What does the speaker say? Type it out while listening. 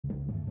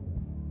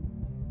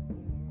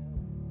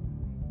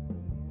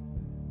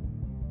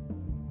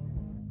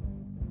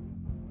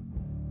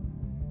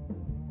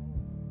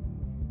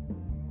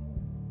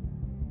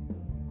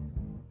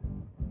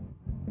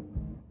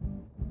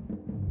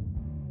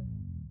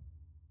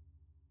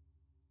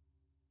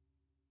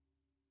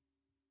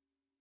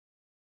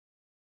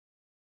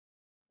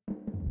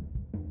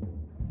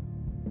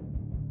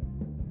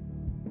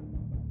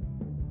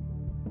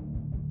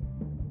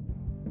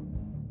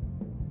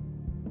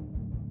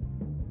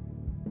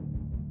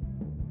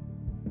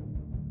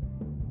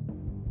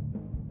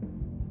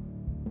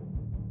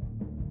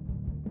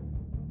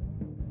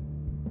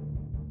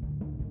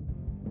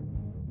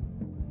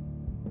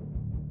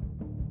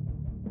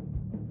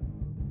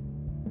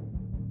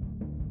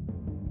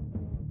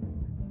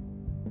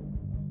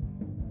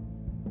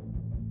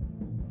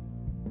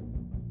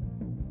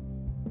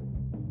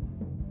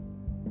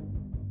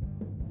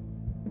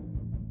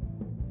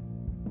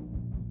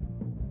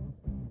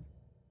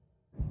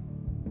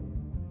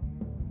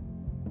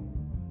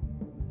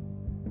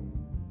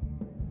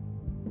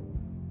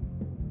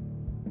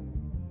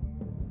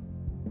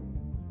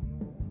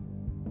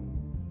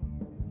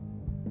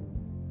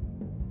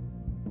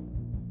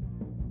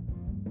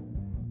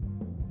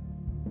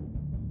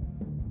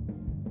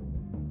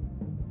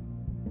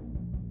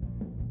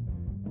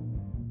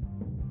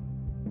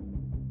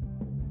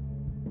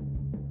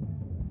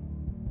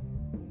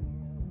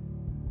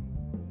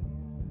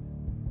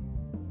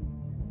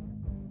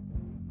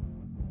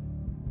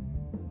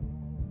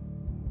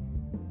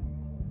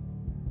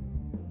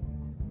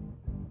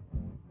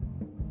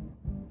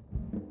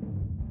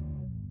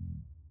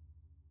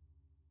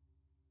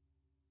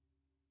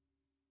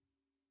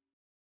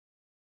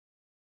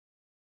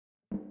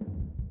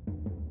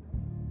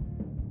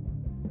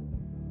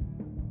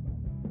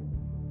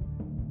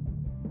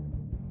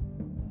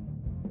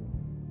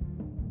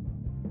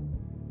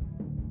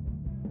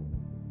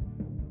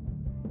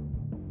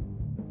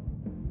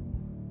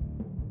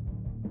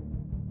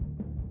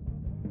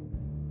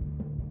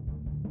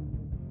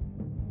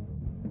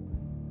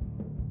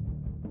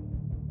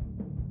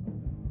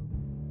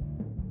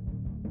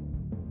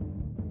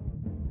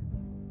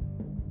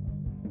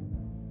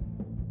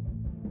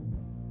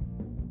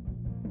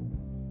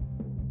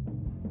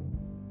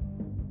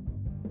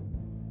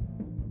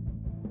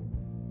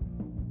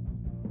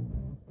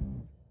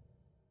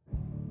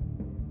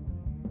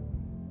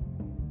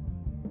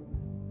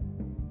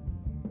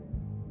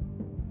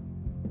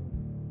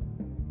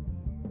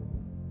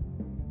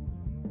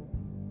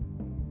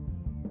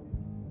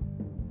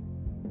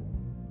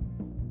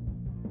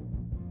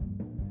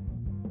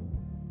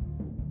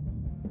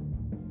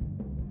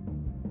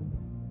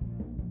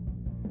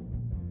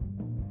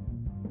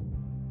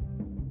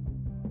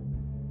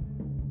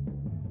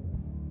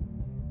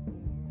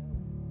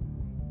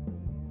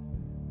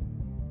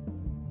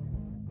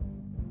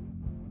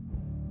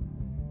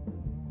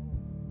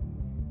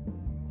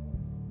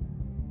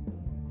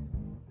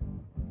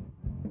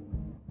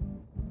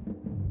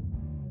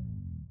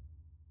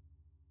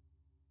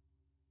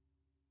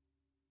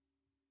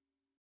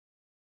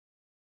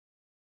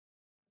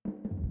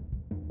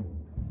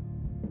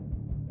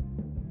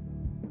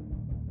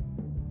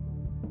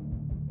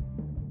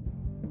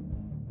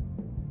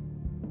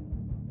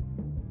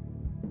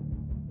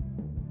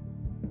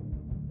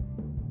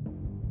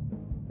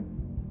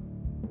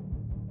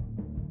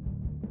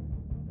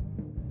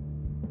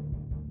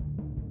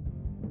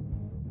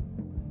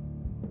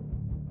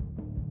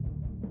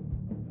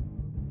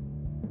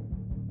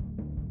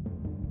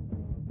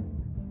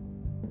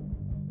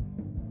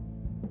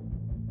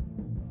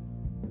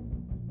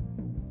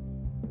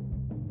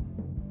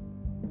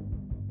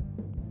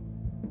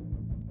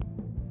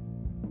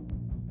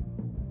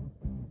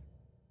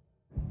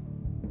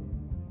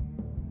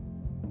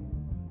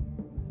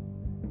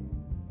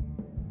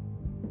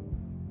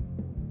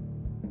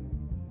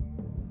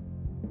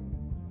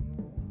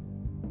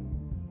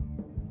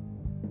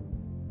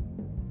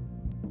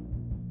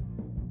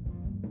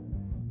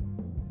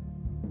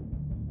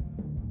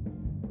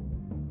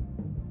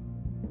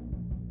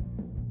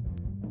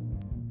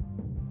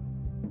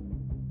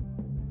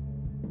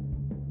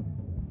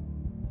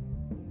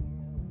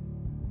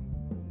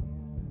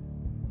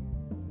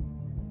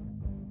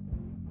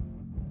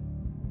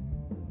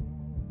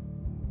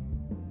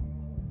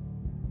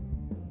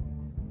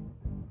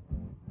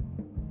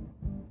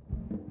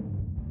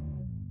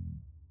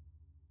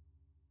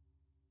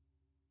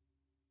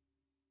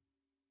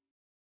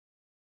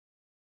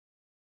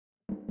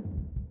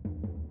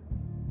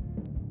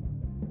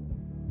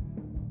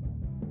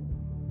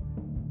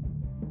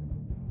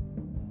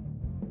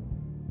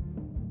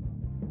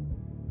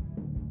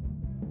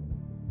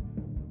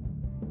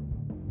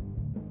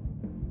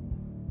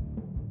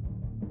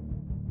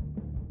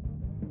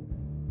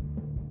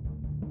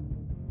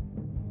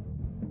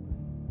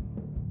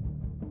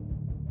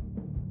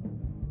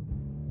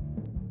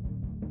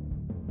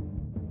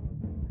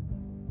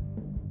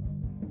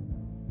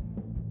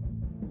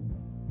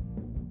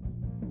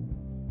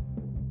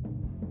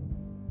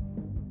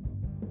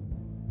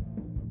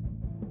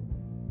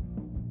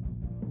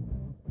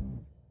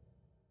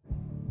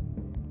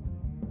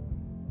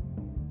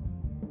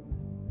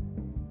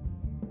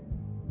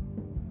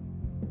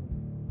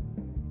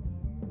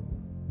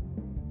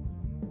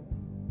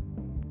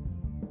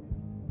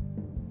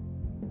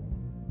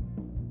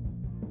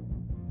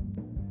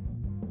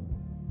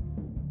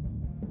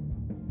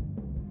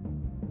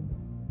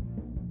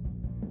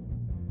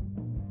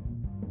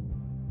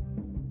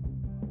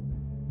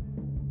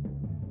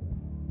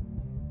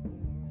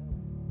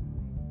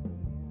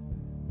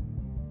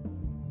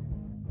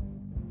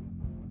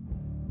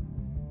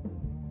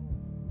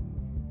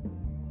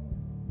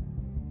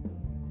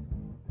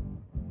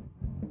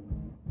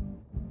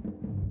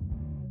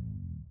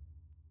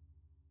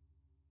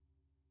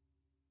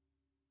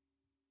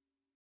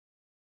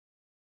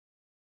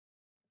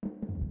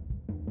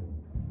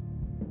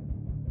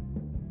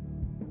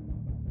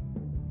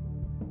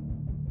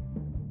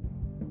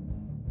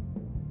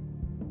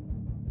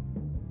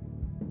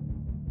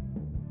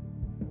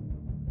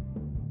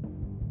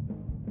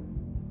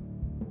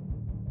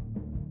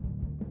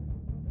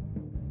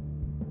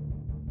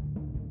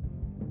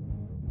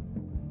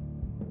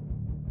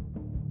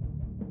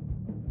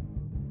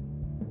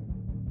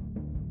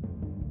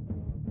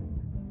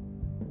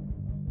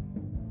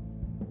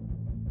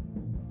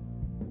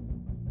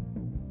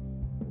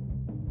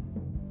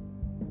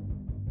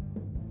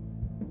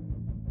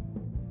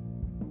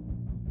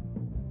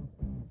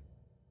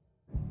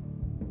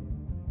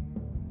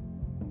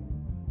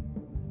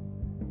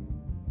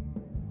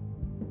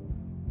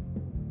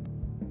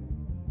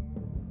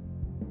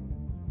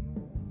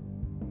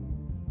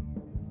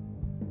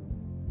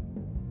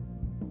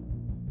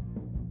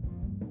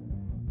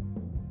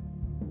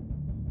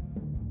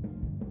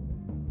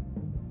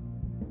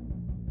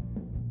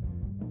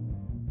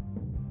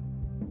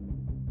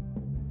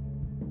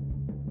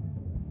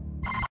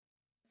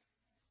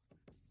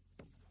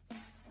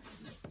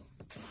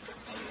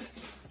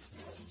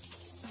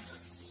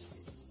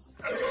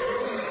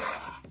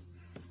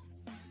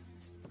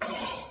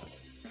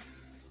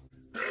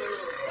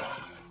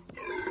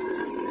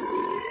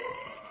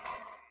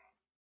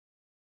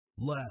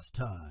Last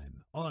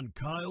time on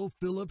Kyle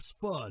Phillips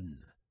Fun.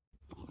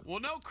 Well,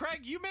 no, Craig,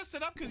 you messed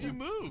it up because you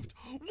moved.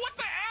 What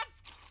the F?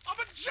 I'm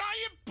a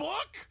giant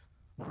book?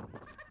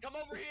 Come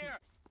over here.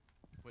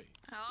 Wait.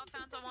 Oh, I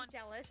found someone.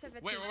 Jealous of a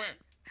Where?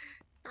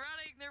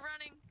 They're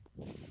running.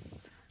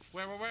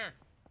 Where?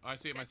 Oh, I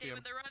see him, I see him.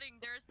 They're running.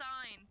 They're a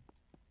sign.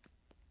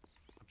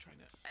 I'm trying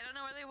to... I don't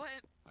know where they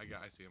went. I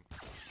see him.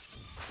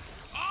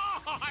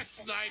 Oh, I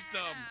sniped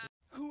him.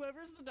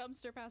 Whoever's the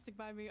dumpster passing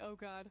by me, oh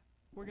god.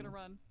 We're gonna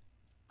run.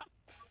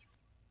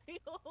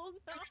 Oh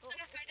no.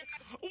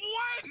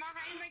 What?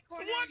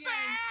 What the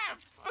F?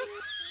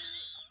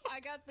 I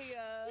got the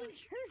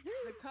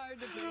card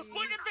to be.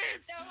 Look at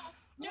this!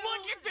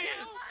 Look at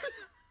this!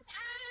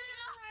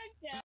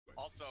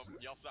 Also,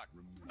 y'all suck.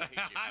 I hate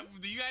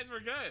you. You guys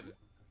were good.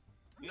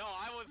 No,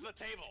 I was the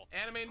table.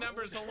 Anime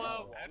numbers,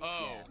 hello.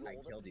 Oh. I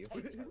killed you.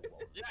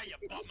 Yeah, you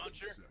butt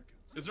muncher.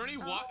 Is there any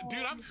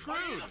Dude, I'm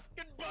screwed.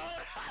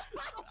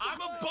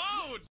 I'm a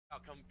bone. Oh,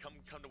 come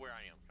to where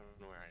I am. Come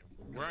to where I am.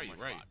 Where are you?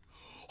 Right. I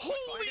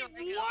Holy don't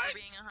think what? I'm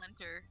being a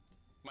hunter.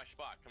 My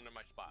spot. Come to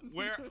my spot.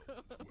 Where?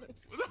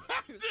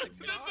 This is...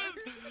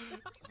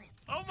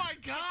 Oh my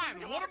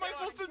god! What am I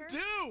supposed to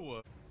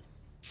do?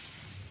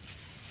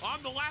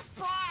 I'm the last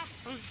prop!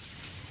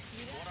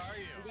 What are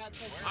you?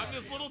 I'm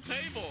this little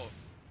table.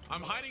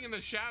 I'm hiding in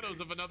the shadows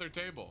of another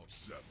table.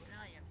 7,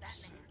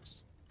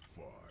 6, 5,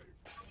 4.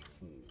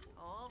 Oh.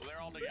 Well,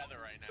 they're all together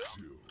right now.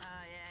 2.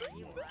 Yeah,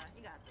 you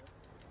got this.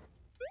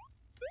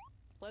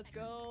 Let's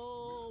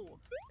go.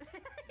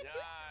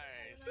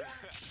 Nice.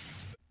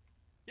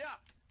 Yeah,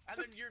 and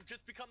then you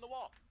just become the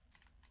wall.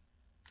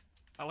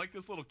 I like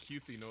this little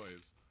cutesy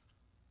noise.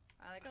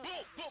 I like Boom,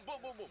 boom, boom,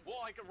 boom, boom.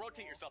 Well, I can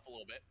rotate yourself a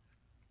little bit.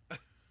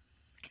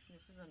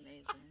 This is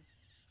amazing.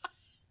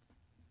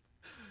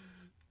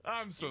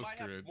 I'm so you might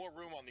screwed. Have more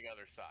room on the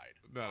other side.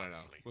 No.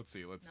 Honestly. Let's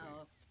see. No, it's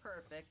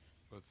perfect.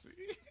 Let's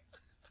see.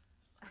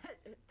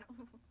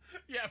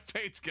 Yeah,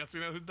 Paige, guess we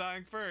know who's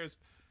dying first.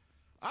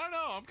 I don't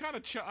know. I'm kind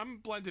of I'm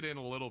blended in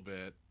a little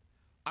bit.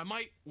 I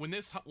might, when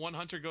this one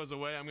hunter goes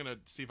away, I'm gonna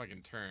see if I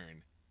can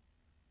turn.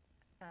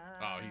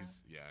 Oh,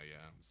 he's yeah.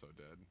 I'm so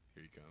dead.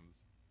 Here he comes.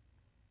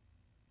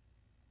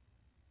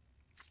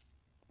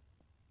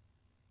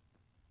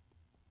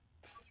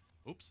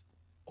 Oops.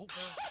 Oh.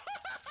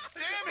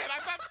 Damn it! I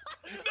thought.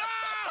 No!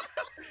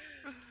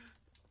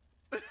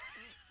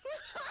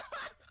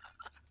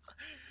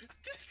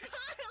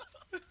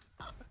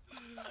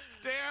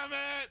 Damn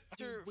it!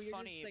 They're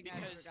funny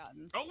because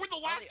oh, we're the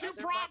last two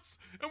props,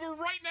 and we're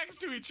right next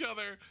to each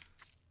other.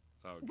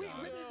 Oh god. Wait,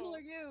 where the hell are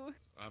you?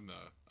 I'm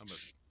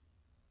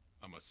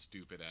a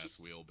stupid ass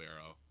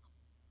wheelbarrow.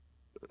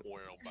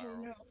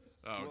 Wheelbarrow.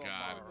 Oh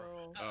god.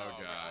 Oh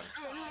god.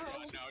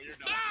 No, you're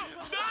not.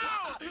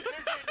 No!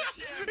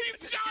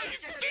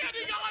 He's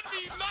standing on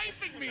me,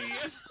 knifing me!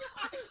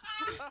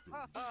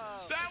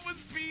 That was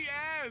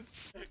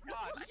BS!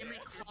 God, I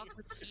make clock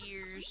with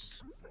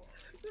ears.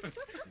 you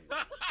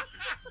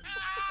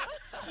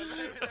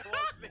really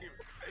won't see me.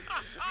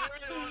 You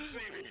really won't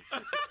see me.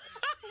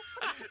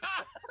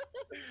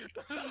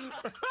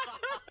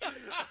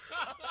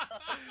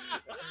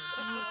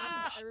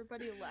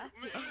 Everybody left.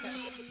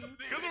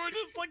 Because we're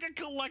just like a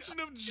collection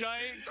of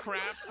giant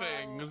crap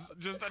things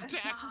just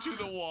attached to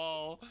the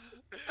wall.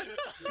 Maybe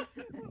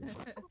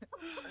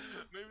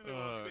they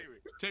won't see me.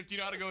 Tiff, do you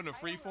know how to go into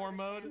freeform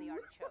mode?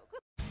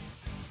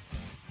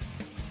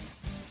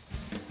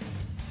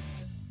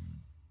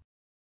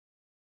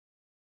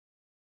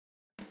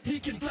 He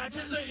can flash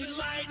a little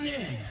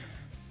lightning.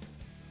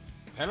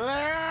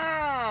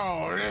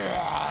 Hello!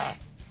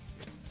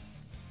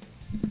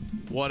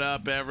 What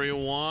up,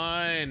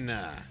 everyone?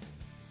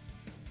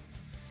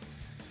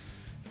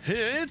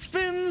 It's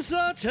been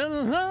such a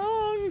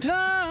long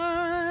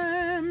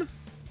time.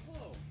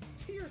 Whoa,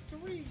 tier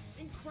 3,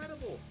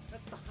 incredible.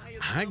 That's the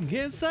highest. I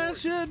guess I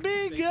should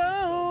be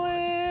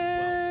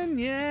going,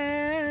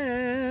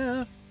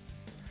 yeah.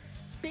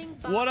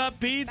 What up,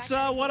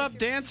 Pizza? What up,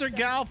 Dancer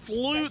Gal,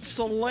 Flute,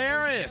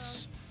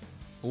 Solaris,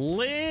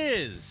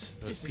 Liz?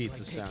 Those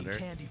Pizza sounder.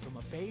 Candy from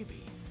a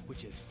baby,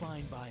 which is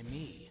fine by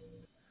me.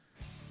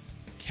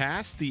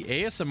 Cass, the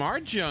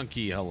ASMR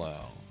junkie,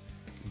 hello.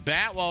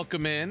 Bat,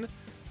 welcome in.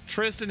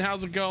 Tristan,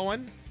 how's it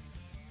going?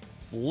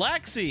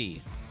 Lexi,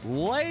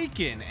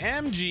 Lakin,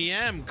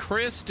 MGM,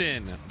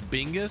 Kristen,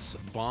 Bingus,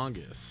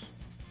 Bongus.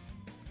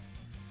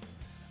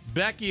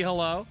 Becky,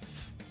 hello.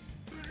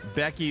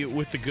 Becky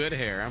with the good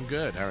hair. I'm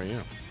good. How are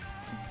you?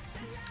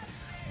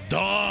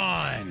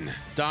 Dawn.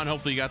 Dawn,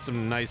 hopefully you got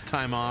some nice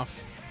time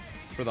off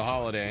for the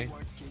holiday.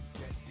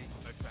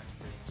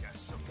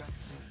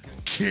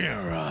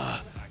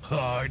 Kara.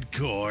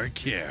 Hardcore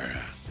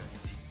Kara.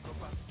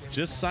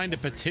 Just signed a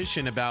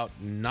petition about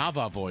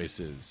Nava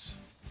voices.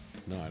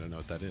 No, I don't know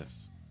what that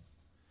is.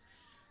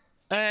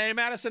 Hey,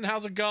 Madison,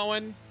 how's it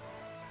going?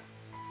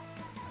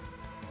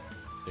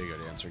 There you go,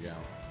 Dancer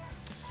Gal.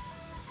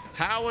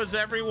 How was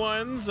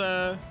everyone's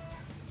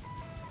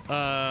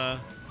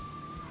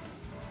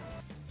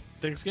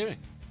Thanksgiving?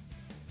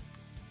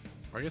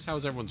 Or I guess how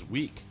was everyone's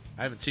week?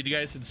 I haven't seen you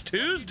guys since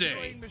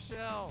Tuesday.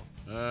 Michelle.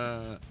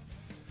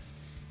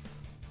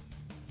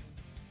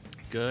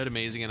 Good,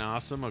 amazing, and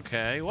awesome.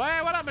 Okay. Hey,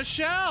 what up,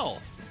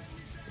 Michelle?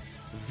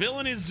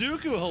 Villain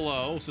Izuku,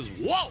 hello. Says,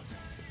 whoa!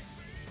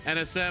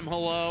 NSM,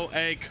 hello.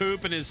 Hey,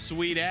 Coop and his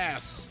sweet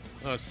ass.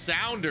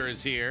 Sounder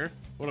is here.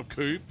 What up,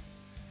 Coop?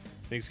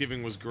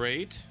 Thanksgiving was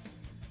great.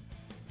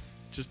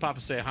 Just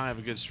Papa say hi, have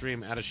a good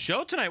stream. At a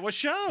show tonight. What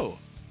show?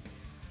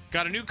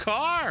 Got a new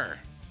car.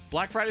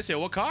 Black Friday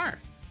sale. What car?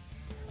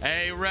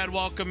 Hey, Red,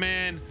 welcome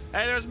in.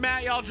 Hey, there's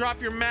Matt. Y'all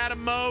drop your Matt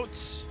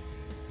emotes.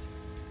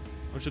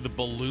 Went to the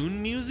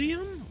Balloon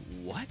Museum?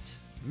 What?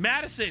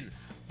 Madison,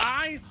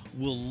 I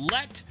will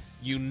let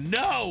you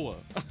know.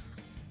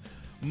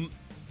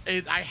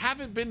 I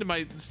haven't been to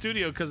my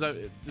studio because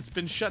it's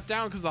been shut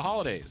down because of the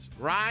holidays.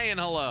 Ryan,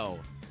 hello.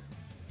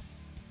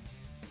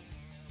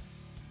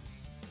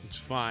 It's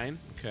fine.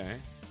 Okay.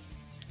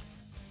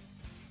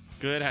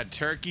 Good. Had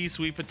turkey,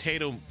 sweet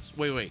potato.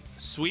 Wait.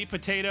 Sweet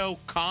potato,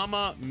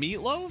 comma,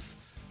 meatloaf?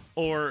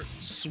 Or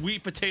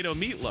sweet potato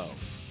meatloaf?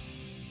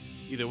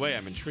 Either way,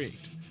 I'm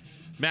intrigued.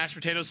 Mashed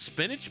potatoes,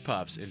 spinach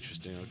puffs.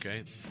 Interesting.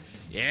 Okay.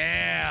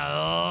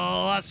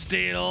 Yeah.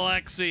 Lusty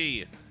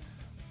Lexi.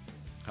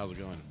 How's it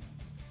going?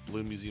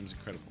 Balloon Museum's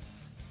incredible.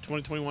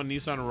 2021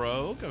 Nissan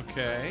Rogue.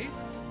 Okay.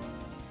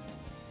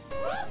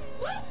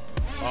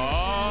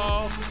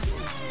 Oh.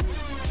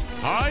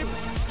 Hype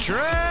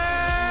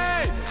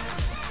train!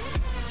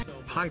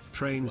 Hype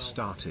train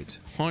started.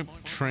 Hype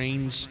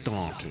train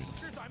started.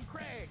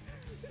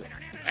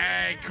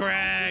 Hey,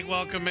 Craig,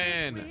 welcome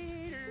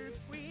in.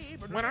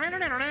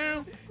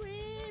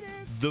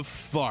 The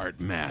Fart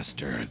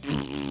Master.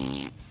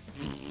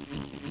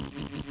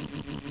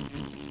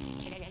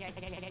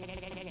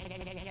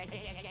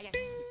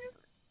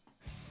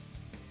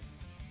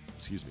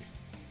 Excuse me.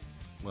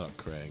 What up,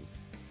 Craig?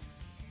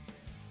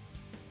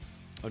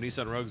 Oh,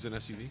 Nissan Rogue's an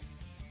SUV?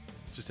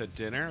 Just had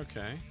dinner?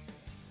 Okay.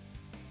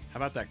 How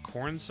about that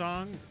corn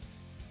song?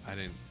 I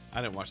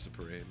didn't watch the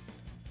parade.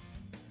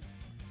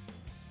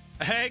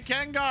 Hey,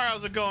 Kengar,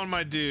 how's it going,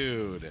 my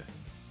dude?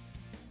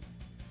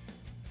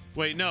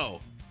 Wait, no.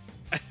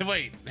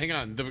 Wait, hang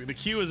on. The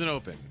queue isn't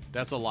open.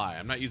 That's a lie.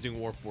 I'm not using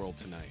Warp World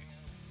tonight.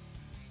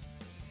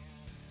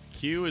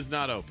 Queue is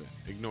not open.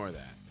 Ignore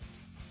that.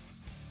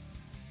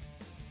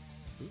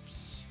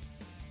 Oops.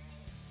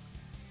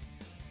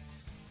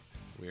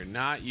 We're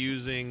not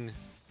using...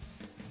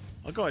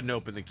 I'll go ahead and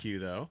open the queue,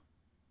 though.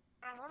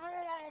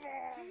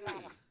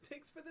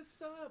 Thanks for the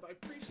sub. I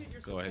appreciate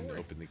your Go support. ahead and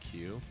open the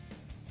queue.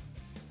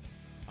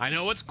 I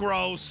know it's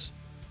gross.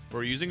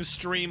 We're using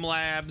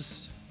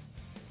Streamlabs.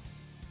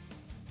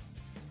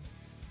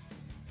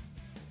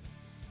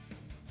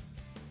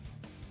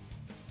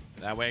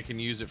 That way I can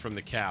use it from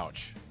the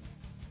couch.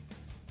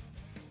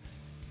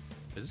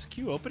 Is this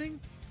queue opening?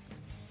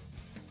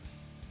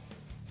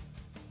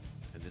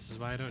 And this is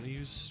why I don't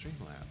use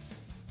Streamlabs.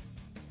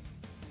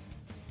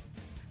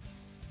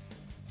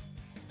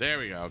 There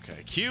we go.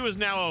 Okay. Queue is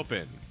now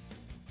open.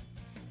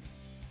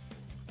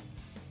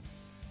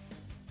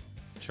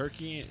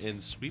 Turkey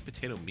and sweet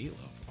potato meatloaf.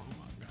 Oh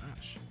my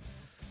gosh.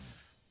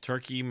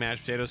 Turkey,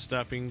 mashed potato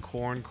stuffing,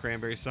 corn,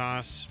 cranberry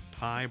sauce,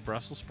 pie,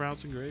 Brussels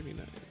sprouts, and gravy.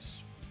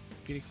 Nice.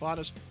 Pina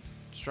colada,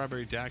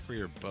 strawberry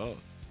daiquiri, or both.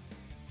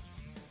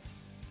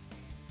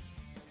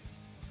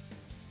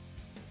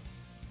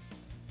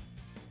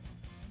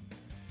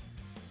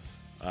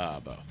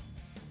 Both.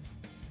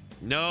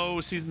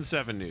 No season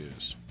 7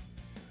 news.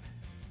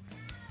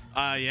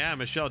 Yeah,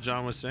 Michelle,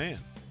 John was saying.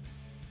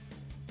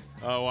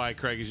 Oh, why,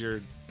 Craig, is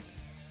your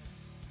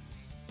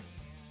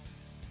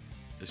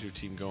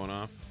team going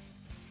off?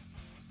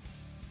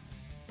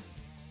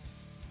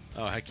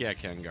 Oh, heck yeah,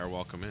 Kengar,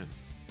 welcome in.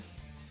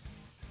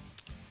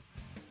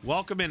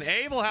 Welcome in.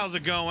 Abel, how's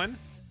it going?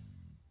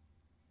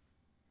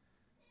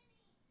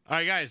 All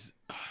right, guys.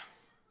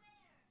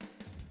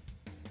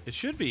 It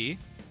should be.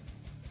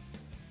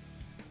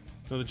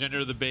 No, the gender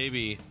of the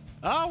baby.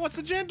 Oh, what's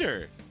the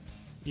gender?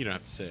 You don't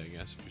have to say, I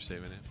guess, if you're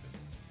saving it.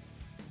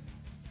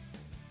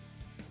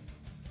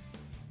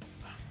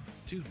 But...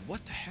 Dude,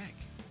 what the heck?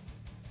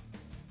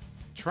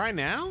 Try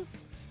now?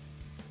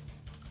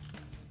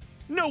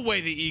 No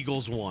way the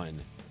Eagles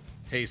won.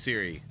 Hey,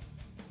 Siri.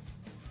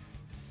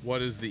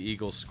 What is the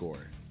Eagles score? The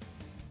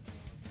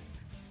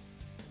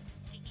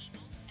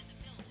Eagles and the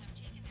Bills have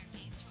taken their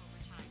game to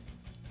overtime.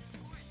 The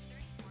score is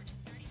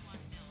 34-31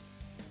 Bills.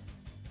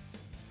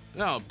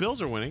 No,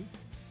 Bills are winning.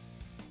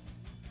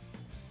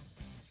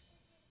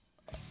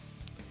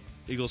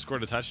 Eagles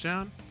scored a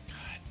touchdown?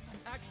 I'm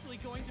actually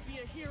going to be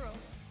a hero.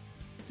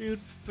 Dude,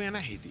 man, I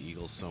hate the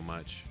Eagles so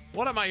much.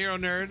 What up, my hero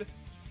nerd?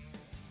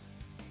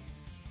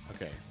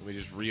 Okay, let me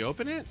just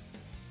reopen it.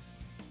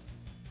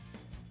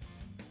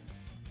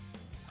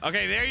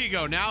 Okay, there you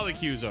go. Now the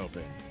queue's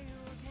open.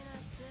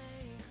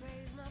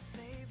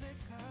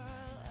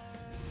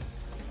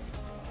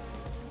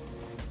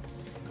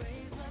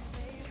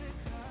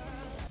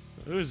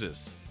 Who is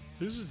this?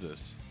 Whose is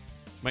this?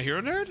 My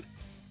hero nerd?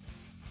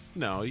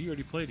 No, you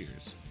already played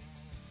yours.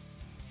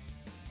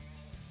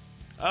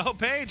 Oh,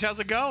 Paige, how's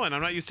it going?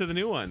 I'm not used to the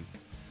new one.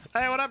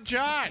 Hey, what up,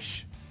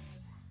 Josh?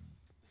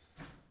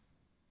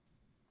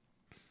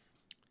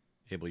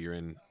 Abel, you're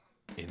in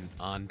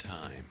on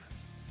time.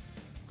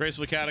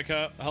 Graceful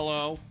Katica,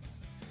 hello.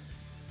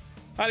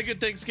 I had a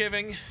good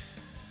Thanksgiving.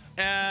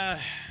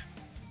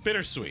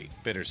 Bittersweet.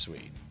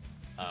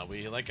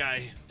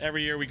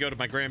 Every year we go to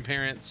my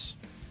grandparents.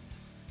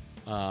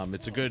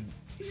 It's a good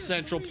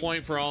central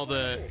point for all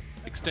the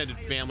extended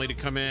family to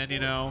come in, you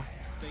know.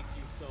 Thank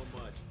you so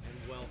much,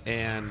 and welcome.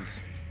 And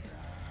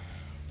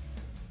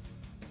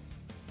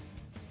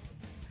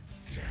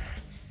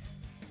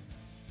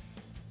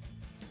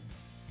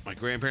my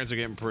grandparents are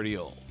getting pretty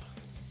old.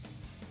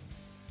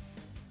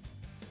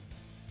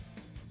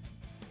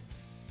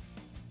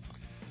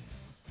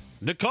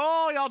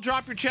 Nicole, y'all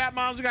drop your chat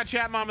moms. We got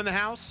chat mom in the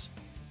house.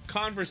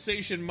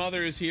 Conversation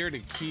mother is here to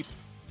keep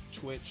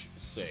Twitch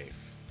safe.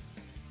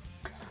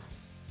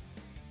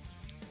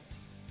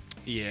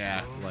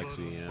 Yeah,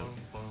 Lexi, yeah.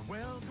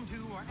 Welcome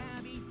to our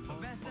abbey, the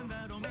best in the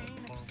domain.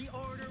 The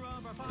order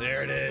of our father.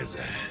 There it is.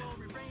 Hey,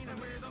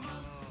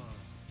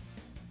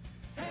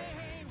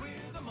 we're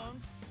the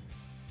monks.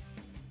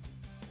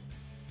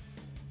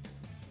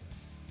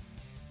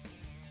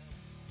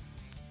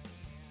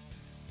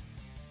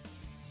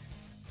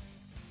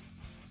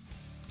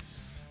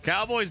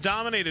 Cowboys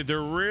dominated.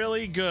 They're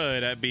really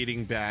good at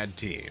beating bad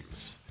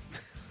teams.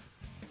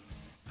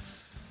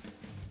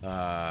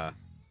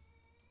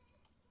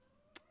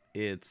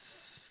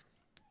 It's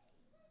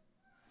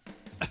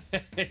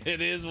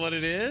it is what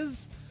it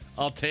is.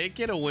 I'll take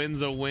it. A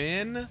win's a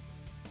win.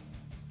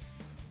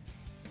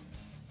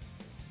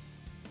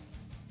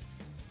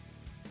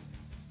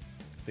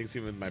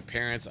 Thanksgiving with my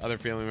parents, other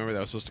family member that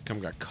was supposed to come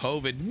got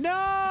COVID.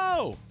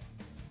 No!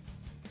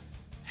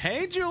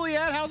 Hey,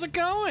 Juliet, how's it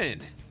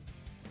going?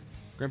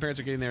 Grandparents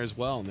are getting there as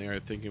well, and they are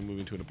thinking of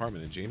moving to an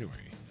apartment in January.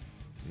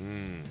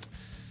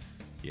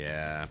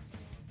 Yeah.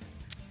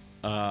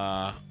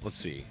 Let's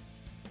see.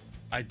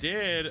 I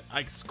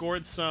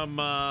scored some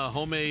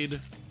homemade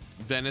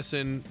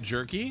venison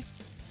jerky.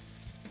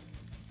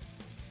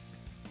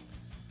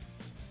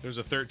 There's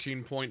a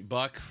 13-point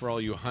buck for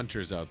all you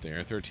hunters out there.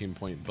 A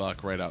 13-point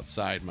buck right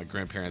outside my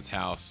grandparents'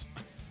 house.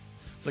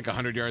 It's like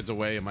 100 yards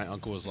away, and my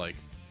uncle was like,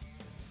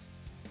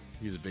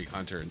 he's a big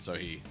hunter, and so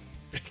he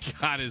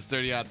got his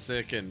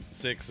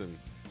 30-06 and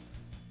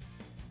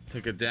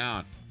took it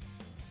down.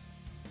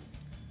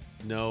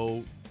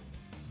 No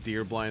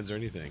deer blinds or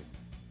anything.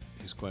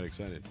 He's quite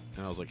excited.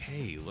 And I was like,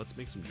 hey, let's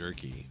make some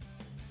jerky.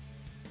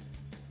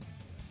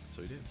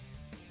 So he did.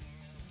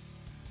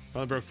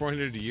 Finally broke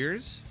 400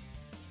 years?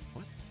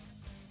 What?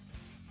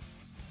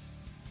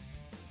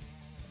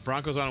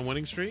 Broncos on a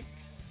winning streak?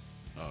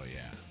 Oh,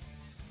 yeah.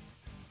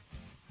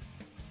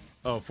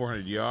 Oh,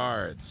 400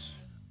 yards.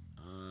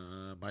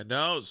 My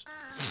nose.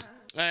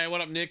 Hey, what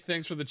up, Nick?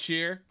 Thanks for the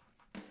cheer.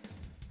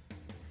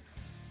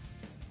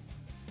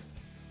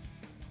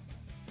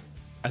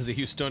 As a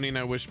Houstonian,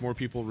 I wish more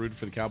people rooted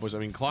for the Cowboys. I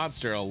mean,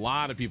 Clodster, a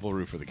lot of people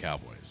root for the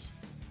Cowboys.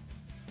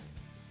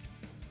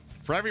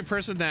 For every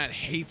person that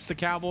hates the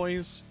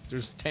Cowboys,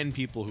 there's 10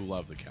 people who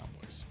love the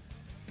Cowboys.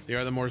 They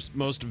are the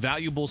most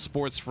valuable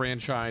sports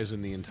franchise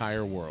in the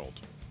entire world.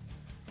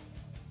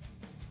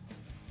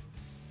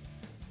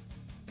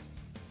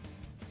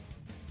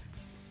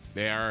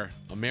 They are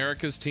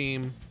America's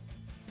team.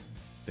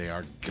 They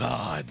are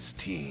God's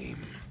team.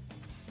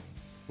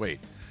 Wait,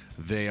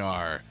 they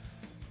are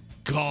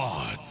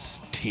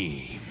God's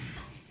team.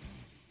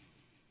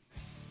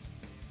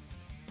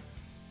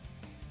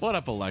 What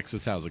up,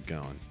 Alexis? How's it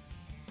going?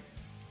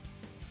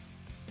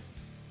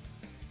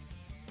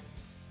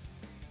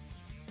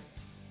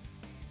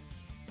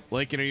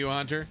 Lakin, are you a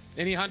hunter?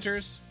 Any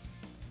hunters?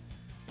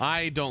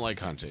 I don't like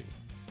hunting.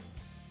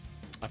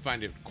 I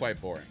find it quite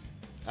boring.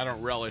 I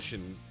don't relish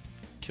in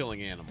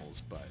killing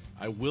animals, but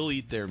I will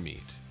eat their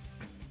meat.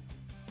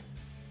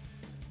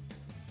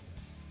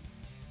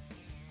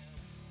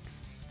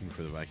 And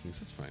for the Vikings,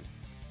 that's fine.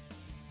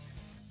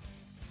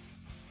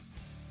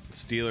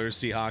 Steelers,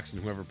 Seahawks,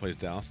 and whoever plays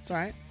Dallas. It's all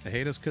right. They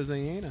hate us because they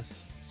ain't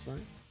us. It's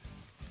fine.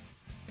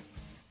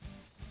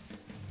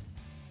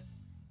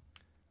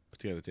 Put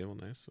together the table.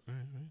 Nice. All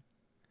right, all right.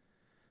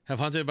 Have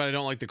hunted, but I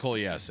don't like the coal.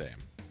 Yeah, same.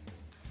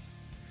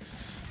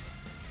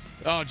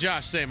 Oh,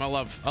 Josh, same. I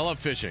love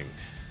fishing.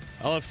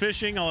 I love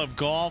fishing. I love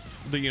golf.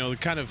 The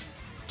kind of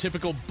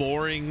typical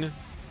boring,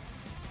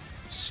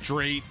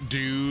 straight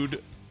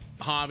dude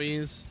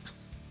hobbies.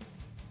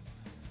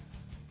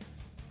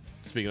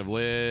 Speaking of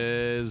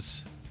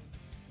Liz,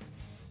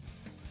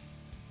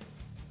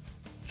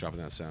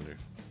 dropping that sounder.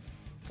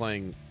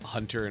 Playing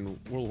Hunter in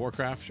World of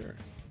Warcraft, sure.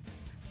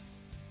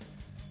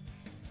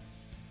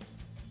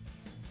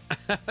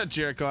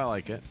 Jericho, I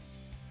like it.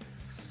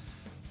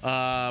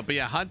 But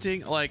yeah,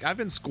 hunting, like I've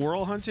been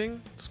squirrel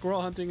hunting.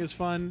 Squirrel hunting is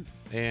fun,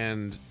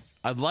 and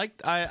I like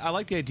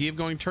the idea of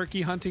going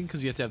turkey hunting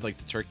because you have to have like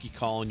the turkey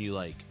call and you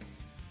like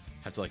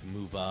have to like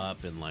move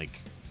up and like.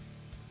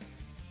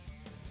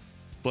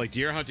 But like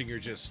deer hunting, you're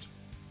just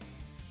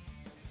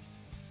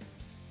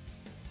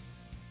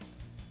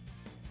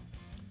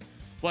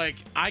like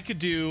I could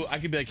be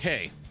like,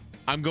 hey,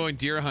 I'm going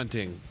deer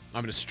hunting.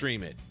 I'm gonna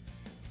stream it.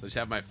 So I just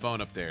have my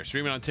phone up there,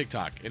 streaming on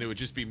TikTok, and it would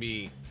just be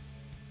me.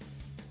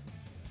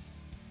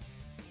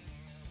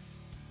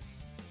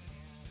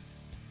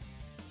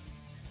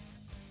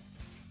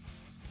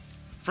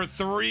 For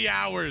 3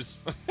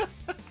 hours.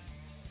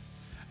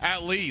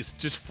 At least,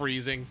 just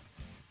freezing.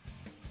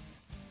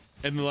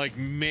 And like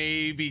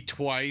maybe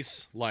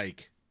twice,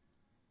 like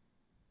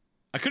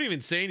I couldn't even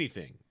say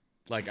anything.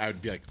 Like I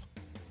would be like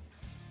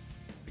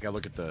I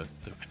look at the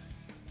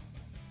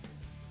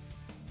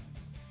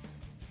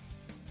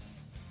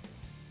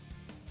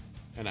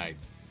and I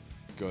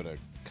go to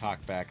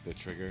cock back the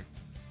trigger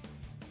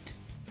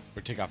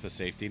or take off the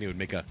safety, and it would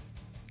make a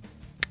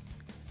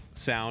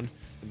sound,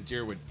 and the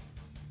deer would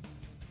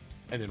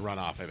and then run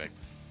off. I'd be like,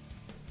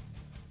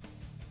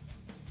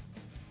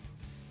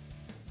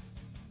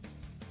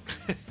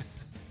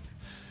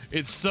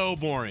 it's so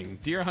boring.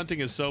 Deer hunting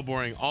is so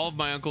boring. All of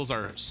my uncles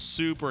are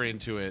super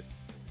into it.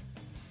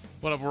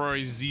 What up,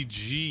 Rory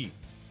ZG?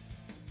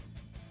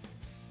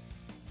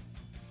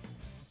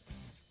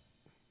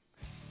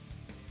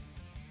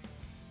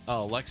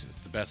 Oh, Alexis,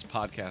 the best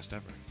podcast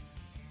ever.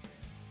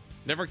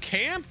 Never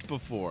camped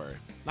before.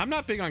 I'm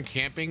not big on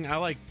camping. I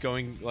like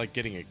going, like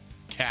getting a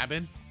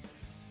cabin.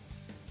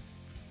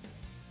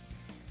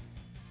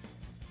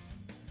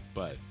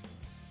 But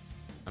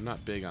I'm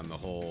not big on the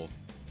whole...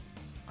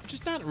 I'm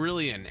just not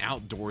really an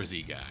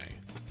outdoorsy guy.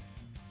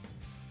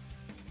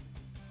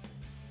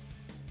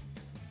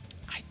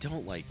 I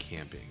don't like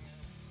camping.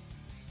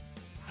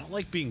 I don't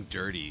like being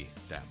dirty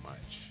that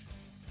much.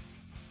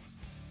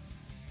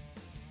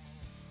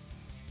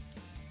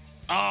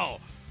 Oh,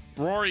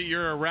 Rory,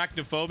 you're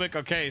arachnophobic?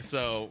 Okay,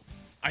 so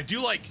I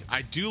do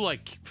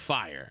like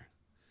fire.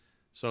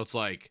 So it's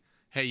like,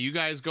 hey, you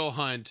guys go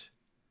hunt.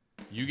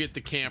 You get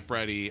the camp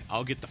ready.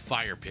 I'll get the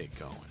fire pit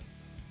going.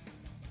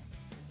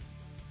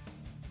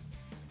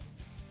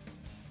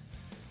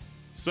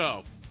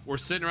 So we're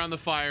sitting around the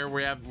fire.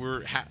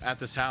 We're at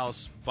this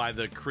house by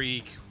the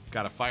creek.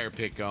 Got a fire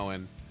pit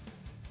going.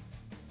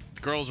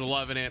 The girls are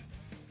loving it.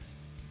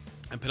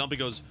 And Penelope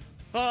goes,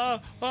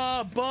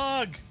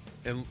 bug.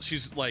 And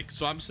she's like,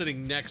 so I'm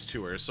sitting next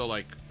to her. So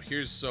like,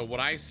 so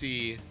what I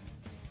see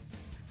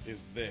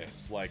is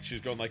this. Like, she's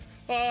going like,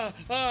 and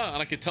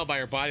I could tell by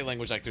her body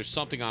language, like there's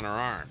something on her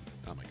arm.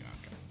 Oh my God.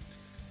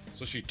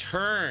 So she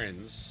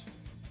turns,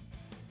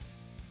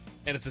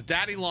 and it's a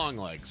daddy long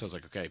leg. So I was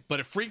like, okay. But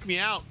it freaked me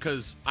out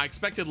because I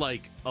expected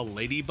like a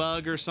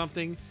ladybug or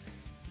something.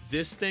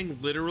 This thing,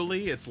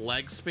 literally, its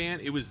leg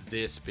span, it was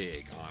this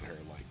big on her.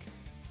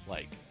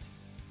 Like,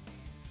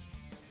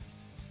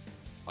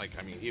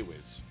 I mean, it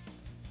was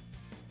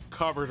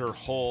covered her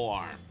whole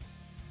arm.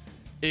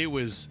 It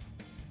was,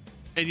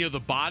 and you know, the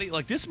body,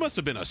 like this must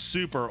have been a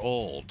super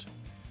old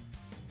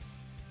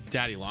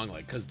daddy long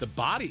leg, because the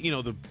body, you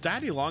know, the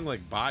daddy long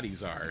leg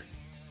bodies are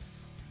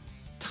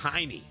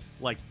tiny,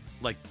 like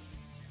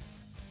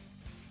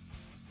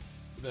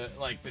the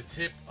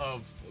tip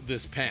of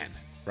this pen,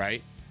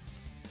 right?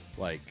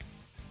 Like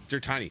they're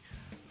tiny.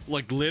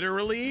 Like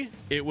literally,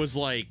 it was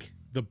like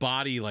the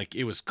body, like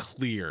it was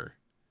clear.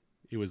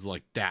 It was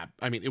like that.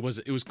 I mean, it was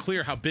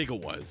clear how big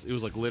it was. It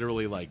was like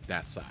literally like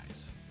that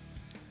size.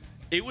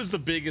 It was the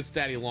biggest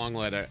daddy long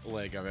leg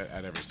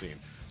I'd ever seen.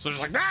 So she's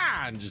like,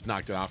 and just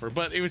knocked it off her.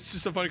 But it was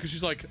just so funny because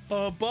she's like,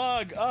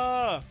 bug,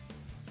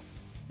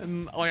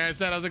 and like I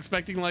said, I was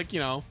expecting like,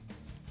 you know,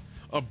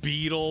 a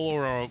beetle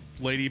or a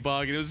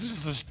ladybug, and it was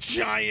just this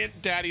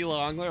giant daddy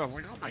long leg. I was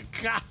like, oh my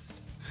God.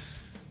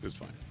 It was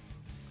fine.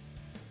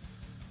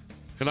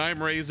 And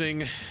I'm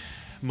raising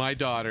my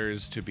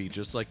daughters to be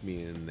just like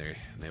me, and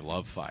they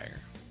love fire.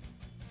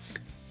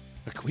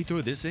 Like, can we throw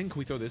this in? Can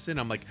we throw this in?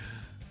 I'm like,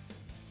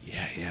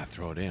 yeah,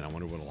 throw it in. I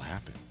wonder what'll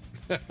happen.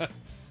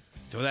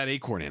 Throw that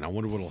acorn in. I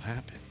wonder what'll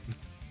happen.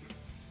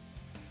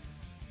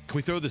 Can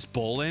we throw this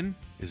bowl in?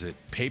 Is it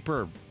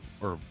paper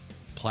or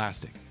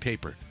plastic?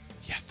 Paper.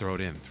 Yeah, throw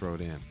it in. Throw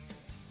it in.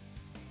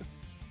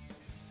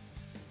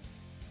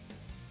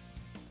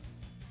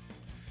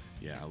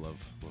 Yeah, I love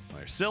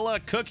fire. Scylla,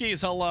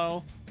 cookies,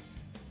 hello.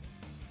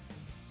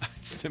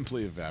 I'd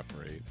simply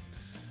evaporate.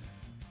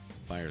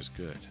 Fire's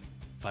good.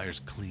 Fire's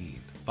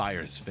clean.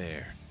 Fire's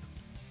fair.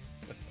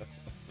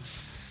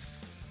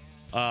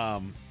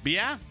 But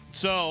yeah,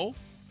 so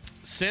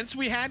since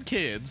we had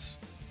kids,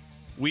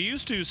 we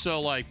used to, so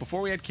like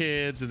before we had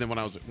kids, and then when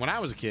I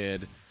was a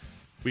kid,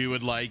 we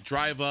would like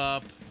drive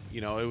up,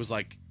 you know, it's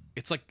like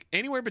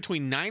anywhere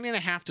between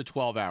 9.5 to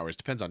 12 hours.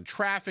 Depends on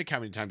traffic, how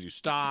many times you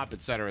stop,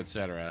 etc.,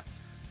 etc.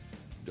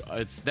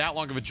 It's that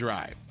long of a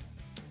drive.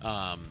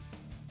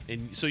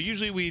 And so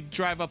usually we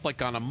drive up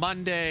like on a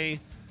Monday,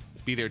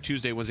 be there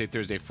Tuesday, Wednesday,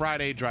 Thursday,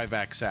 Friday, drive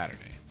back Saturday.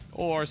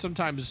 Or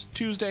sometimes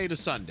Tuesday to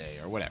Sunday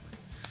or whatever.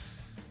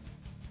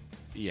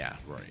 Yeah,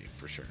 right,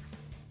 for sure.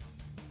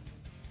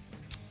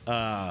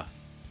 But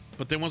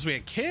then once we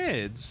had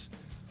kids,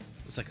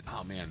 it's like,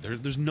 oh man,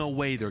 there's no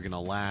way they're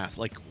gonna last.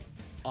 Like,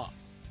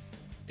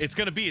 it's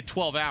gonna be at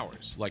 12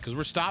 hours, like, because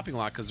we're stopping a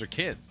lot because they're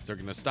kids. They're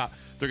gonna stop.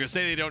 They're gonna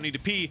say they don't need to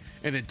pee,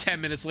 and then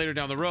 10 minutes later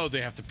down the road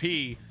they have to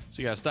pee,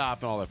 so you gotta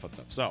stop and all that fun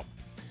stuff. So,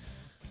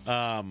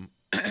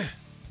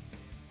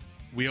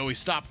 we always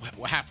stop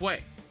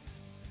halfway.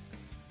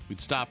 We'd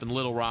stop in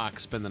Little Rock,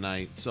 spend the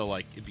night. So,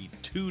 like, it'd be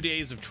 2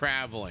 days of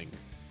traveling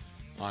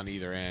on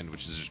either end,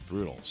 which is just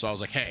brutal. So I was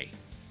like, hey,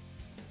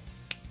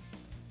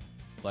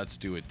 let's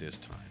do it this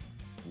time.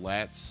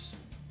 Let's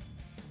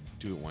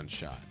do it one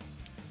shot.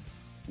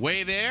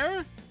 Way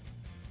there.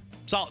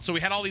 So we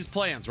had all these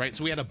plans, right?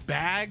 So we had a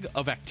bag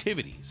of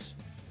activities.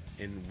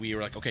 And we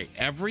were like, okay,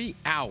 every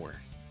hour,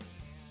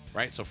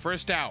 right? So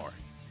first hour,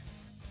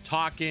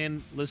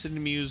 talking, listening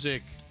to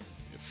music.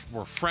 If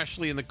we're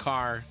freshly in the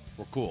car,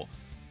 we're cool.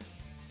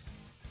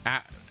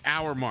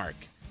 Hour mark.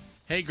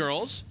 Hey,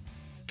 girls,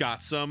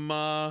 got some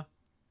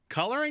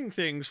coloring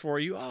things for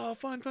you. Oh,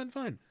 fun, fun,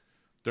 fun.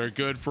 They're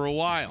good for a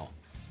while.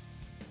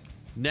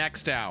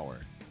 Next hour.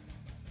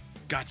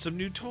 Got some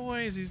new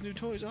toys. These new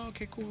toys. Oh,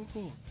 okay, cool,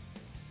 cool.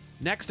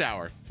 Next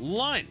hour.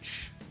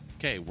 Lunch.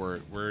 Okay,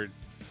 we're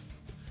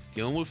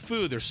dealing with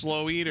food. They're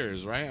slow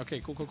eaters, right? Okay,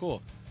 cool, cool,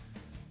 cool.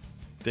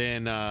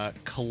 Then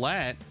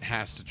Colette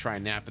has to try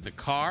and nap in the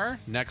car.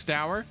 Next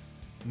hour.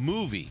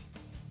 Movie.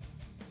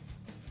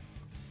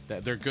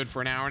 That they're good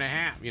for an hour and a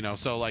half, you know.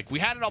 So, like, we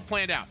had it all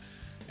planned out.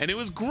 And it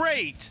was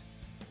great.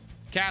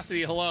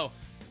 Cassidy, hello.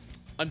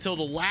 Until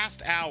the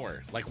last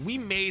hour. Like, we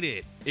made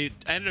it. It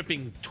ended up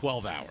being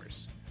 12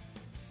 hours.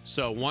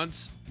 So,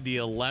 once the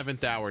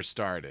 11th hour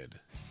started.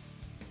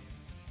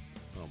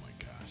 Oh, my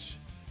gosh.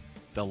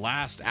 The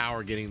last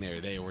hour getting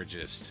there, they were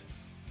just...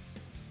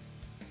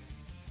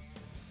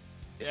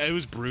 It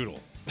was brutal.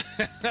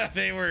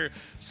 They were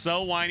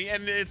so whiny.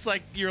 And it's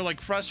like, you're,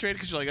 like, frustrated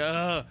because you're like,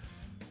 ugh.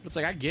 It's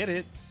like, I get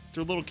it.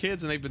 They're little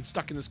kids, and they've been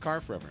stuck in this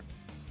car forever.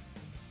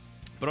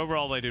 But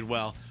overall, they did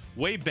well.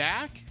 Way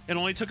back, it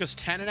only took us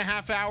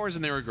 10.5 hours,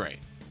 and they were great.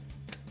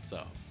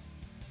 So,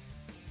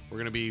 we're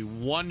going to be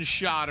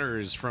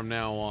one-shotters from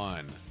now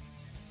on.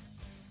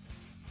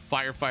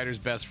 Firefighter's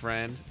best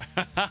friend.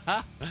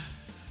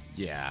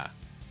 Yeah.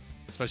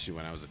 Especially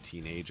when I was a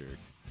teenager.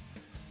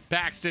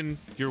 Paxton,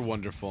 you're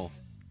wonderful.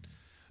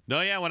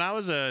 No, yeah, when I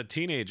was a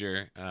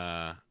teenager,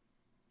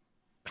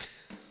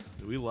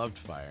 we loved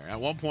fire. At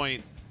one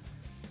point,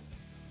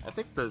 I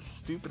think the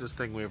stupidest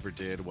thing we ever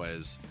did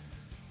was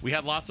we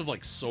had lots of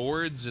like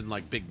swords and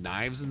like big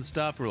knives and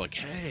stuff. We were like,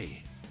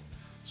 hey.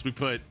 So we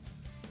put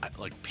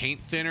like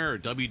paint thinner or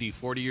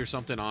WD-40 or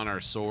something on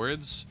our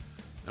swords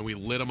and we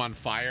lit them on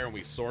fire and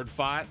we sword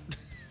fought.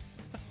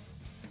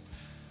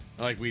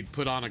 Like we'd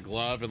put on a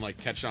glove and like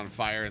catch it on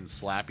fire and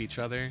slap each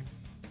other.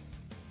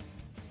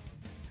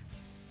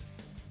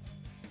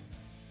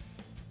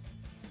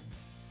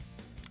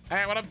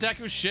 Hey, what up,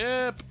 Deku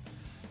Ship?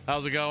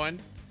 How's it going?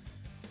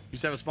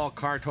 Used to have a small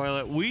car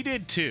toilet. We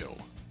did too.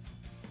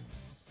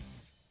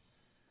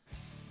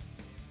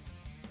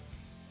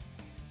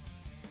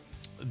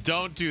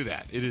 Don't do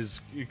that. It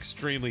is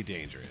extremely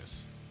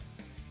dangerous.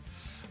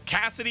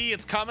 Cassidy,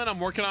 it's coming.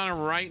 I'm working on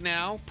it right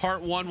now.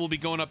 Part 1 will be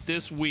going up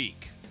this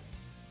week.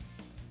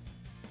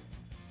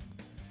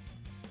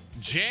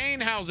 Jane,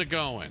 how's it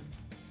going?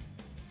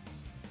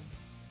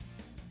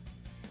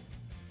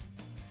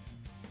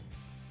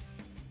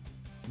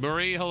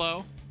 Marie,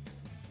 hello.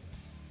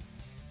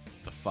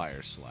 The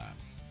fire slap.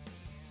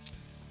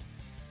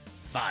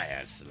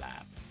 Fire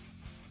slap.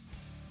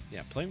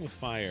 Yeah, playing with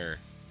fire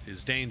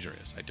is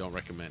dangerous. I don't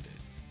recommend it.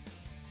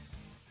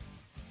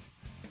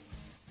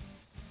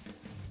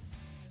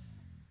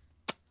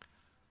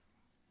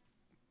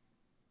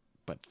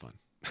 But it's fun.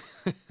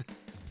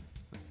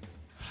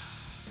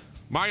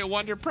 Mario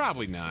Wonder?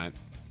 Probably not.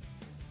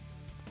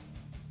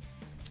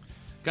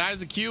 Guys,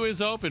 the queue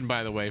is open,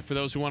 by the way, for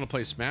those who want to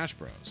play Smash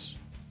Bros.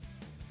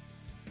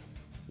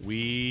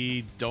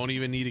 We don't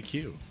even need a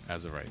queue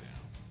as of right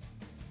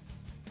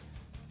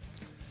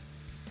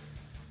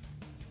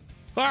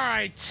now. All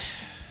right.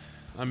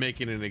 I'm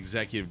making an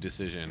executive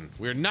decision.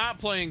 We're not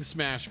playing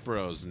Smash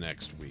Bros.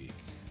 Next week.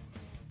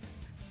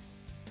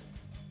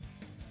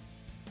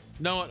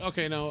 No,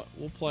 okay, no.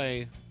 We'll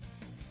play...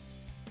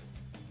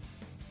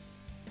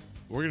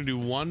 We're going to do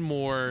one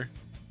more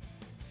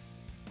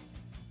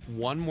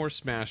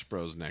Smash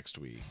Bros. Next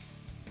week.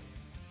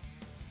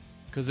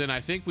 Because then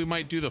I think we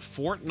might do the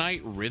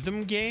Fortnite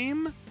rhythm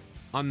game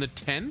on the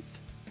 10th.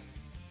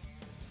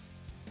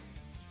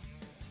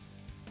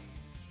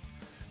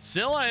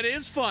 Scylla, it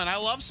is fun. I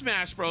love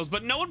Smash Bros,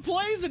 but no one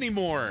plays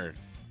anymore.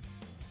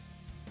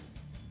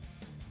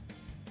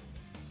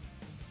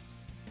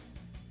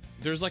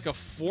 There's like a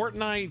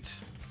Fortnite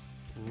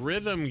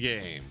rhythm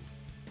game.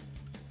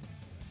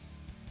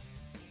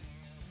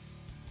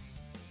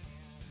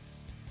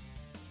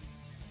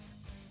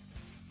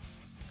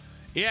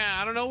 Yeah,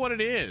 I don't know what it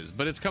is,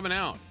 but it's coming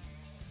out.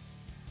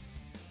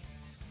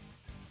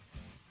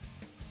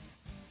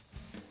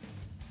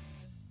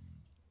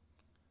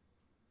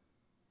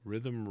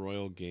 Rhythm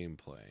Royal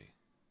gameplay.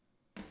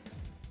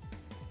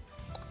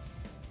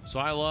 So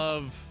I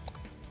love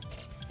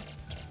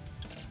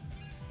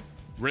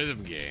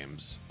rhythm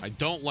games. I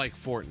don't like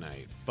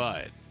Fortnite,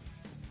 but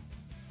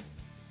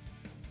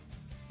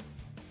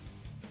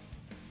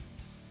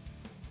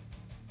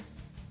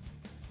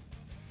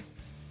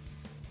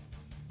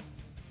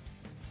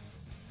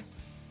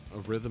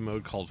a rhythm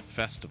mode called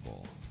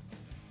Festival.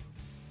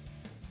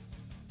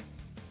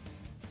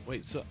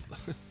 Wait, so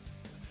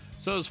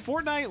so is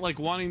Fortnite like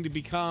wanting to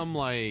become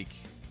like?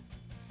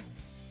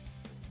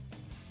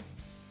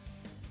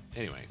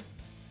 Anyway,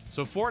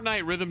 so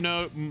Fortnite rhythm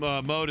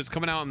mode is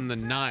coming out on the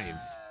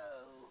 9th.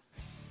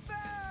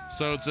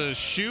 So it's a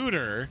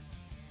shooter.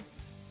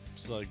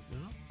 It's like,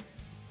 well,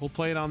 we'll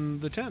play it on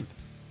the 10th.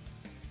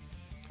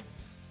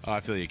 Oh,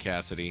 I feel you,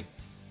 Cassidy.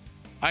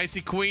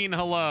 Icy Queen,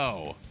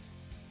 hello.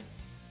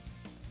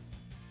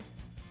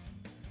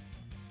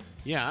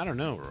 Yeah, I don't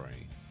know, Roy.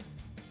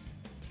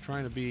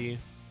 Trying to be...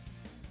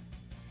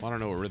 I don't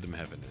know what Rhythm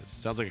Heaven is.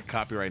 Sounds like a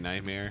copyright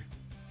nightmare.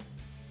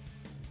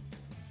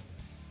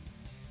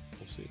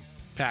 We'll see.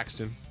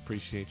 Paxton,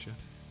 appreciate you.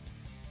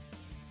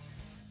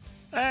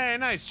 Hey,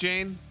 nice,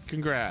 Jane.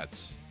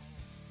 Congrats.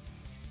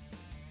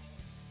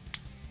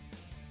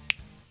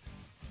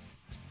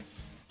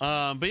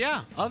 But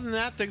yeah, other than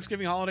that,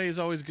 Thanksgiving holiday is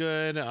always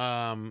good.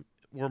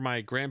 Where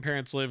my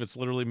grandparents live, it's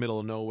literally middle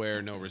of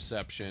nowhere, no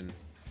reception.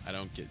 I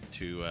don't get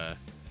to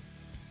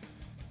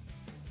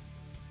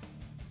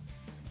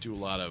do a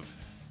lot of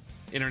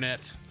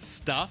internet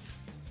stuff.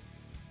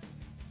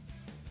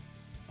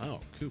 Oh,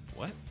 Coop,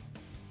 what?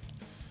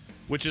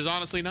 Which is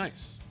honestly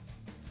nice.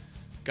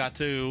 Got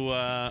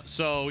to,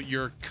 so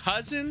your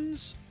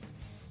cousin's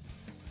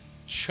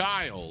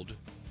child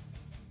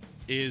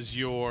is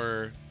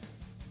your...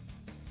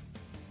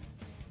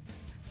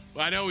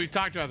 I know we've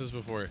talked about this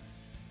before.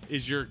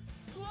 Is your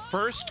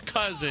first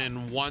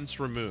cousin once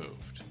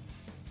removed.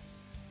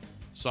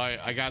 So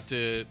I got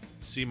to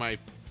see my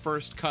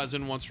first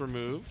cousin once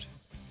removed.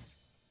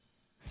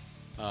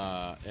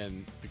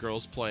 And the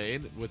girls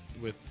played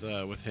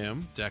with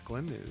him.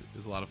 Declan. It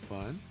was a lot of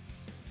fun.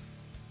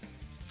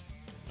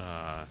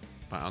 My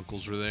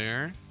uncles were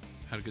there.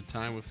 Had a good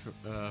time with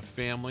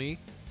family.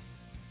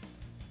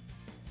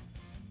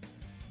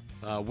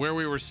 Where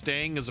we were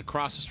staying is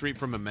across the street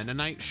from a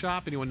Mennonite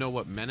shop. Anyone know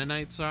what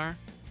Mennonites are?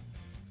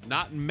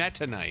 Not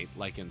Metanite,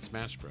 like in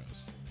Smash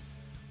Bros.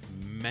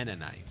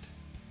 Mennonite.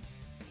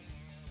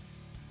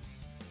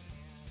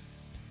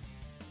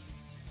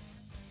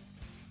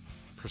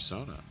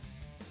 Persona.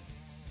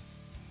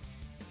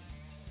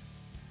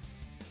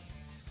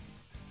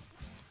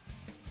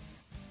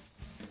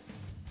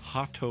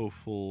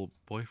 Hotoful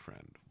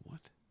boyfriend. What?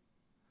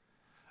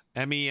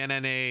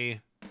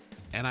 Mennanite?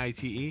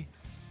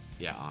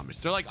 Yeah,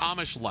 Amish. They're like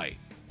Amish light.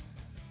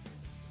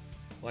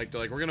 Like,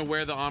 they're like, we're gonna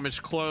wear the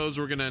Amish clothes,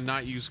 we're gonna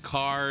not use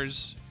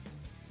cars,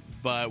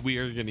 but we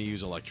are gonna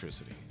use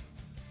electricity.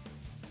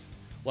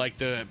 Like,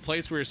 the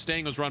place we were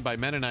staying was run by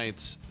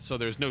Mennonites, so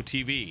there's no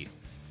TV,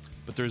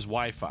 but there's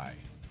Wi-Fi.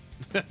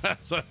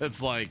 So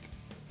it's like...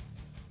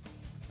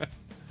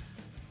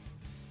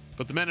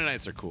 But the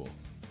Mennonites are cool.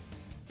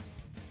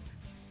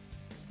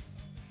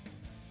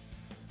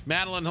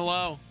 Madeline,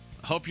 hello.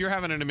 Hope you're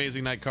having an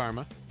amazing night,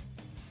 Karma.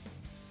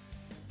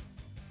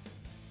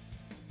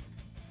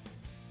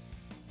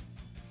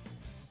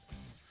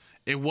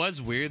 It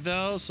was weird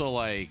though, so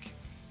like,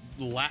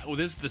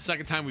 this is the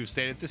second time we've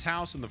stayed at this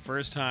house, and the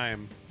first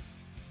time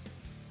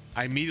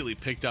I immediately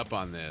picked up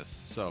on this,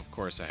 so of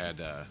course I had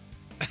to,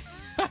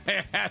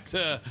 I had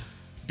to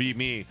be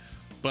me.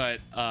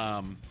 But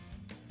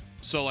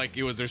so like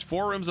there's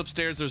 4 rooms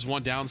upstairs, there's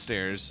 1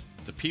 downstairs.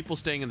 The people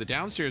staying in the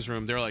downstairs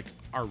room, they're like,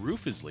 our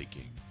roof is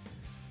leaking,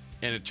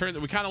 and it turned.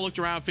 We kind of looked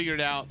around,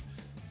 figured it out.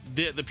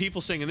 The people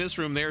staying in this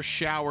room, their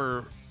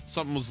shower,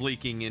 something was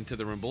leaking into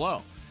the room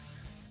below.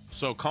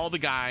 So called the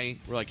guy.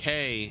 We're like,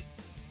 hey,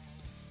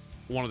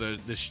 one of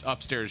the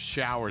upstairs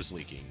showers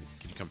leaking.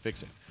 Can you come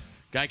fix it?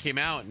 Guy came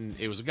out, and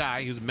it was a guy.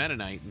 He was a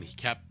Mennonite, and he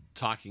kept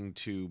talking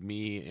to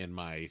me and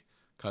my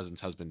cousin's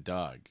husband,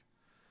 Doug.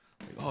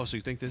 Like, oh, so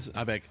you think this?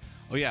 I'm like,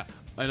 oh yeah.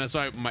 And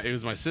so it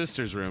was my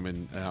sister's room,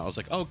 and I was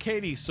like, oh,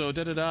 Katie, so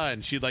da-da-da.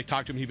 And she'd like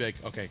talk to him. He'd be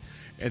like, okay.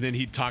 And then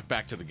he'd talk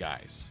back to the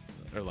guys.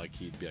 Or like,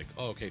 he'd be like,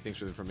 oh, okay, thanks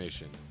for the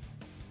information.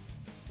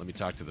 Let me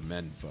talk to the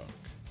men folk.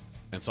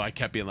 And so I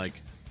kept being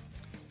like,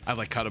 I'd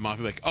like cut him off.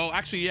 He'd be like, oh,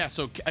 actually, yeah.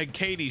 So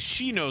Katie,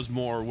 she knows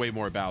way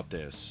more about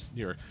this.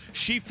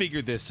 She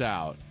figured this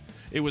out.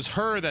 It was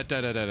her that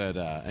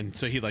da-da-da-da-da. And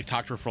so he'd like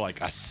talk to her for like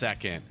a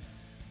second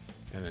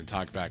and then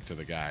talk back to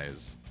the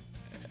guys.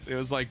 It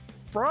was like,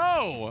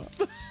 bro.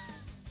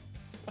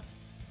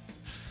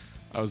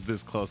 I was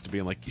this close to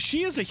being like,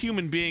 she is a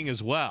human being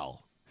as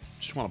well.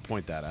 Just want to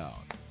point that out.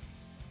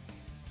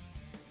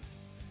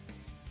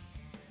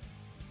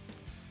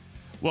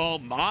 Well,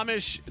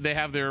 Amish, they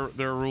have their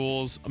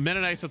rules.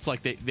 Mennonites, it's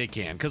like they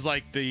can. Because,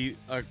 like, the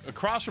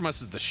across from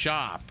us is the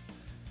shop.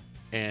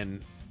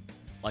 And,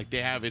 like,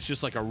 it's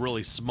just, like, a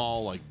really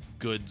small, like,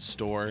 goods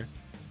store.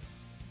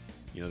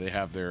 You know, they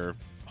have their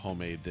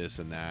homemade this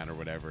and that or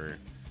whatever.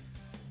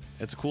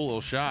 It's a cool little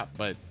shop,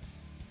 but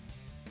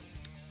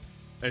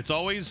it's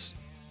always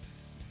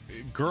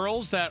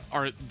girls that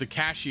are the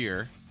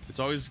cashier.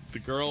 It's always the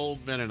girl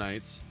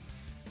Mennonites.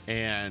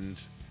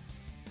 And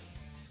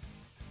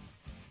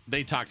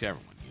they talk to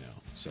everyone, you know,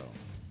 so.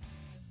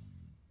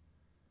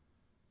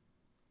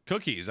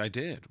 Cookies, I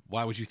did.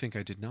 Why would you think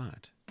I did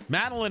not?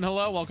 Madeline,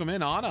 hello. Welcome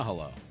in. Anna,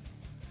 hello.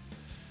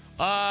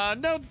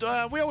 No,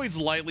 we always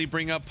lightly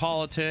bring up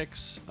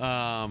politics.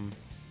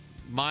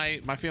 My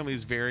family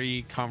is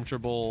very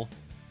comfortable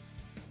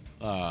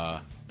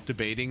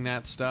debating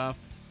that stuff.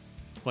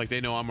 Like,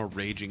 they know I'm a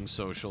raging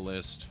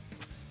socialist.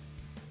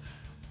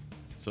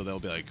 So they'll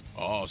be like,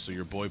 oh, so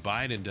your boy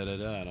Biden,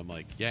 da-da-da. And I'm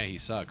like, yeah, he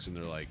sucks. And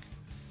they're like,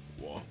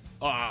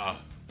 whoa.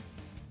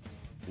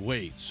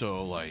 Wait,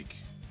 so, like,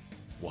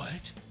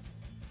 what?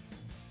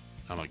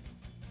 I'm like,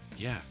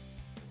 yeah,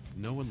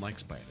 no one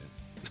likes Biden.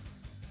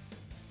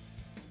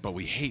 But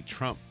we hate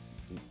Trump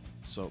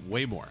so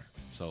way more.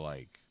 So,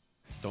 like,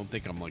 don't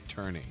think I'm, like,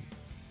 turning.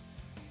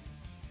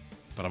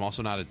 But I'm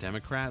also not a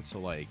Democrat, so,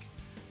 like,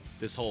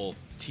 this whole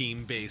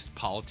team-based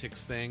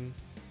politics thing,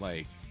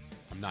 like,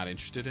 I'm not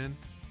interested in.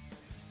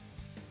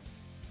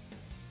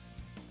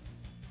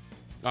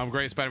 I'm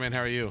great, Spider-Man. How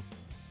are you?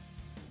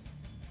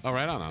 Oh,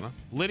 right on, Anna.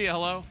 Lydia,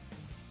 hello.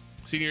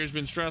 Senior year's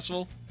been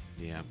stressful?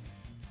 Yeah.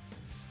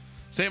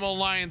 Same old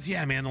Lions.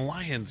 Yeah, man, the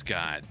Lions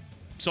got...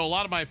 So a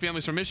lot of my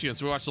family's from Michigan,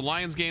 so we watched the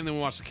Lions game, then we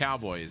watched the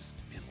Cowboys.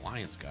 Man, the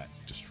Lions got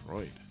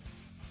destroyed.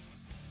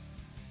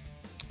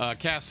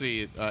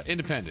 Cassie,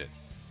 independent.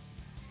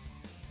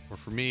 Or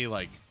for me,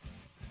 like,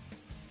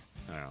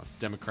 I don't know,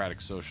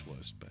 democratic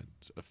socialist, but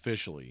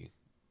officially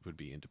would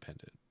be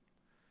independent.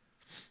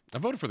 I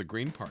voted for the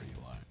Green Party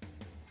a lot.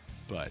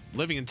 But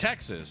living in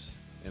Texas,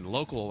 in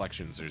local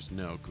elections, there's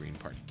no Green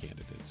Party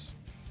candidates.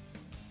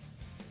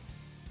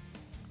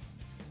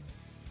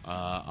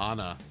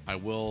 Anna, I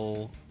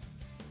will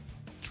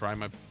try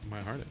my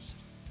hardest.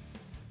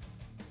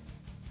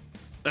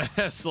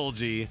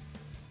 Solji.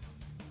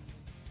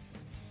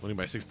 Winning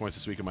by 6 points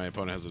this week and my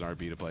opponent has an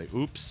RB to play.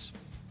 Oops.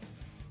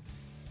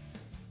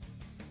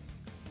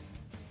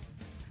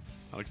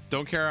 I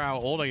don't care how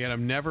old I get.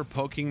 I'm never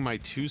poking my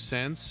 2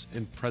 cents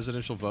in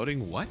presidential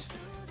voting. What?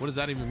 What does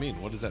that even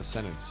mean? What is that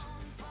sentence?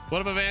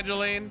 What up,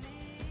 Evangeline?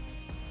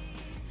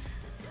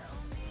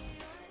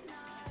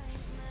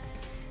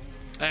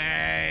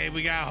 Hey,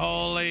 we got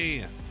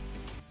Holy.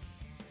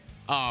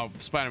 Oh,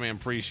 Spider-Man,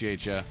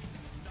 appreciate you.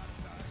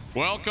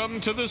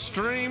 Welcome to the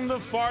stream, the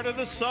fart of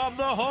the sub,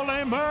 the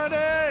Holy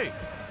Murday.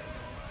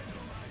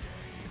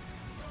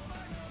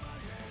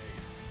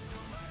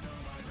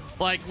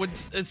 Like,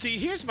 see,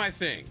 here's my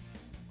thing.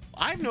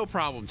 I have no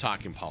problem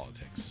talking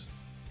politics.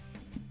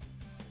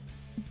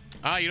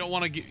 You don't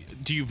want to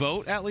do you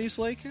vote at least,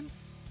 Lakin?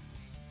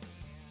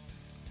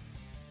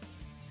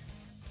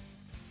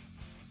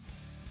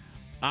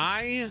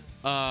 When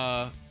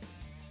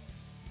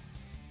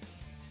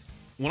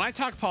I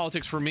talk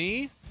politics, for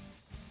me,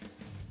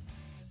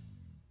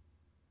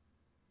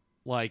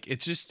 like,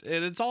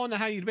 it's all into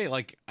how you debate.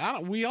 Like,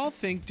 we all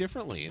think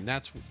differently, and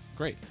that's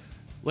great.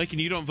 Lakin,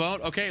 you don't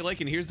vote? Okay,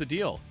 Lakin, here's the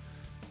deal.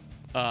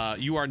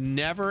 You are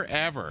never,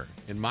 ever,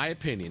 in my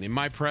opinion, in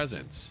my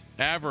presence,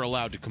 ever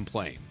allowed to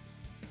complain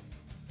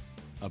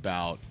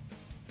about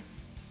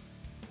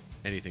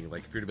anything.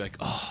 Like, if you're to be like,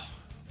 oh,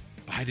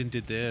 Biden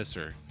did this,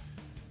 or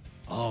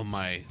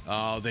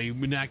they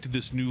enacted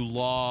this new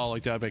law,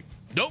 like that, I'd be like,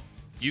 nope,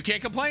 you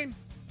can't complain.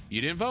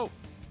 You didn't vote.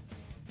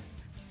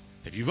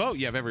 If you vote,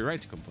 you have every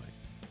right to complain.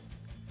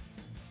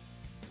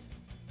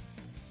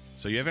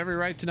 So you have every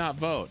right to not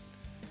vote.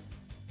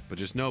 But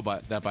just know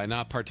that by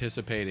not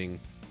participating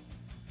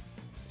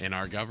in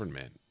our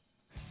government,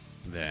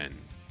 then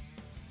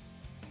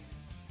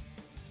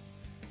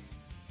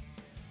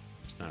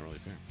it's not really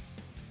fair.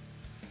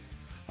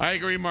 I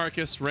agree,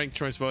 Marcus. Ranked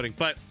choice voting.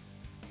 But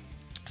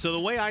so the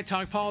way I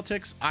talk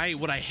politics,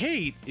 what I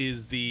hate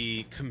is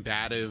the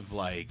combative,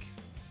 like,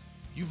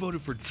 you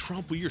voted for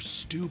Trump, well, you're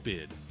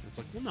stupid. It's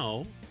like, well,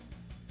 no,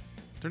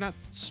 they're not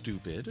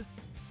stupid.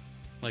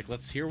 Like,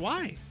 let's hear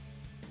why.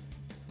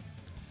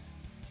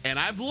 And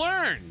I've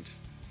learned,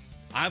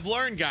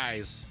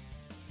 guys,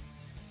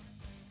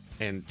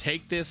 and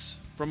take this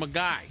from a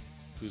guy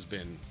who's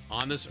been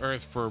on this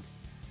earth for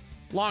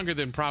longer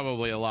than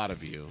probably a lot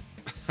of you.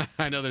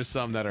 I know there's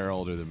some that are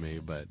older than me,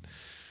 but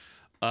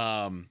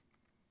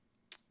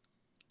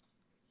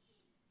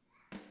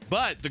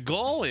the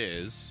goal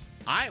is,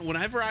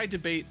 whenever I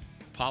debate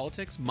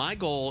politics, my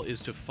goal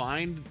is to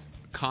find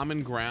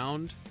common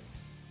ground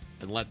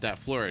and let that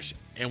flourish.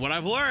 And what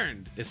I've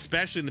learned,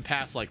 especially in the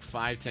past like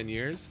 5-10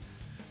 years,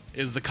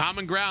 is the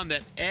common ground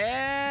that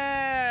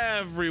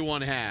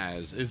everyone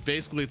has is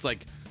basically, it's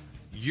like,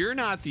 you're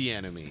not the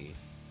enemy.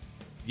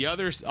 The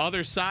other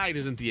side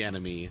isn't the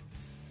enemy.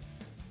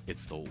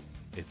 It's the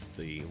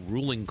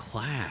ruling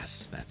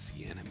class that's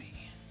the enemy.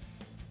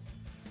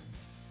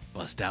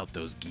 Bust out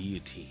those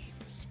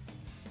guillotines.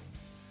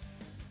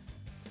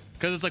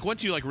 Because it's like,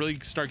 once you like really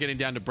start getting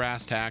down to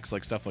brass tacks,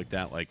 like stuff like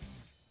that, like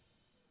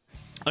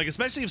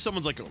especially if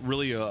someone's like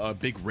really a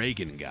big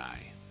Reagan guy,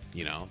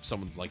 you know,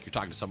 someone's like, you're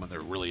talking to someone that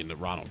are really into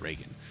Ronald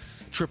Reagan,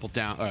 trickle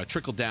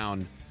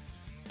down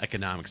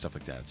economic stuff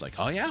like that. It's like,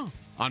 oh yeah,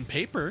 on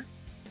paper,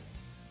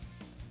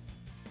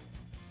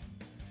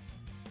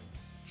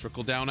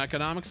 trickle down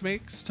economics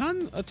makes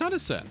a ton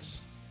of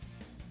sense.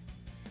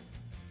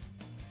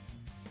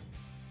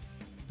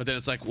 But then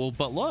it's like, well,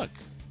 but look,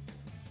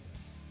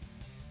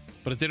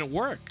 but it didn't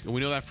work, and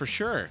we know that for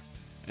sure.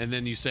 And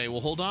then you say,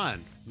 well, hold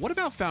on. What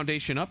about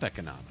foundation up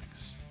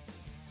economics?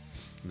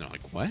 And they're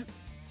like, what?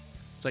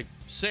 It's like,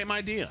 same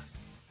idea.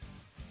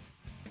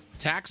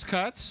 Tax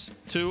cuts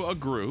to a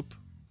group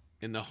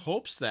in the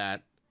hopes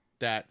that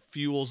that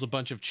fuels a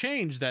bunch of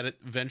change that it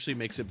eventually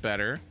makes it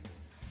better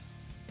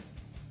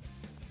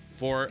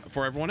for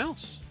everyone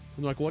else.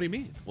 And they're like, what do you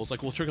mean? Well, it's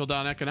like, well, trickle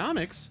down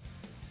economics.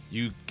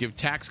 You give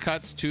tax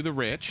cuts to the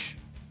rich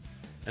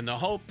in the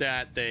hope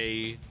that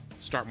they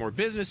start more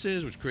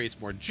businesses, which creates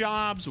more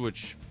jobs,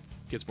 which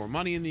gets more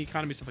money in the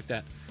economy, stuff like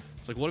that.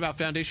 It's like, what about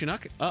foundation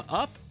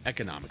up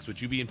economics?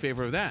 Would you be in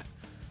favor of that?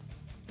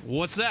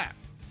 What's that?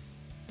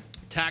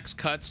 Tax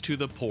cuts to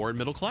the poor and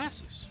middle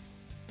classes.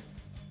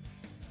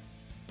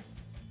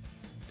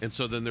 And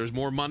so then there's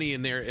more money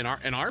in there in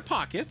our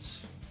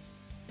pockets,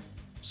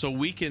 so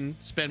we can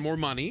spend more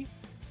money,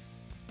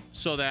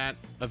 so that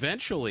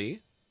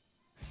eventually,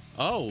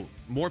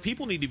 more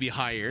people need to be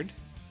hired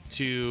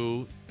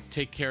to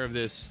take care of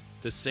this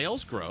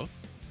sales growth.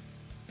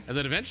 And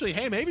then eventually,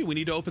 hey, maybe we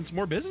need to open some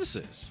more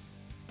businesses.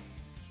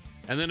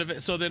 And then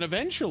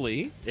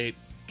eventually it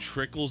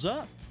trickles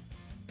up.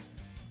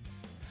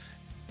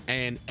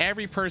 And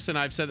every person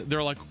I've said,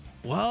 they're like,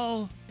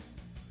 well,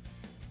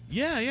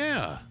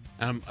 yeah.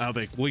 And I'll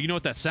be like, well, you know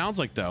what that sounds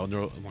like, though? And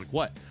I'm like,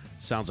 what?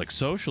 Sounds like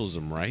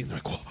socialism, right? And they're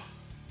like, well,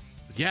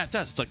 yeah, it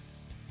does. It's like,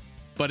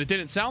 but it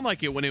didn't sound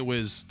like it when it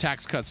was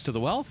tax cuts to the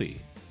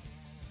wealthy.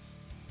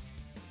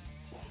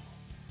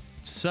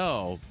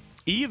 So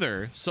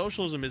either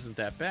socialism isn't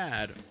that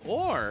bad,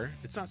 or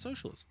it's not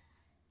socialism.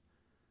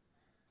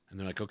 And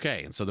they're like,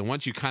 okay. And so then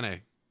once you kind of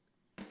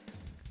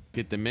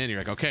get them in, you're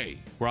like, okay,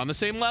 we're on the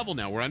same level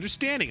now. We're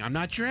understanding. I'm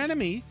not your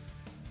enemy.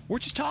 We're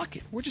just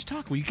talking. We just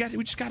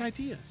got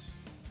ideas.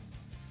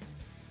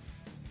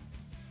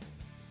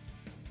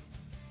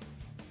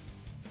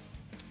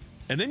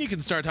 And then you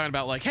can start talking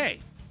about, like, hey,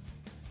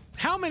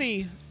 how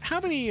many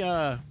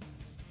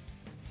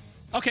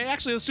okay,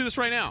 actually, let's do this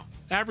right now.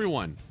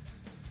 Everyone,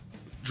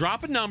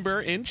 drop a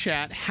number in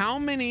chat. How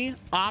many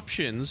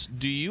options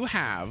do you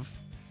have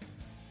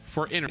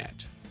for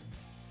internet?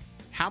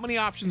 How many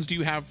options do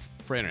you have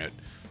for internet?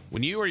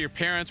 When you or your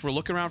parents were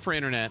looking around for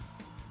internet,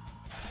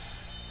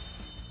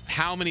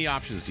 how many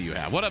options do you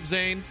have? What up,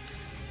 Zane?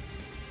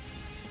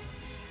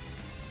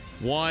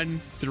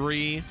 1,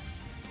 3,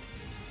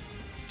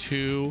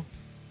 2.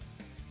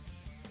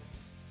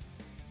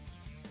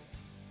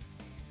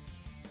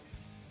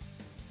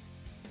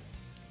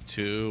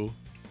 2.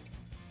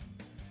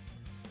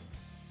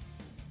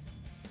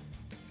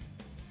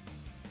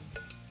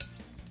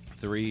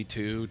 3,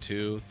 2,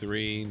 2,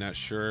 3. Not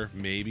sure.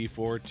 Maybe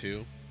 4,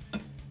 2.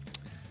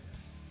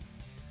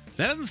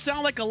 That doesn't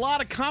sound like a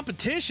lot of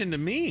competition to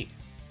me.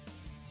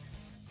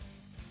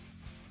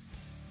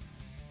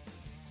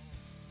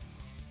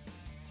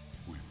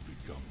 We've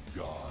become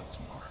gods,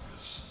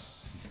 Marcus.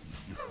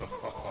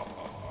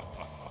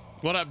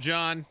 What up,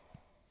 John?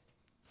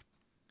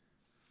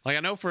 Like, I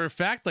know for a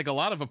fact, like, a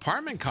lot of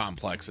apartment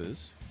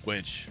complexes,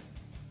 which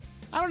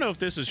I don't know if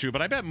this is true,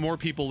 but I bet more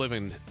people live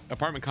in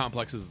apartment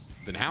complexes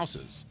than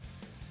houses.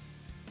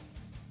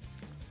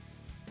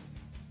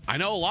 I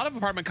know a lot of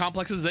apartment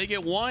complexes, they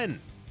get 1.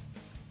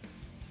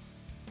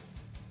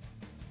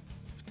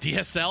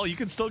 DSL? You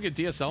can still get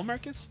DSL,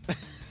 Marcus?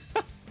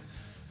 But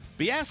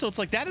yeah, so it's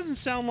like, that doesn't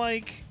sound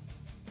like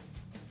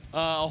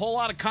a whole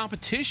lot of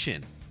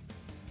competition.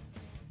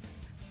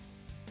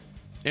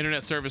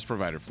 Internet service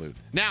provider flute.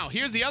 Now,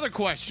 here's the other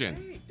question.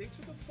 Hey, thanks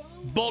for the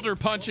follow. Boulder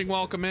punching,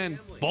 welcome in.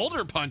 Family.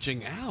 Boulder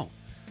punching, ow.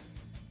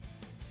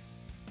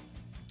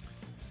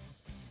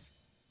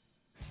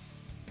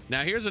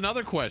 Now, here's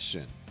another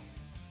question.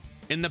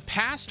 In the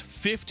past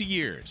 50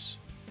 years,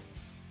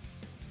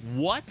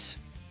 what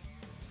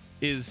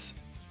is,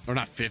 or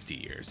not 50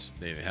 years,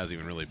 it hasn't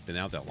even really been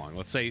out that long.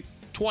 Let's say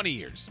 20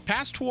 years.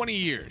 Past 20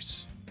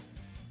 years.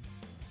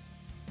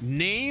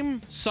 Name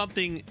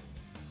something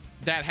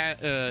that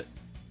had,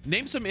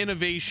 name some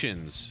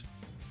innovations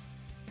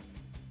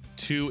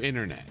to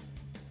internet.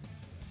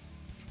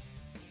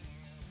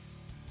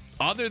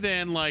 Other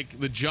than, like,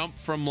 the jump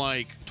from,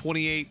 like,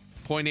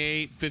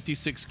 28.8,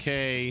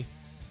 56K.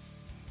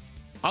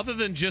 Other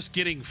than just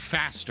getting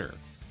faster.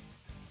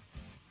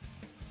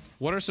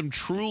 What are some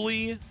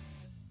true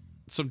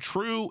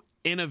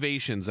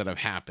innovations that have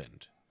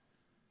happened?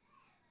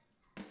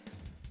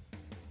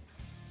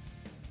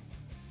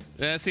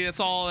 See,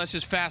 that's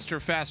just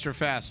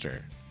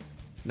faster.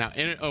 Now,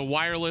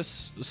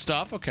 wireless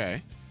stuff,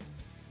 okay.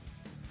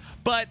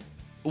 But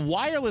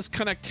wireless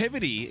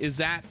connectivity, is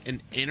that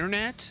an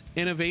internet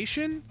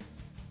innovation?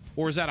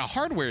 Or is that a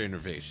hardware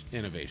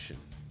innovation?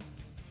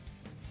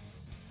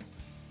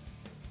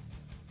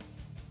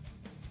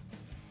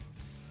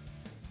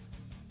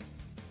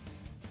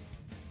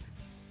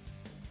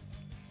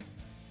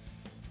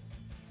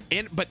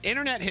 But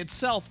internet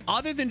itself,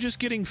 other than just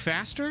getting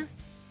faster,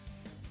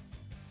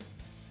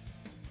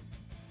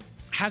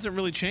 hasn't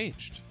really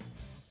changed.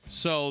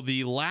 So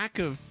the lack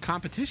of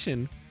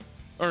competition,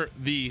 or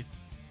the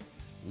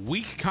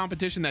weak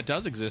competition that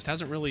does exist,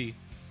 hasn't really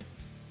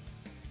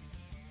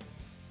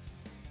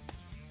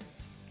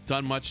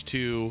done much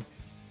to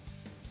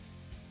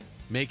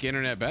make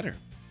internet better.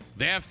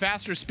 They have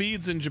faster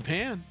speeds in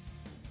Japan.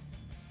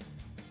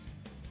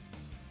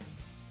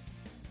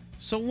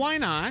 So why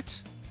not?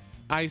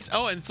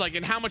 Oh, and it's like,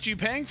 and how much are you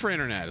paying for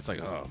internet? It's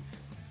like, oh.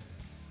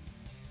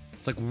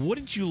 It's like,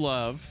 wouldn't you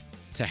love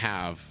to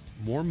have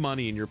more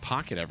money in your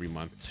pocket every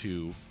month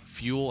to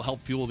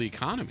help fuel the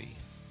economy?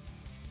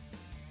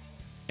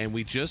 And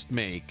we just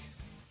make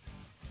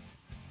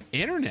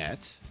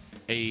internet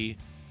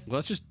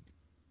let's just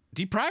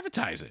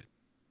deprivatize it.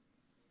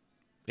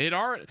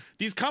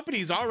 These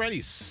companies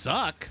already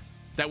suck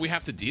that we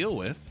have to deal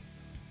with.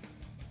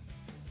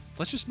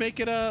 Let's just make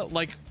it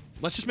like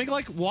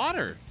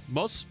water.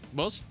 Most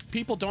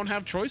people don't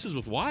have choices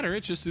with water.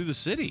 It's just through the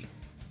city.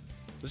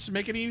 Let's just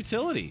make it a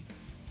utility.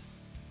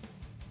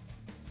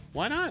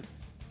 Why not?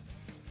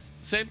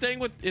 Same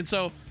thing and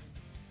so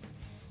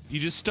you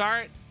just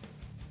start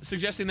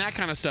suggesting that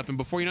kind of stuff, and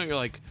before you know it, you're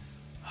like,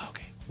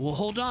 okay, well,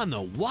 hold on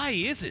though. Why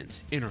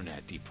isn't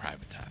internet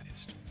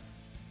deprivatized?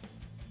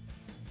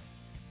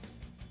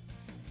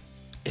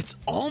 It's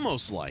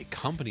almost like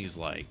companies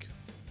like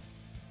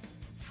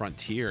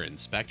Frontier and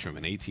Spectrum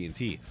and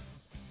AT&T,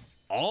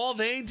 all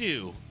they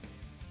do,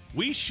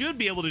 we should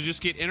be able to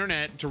just get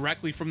internet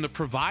directly from the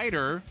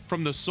provider,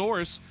 from the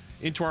source,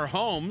 into our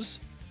homes.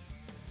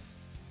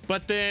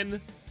 But then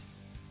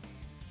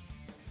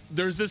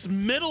there's this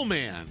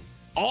middleman.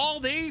 All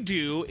they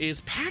do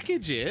is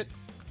package it,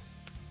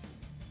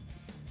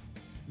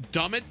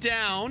 dumb it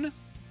down,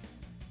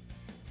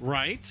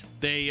 right?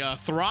 They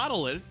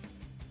throttle it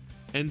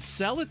and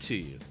sell it to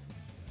you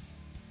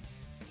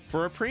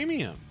for a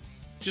premium.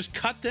 Just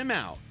cut them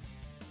out.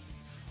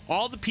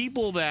 All the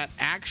people that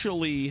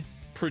actually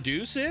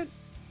produce it,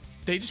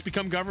 they just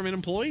become government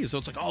employees. So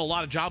it's like, oh, a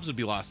lot of jobs would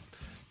be lost.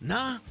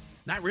 Nah,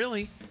 not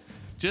really.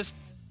 Just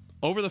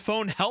over the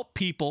phone help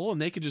people, and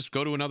they could just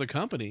go to another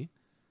company.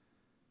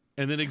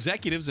 And then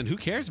executives, and who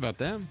cares about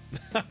them?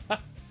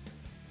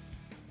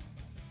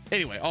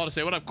 Anyway, all to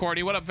say, what up,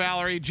 Courtney? What up,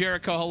 Valerie?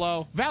 Jericho,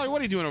 hello. Valerie,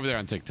 what are you doing over there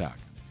on TikTok?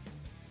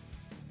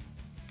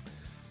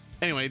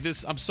 Anyway,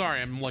 I'm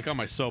sorry, I'm like on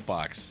my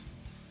soapbox.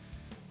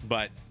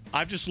 But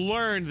I've just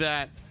learned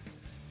that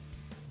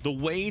the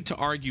way to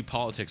argue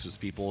politics with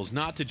people is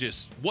not to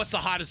just, what's the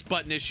hottest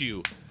button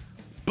issue?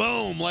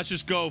 Boom, let's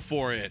just go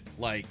for it.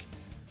 Like,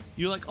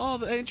 you're like,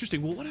 oh,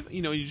 interesting. Well, what,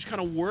 you just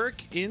kind of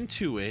work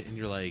into it, and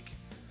you're like,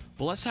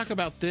 well, let's talk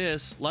about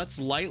this. Let's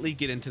lightly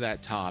get into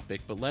that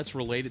topic, but let's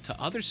relate it to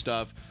other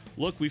stuff.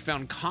 Look, we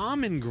found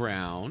common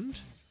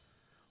ground.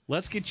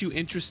 Let's get you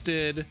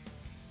interested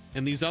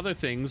in these other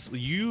things.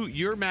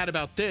 You're mad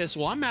about this.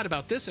 Well, I'm mad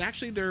about this. And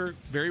actually, they're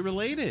very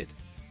related.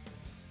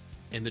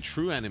 And the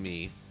true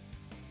enemy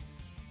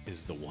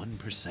is the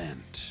 1%.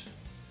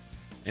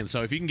 And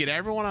so if you can get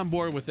everyone on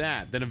board with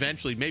that, then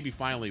eventually, maybe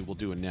finally, we'll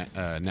do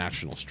a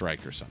national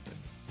strike or something.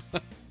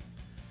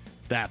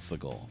 That's the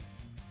goal.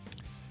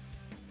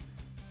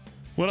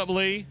 What up,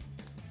 Lee?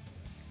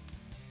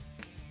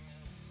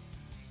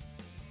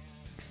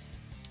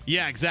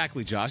 Yeah,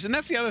 exactly, Josh. And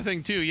that's the other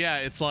thing, too. Yeah,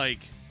 it's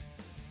like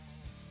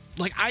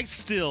I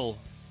still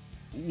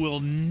will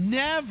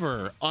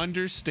never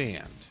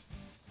understand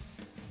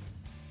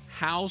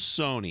how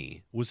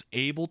Sony was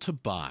able to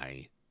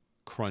buy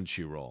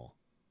Crunchyroll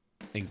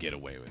and get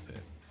away with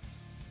it.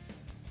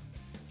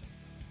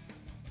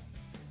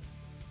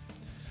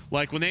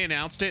 Like when they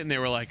announced it and they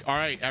were like, all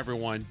right,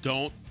 everyone,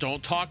 don't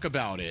talk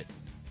about it.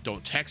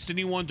 Don't text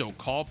anyone. Don't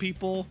call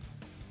people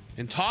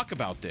and talk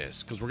about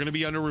this because we're going to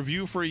be under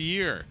review for a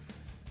year.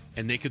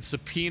 And they could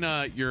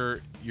subpoena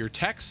your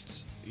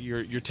texts,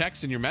 your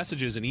texts and your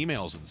messages and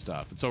emails and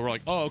stuff. And so we're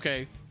like, oh,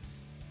 okay.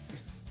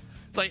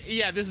 It's like,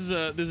 yeah, this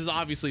is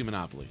obviously a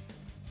monopoly.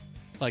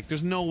 Like,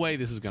 there's no way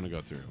this is going to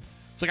go through.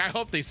 It's like, I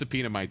hope they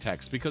subpoena my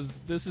text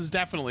because this is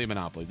definitely a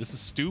monopoly. This is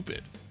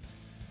stupid.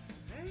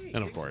 Hey,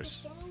 and of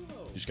course,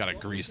 you just got to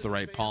grease the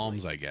right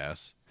palms, I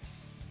guess.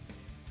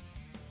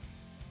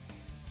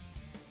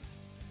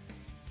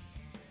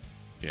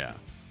 Yeah.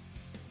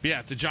 But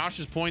yeah, to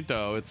Josh's point,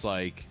 though, it's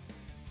like,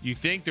 you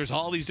think there's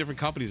all these different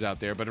companies out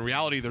there, but in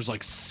reality, there's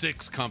like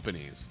 6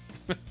 companies.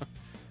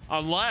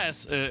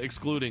 Unless,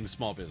 excluding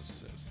small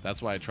businesses.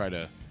 That's why I try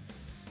to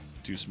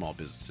do small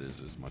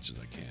businesses as much as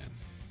I can.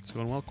 It's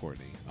going well,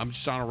 Courtney. I'm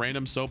just on a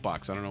random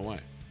soapbox. I don't know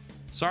why.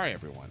 Sorry,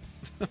 everyone.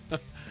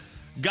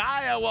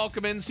 Gaia,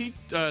 welcome in. Is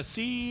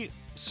it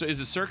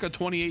circa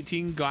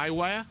 2018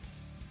 Gaia?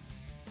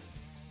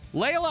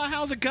 Layla,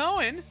 how's it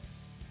going?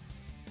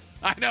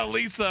 I know,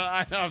 Lisa.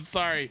 I know, I'm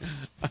sorry.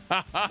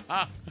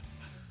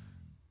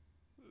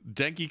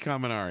 Denki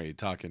Kaminari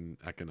talking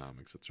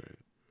economics. That's right.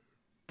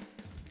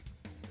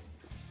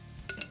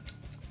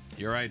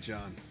 You're right,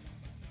 John.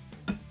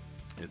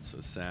 It's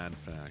a sad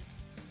fact.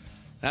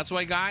 That's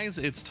why, guys,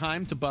 it's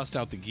time to bust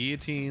out the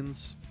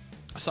guillotines.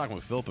 I was talking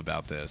with Philip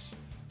about this.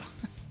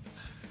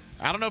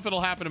 I don't know if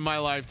it'll happen in my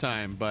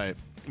lifetime, but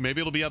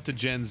maybe it'll be up to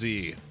Gen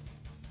Z.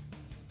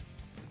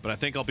 But I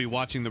think I'll be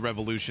watching the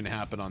revolution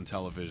happen on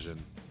television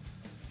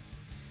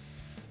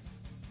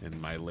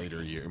in my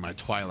later year, my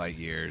twilight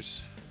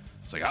years.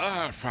 It's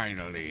like,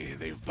 finally,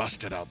 they've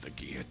busted out the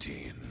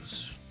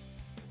guillotines.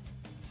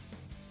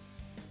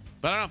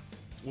 But I don't know.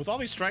 With all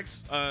these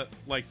strikes,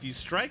 like these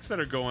strikes that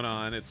are going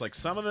on, it's like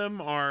some of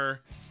them are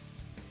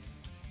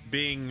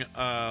being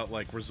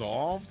like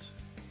resolved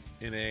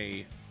in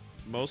a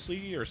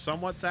mostly or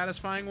somewhat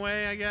satisfying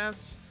way, I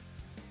guess.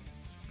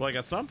 But like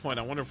at some point,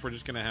 I wonder if we're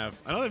just gonna have.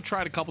 I know they've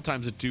tried a couple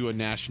times to do a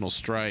national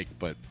strike,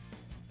 but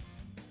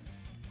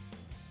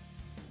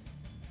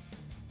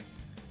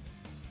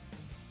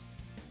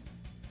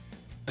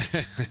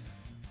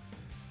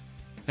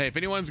hey, if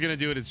anyone's gonna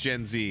do it, it's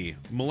Gen Z.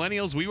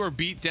 Millennials, we were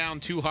beat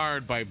down too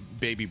hard by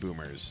baby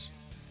boomers.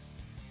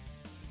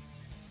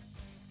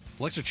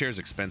 Electric chair is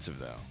expensive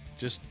though.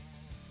 Just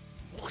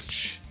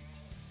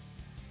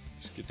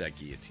get that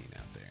guillotine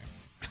out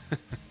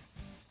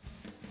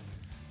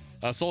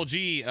there. Soul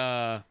G,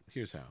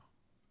 here's how.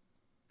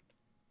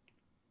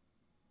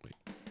 Wait.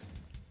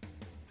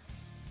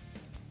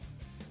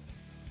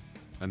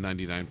 A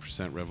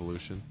 99%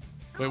 revolution.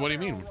 Wait, what do you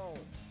mean?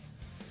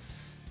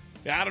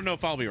 Yeah, I don't know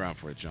if I'll be around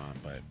for it, John,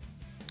 but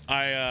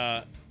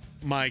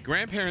my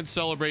grandparents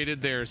celebrated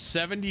their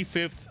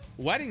 75th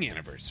wedding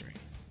anniversary.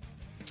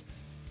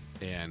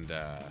 And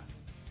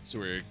so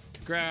we're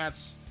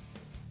congrats.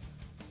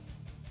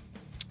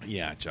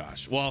 Yeah,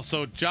 Josh. Well,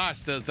 so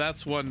Josh,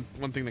 that's one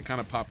thing that kind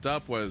of popped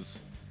up was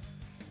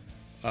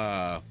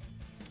so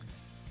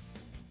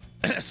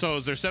it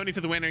was their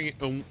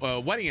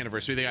 75th wedding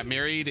anniversary. They got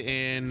married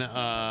in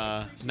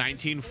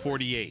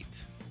 1948.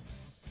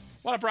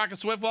 What up, Rocket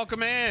Swift?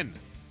 Welcome in.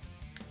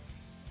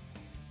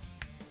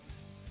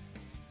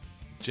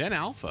 Gen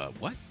Alpha,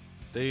 what?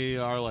 They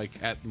are like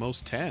at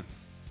most 10.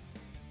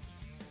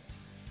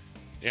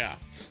 Yeah.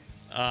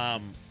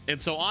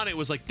 And so on it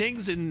was like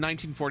things in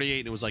 1948,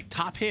 and it was like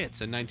top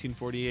hits in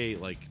 1948,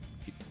 like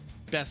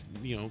best,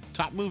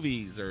 top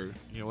movies or,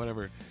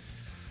 whatever.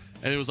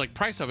 And it was like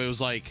price of it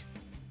was like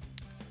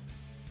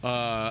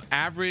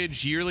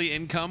average yearly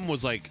income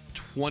was like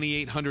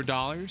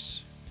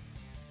 $2,800.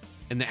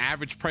 And the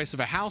average price of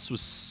a house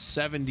was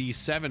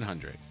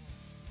 $7,700.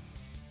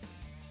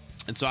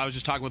 And so I was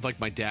just talking with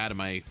like my dad and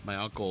my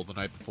uncle the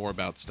night before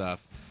about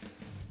stuff.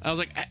 And I was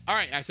like, all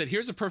right, I said,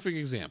 here's a perfect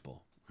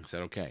example. I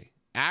said, okay,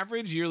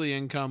 average yearly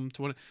income.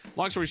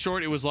 Long story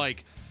short, it was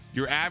like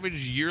your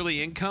average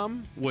yearly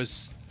income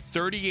was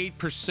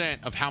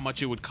 38% of how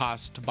much it would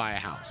cost to buy a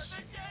house.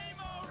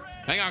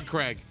 Hang on,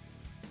 Craig.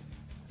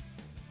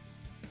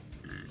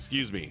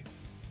 Excuse me.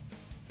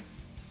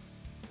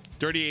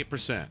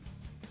 38%.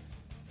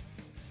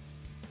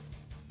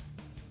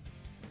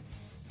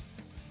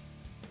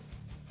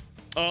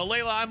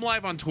 Layla, I'm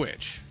live on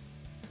Twitch.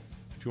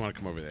 If you want to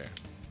come over there.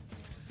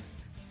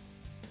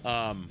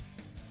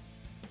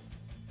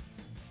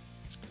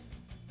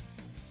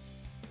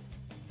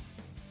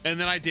 And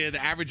then I did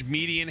the average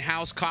median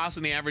house cost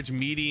and the average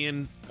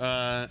median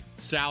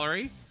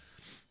salary.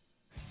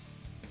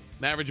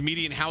 The average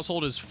median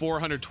household is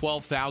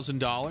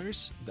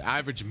 $412,000. The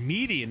average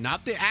median,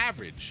 not the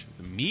average,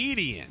 the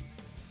median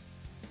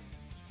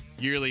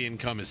yearly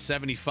income is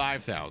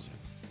 $75,000.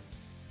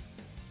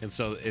 And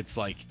so it's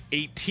like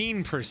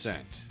 18%.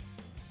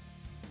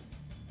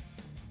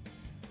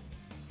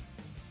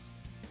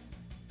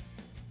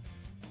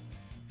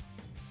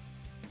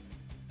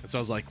 And so I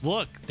was like,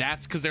 look,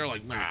 that's because they're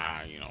like,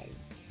 why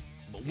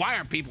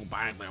aren't people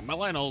buying them?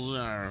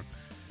 Millennials are. I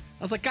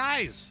was like,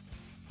 guys,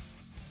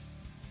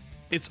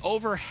 it's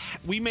over.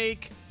 We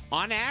make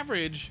on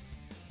average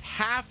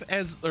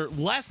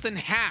less than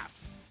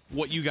half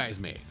what you guys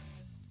made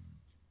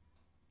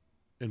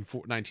in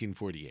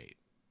 1948.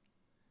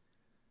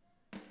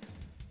 I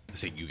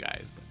say you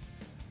guys,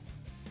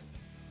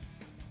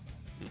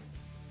 but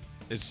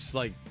it's just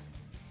like,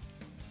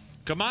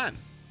 come on.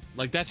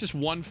 Like, that's just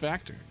one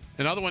factor.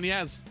 Another one he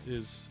has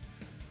is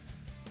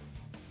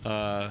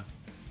minimum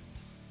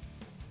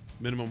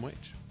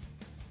wage.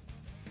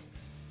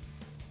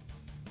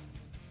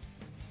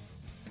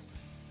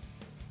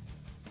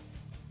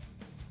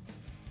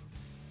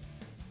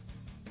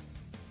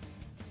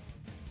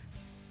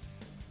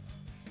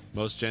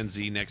 Most Gen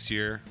Z next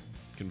year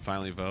can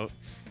finally vote.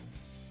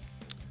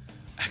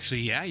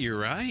 Actually, yeah, you're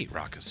right,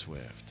 Rocket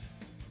Swift.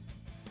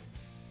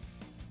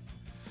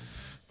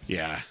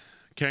 Yeah.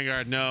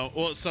 Kangard, no.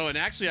 Well, so, and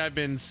actually I've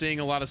been seeing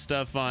a lot of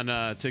stuff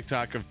on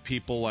TikTok of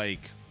people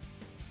like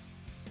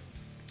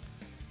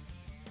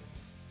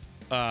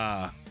who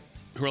are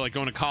like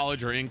going to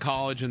college or in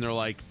college, and they're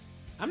like,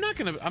 I'm not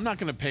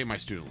gonna pay my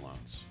student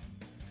loans.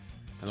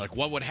 And like,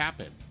 what would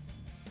happen?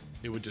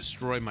 It would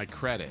destroy my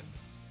credit.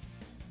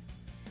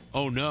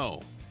 Oh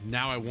no,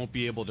 now I won't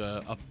be able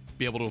to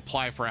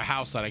apply for a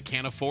house that I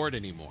can't afford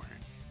anymore.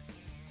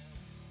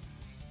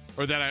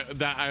 Or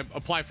that I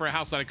apply for a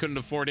house that I couldn't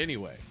afford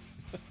anyway.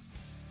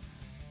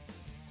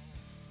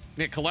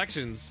 Yeah,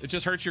 collections, it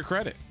just hurts your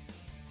credit.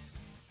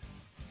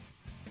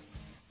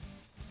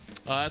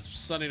 That's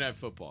Sunday Night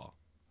Football.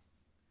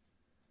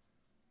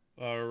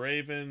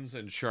 Ravens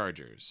and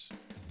Chargers.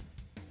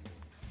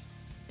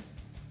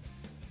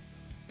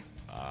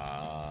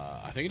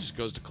 I think it just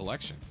goes to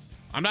collections.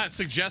 I'm not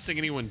suggesting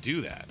anyone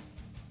do that.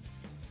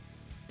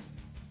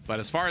 But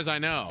as far as I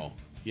know,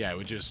 yeah, it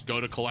would just go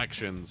to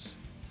collections.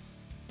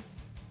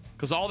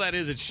 Because all that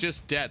is, it's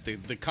just debt.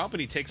 The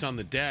company takes on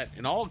the debt,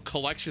 and all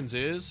collections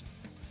is,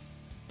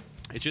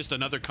 it's just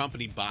another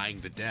company buying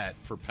the debt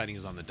for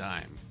pennies on the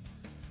dime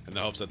in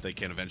the hopes that they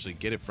can eventually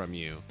get it from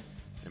you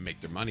and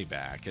make their money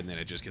back, and then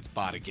it just gets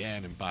bought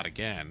again and bought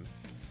again.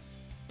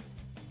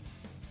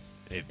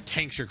 It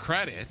tanks your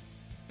credit,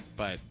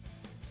 but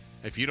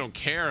if you don't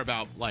care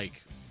about,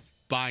 like,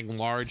 buying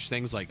large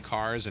things like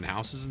cars and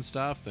houses and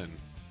stuff, then...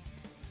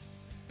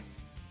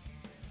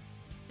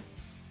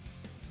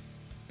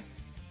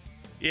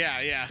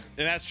 Yeah,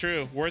 and that's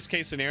true. Worst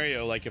case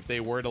scenario, like, if they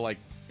were to, like,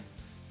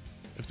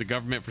 if the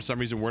government for some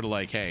reason were to,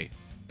 like, hey,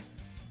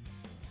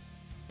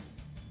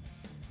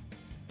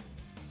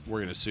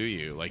 we're gonna sue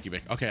you, like, you'd be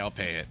like, okay, I'll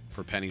pay it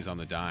for pennies on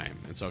the dime.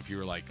 And so if you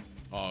were like,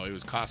 oh, it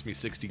was cost me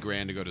 60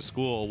 grand to go to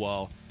school,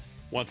 well,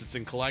 once it's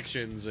in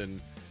collections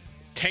and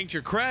tanked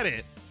your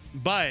credit,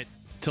 but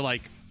to,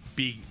 like,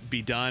 be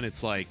done,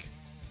 it's like,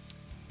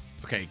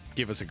 okay,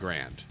 give us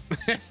 $1,000.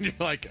 And you're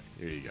like,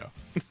 here you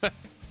go.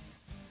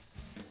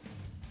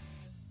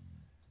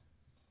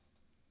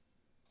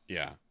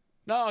 Yeah.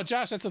 No,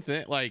 Josh, that's the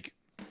thing. Like,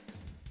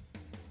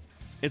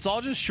 it's all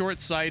just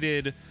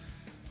short-sighted,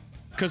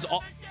 because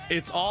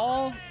it's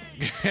all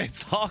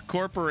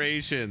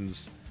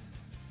corporations.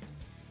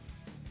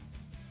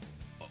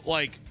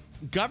 Like,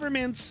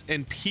 governments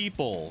and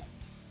people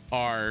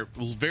are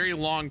very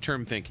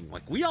long-term thinking.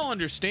 Like, we all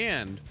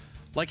understand,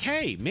 like,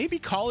 hey, maybe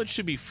college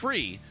should be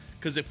free,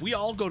 because if we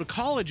all go to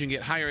college and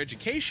get higher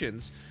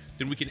educations,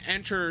 then we can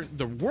enter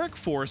the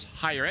workforce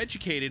higher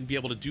educated and be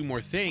able to do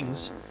more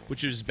things,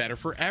 which is better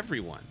for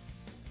everyone.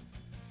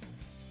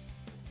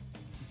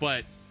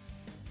 But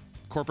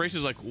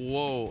corporations are like,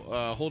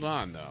 whoa, hold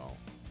on, though.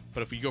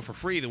 But if we go for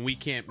free, then we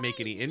can't make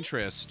any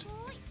interest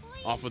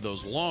off of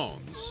those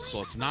loans, so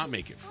let's not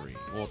make it free.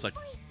 Well, it's like,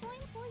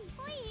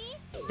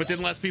 but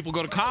then less people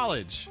go to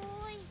college.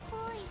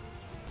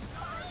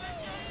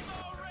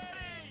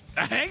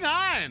 Hang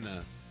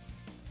on.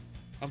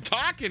 I'm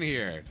talking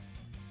here.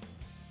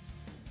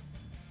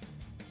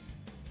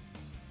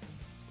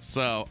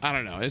 So, I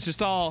don't know. It's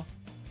just all...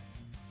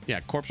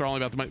 Yeah, corps are all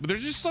about the money. But they're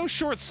just so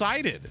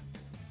short-sighted.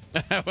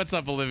 What's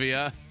up,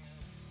 Olivia?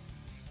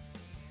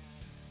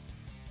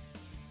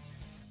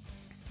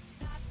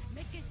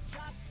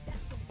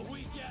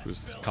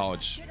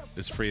 College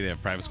is free. They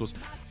have private schools.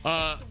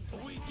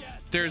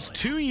 There's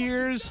 2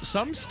 years.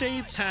 Some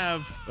states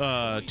have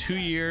 2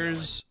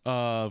 years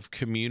of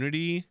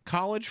community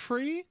college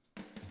free.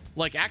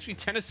 Like, actually,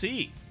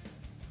 Tennessee.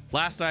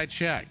 Last I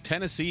checked,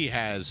 Tennessee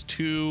has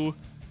 2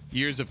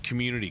 years of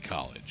community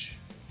college.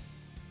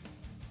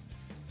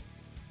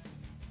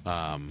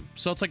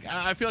 So it's like,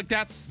 I feel like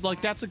that's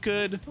a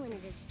good... What's the point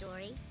of this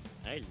story?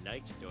 I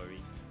like stories.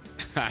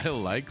 I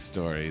like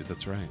stories,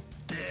 that's right.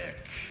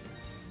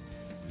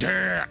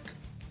 Dick.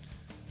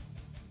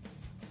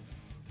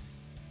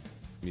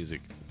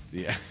 Music,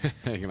 yeah.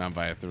 Hanging on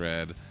by a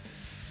thread.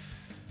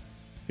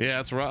 Yeah,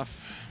 it's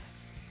rough.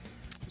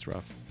 It's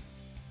rough.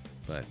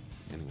 But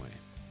anyway.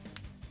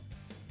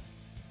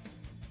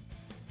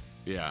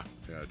 Yeah,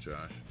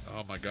 Josh.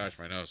 Oh my gosh,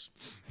 my nose.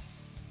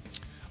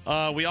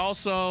 We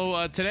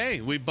also,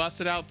 today, we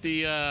busted out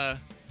the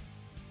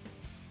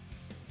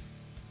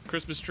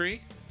Christmas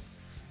tree.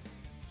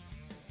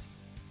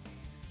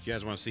 You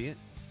guys want to see it?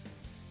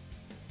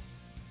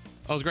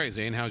 Oh, it's great,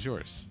 Zane. How's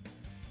yours?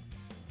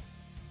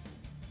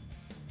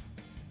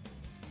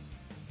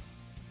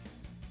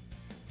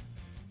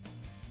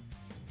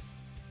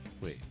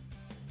 Wait.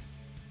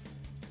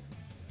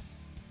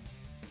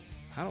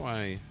 How do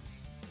I...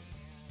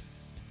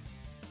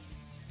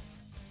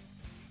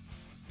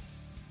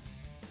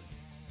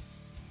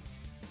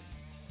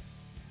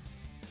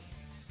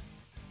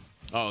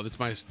 Oh, this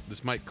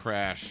might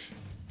crash.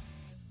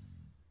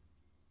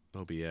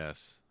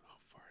 OBS. Oh,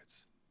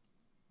 farts.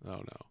 Oh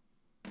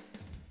no.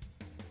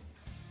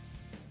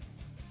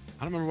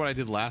 I don't remember what I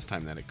did last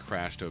time that it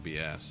crashed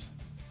OBS,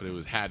 but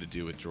it had to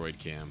do with Droid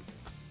Cam.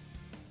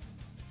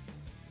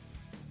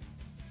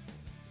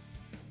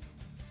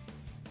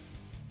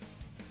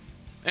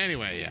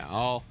 Anyway, yeah,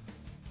 I'll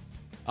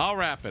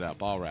wrap it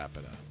up. Oh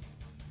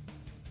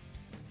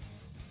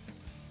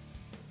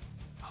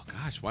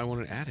gosh, why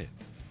won't it add it?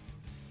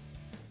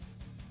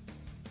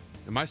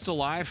 Am I still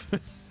live?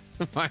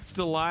 Am I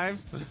still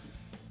live? All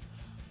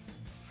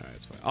right,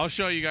 it's fine. I'll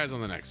show you guys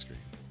on the next screen.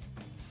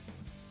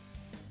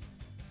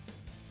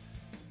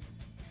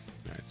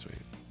 All right,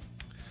 sweet.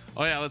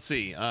 Oh yeah, let's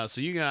see.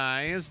 So you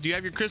guys, do you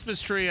have your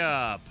Christmas tree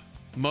up?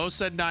 Most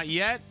said not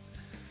yet.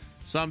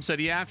 Some said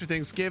yeah after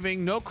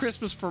Thanksgiving. No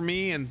Christmas for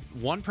me, and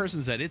one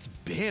person said it's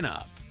been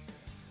up.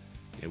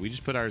 Yeah, we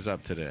just put ours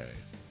up today.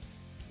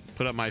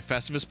 Put up my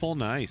Festivus pole.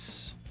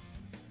 Nice.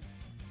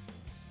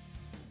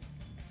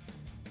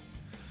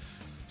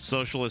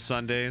 Socialist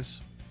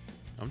Sundays.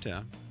 I'm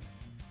down.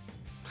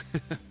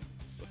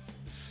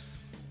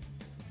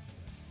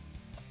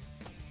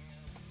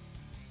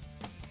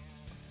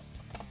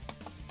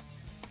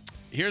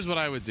 here's what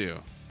I would do.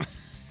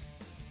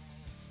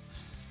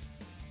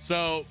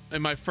 So,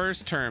 in my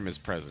first term as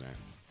president,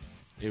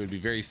 it would be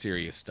very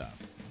serious stuff.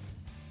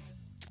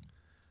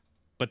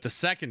 But the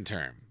second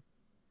term,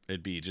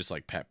 it'd be just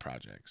like pet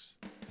projects.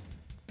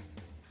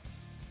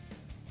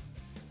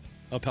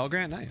 Oh, Pell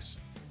Grant, nice.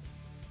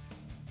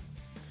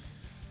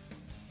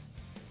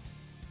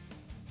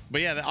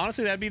 But yeah,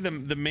 honestly, that'd be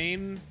the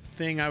main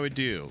thing I would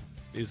do,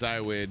 is I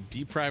would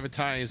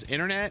deprivatize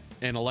internet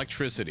and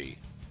electricity.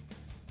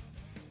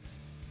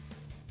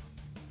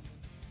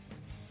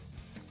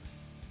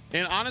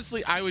 And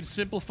honestly, I would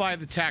simplify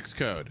the tax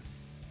code.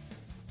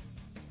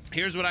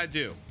 Here's what I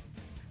do.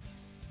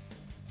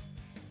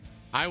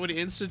 I would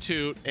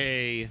institute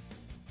a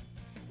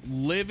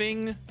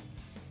living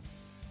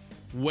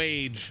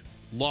wage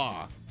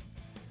law.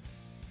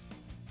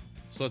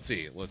 So let's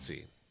see.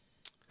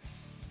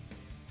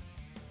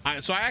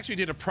 So I actually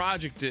did a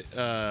project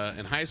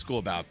in high school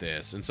about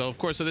this. And so, of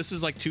course, so this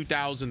is like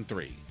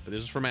 2003. But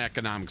this is from my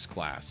economics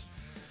class.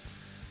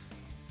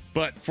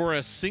 But for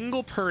a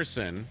single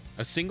person,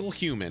 a single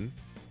human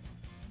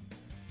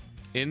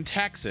in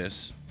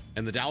Texas,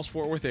 in the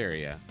Dallas-Fort Worth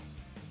area,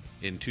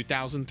 in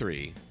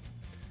 2003,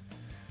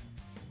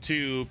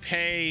 to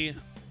pay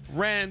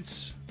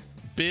rent,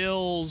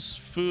 bills,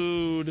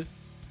 food,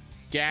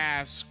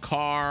 gas,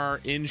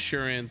 car,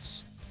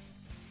 insurance,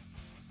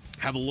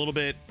 have a little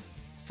bit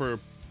for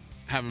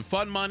having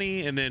fun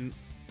money, and then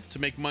to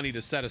make money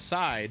to set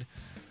aside,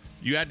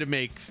 you had to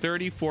make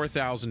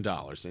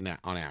 $34,000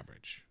 on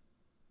average.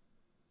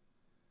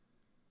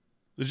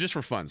 It's just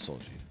for fun,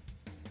 Solji.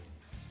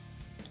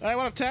 Hey,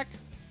 what up, Tech?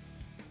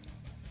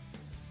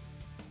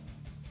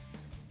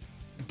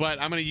 But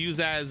I'm going to use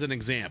that as an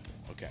example.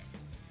 Okay.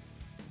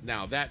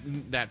 Now,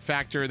 that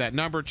factor, that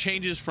number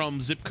changes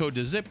from zip code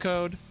to zip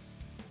code.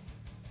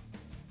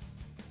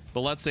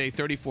 But let's say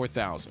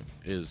 34,000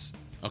 is...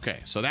 Okay,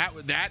 so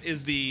that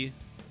is the...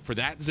 For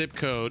that zip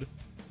code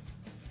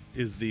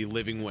is the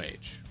living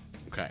wage.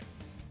 Okay.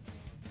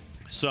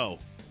 So,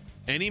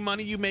 any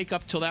money you make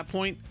up till that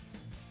point,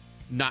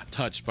 not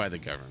touched by the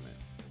government.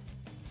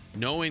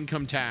 No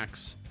income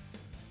tax.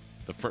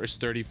 The first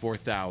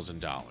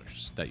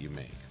 $34,000 that you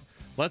make.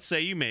 Let's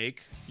say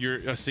you're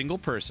a single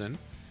person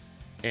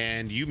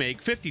and you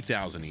make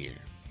 $50,000 a year.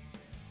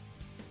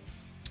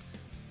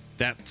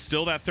 That's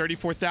still that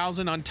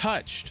 $34,000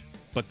 untouched,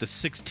 but the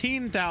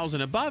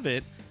 $16,000 above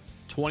it,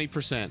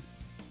 20%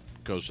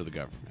 goes to the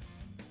government.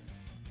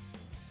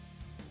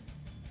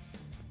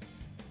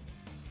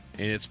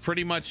 And it's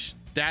pretty much,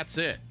 that's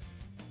it.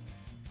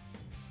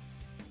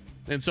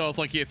 And so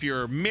if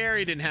you're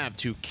married and have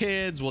 2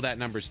 kids, well, that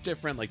number's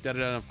different. Like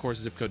da-da-da, of course,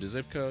 zip code to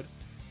zip code.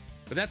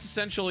 But that's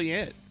essentially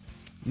it.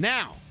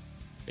 Now,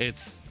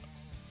 that's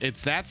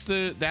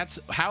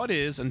how it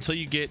is until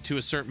you get to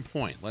a certain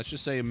point. Let's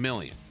just say $1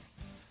 million.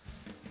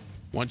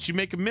 Once you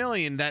make $1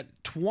 million, that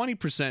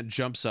 20%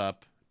 jumps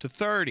up to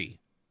 30.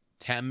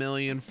 10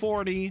 million,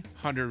 40,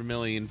 100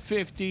 million,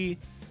 50.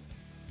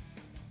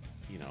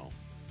 You know,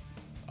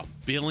 $1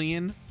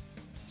 billion,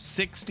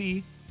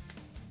 60.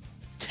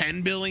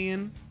 10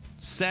 billion,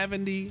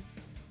 70.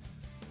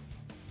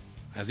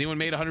 Has anyone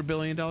made $100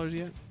 billion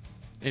yet?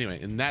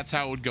 Anyway, and that's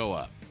how it would go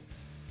up.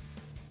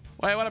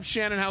 Hey, what up,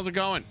 Shannon? How's it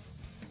going?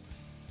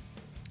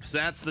 So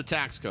that's the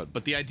tax code.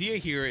 But the idea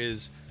here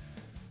is,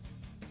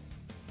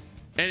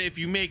 and if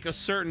you make a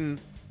certain,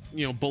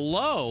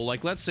 below,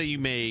 like let's say you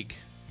make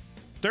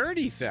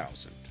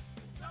 30,000.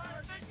 Start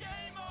the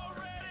game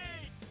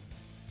already!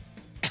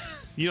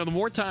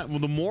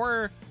 The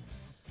more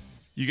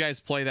you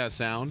guys play that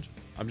sound,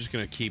 I'm just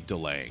going to keep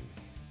delaying.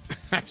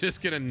 I'm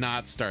just going to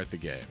not start the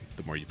game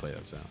the more you play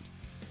that sound.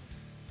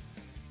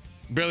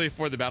 Barely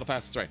afford the battle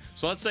pass. That's right.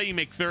 So let's say you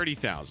make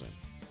 30,000.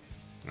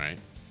 Right?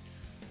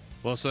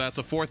 Well, so that's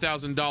a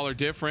 $4,000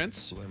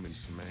 difference. Let me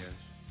smash.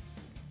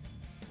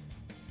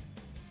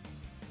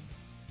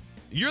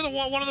 You're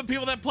one of the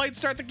people that played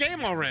Start the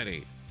Game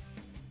already.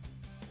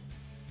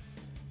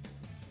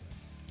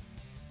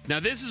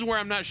 Now, this is where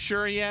I'm not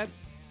sure yet,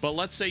 but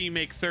let's say you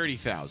make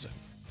 30,000.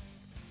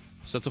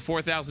 So it's a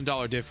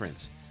 $4,000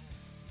 difference.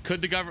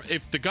 Could the government,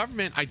 if the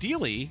government,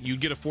 ideally, you'd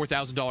get a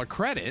 $4,000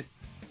 credit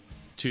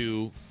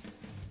to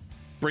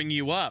bring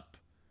you up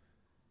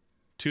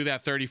to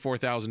that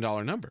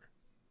 $34,000 number.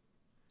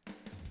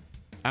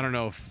 I don't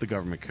know if the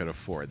government could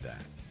afford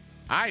that.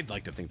 I'd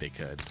like to think they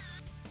could,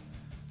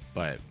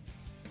 but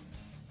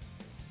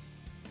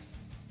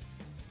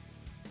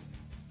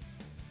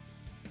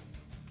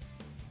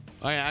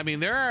I mean,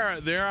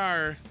 there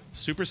are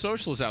super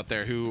socialists out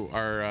there who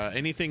are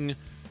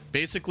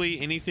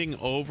basically anything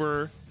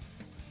over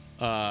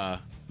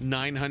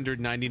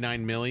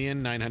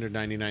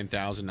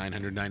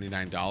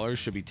 $999,999,999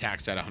 should be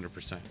taxed at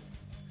 100%.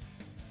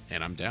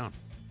 And I'm down.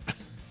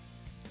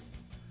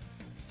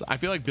 So I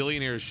feel like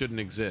billionaires shouldn't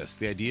exist.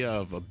 The idea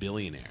of a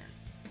billionaire.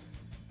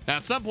 Now,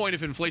 at some point,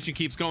 if inflation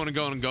keeps going and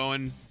going and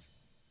going,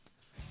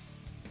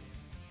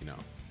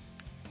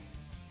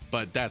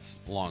 but that's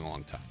a long,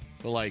 long time.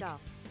 But like,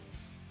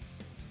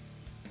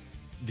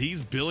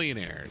 these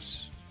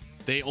billionaires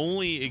They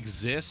only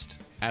exist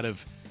out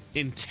of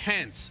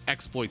intense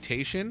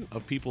exploitation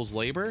of people's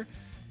labor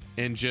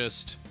and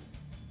just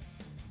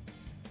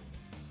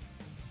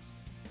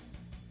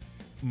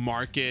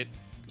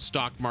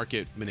stock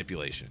market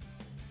manipulation.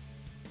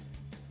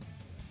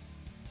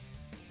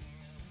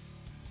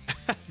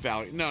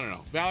 Valerie,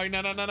 no. Valerie,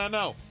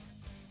 no.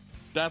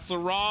 That's the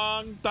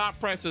wrong thought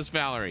process,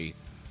 Valerie.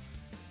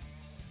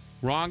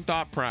 Wrong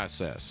thought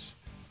process.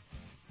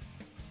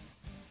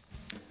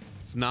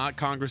 It's not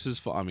Congress's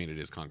fault. I mean, it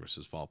is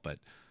Congress's fault, but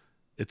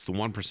it's the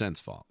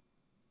 1%'s fault.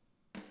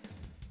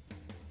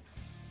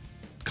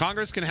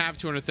 Congress can have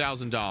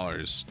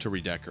 $200,000 to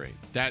redecorate.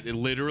 That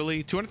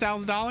literally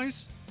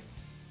 $200,000?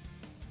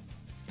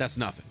 That's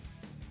nothing.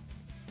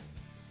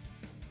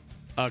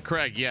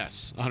 Craig,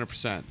 yes,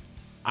 100%.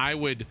 I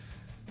would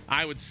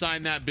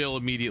sign that bill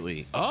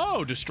immediately.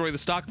 Oh, destroy the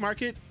stock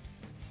market?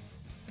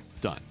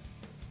 Done.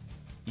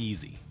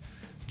 Easy.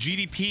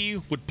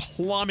 GDP would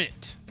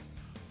plummet.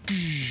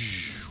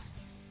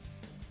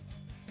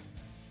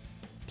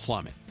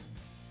 Plummet.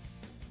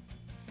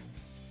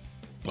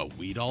 But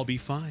we'd all be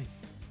fine.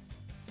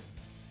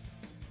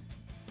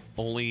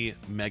 Only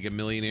mega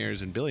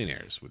millionaires and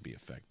billionaires would be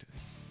affected.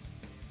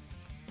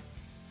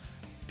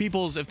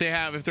 If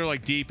they're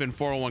like deep in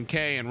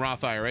 401k and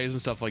Roth IRAs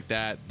and stuff like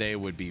that, they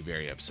would be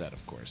very upset,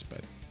 of course.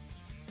 But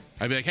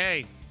I'd be like,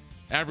 hey,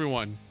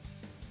 everyone,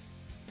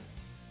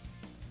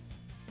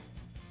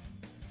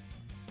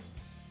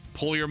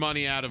 pull your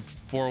money out of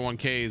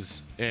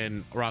 401ks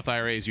and Roth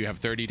IRAs. You have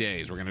 30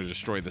 days. We're going to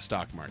destroy the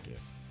stock market.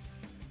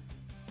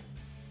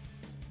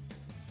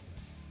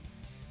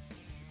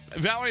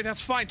 Valerie, that's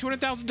fine.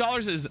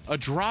 $200,000 is a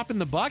drop in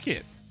the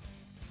bucket.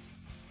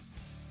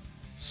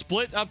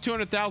 Split up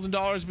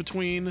 $200,000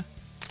 between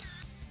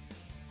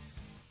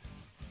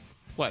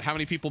what? How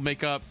many people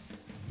make up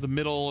the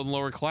middle and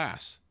lower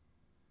class?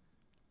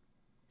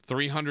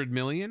 300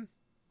 million?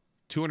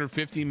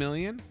 250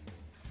 million?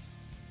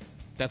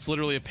 That's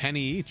literally a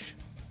penny each.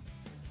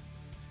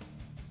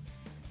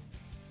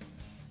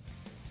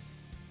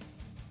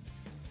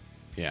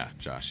 Yeah,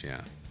 Josh,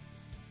 yeah.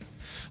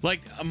 Like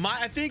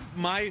I think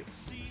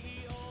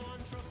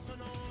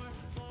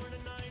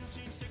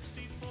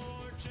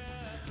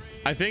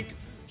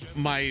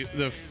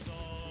the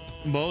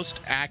most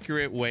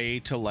accurate way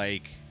to,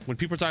 like, when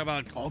people talk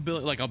about I'll be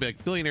like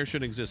billionaires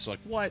shouldn't exist. So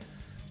like, what?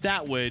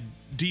 That would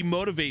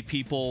demotivate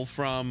people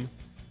from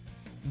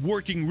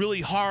working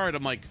really hard.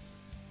 I'm like,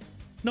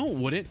 no, it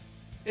wouldn't.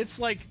 It's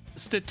like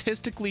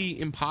statistically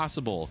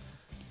impossible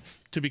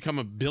to become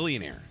a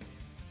billionaire.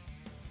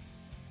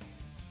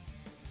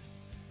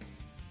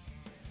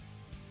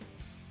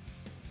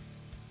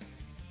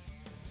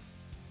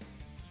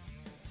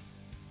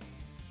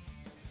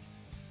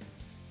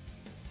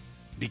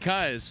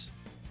 Because,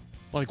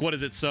 like, what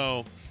is it?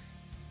 So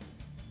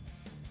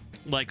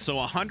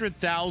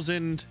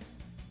 100,000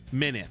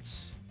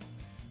 minutes.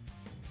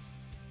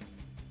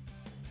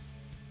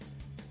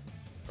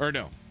 Or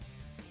no,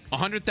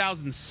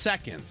 100,000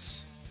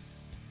 seconds.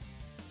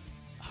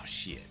 Oh,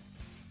 shit.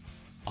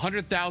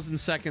 100,000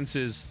 seconds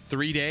is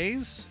 3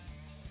 days.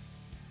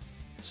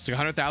 So it's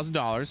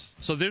 $100,000.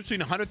 So there's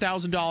between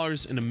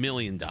 $100,000 and $1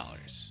 million.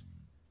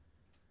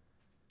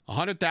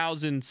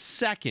 100,000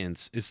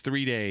 seconds is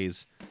 3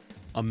 days.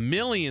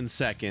 1,000,000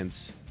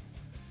 seconds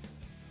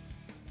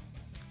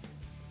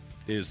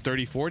is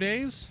 34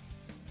 days.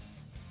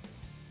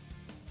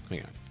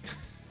 Hang on.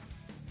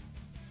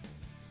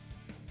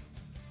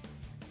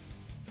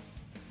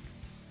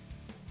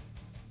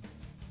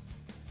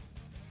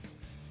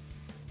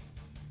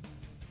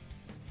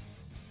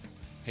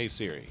 Hey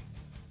Siri,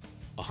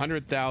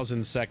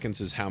 100,000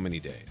 seconds is how many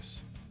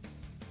days?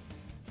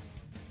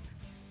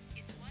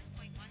 It's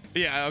 1.1.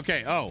 Yeah,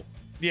 okay. Oh,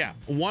 yeah.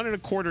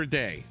 1.25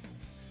 day.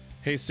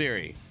 Hey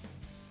Siri,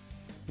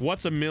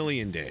 what's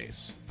 1,000,000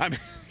 days? I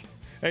mean,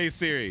 hey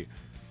Siri,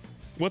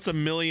 what's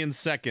 1,000,000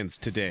 seconds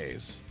to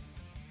days?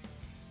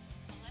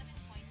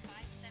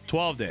 11.57.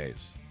 12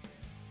 days.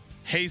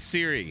 Hey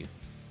Siri,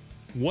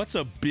 what's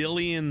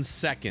 1,000,000,000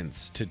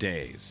 seconds to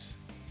days?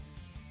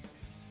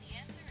 The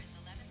answer is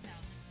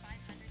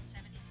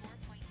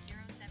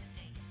 11,574.07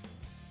 days.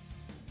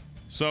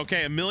 So,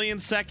 okay, 1,000,000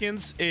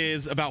 seconds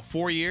is about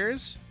 4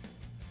 years.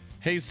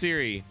 Hey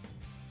Siri,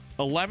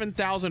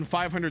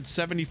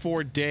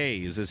 11,574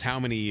 days is how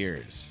many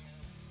years?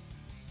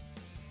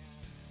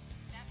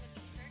 That would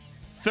be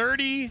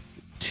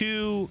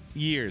 32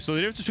 years. So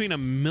the difference between a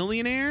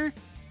millionaire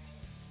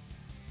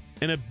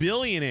and a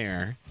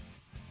billionaire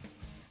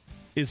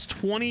is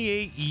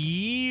 28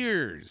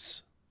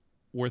 years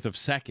worth of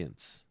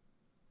seconds.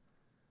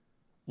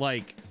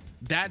 Like,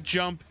 that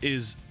jump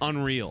is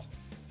unreal.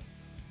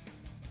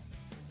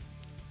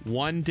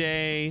 1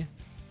 day,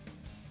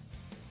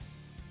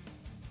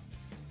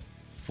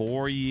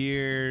 4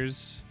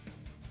 years,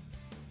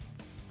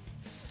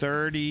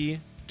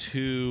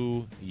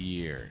 32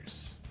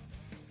 years.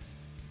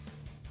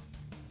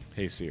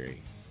 Hey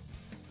Siri,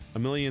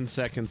 1,000,000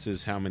 seconds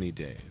is how many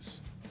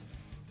days?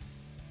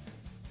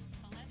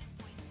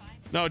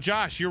 11.57. No,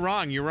 Josh, you're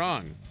wrong. You're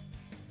wrong.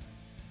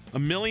 A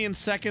million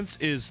seconds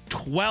is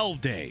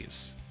 12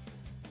 days.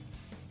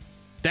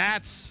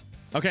 That's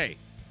okay.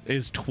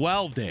 Is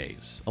 12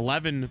 days.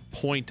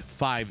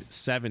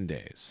 11.57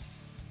 days.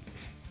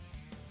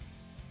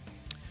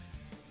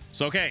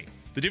 So okay,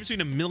 the difference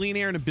between a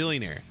millionaire and a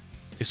billionaire.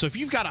 So if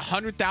you've got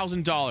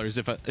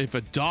 $100,000, if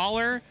a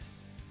dollar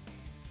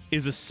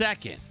is a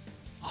second,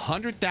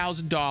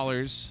 $100,000,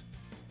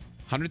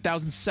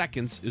 100,000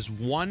 seconds is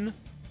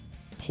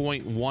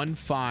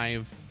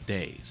 1.15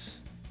 days.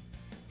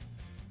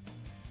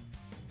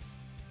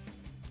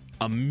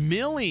 $1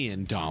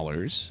 million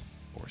or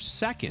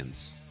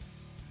seconds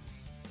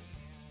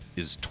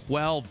is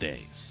 12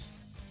 days.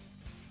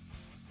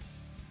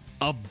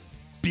 A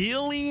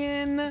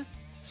billion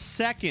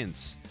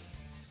seconds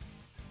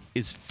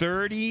is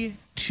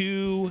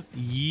 32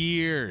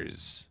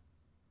 years.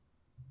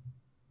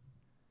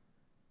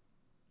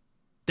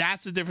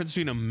 That's the difference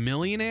between a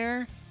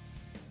millionaire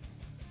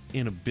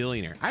and a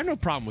billionaire. I have no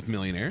problem with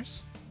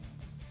millionaires.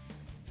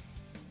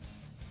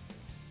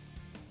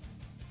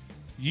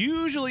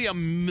 Usually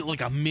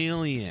like a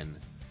million.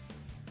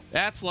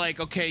 That's like,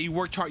 okay, you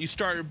worked hard, you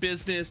started a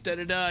business,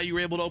 you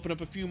were able to open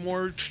up a few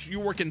more, you're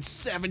working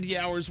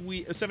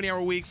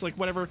 70-hour weeks, like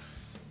whatever.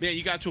 Man,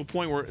 you got to a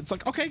point where it's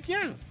like, okay,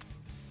 yeah,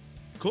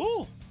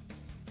 cool.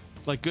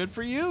 Like, good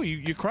for you.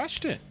 You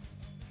crushed it.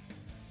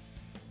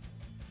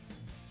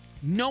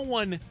 No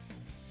one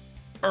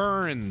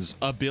earns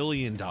 $1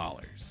 billion.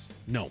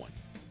 No one.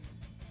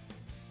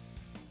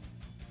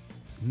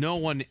 No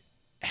one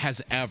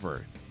has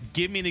ever.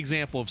 Give me an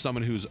example of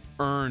someone who's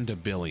earned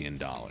 $1 billion.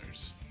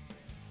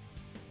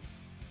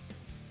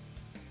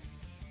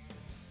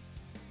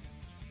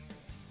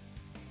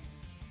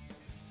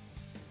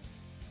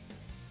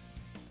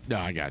 No,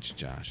 I got you,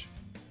 Josh.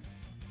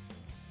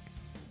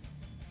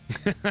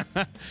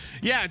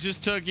 Yeah, it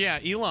just took,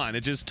 Elon.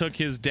 It just took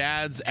his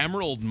dad's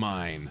emerald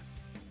mine.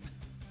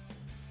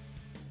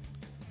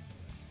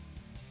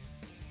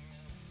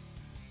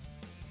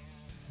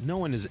 No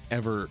one has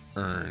ever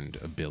earned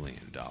 $1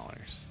 billion.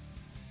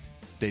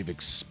 They've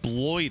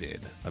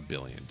exploited $1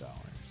 billion.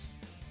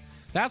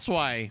 That's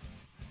why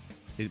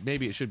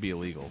maybe it should be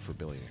illegal for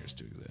billionaires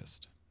to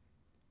exist.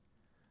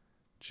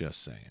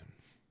 Just saying.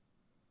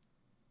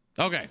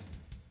 Okay.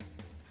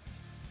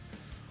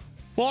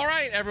 Well, all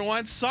right,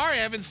 everyone. Sorry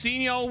I haven't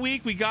seen you all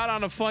week. We got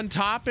on a fun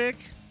topic.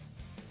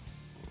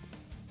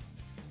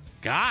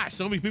 Gosh,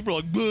 so many people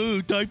are like,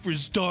 time for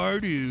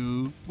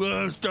Stardew.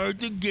 Well, start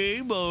the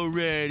game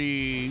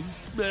already.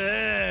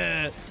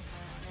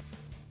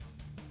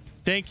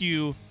 Thank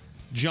you,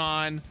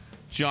 John,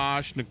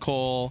 Josh,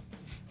 Nicole,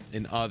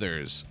 and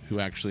others who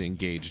actually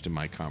engaged in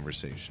my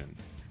conversation.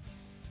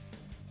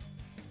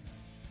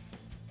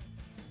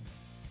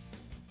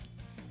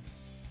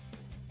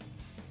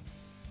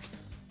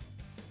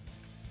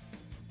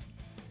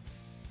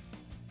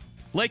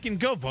 Lakin,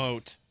 go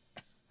vote.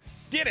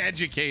 Get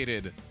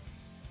educated.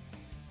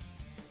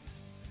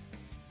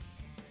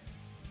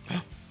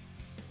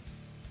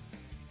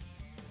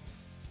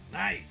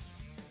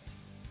 Nice.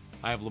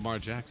 I have Lamar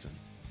Jackson.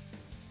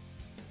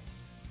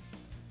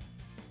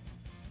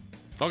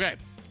 Okay,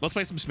 let's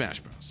play some Smash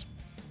Bros.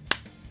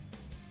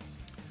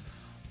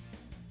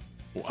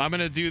 I'm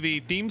going to do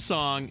the theme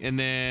song, and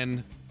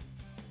then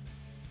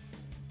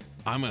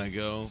I'm going to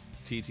go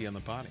TT on the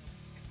potty.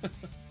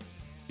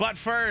 But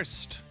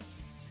first...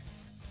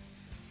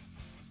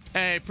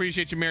 Hey,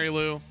 appreciate you, Mary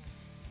Lou.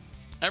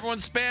 Everyone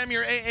spam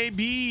your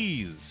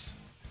AABs.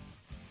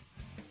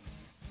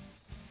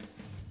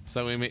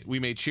 So we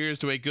may cheers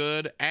to a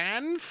good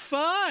and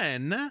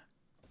fun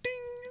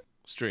ding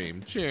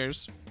stream.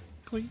 Cheers.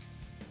 Clink.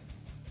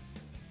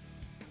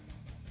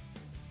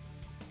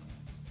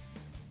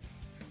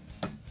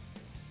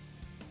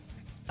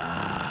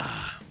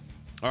 Ah.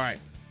 All right.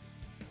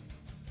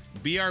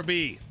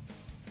 BRB.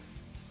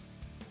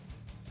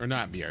 Or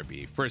not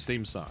BRB. First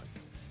theme song.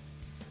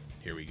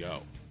 Here we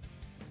go.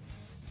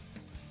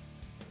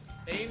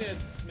 Anus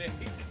Smith.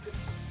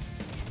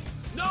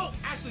 No,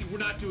 Ashley, we're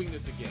not doing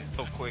this again.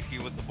 So quickie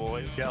with the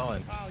boys.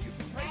 Yelling. Oh, you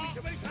betrayed me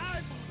too many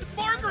times. It's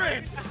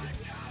Margaret.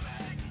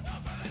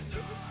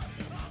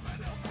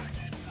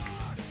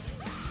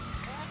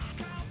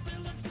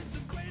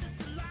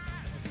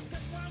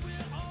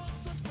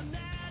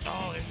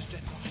 Oh, there's just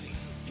dead body.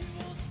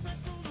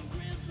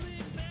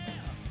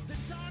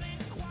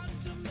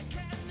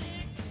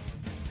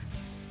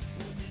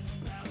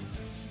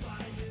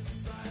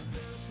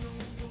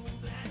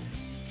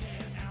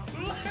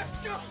 Let's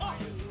go!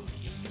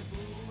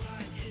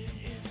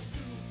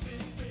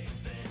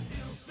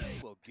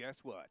 Well, guess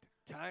what?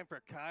 Time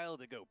for Kyle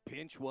to go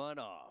pinch one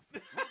off.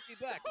 We'll be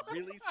back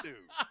really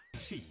soon.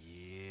 Shit.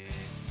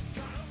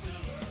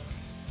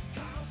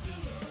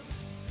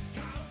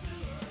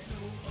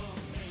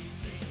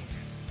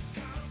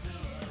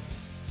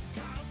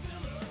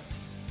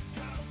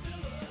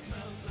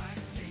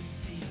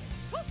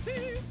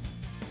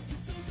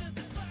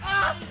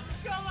 Ah,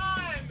 come on!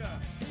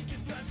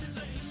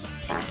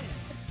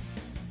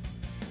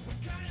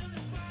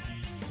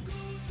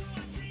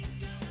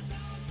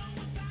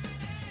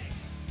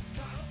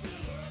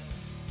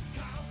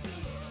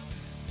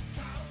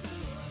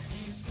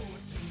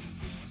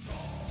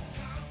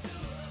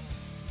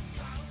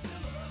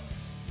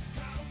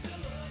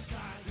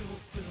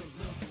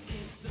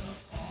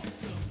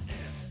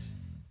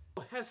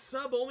 Has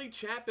sub-only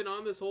chat been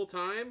on this whole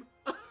time?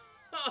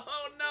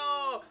 Oh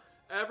no!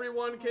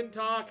 Everyone can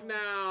talk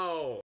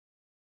now!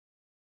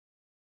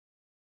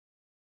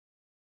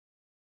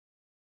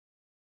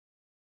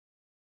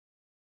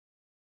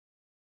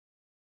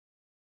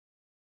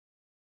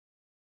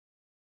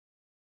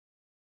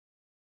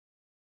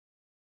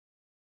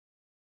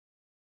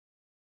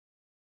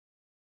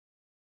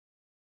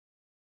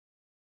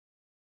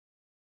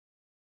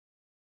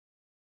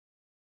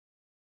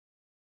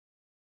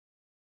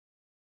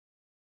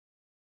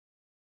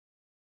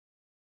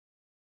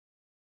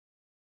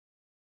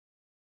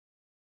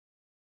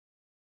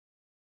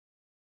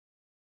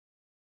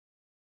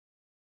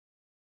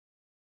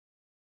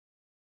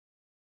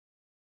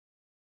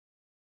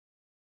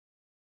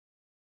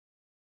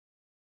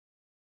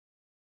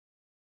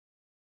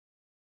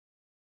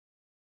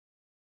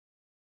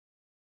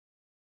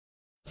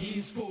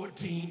 He's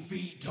 14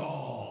 feet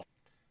tall.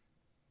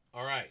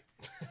 All right.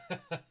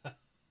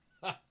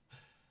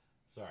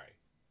 Sorry.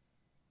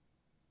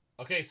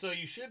 Okay, so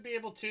you should be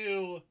able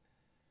to...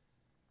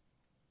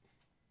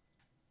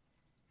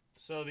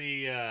 So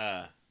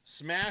the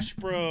Smash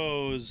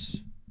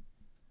Bros...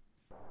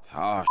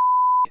 Ah,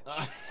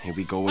 here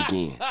we go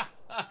again.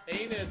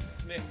 Anus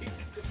snake.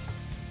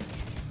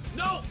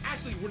 No!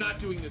 Actually, we're not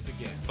doing this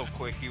again. So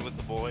quickie with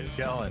the boys.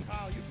 Kellen.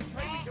 Oh, you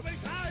betrayed me too many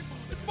times!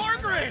 It's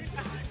Margaret!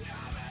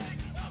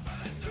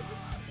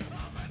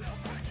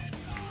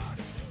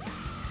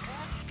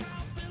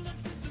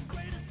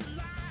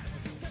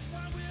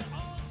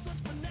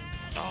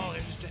 Oh, they're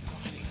just dead.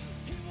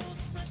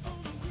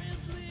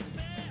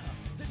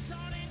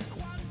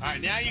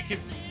 Alright, now you can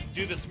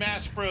do the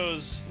Smash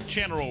Bros.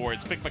 Channel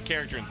rewards. Pick my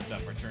character and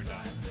stuff are turned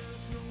on.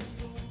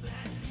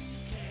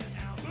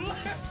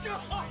 Let's go!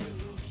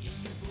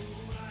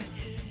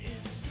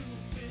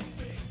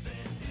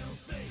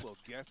 Well,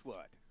 guess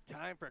what?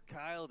 Time for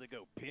Kyle to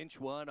go pinch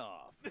one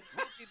off. We'll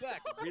be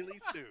back really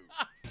soon.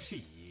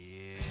 Shit.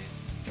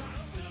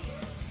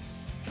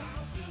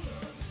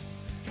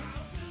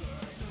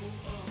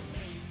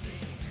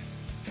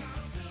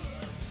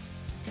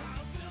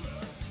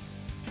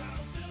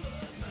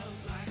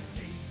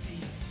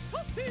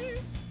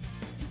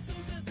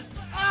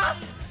 Ah!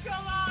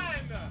 Come on!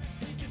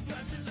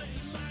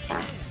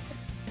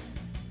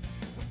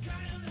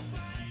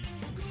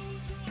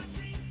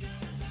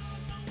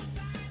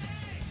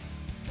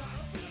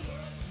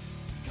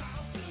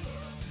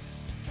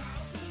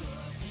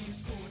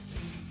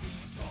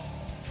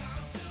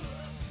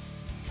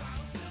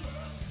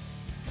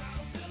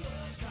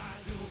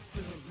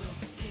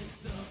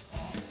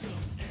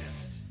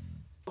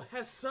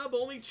 Has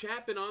sub-only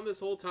chat been on this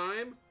whole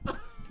time?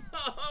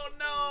 Oh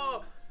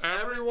no!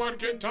 Everyone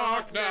can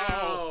talk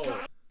now!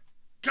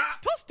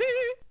 Got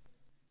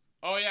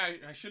Oh yeah,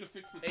 I should have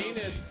fixed the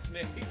Anus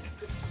snake.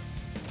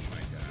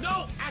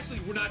 No! Actually,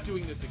 we're not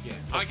doing this again.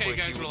 Okay, you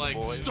guys were like,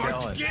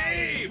 start the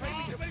game!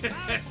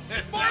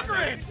 It's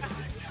Margaret!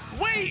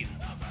 Wait!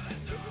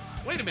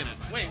 Wait a minute.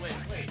 Wait. Wait.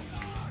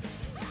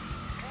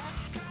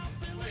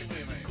 Did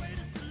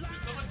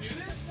someone do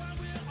this?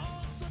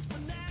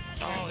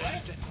 Oh, they're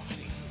just dead.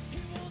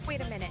 Wait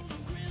a minute.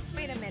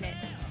 Wait a minute.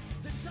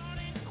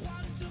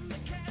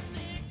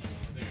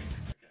 There.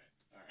 Okay.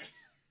 Alright.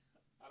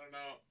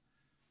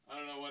 I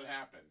don't know what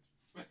happened.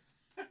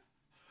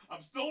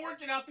 I'm still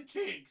working out the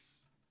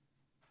kinks.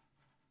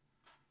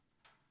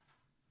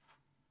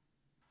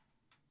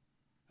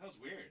 That was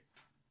weird.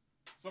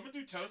 Someone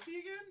do Toasty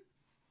again?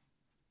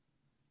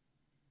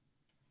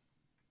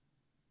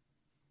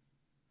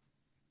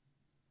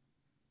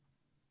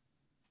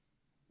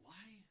 Why?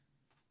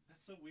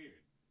 That's so weird.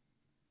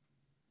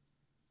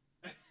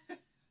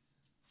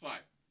 It's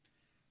fine.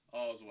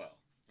 All is well.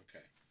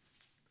 Okay.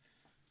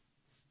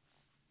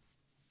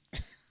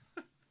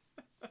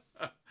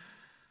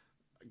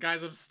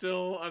 Guys, I'm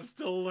still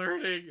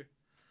learning.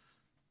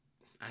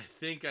 I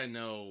think I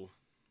know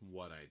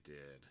what I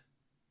did.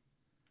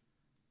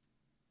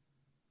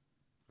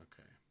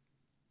 Okay.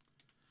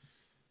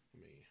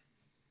 Let me.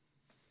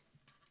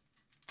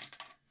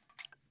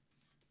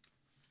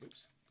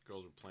 Oops. The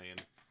girls were playing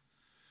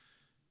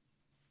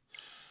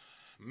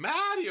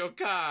Mario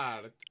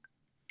Kart.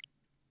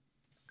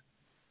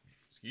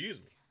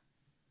 Excuse me.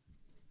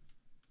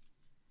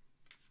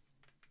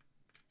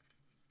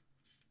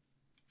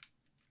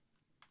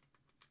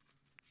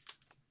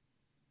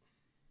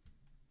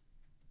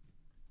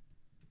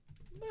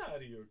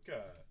 Mario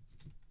Kart.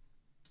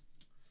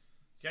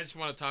 You guys just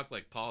want to talk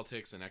like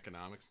politics and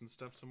economics and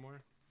stuff some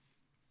more?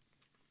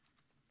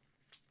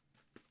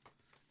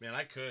 Man,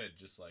 I could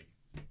just like,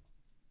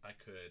 I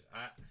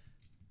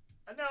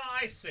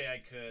say I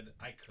could.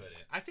 I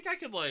couldn't. I think I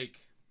could like,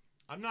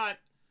 I'm not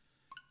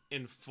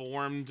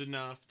informed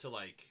enough to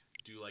like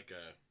do like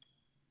a,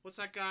 what's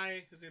that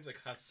guy? His name's like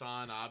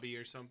Hassan Abi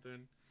or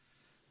something.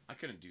 I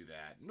couldn't do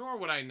that. Nor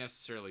would I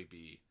necessarily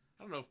be,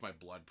 I don't know if my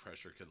blood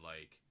pressure could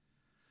like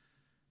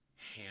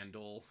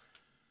handle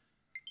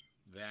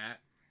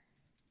that.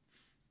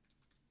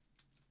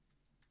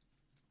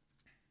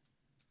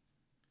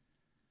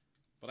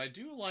 But I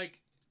do like,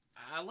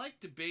 I like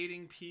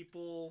debating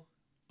people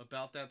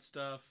about that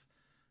stuff,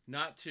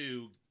 not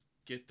to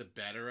get the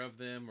better of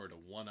them or to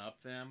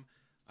one-up them.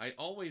 I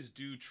always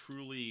do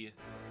truly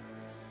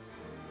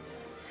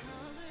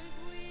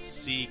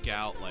seek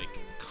out, like,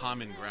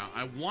 common ground.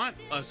 I want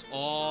us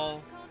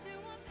all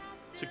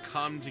to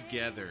come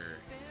together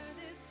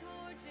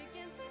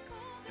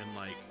and,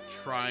 like,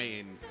 try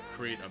and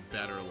create a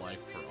better life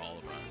for all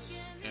of us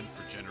and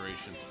for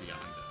generations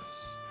beyond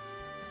us.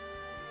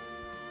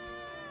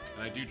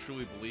 And I do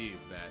truly believe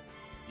that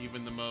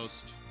even the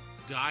most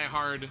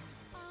diehard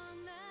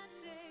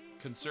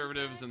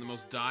conservatives and the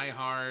most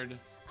diehard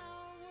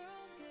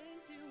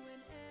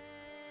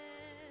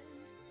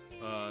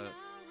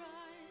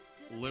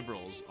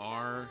liberals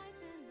are...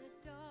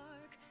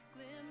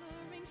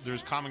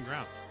 There's common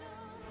ground.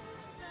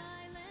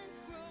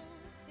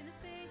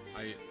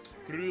 I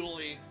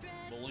truly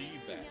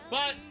believe that.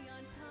 But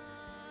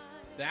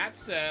that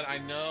said, I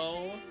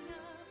know...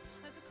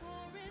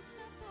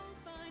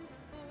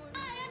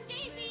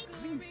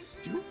 I'm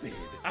stupid.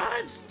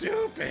 I'm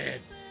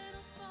stupid!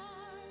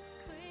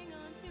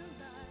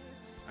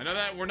 I know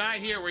that we're not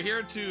here. We're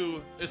here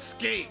to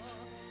escape.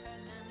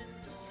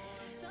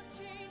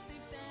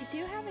 You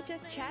do have a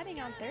Just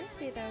Chatting on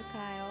Thursday, though,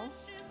 Kyle.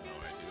 Oh,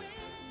 I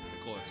do.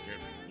 Nicole, that scared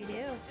me. You do.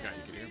 I forgot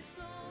you could hear me.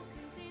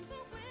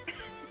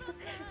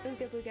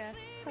 Ooga booga.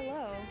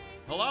 Hello.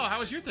 Hello, how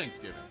was your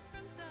Thanksgiving?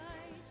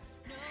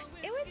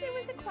 It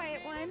was a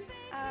quiet one.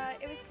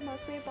 It was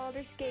mostly a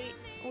Baldur's Gate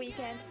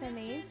weekend for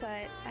me,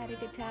 but I had a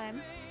good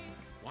time.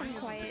 Some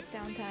quiet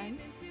downtime.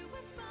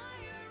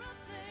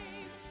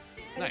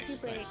 How did you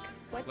break? Nice.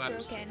 What's Glad it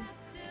was broken?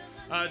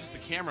 Just the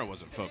camera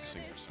wasn't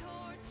focusing for some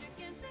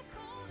reason.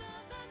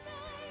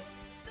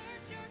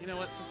 You know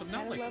what? Since I'm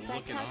not Gotta like love that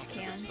looking couch off to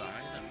cam. the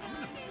side, I'm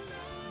gonna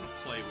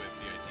play with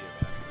the idea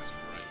of having this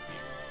right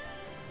here.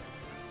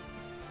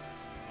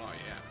 Oh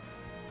yeah.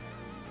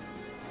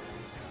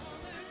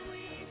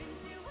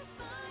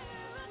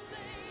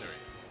 There we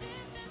go.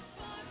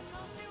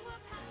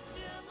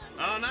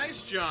 Oh,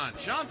 nice, John.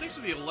 John, thanks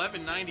for the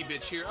 1190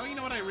 bit cheer. Oh, you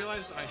know what I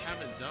realized I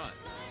haven't done?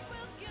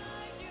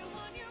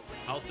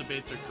 Health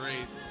debates are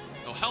great.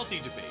 Oh, healthy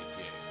debates,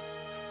 yeah.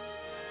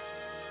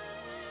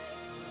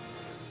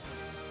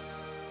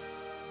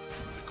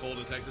 Is it cold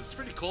in Texas? It's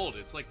pretty cold.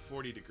 It's like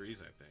 40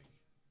 degrees, I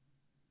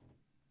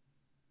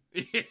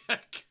think. Yeah,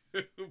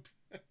 Coop.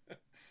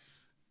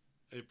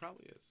 It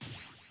probably is.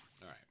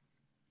 All right.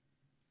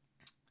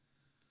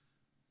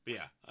 But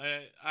yeah,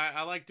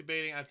 I like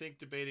debating. I think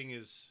debating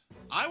is...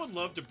 I would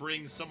love to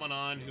bring someone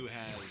on who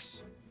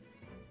has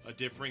a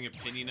differing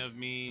opinion of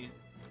me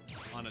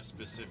on a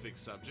specific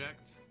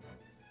subject.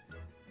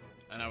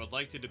 And I would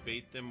like to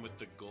debate them with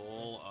the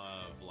goal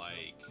of,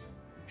 like,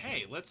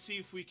 hey, let's see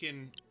if we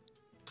can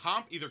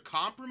either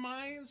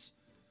compromise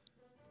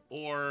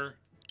or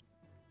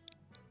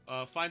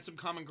find some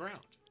common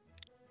ground.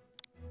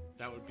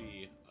 That would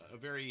be a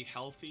very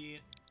healthy,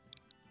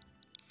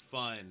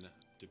 fun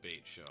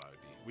debate show.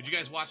 Would you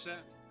guys watch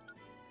that?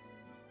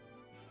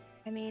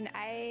 I mean,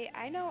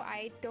 I know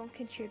I don't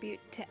contribute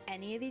to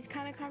any of these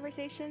kind of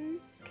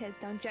conversations, because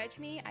don't judge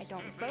me, I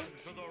don't vote.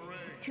 It's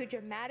too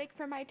dramatic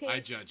for my taste. I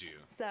judge you.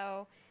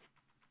 So,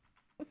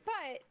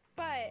 but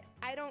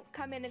I don't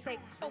come in and say,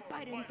 oh,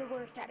 Biden's the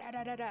worst, da da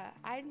da da da.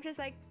 I'm just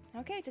like,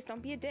 okay, just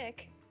don't be a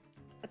dick.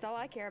 That's all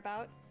I care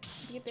about.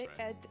 Be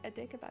a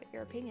dick about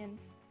your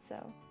opinions, so.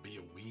 Be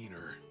a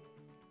wiener.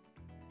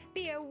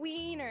 Be a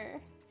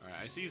wiener. Alright,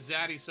 I see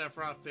Zaddy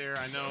Sephiroth there.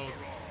 I know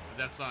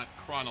that's not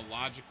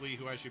chronologically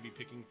who I should be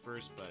picking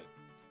first, but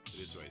it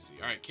is who I see.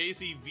 Alright,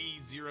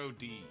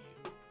 KCV0D.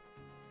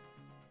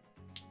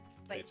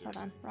 Wait, hold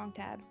on. Wrong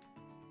tab.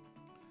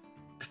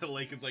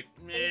 Lakin's like,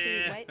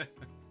 meh. What?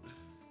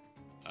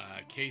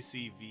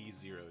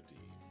 KCV0D.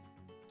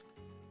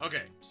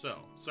 Okay, so,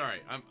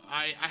 sorry.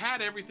 I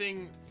had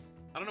everything...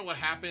 I don't know what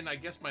happened. I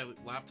guess my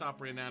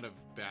laptop ran out of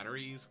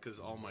batteries because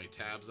all my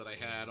tabs that I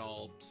had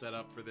all set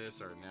up for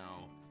this are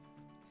now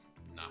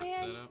not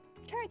set up.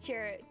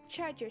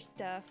 Charge your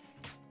stuff.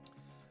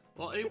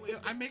 Well, I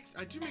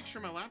do make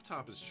sure my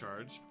laptop is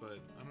charged, but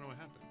I don't know what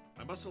happened.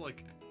 I must have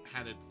like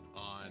had it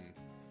on.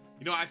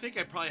 You know, I think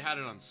I probably had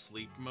it on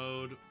sleep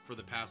mode for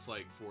the past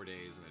like 4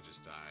 days, and it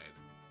just died.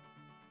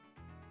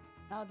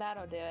 Oh,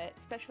 that'll do it,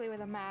 especially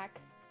with a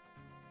Mac.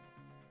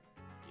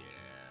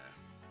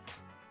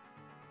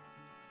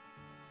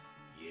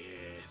 Yeah,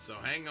 so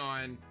hang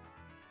on.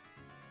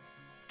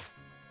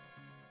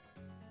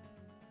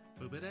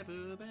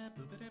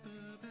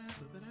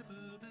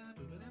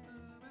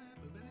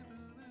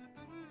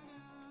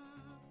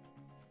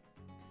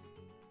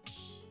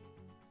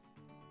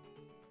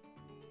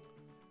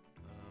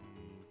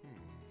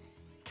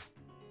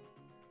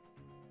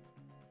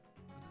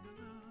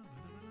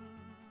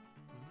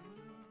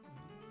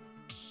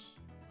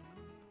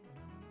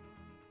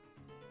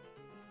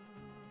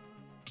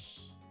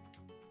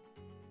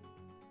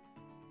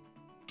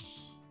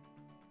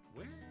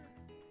 Where?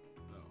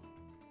 Oh.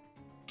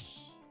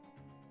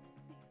 Let's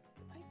see.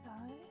 I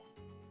got it.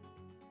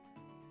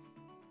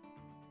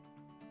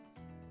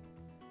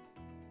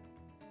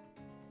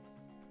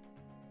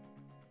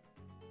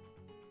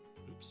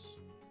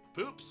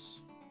 Oops.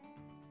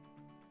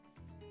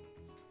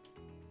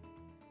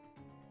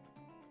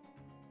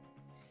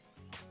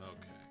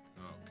 Okay.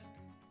 I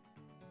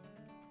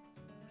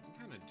can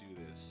kind of do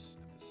this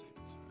at the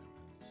same time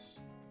as...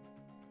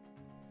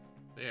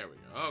 There we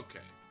go.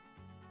 Okay.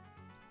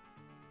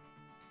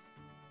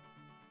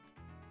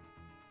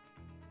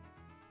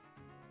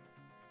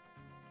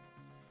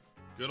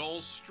 Good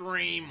old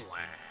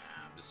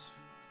Streamlabs.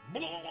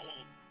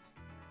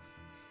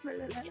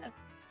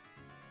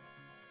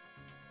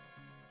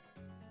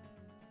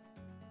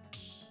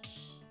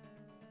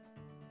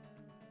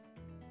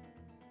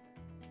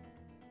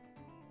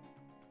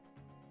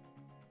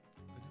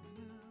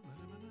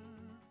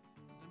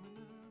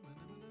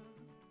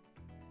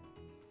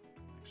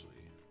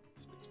 Actually,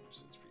 this makes more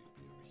sense for you to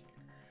be over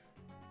here.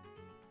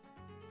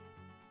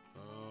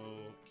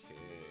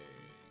 Okay.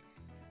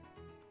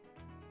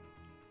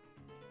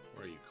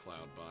 Where are you,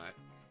 Cloudbot?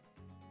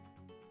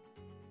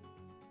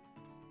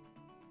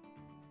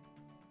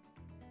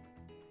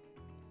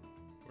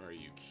 Where are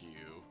you, Q?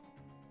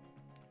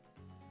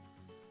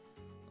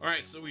 All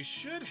right, so we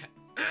should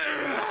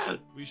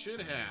we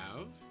should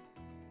have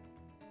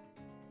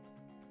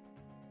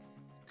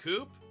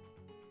Coop,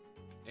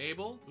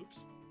 Abel, oops,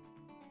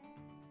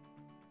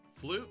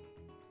 Flute,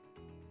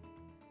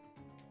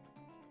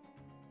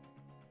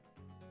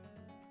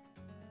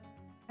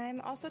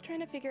 I'm also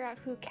trying to figure out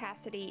who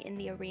Cassidy in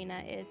the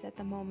arena is at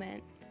the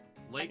moment.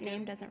 That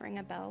name doesn't ring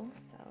a bell,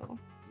 so...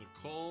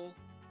 Nicole,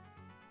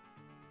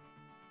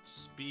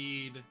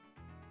 Speed,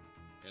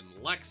 and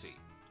Lexi.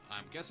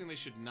 I'm guessing they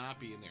should not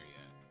be in there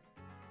yet.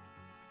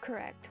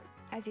 Correct.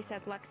 As you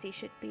said, Lexi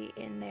should be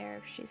in there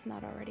if she's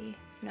not already.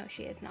 No,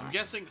 she is not. I'm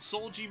guessing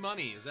Soul G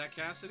Money. Is that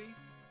Cassidy?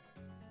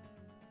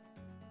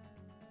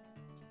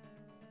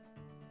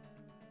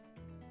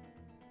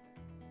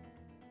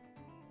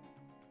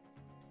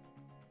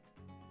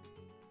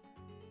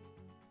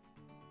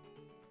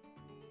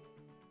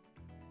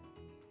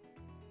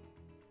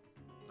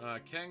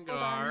 Kengar.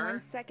 Hold on 1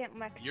 second,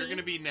 Lexi. You're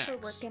gonna be next. We're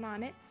working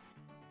on it.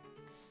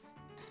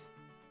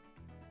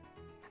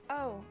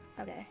 Oh,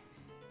 okay.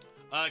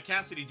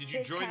 Cassidy, did you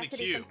Here's join Cassidy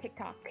the queue? from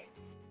TikTok.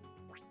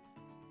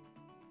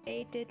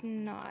 I did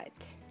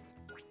not.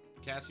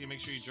 Cassidy, make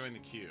sure you join the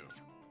queue.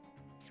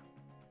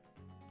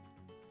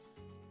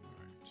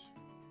 Alright.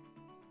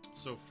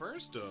 So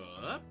first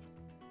up,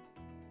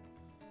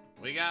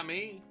 we got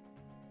me.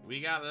 We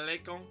got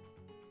Lekon.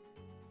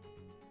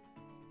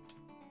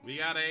 We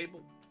got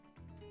Abel.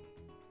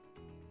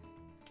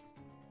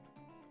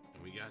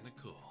 And we got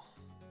Nicole.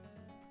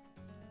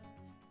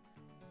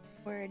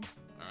 Word.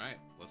 Alright,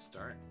 let's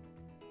start.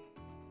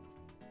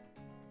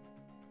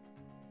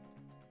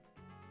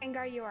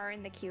 Angar, you are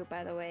in the queue,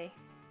 by the way.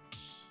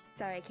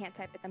 Sorry, I can't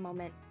type at the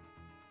moment.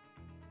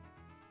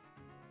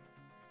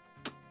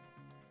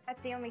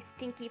 That's the only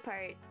stinky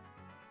part.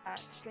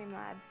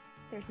 Streamlabs.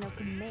 There's no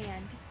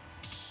command.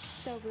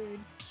 So rude.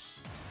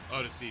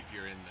 Oh, to see if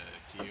you're in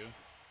the queue?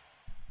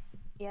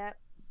 Yep.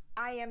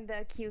 I am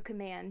the queue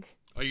command.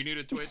 Oh, you're new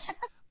to Twitch?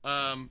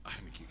 I'm a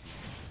queue command.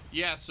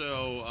 Yeah,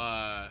 so,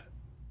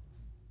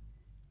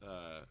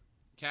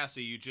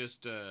 Cassie, you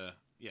just,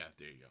 yeah,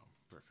 there you go.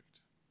 Perfect.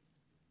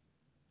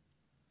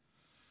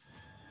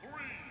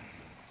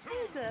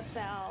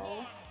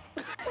 Isabel.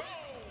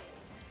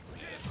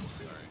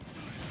 Sorry.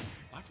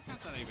 I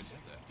forgot that I even did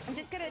that. I'm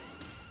just gonna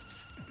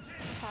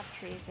pop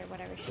trees or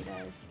whatever she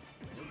does.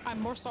 I'm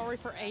more sorry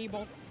for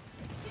Abel.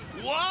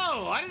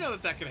 Whoa! I didn't know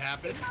that could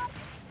happen.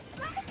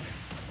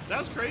 That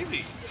was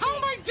crazy. How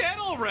am I dead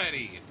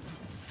already?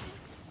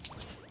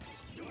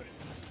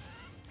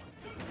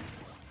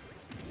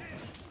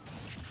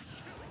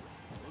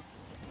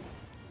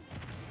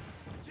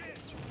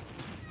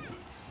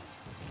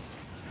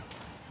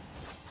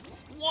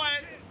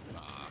 What?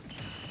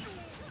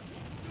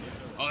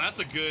 Oh, that's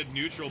a good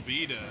neutral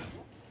B to...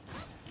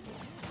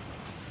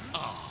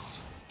 Oh.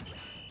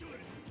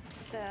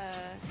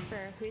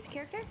 For whose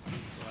character?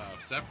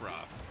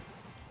 Sephiroth.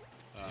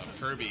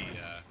 Kirby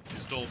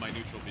stole my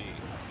neutral B.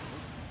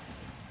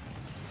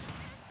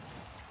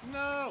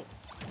 No!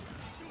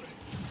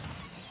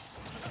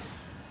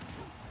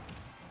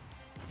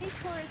 Leave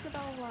poor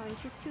Isabel alone.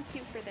 She's too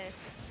cute for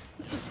this.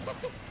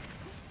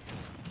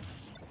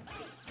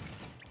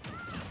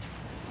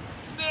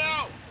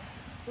 No!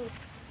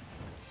 Oof.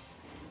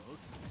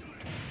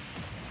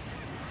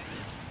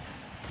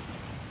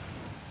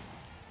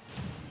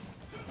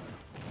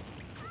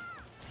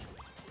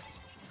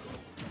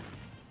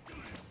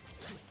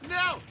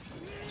 No!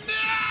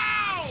 No!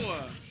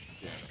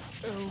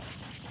 Oof.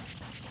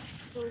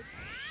 Oof.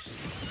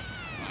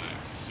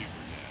 I'm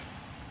super dead.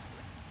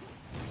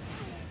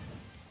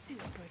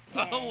 Super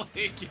dead.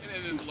 Lakin,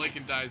 and then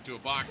Lakin dies to a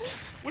box,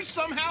 which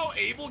somehow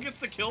Abel gets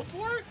the kill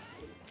for?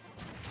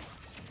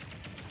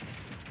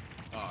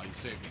 Oh, you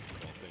saved me,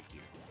 Nicole. Thank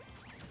you.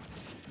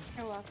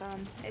 You're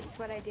welcome. It's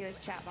what I do as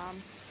chat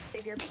mom.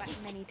 Save your butt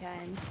many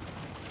times.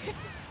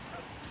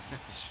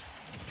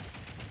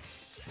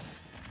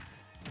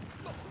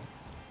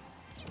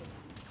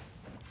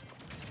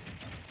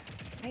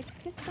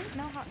 just don't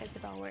know how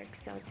Isabel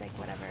works, so it's like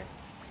whatever.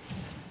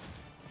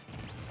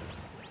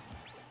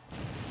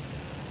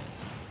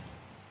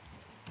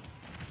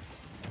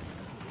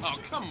 Oh,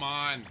 come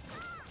on.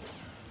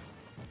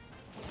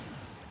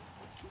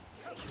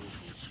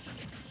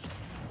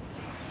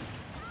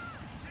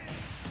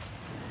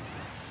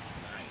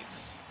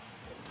 Nice.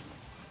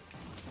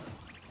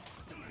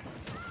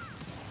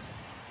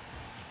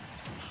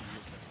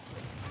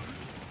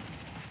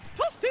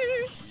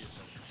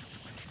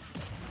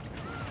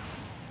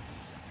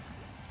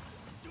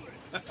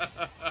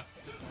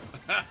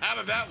 How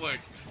did that look?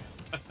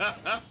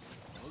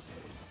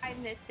 I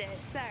missed it.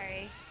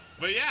 Sorry.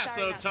 But yeah, Sorry,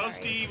 so not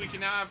Toasty, sorry. we can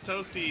now have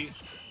Toasty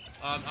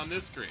on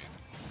this screen.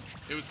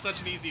 It was such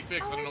an easy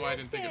fix. I don't know why I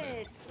didn't think of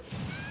it.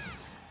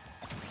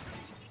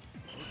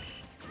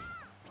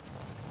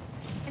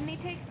 And he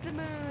takes the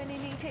moon, and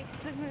he takes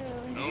the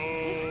moon, and he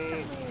takes the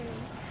moon.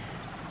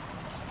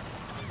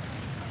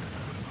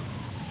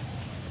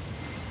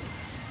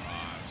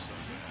 Oh, so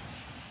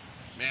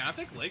good. Man, I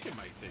think Lakin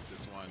might take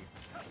this one.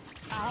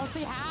 I don't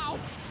see how.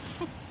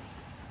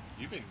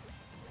 You've been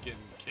getting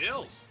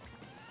kills.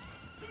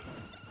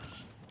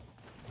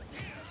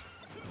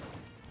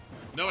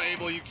 No,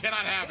 Abel, you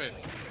cannot have it.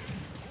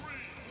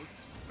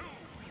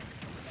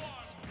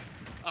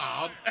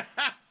 Oh,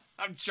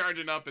 I'm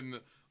charging up in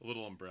the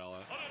little umbrella.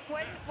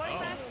 One Oh.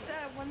 last,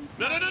 one.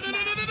 No, no, no, last no, no,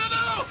 no, match. no, no,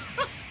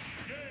 no!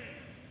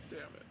 Damn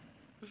it.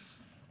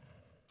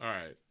 All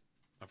right.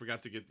 I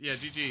forgot to get... Yeah,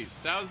 GG's.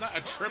 That was not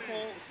a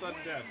triple sudden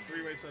death.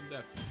 Three-way sudden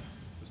death.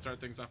 To start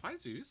things off. Hi,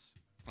 Zeus.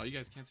 Oh, you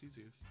guys can't see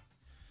Zeus.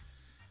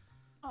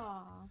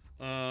 Aw.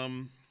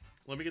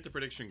 Let me get the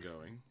prediction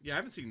going. Yeah, I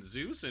haven't seen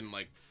Zeus in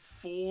like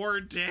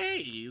 4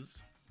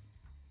 days.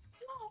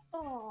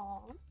 Aw.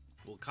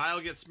 Will Kyle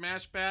get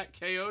smashed back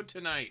KO'd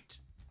tonight?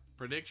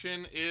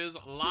 Prediction is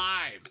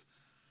live.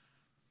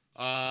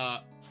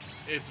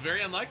 It's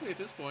very unlikely at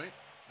this point.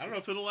 I don't know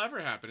if it'll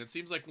ever happen. It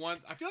seems like one.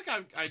 I feel like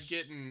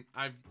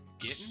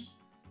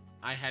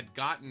I had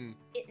gotten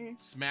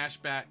smash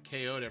back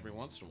KO'd every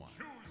once in a while,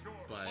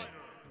 but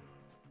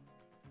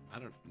I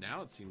don't.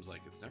 Now it seems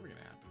like it's never gonna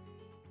happen.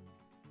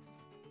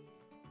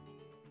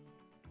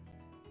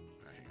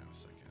 All right, hang on a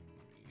second.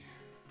 Let me.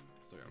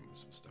 Still gotta move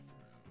some stuff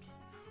around.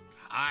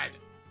 God.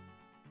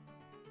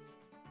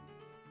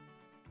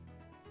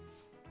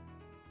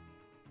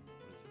 What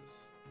is this?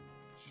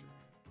 Sure.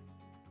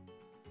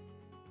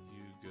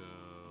 You go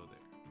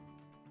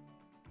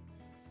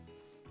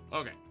there.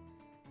 Okay.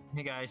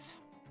 Hey guys.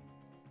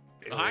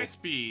 The high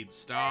speed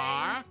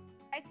star.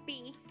 High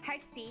speed. High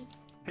speed.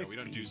 Yeah, we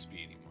don't do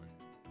speed anymore.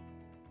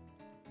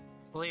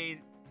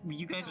 Please,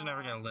 you guys are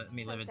never gonna let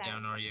me live it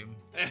down, are you?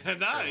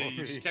 No,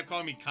 you just kept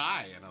calling me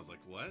Kai, and I was like,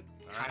 what? All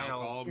right, I'll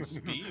Kyle. call him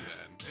Speed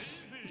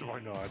then. Why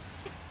not?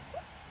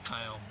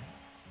 Kyle,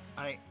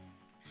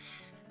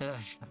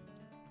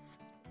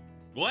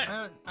 What?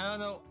 I don't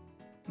know.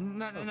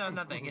 No,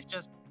 nothing. It's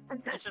just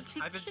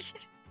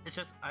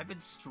I've been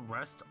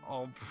stressed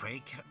all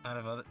break out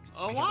of other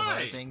Oh, because of why?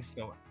 other things.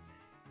 So.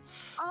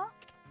 I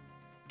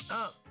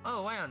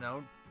don't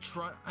know.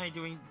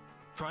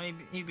 Try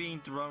being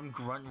thrown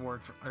grunt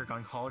work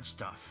on college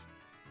stuff.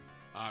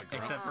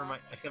 Except for my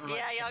Yeah,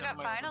 y'all except got for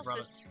my older finals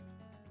brother. this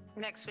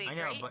next week, I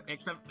know, right? but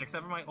except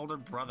for my older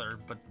brother,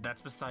 but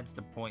that's besides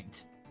the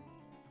point.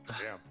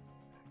 Damn.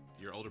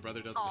 Your older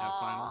brother doesn't have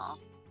finals?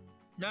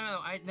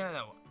 No.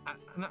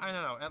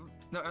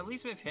 At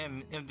least with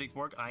him, the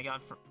work I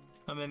got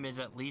from him is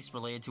at least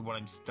related to what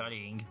I'm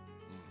studying.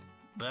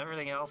 But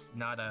everything else,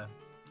 nada.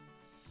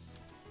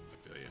 I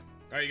feel you.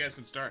 All right, you guys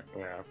can start.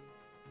 Yeah.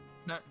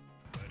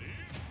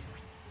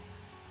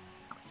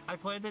 I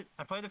plan to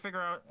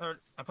figure out, or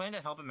I plan to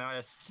help him out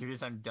as soon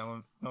as I'm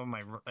done with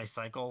my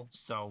cycle.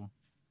 So.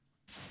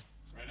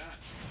 Right on.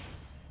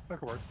 That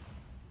could work.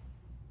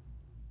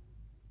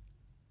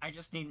 I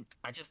just need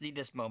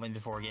this moment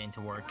before getting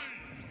to work.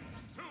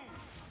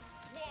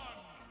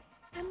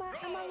 I'm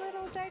a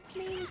little dark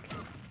link.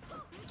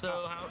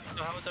 So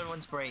how was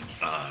everyone's break?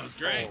 Oh, it was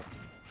great.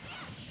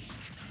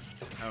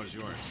 How was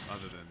yours,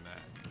 other than that?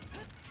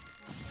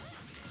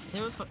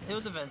 It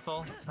was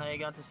eventful. I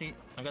got to see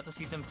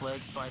some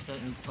flicks, buy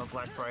certain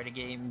Black Friday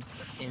games,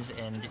 and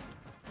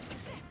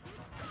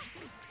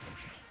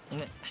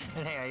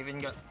hey, I even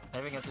got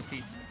to see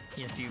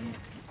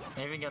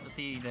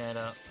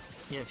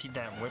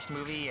that Wish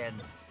movie, and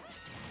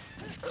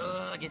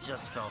it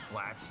just fell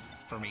flat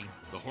for me.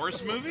 The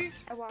horse movie?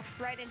 I walked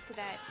right into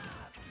that.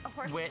 A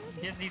horse movie?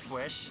 Disney's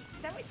Wish. Is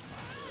that what?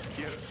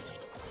 Yeah.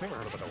 I never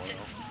heard about that one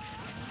though.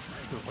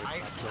 It was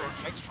like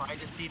I tried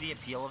to see the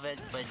appeal of it,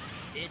 but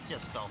it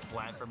just fell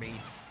flat for me.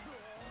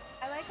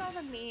 I like all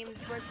the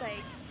memes where it's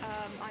like,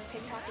 on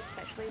TikTok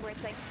especially, where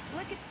it's like,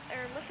 look at,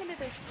 or listen to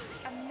this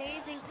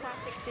amazing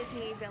classic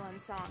Disney villain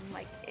song,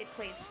 like it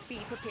plays Be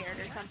Prepared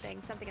or something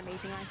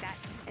amazing like that,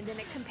 and then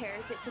it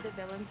compares it to the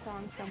villain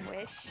song from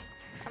Wish.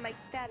 I'm like,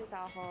 that is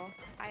awful.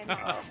 I am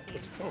not that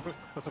team.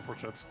 That's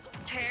unfortunate.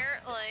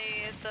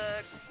 Apparently,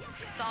 the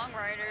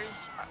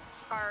songwriters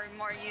are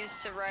more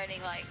used to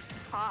writing like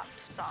pop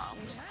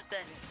songs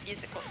than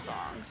musical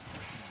songs.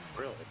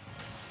 Really?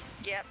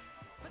 Yep.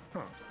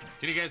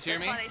 Can you guys hear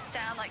That's me? why they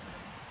sound like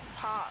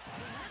pop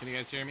Can you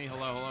guys hear me?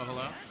 Hello, hello,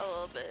 hello. a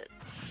little bit.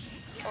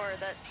 Or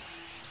that.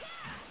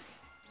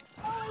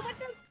 Oh, I went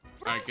the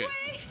All right, good.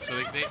 So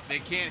they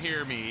can't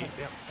hear me.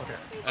 Yeah, okay.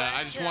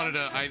 I just wanted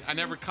to. I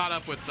never caught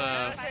up with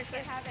the. If you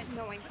haven't,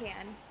 no one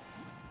can.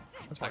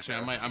 Actually,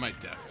 I might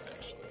def it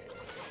actually.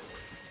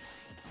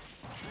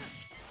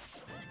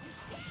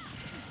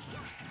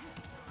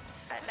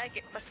 I like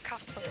it. Let's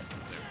custom.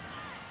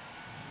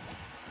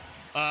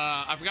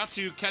 I forgot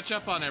to catch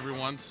up on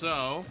everyone.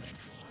 So,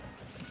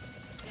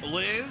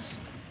 Liz,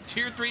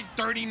 tier 3,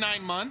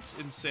 39 months,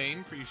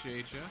 insane.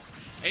 Appreciate you.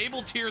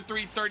 Abel, tier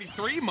 3,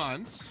 33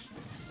 months.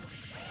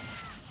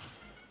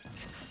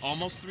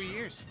 Almost 3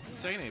 years. It's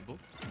insane, Abel.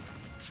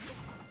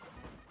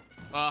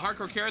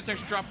 Hardcore Carrot,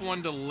 thanks for dropping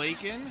one to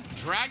Lakin.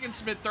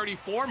 Dragonsmith,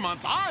 34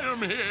 months. I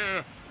am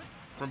here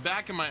from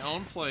back in my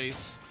own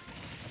place,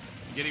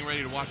 getting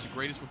ready to watch the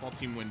greatest football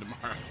team win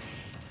tomorrow.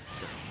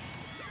 Sure.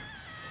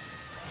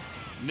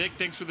 Nick,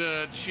 thanks for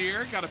the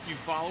cheer. Got a few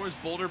followers.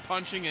 Boulder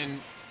Punching and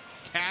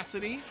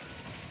Cassidy.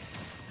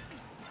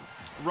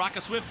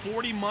 Rocka Swift,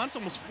 40 months,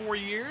 almost 4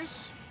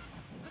 years.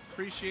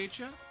 Appreciate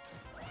you.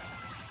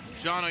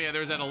 John, oh yeah,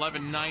 there's that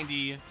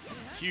 1190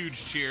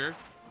 huge cheer.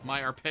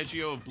 My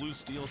Arpeggio of Blue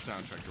Steel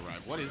soundtrack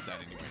arrived. What is that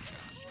anyway,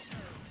 John?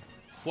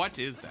 What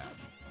is that?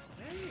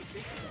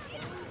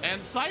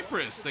 And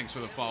Cypress, thanks for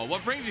the follow.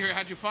 What brings you here?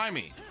 How'd you find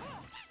me?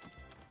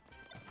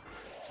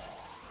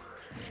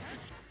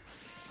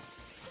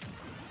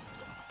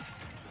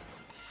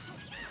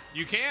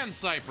 You can,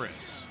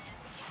 Cypress.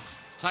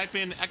 Type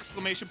in !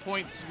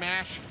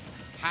 Smash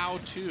how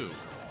to.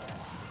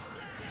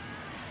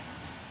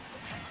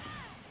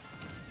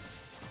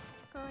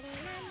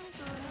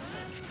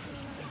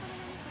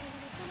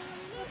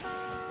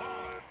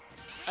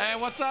 Hey,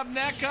 what's up,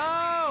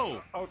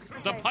 Neko? Okay.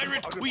 The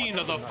pirate queen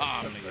of the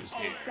family is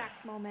here.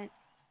 Exact moment.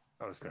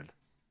 That was good.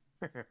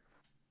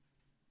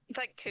 It's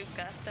like Coop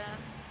got that.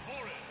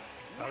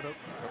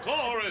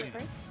 Corin!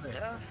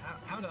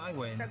 How did I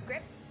win? Grip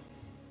grips.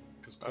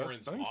 Because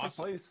Corin's I think second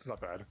awesome. place is not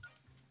bad.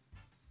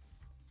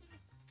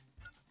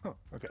 Huh,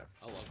 okay.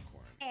 I love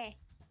Corin. Eh.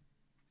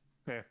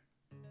 Yeah.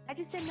 I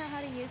just didn't know how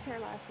to use her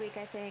last week,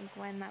 I think,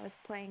 when I was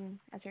playing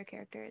as her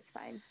character. It's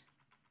fine.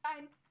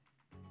 Fine.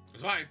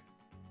 It's fine.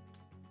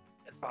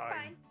 It's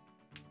fine.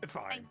 It's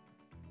fine.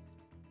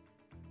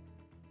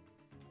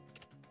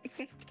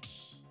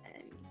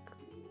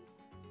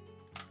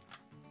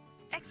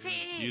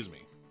 Excuse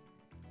me.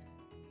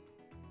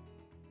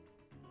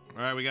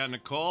 All right, we got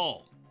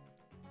Nicole.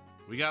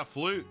 We got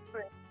Flute.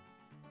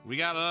 We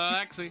got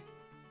Alexi.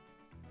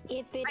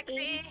 It's been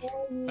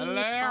 84 years.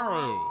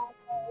 Hello.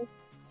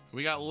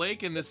 We got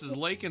Lakin. This is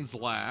Lakin's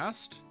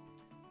last.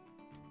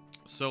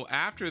 So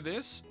after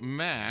this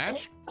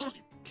match,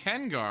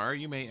 Kengar,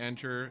 you may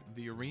enter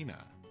the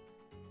arena.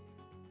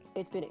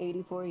 It's been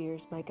 84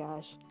 years, my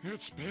gosh.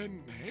 It's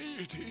been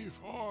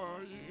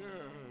 84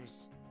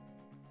 years.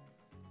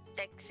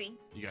 Lexi,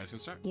 You guys can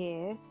start.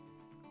 Yes.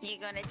 you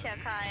gonna tell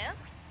Kyle?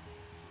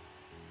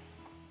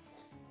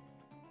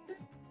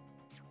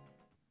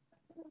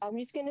 I'm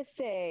just gonna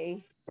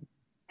say,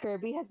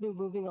 Kirby has been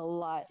moving a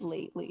lot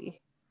lately.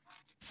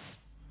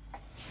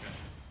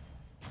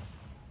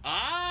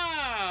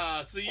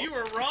 Ah, so you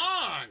were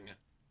wrong.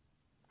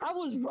 I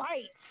was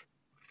right.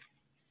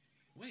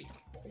 Wait.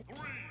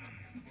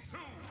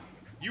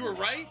 You were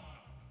right?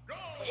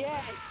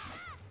 Yes.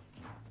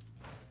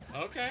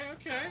 Okay.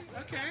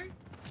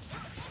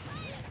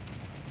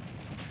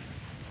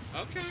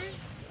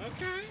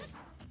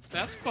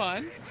 That's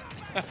fun.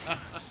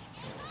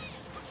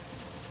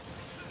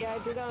 Yeah, I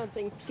did that on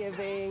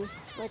Thanksgiving.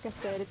 Like I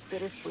said, it's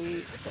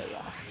bittersweet, but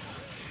yeah.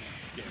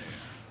 Yeah.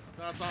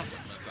 That's awesome.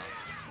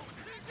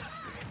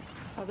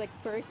 I was like,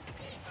 first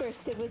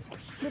it was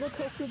little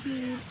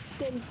Kirby,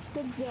 then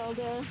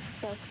Zelda,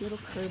 that's little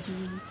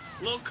Kirby.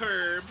 Little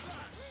Curb.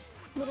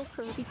 Little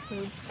Kirby.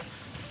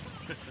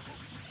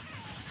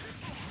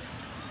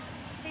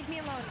 Leave me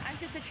alone. I'm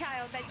just a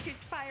child that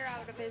shoots fire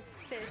out of his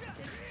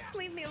fists.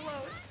 Leave me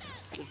alone.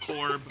 Little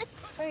Corb.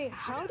 Wait,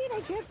 how did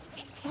I get...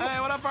 Hey,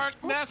 what up,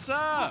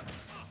 Nessa?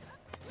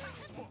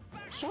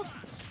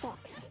 Shucks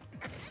sucks.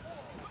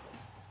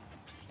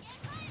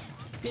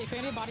 If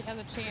anybody has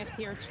a chance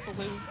here, it's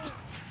Flute.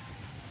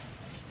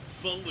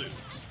 Flute.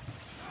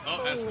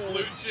 Oh, as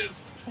Flute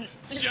just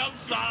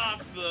jumps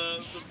off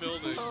the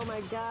building. Oh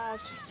my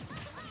gosh.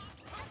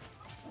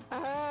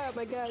 Ah,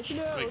 my gosh,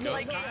 no. Wait, no,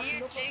 Ghost no, Guy?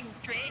 You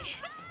jinxed me.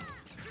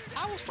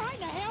 I was trying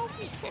to help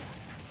you.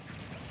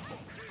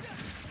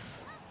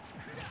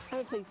 I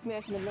haven't played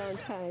Smash in a long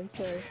time,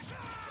 so...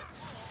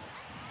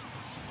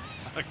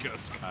 I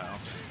guess, Kyle.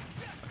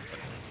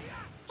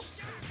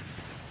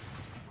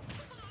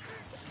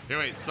 Here,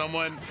 wait,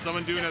 someone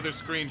do another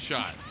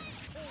screenshot.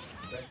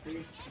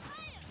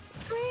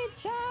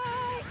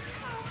 Screenshot!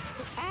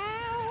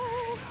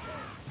 Ow!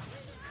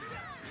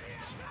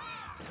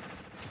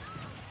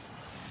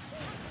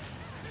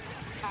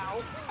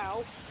 Ow,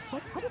 ow.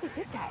 What? How did I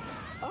get that?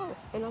 Oh,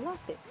 and I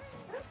lost it.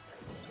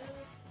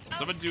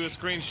 Someone do a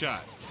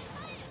screenshot.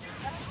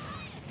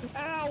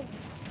 Ow!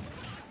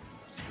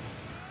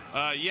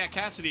 Yeah,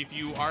 Cassidy, if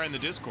you are in the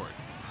Discord.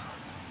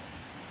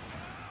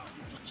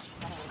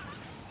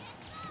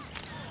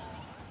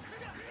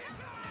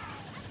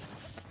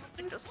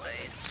 The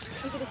stage.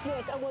 Give me the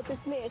smash. I want the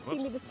smash. Give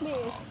me the smash.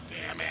 Oh,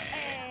 damn it.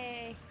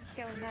 Hey,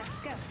 go Ness,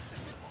 go.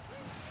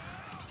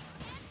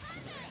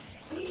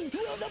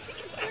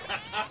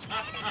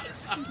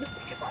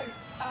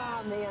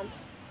 Ah, man.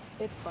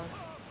 It's fun.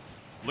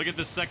 Look at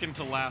the second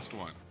to last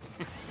one.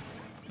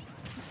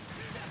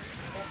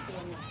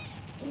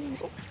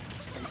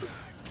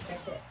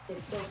 That's it.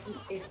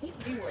 It's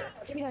viewer.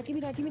 Give me that, give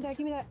me that, give me that,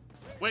 give me that.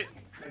 Wait.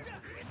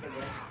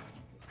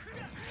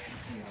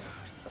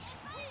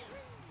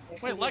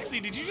 Wait, Lexi,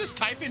 did you just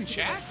type in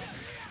chat?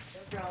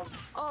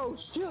 Oh,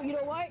 shoot. You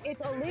know what?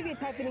 It's Olivia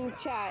typing in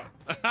chat.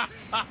 That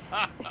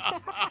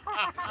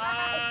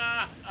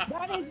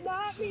is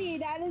not me.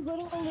 That is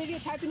little Olivia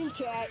typing in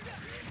chat.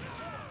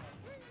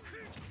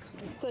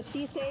 So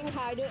she's saying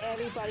hi to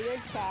everybody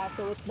in chat,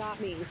 so it's not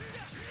me.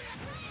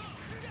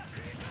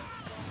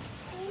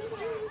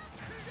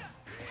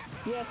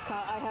 Yes,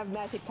 Kyle, I have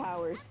magic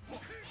powers.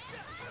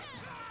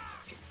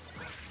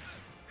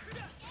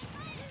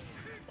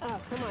 Oh,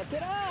 come on,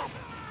 get up!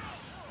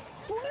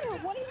 Blue,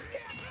 what are you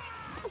doing?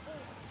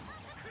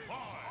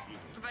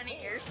 Bunny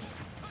ears.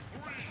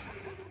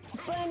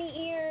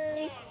 Bunny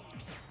ears!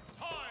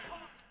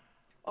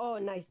 Oh,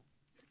 nice.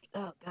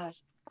 Oh,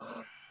 gosh. Ah,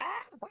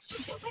 what's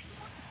she doing?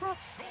 The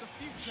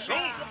future is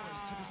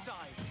ours to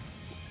decide.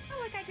 I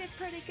feel like I did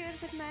pretty good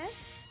with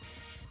Ness.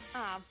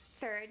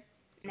 Third.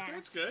 Nah.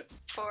 That's good.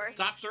 Fourth.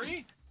 Top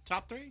three?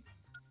 Top three?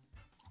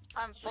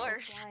 I'm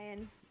fourth.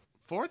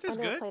 Fourth is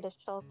I never good. played a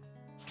Shulk.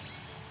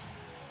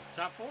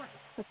 Top four.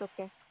 That's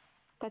okay.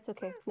 That's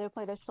okay. Never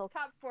played a Shulk.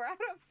 Top 4 out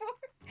of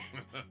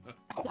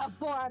 4. Top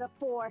 4 out of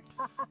 4.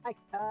 Oh my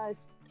god.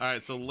 All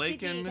right, so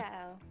GG,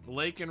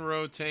 Lakin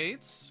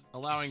rotates,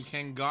 allowing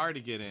Kengar to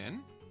get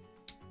in.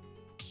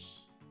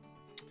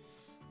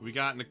 We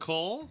got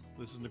Nicole.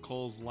 This is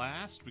Nicole's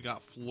last. We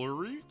got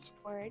Flurry.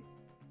 Word.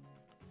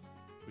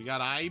 We got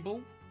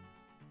Aibel.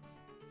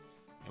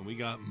 And we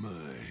got May.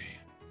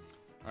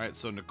 All right,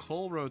 so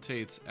Nicole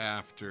rotates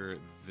after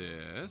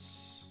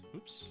this.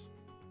 Oops.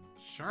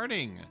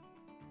 Sharding.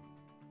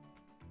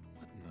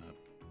 What in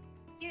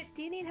the...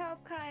 Do you need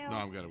help, Kyle? No,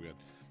 I'm good, I'm good.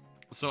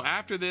 So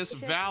after this, You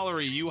sure?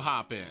 Valerie, you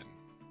hop in.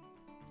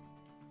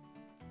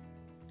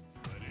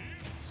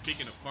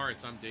 Speaking of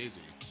farts, I'm Daisy.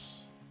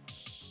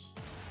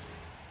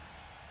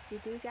 You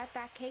do got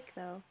that cake,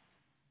 though.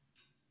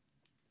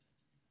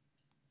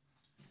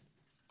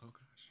 Oh,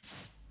 gosh.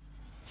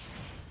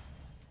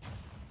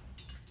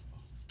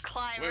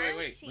 Climber.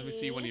 Wait. Let me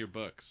see one of your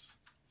books.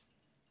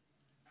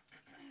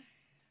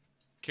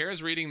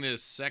 Kara's reading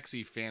this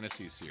sexy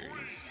fantasy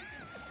series.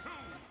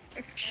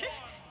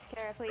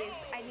 Kara,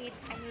 please. I need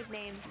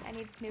names. I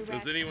need new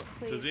Does recs,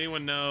 does please.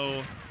 anyone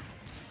know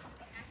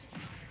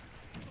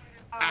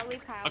I'll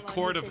leave Kyle A alone,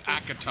 Court he's of busy.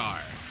 Akatar?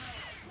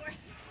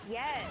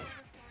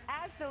 Yes,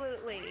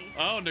 absolutely.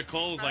 Oh,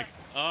 Nicole's like,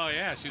 oh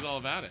yeah, she's all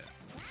about it.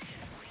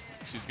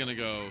 She's gonna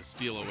go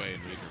steal away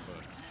and read her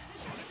books.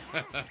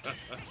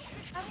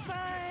 Have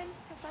fun.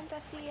 Have fun,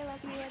 Dusty. I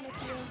love you. I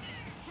miss you.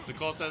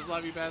 Nicole says,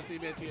 love you,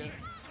 bestie, miss you.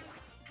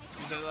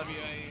 She says, love you.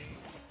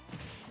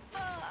 I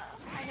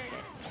heard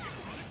it.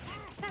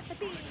 Not the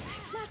bees.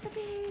 Not the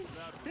bees.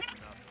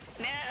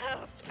 No.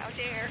 How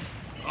dare.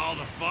 All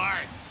the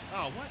farts.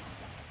 Oh, what?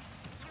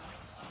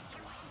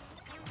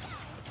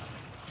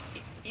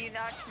 You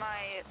knocked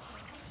my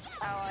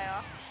ally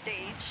off the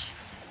stage.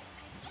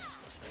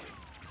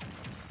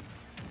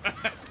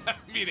 I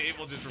mean,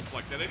 Abel just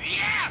reflected it.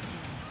 Yeah!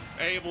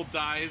 Abel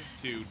dies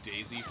to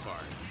Daisy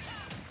farts.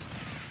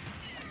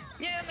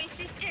 No, my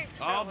sister.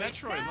 Oh,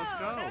 Metroid, let's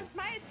go. That was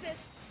my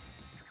assist.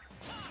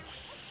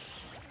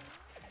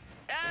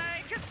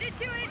 I jumped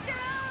into it. No.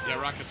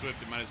 Yeah, Rocket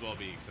Swift, it might as well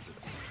be, except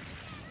it's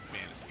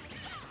fantasy.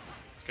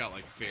 It's got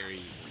like fairies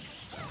and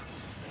stuff.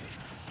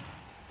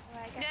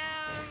 No,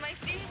 my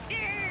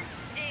sister.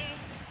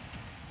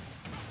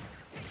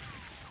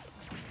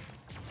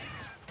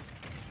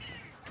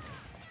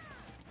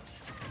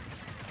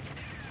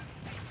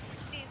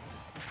 Please.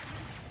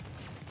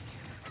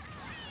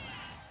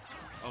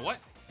 Oh, what?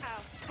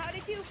 How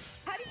did you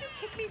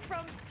kick me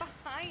from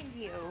behind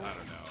you? I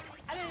don't know.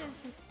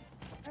 That's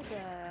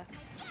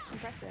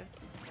impressive.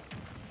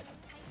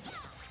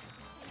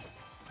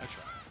 I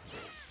tried.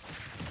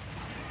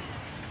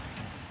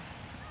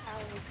 I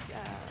was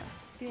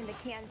doing the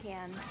can,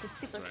 the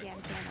super That's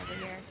right. can over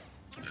here.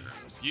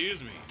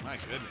 Excuse me. My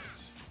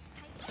goodness.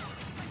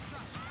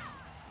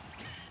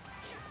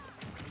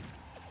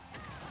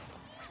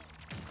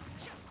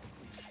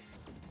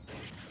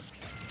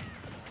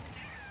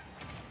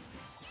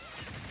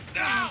 I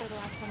remember the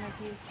last time I've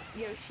used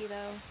Yoshi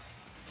though.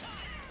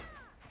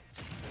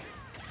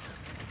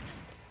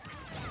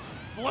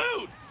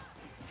 Flute!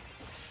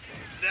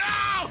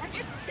 No! I'm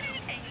just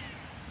kidding.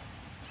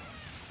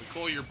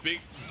 Nicole, your big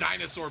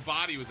dinosaur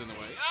body was in the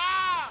way.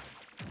 Ah!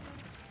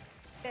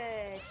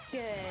 Good.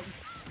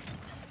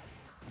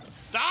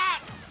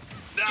 Stop!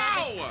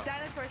 No!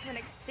 Dinosaurs went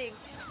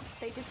extinct.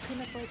 They just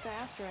couldn't avoid the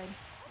asteroid.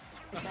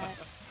 Like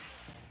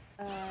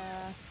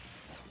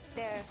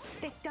that.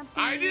 They dumped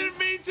I didn't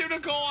mean to,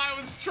 Nicole. I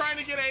was trying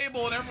to get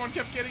Abel, and everyone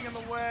kept getting in the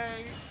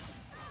way.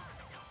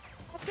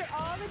 After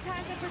all the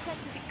times I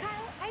protected you,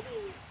 Kyle, I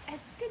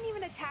didn't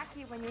even attack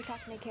you when you were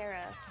talking to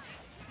Kara.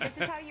 This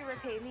is how you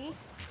repay me?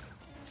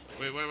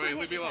 Wait,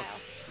 leave me alone.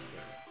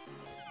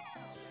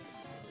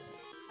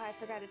 Oh, I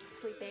forgot it's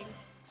sleeping.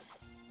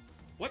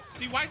 What?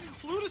 See, why isn't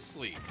Flute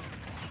asleep?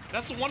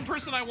 That's the one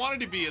person I wanted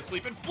to be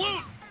asleep. And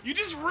Flute, you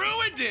just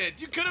ruined it.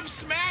 You could have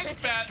smash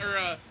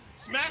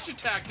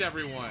attacked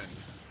everyone.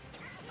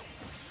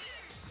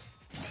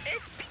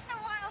 It's been a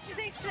while since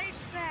they played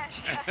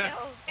Smash,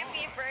 Kyle. Give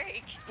me a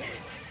break.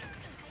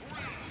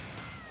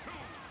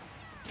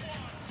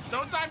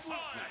 Don't die, Flute.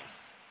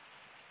 Nice.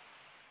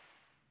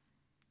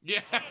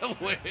 Yeah,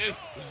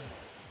 Liz.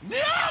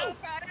 No!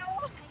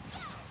 Kyle.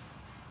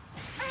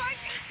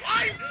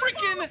 I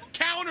freaking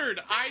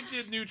countered. I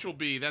did neutral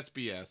B. That's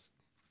BS.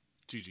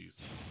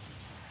 GG's.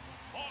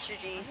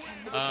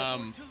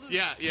 GG's.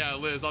 Yeah,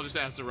 Liz. I'll just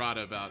ask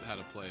Zarada about how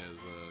to play as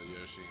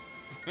Yoshi.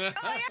 Oh,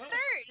 I got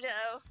third,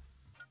 though.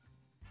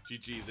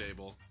 GG's,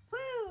 Abel.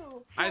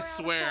 Woo! I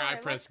swear I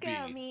pressed Let's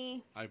go, B.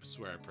 me. I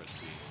swear I pressed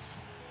B.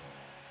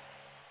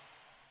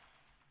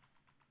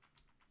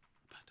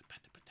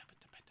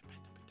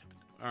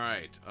 All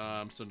right.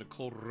 So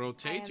Nicole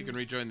rotates. You can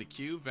rejoin the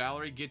queue.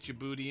 Valerie, get your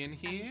booty in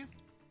here.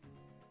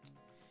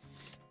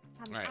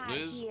 All right.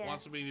 Liz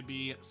wants me to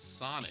be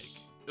Sonic.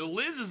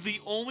 Liz is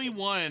the only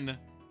one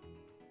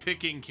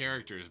picking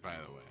characters, by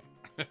the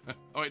way.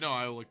 Oh wait, no,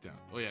 I looked down.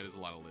 Oh yeah, there's a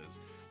lot of Liz.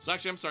 So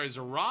actually, I'm sorry.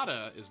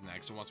 Zarada is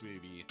next and wants me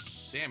to be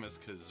Samus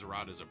because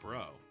Zarada's a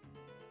bro.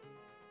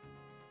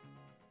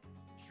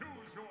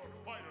 Choose your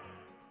fighter.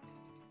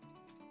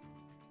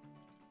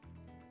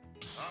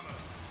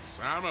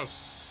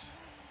 Samus.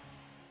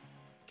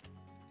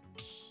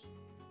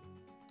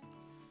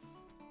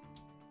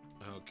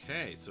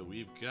 Okay, so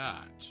we've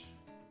got.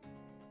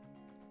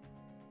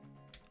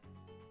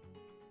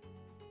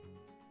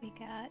 We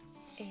got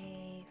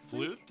a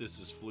Flute. This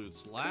is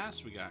Flute's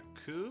last. We got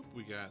Coop.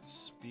 We got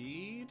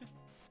Speed.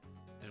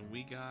 And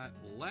we got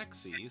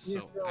Lexi.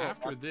 So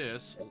after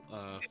this,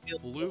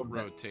 Flute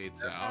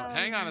rotates out.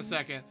 Hang on a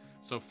second.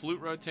 So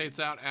Flute rotates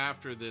out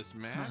after this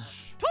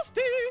match.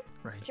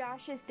 Right.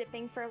 Josh is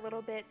dipping for a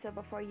little bit, so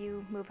before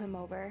you move him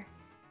over,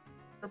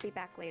 he'll be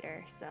back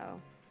later,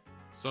 so.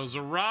 So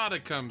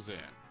Zarada comes in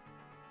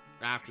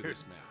after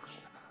this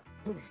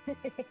match.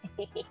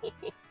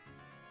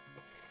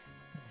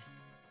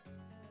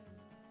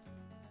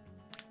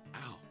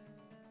 Ow.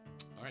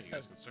 All right, you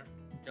guys can start.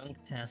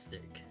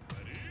 Dunktastic.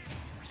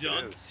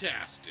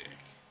 Dunktastic.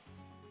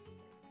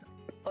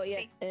 Oh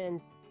yeah,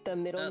 and the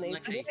middle name.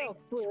 Lexi.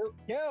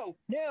 No.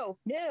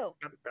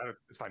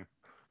 It's fine.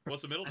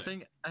 What's the middle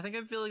name? I think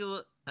I feel a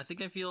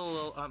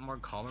little more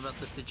calm about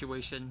the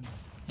situation,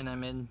 and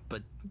I'm in.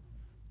 But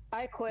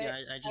I quit. yeah,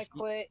 I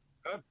quit.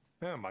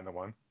 Yeah, mind the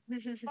one.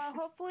 Well,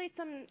 hopefully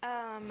some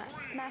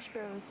Smash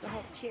Bros will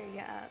help cheer you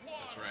up.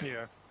 That's right.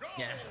 Yeah.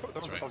 Yeah.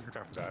 That's right. That was a good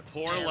time for that.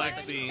 Poor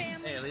Lexi.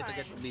 Hey, at least I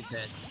get to be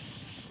pet.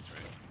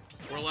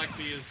 Poor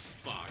Lexi is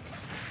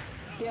Fox.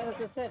 Yeah, that's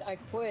what I said. I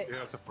quit. Yeah,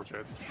 that's a poor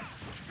chance.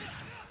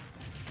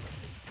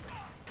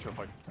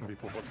 Like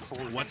people,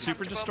 What's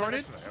super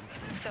distorted?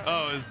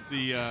 Oh, is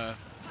the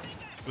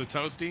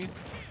toasty?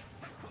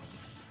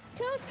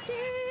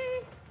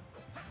 Toasty!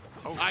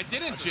 Oh, I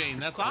didn't, Jane.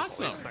 That's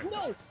awesome.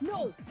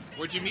 No.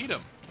 Where'd you meet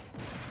him?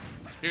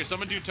 Here,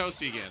 someone do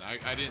toasty again.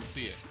 I didn't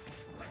see it.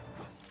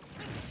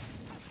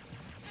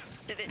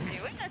 Did it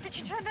do it? I thought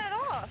you turned that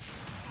off.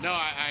 No,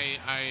 I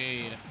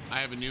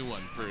have a new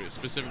one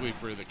specifically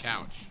for the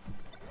couch.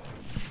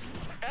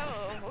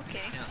 Oh,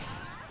 okay.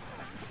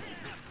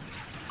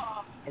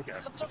 Okay.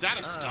 Is that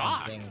a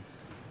stock?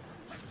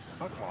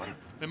 Oh, come on.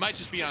 It might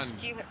just be on.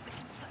 Do you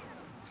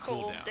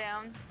cool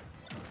down?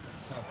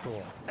 Oh,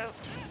 cool. Oh.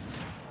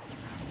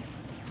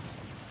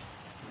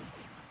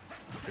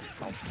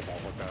 Comfortable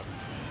with that.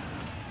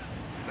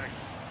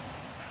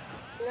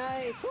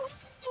 Nice.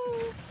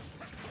 Woo!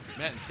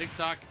 Met in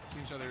TikTok,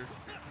 seen each other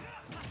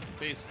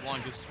face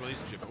long distance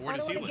relationship. But where I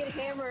does don't he want to live?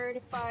 get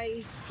hammered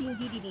by Team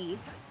DDD.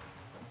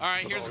 All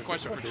right, here's a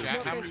question for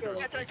chat. How many?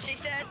 That's what she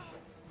said.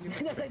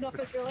 There's like no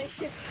offense, really.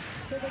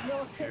 There's like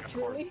no offense,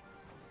 really.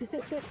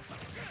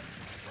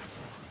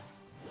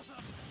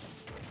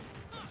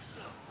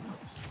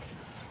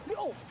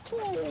 No.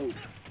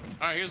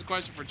 All right, here's a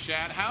question for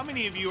chat. How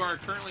many of you are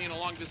currently in a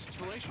long distance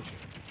relationship?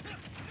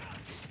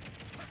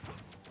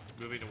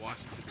 Moving to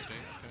Washington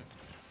State. Okay.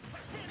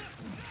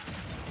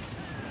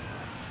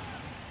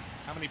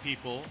 How many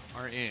people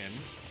are in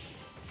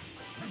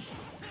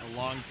a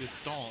long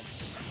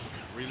distance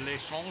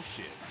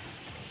relationship?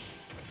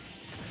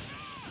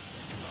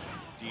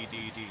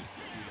 DDD.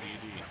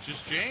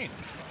 Just Jane.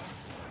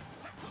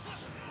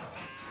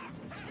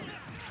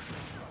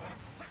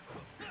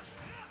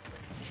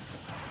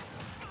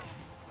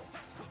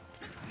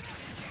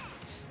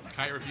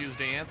 Kite refused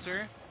to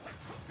answer.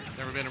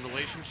 Never been in a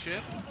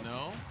relationship?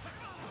 No.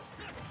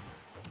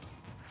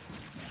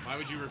 Why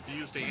would you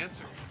refuse to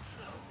answer?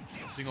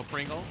 Single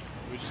Pringle?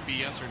 It would just be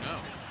yes or no.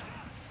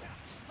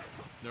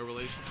 No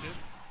relationship?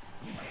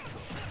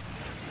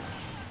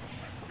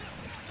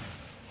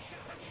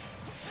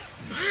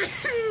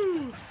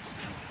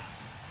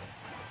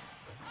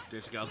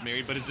 Ditch Gal's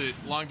married, but is it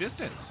long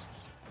distance?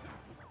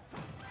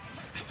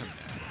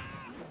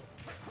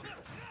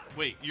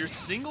 Wait, you're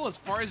single as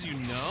far as you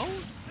know?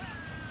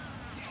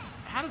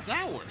 How does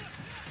that work?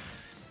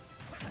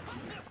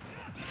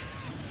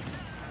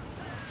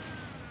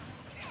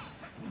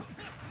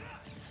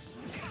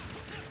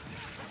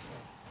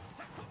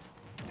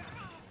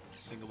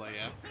 Single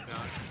AF. No.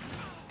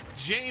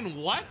 Jane,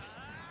 what?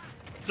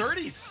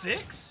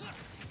 36?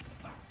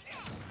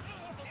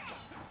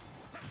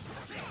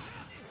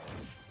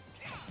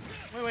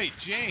 Wait,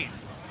 Jane.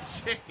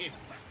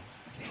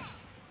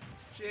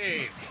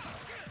 Jane.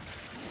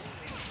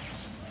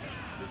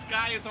 This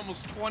guy is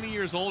almost 20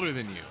 years older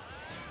than you.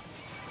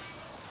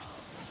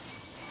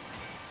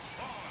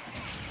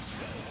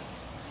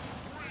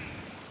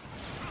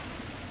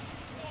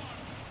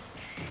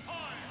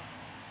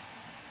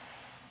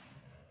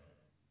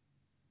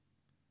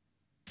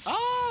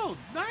 Oh,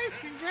 nice,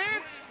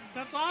 congrats.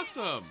 That's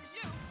awesome.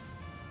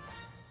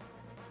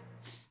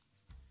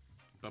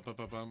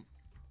 Bum.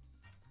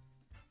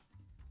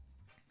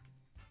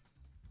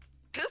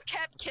 Poop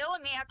kept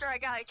killing me after I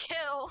got a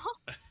kill.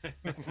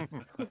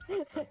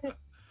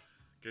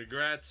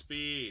 Congrats,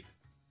 Speed.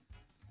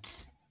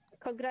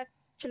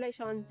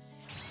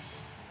 Congratulations.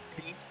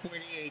 Speed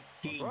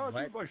 2018.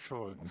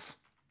 Congratulations.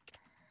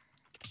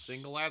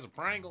 Single as a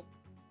Pringle.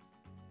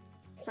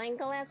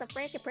 Pringle as a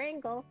freaky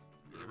Pringle.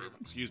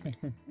 Excuse me.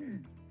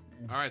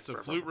 All right, so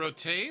flute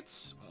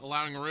rotates,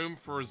 allowing room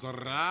for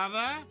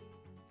Zarada.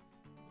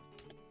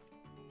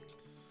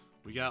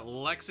 We got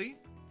Lexi.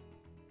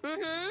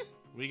 Mm-hmm.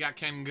 We got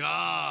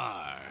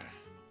Kengar.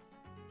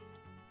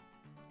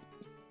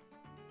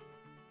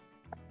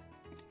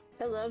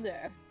 Hello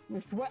there.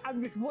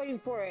 I'm just waiting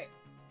for it.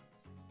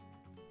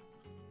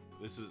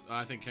 This is,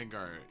 I think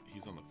Kengar,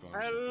 he's on the phone.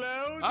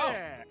 Hello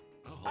there.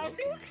 Oh, I hello,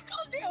 see what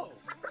you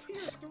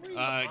do.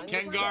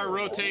 Kengar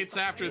rotates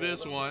after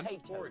this one.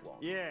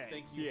 Yes.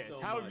 so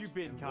How much, have you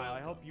been, and Kyle? I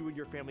welcome. hope you and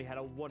your family had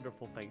a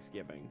wonderful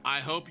Thanksgiving. I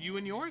hope you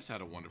and yours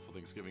had a wonderful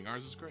Thanksgiving.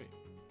 Ours was great.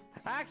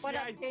 Actually, What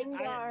up,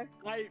 Kengar?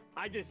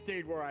 I just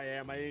stayed where I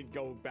am. I didn't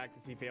go back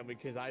to see family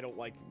because I don't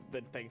like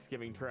the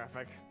Thanksgiving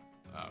traffic.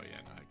 Oh, yeah,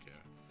 no, I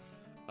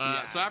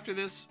care. So after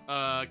this,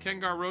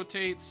 Kengar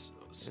rotates.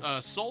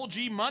 Soul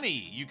G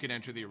Money. You can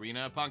enter the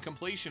arena upon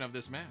completion of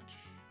this match.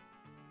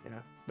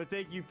 Yeah. But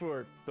thank you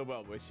for the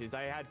well wishes.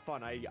 I had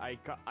fun. I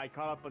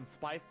caught up on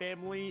Spy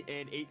Family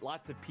and ate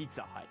lots of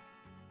Pizza Hut.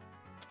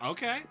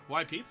 Okay.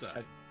 Why pizza?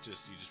 You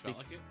just felt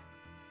like it?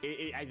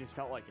 I just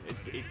felt like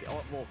it.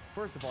 Well,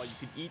 first of all, you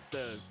could eat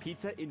the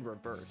pizza in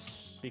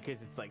reverse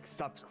because it's like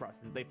stuffed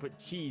crust and they put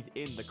cheese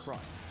in the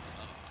crust.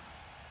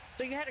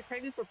 So you had a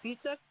craving for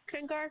pizza,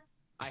 Kengar?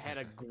 I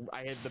had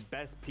the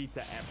best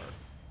pizza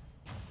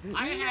ever.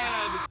 I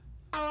had.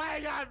 Oh, I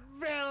got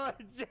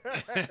villager.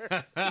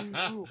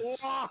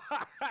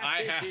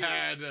 I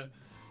had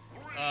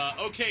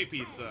okay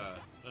pizza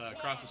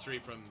across the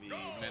street from the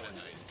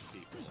Mennonite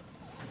people.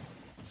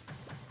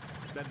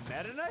 The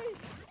Mennonite?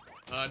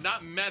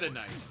 Not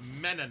Mennonite,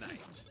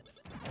 Mennonite.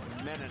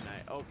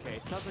 Mennonite. Okay,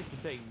 it sounds like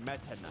you're saying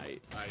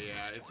Meta-Nite.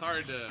 Yeah, it's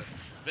hard to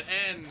the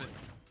N,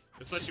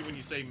 especially when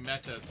you say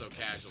meta so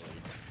casually.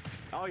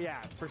 Oh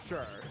yeah, for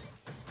sure.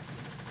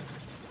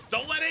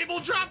 Don't let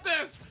Abel drop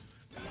this!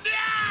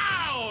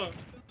 No!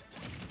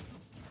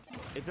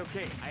 It's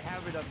okay. I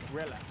have an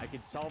umbrella. I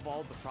can solve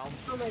all the problems.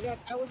 Oh my gosh,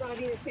 I was not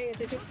even paying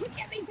attention.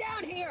 Get me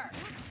down here!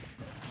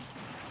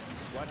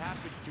 What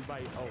happened to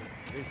my... Oh,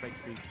 there's my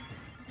tree.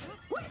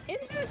 What in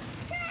the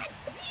heck?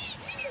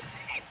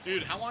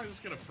 Dude, how long is this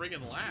gonna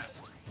friggin'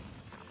 last?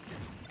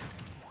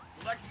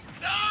 Lexi,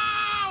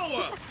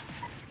 no!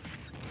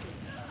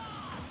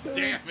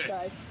 Damn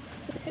it!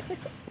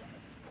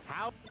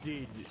 How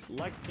did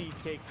Lexi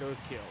take those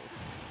kills?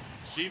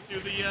 She threw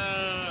the,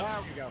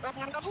 There we go.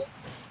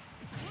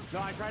 No,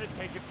 I tried to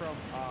take it from,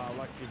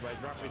 Lexi, but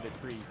it dropped me the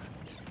tree.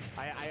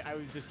 I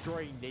was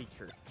destroying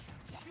nature.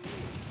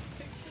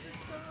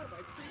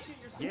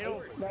 Get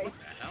over it. What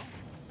the hell?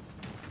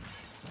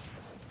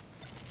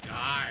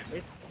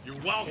 God,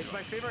 you're welcome. It's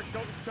my favorite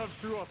don't shove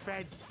through a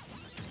fence.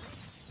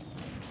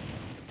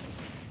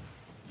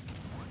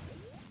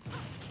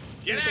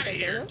 Get out of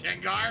here,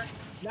 Kengar!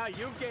 Now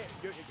you get...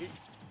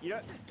 You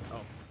know...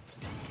 Oh.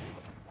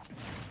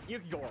 You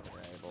can go over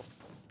there, Abel.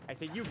 I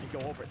said you can go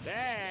over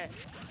there.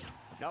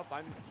 Nope,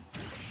 I'm...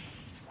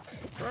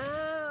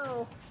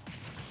 Ow!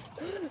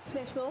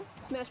 Smash ball?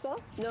 Smash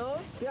ball? No?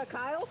 Yeah,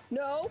 Kyle?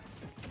 No?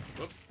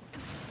 Whoops.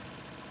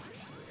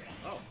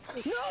 Oh.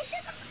 No!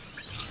 Get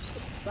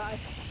Bye.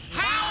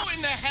 How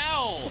in the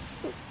hell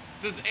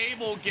does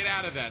Abel get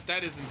out of that?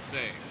 That is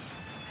insane.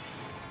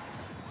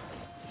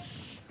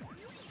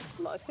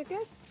 Luck, I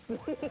guess?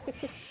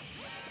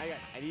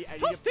 I need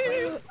to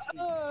play.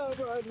 Oh,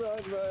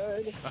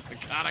 run.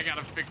 God, I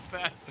gotta fix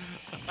that.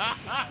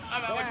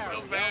 That looks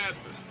so bad.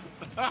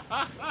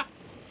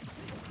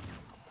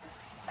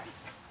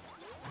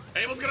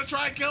 Abel's gonna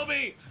try and kill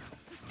me!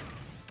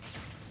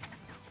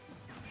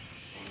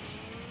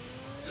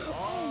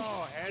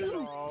 Oh,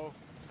 hello.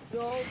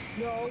 No,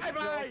 no.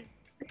 Bye-bye.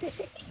 No.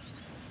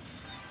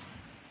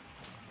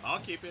 I'll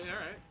keep it,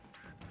 alright.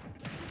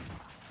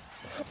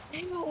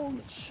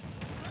 Ouch.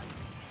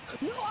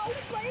 No, I was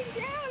laying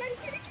down. I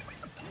didn't get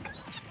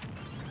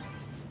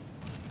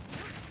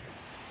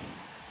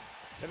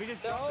Let me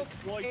just No, drop this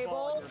voice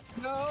ball on Abel,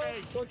 your no,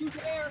 face. don't you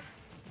dare.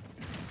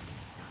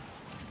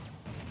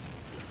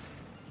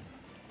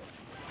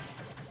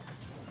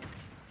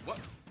 What?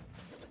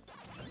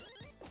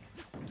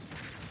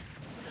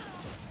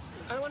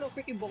 I don't want no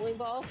freaking bowling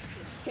ball.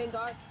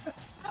 Kengar.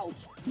 Ouch.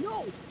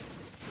 No.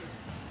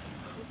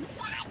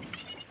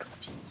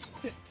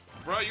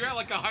 Bro, you're at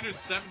like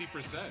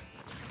 170%.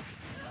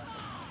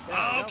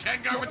 Yeah, Oh,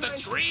 Kengar with the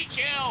tree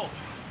kill!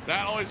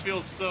 That always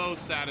feels so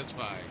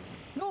satisfying.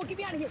 No, get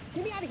me out of here.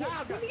 Get me out of here.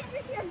 Get me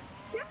out of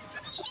here.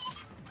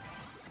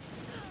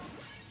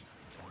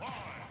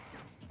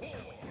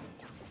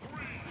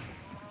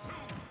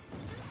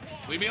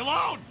 Leave me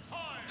alone!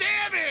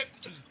 Damn it!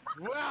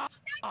 Well,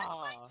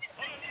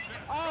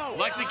 oh,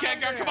 Lexi,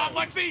 Kengar, come on,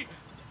 Lexi!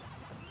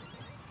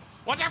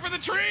 Watch out for the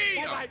tree!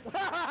 Oh my.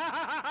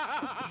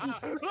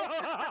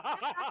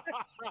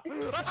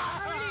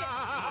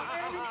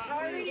 I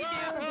already knew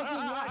this was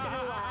not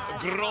gonna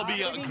last.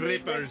 Grubby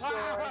grippers.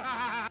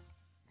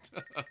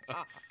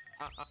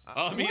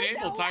 Oh, me and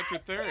Abel tied for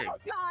third.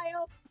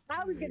 Kyle,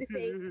 I was gonna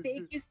say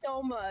thank you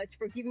so much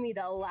for giving me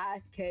the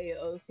last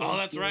KO. Oh,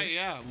 that's right,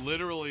 yeah.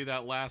 Literally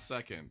that last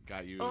second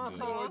got you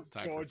into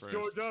tied for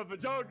first.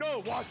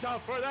 Don't watch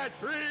out for that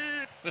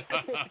tree!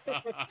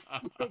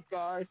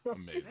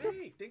 Amazing.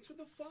 Hey, thanks for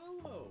the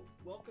follow.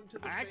 Welcome to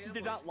the I actually family.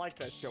 did not like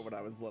that show when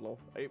I was little.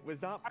 It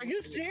was not. Are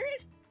you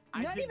serious?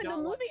 I Not did even the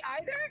not movie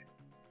like- either?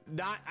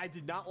 I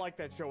did not like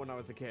that show when I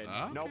was a kid.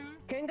 Okay. Nope.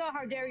 Kengar,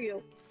 how dare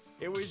you?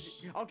 It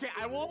was okay.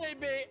 I will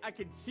admit, I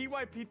can see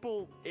why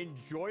people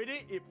enjoyed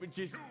it. It was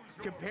just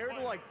compared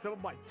to like some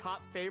of my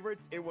top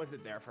favorites, it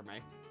wasn't there for me.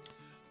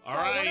 All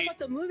What right. about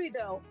the movie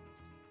though?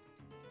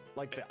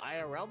 Like the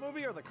IRL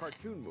movie or the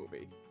cartoon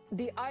movie?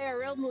 The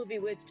IRL movie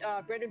with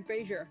Brendan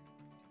Fraser.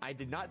 I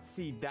did not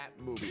see that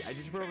movie. I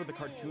just remember the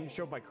cartoon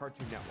show by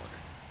Cartoon Network.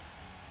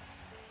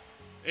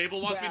 Abel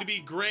wants me to be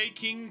Gray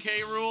King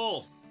K.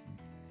 Rule.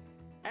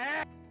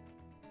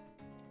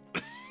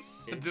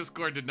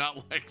 Discord did not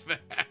like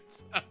that.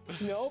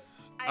 Nope.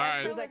 I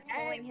also All right. was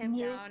pulling him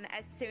down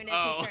as soon as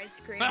Oh. he started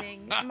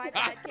screaming. My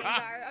bad,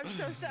 Kengar. I'm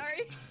so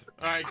sorry.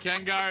 All right,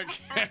 Kengar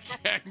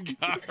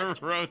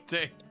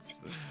rotates.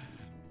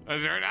 I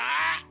just heard,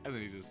 ah! And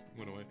then he just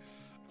went away.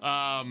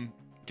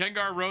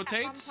 Kengar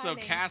rotates, so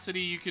timing.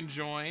 Cassidy, you can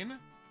join.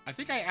 I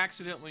think I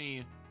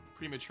accidentally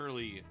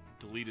prematurely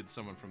deleted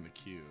someone from the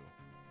queue.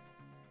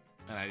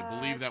 And I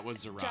believe that was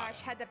Zerata.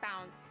 Josh had to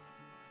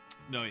bounce.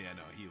 No, yeah,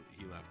 no,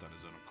 he left on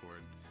his own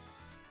accord.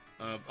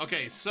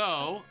 Okay,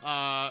 so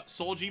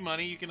Soul G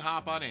Money, you can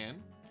hop on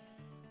in.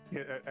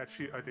 Yeah,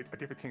 actually, I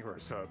gave a Kengar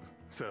a sub,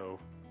 so.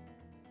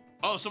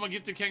 Oh, someone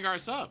gifted Kengar a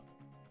sub.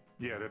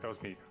 Yeah, that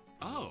was me.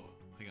 Oh,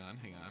 hang on.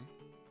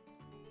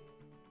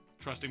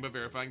 Trusting but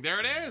verifying. There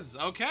it is.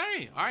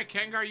 Okay. All right,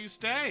 Kengar, you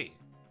stay.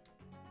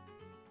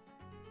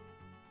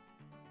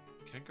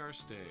 Kengar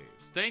stays.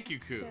 Thank you,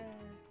 Koo.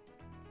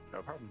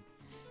 No problem.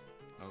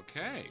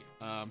 Okay.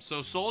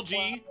 So Soul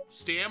G,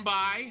 stand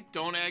by.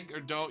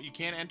 You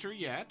can't enter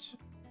yet.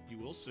 You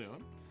will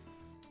soon.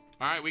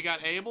 All right, we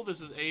got Abel.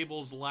 This is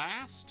Abel's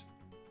last.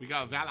 We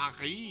got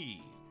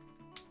Valerie.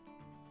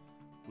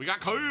 We got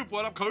Coop.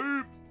 What up,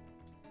 Coop?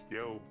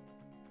 Yo.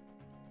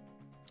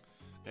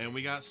 And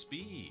we got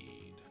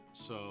Speed.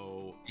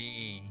 So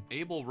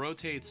Abel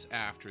rotates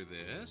after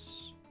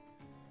this,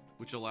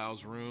 which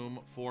allows room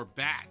for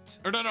Bat.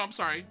 Or no, I'm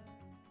sorry.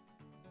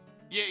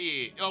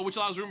 Yeah. Oh, which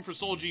allows room for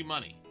Soul G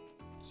Money.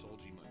 Soul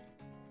G Money.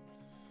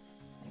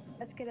 I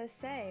was gonna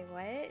say,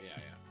 what? Yeah.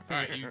 All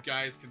right, you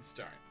guys can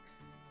start.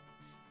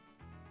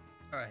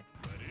 All right.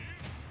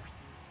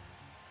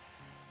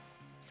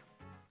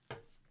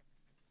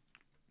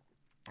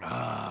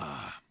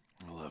 Ah,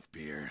 I love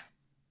beer.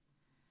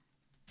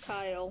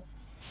 Kyle.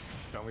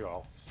 Don't we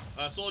all?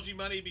 Soul G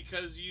Money,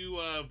 because you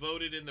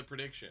voted in the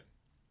prediction.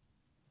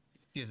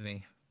 Excuse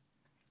me.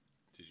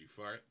 Did you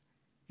fart?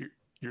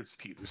 You're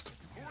excused.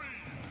 3,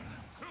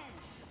 2,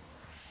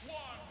 1,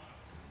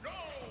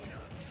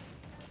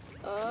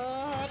 go!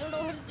 I don't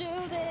know how to do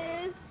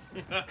this.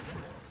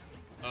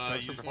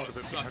 You just want to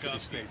suck up.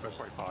 Snake, that's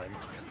quite fine.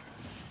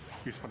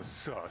 You just want to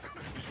suck.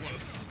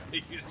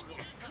 You just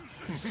want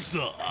to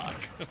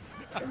suck.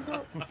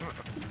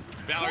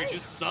 Valerie,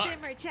 just suck.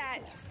 Simmer,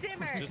 chat.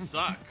 Simmer. Just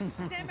suck.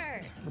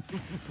 Simmer.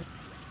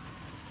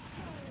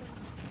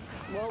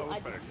 Well, I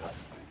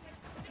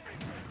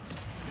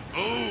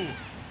Oh,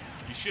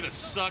 you should have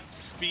sucked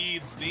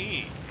Speed's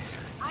knee.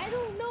 I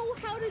don't know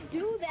how to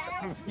do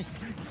that.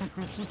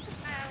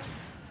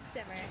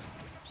 Simmer.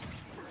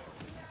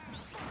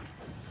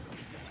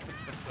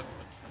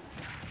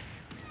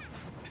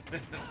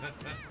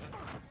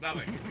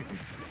 Nothing.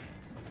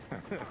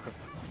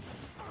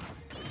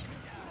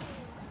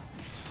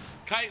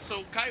 Kite,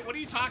 what are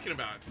you talking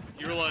about?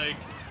 You're like,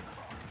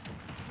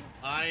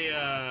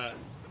 I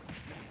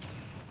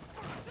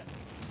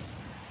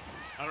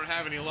don't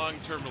have any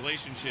long-term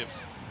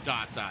relationships, ...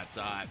 but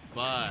what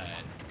are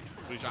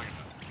you talking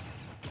about?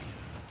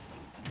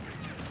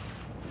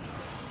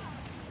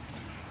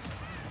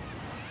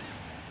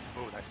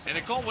 Oh, nice. And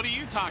Nicole, what are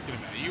you talking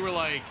about? You were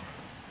like,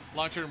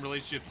 long-term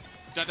relationship, ...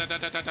 Not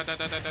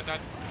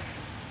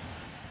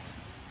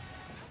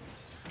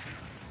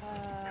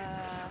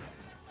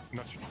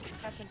sure.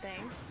 Different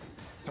things.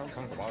 Sounds a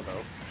while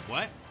though.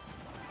 What?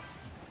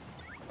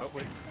 Oh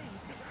wait.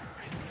 Things.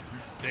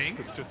 Things?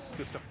 It's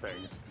just stuff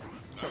things.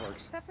 That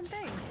works. Stuff and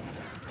things.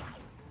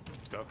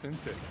 Stuff and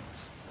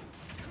things.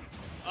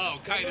 Oh,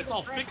 Kite, it's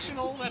all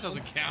fictional? That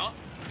doesn't count.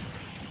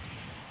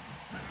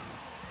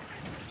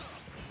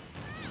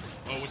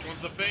 Oh, which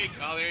one's the fake?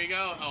 Oh, there you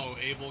go. Oh,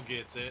 Abel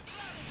gets it.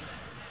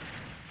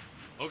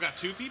 Oh, got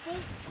 2 people?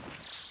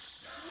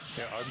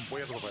 Yeah, I'm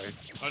way out of the way.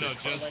 Oh, no,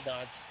 just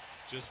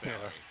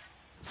Valerie.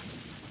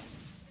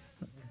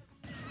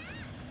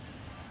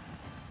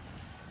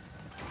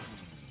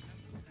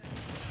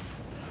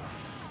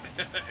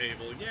 Yeah.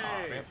 Abel, yay!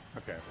 Oh, man.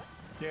 Okay.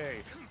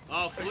 Yay.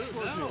 Oh, Flute,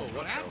 no.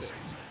 What happened?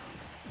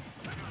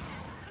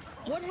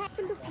 What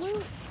happened to Flute?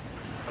 Okay,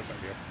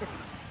 yeah.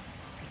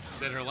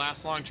 Said her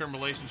last long-term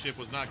relationship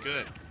was not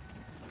good.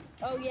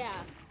 Oh yeah,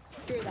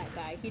 screw that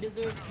guy. He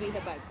deserves to be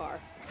hit by a car.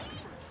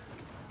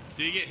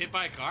 Did he get hit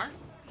by a car?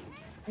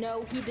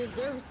 No, he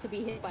deserves to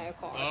be hit by a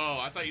car. Oh,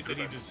 I thought you said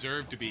he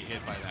deserved to be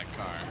hit by that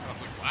car. I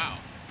was like, wow.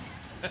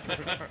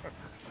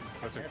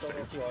 That's That's a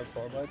little too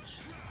hardcore, much.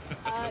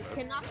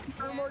 Cannot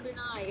confirm or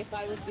deny if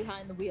I was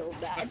behind the wheel of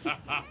that.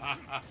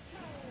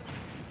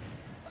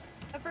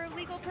 For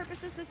legal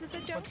purposes, this is a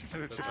joke.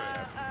 That's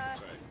right.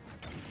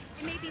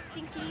 It may be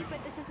stinky,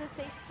 but this is a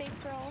safe space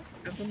for all.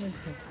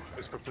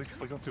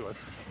 Please don't sue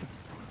us.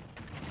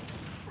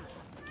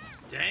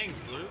 Dang,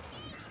 Flute.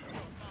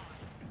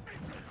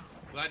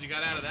 Glad you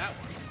got out of that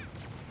one.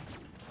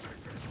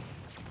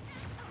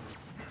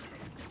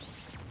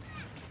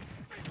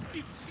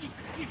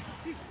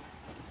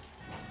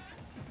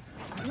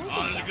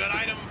 Oh, there's a good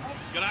item.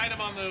 Good item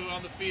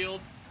on the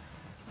field.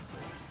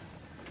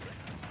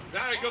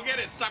 Now go get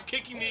it. Stop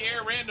kicking the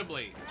air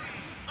randomly.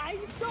 I'm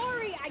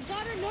sorry, I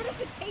got a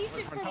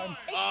notification from him.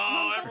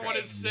 Oh, everyone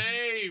is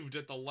saved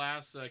at the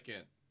last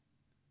second.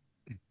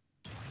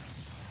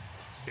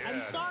 Yeah.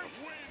 I'm sorry.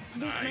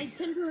 My Nice.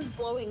 Tinder is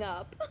blowing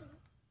up.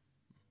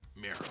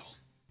 Meryl,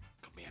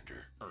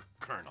 Commander, or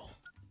Colonel.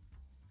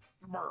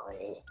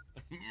 Merle.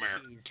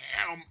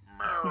 Damn,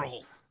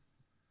 Merle.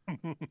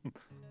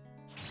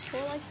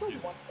 Well, I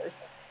killed one person,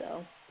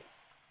 so.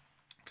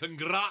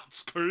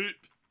 Congrats, Coop.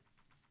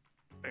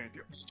 Thank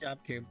you. Nice job,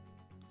 Cube.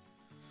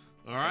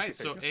 All right,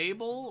 so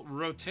Abel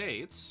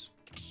rotates,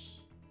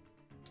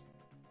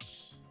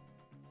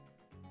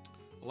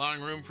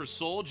 allowing room for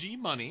Soul G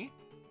Money.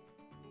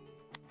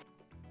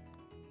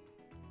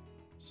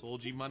 Soul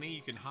G Money,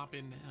 you can hop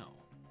in now.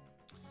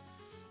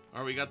 All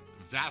right, we got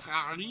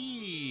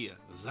Valerie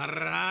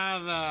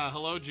Zarada.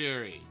 Hello,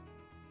 Jerry.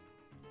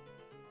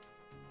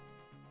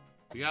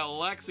 We got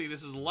Lexi.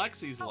 This is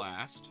Lexi's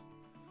last.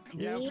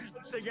 Yeah,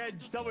 once again,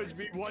 summon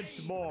me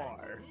once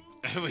more.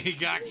 And we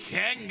got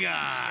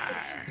Kengar.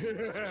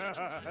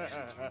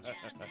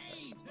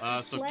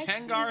 So Lexi.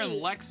 Kengar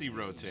and Lexi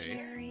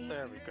rotate.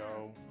 There we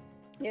go.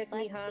 Yes,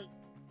 Miha.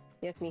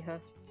 Yes, Miha.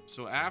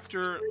 So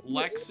after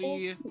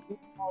Lexi,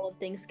 all of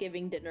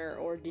Thanksgiving dinner,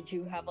 or did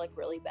you have like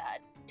really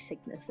bad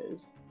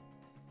sicknesses?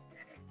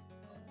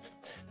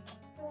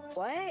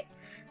 What?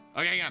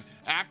 okay, hang on.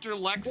 After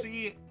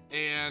Lexi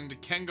and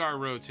Kengar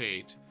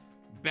rotate,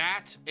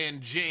 Bat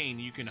and Jane,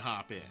 you can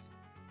hop in.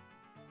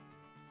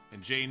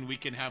 And Jane, we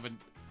can have a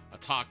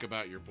talk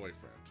about your boyfriend.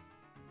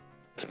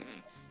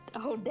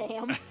 Oh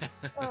damn!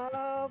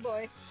 Oh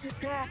boy.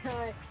 There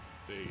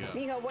you go.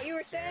 Miha, what you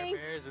were saying?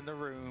 Bears in the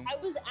room. I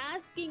was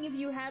asking if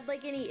you had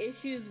like any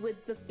issues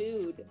with the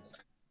food.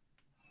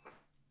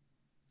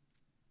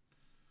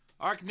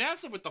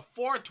 Arknessa with the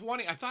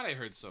 420. I thought I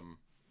heard some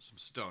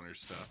stoner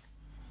stuff.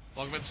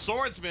 Welcome in,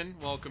 Swordsman.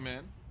 Welcome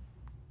in,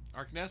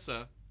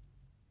 Arknessa.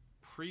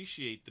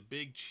 Appreciate the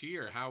big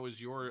cheer. How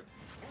was your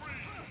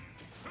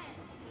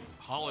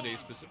holiday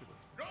specifically?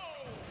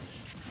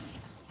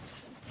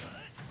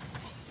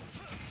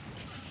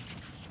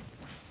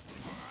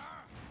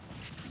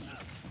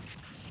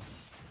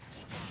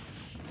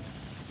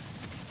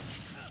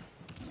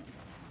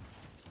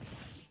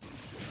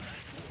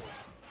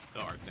 The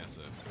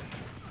Arknessa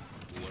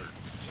lurked.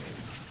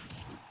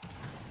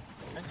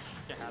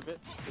 You have it.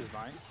 This is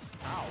mine.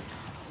 Ow.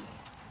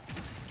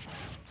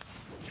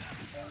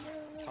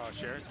 Oh,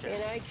 Sharon's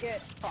Can I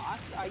get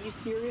fucked? Are you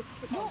serious?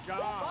 Oh,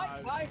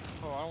 God. Bye.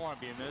 Oh, I don't want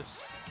to be in this.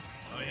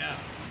 Oh yeah.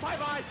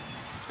 Bye-bye.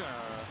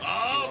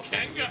 Oh, If you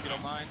Kenga.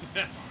 don't mind.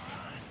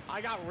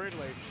 I got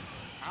Ridley.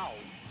 Ow.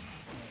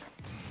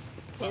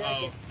 Can I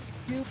Uh-oh. get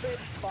stupid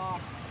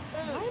fuck?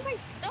 Why am I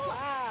so?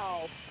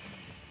 Wow.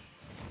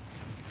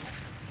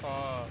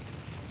 Oh,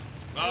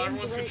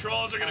 everyone's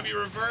controls are gonna be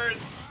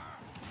reversed.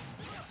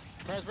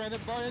 Press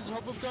random buttons,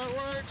 hope if that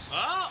works.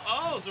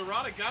 Oh,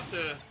 Zarada got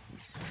the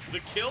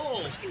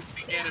kill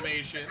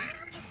animation.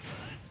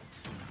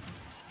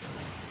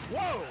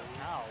 Whoa!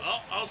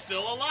 Oh,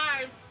 still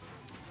alive.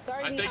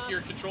 Sorry, I think Neon.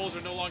 your controls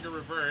are no longer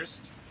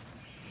reversed.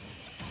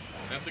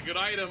 That's a good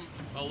item.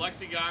 Oh,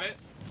 Lexi got it.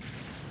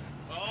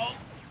 Oh,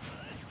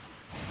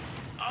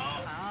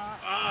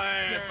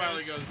 it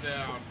finally goes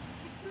down.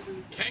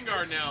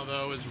 Kengar now,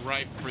 though, is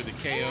ripe for the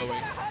KOing.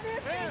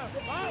 Yeah.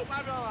 Oh,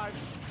 I'm alive.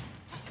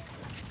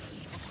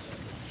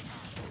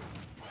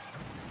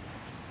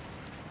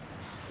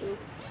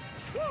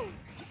 Woo!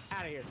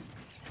 Out of here.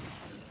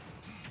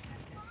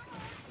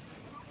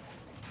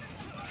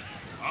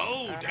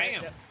 Oh,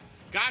 damn.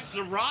 Gosh,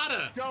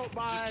 Zarada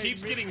just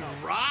keeps getting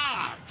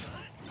robbed.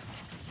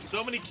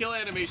 So many kill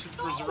animations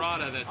for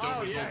Zarada that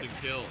don't result in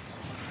kills.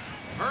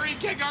 Hurry,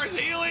 Kengar's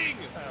healing!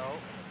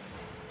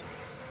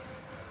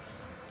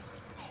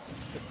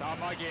 It's not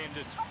my game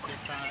this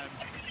time.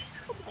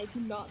 I do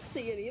not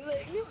see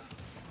anything.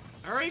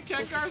 Hurry,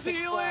 Kengar's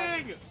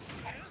healing!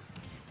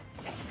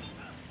 Oh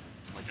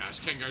my gosh,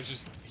 Kengar's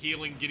just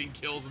healing, getting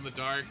kills in the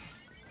dark.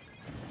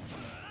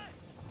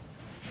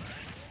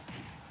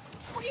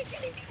 What are you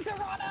getting me,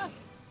 Zarada?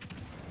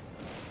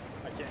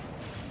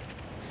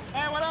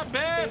 Hey, what up,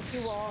 Thank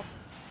Bibbs? you all.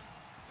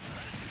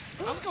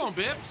 How's it going,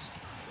 Bibbs?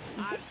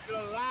 I'm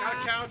still alive. Got a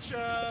couch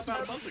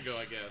about a month ago,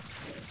 I guess.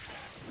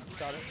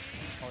 Got it.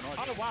 Oh, no,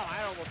 Oh, wow,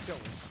 I almost killed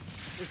him.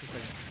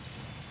 Interesting.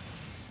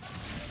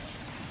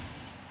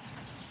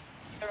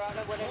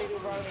 Zarada, what did I do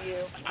wrong to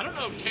you? I don't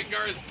know if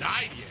Kengar has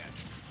died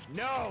yet.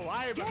 No,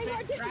 I am a Kengar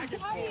big didn't dragon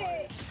die boy.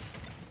 yet.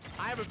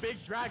 I am a big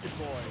dragon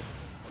boy.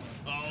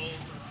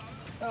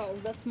 Oh,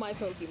 that's my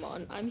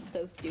Pokemon. I'm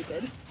so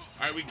stupid.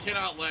 Alright, we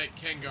cannot let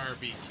Kengar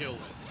be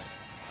killless.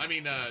 I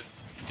mean,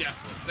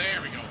 deathless. There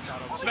we go.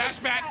 Smash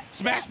bat!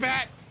 Smash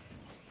bat!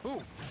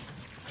 Ooh.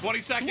 20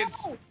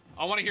 seconds. No.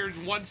 I want to hear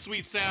one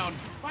sweet sound.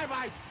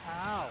 Bye-bye.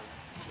 Ow.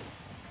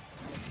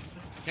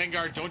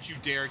 Kengar, don't you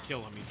dare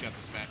kill him. He's got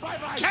the smash.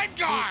 Bye-bye.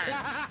 Kengar!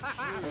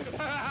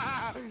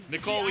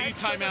 Nicole, will you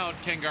time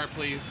out Kengar,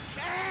 please?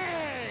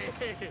 Hey!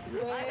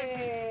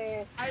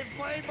 I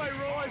played my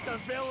role as a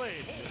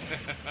villain.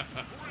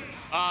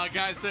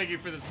 Guys, thank you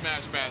for the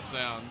smash bat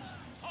sounds.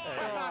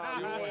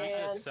 He's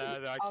just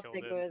sad that I I'll killed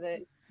stick him. with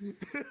it.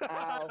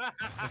 Ow.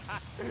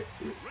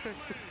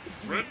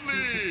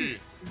 Friendly!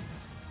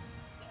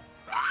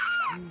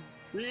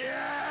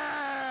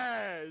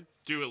 Yes!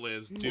 Do it,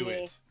 Liz. Do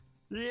it.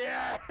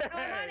 Yeah! I'm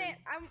on it.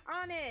 I'm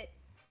on it.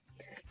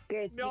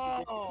 Good.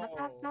 No!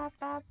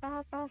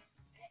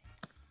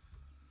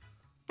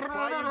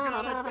 Why you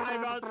gotta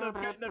time out the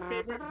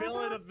favorite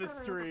villain of the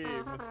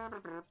stream?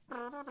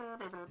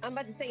 I'm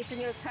about to say,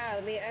 Senor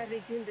Kyle, may I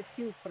rejoin the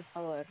queue, por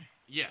favor?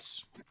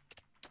 Yes.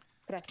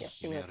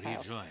 Gracias, You may Senor Kyle.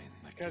 rejoin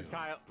the Because queue.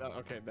 Kyle. Oh,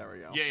 okay, there we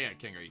go. Yeah,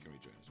 Kengar, you can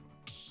rejoin as well.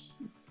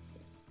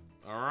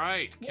 All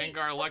right, Wait,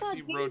 Kengar, I thought Lexi,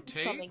 he was coming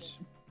rotate.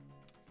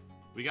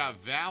 We got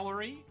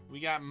Valerie. We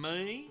got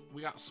me.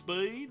 We got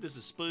Speed. This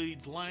is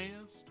Speed's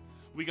last.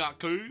 We got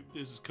Coop.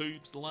 This is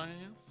Coop's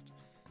last.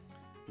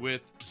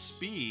 With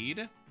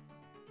Speed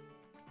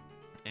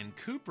and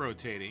Coop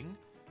rotating,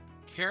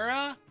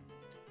 Kara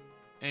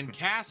and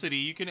Cassidy,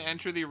 you can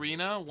enter the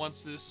arena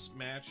once this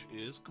match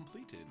is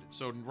completed.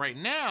 So right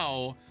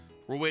now,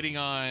 we're waiting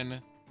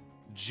on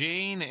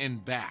Jane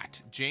and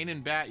Bat. Jane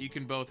and Bat, you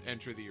can both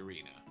enter the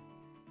arena.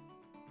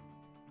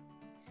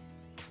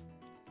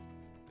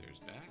 There's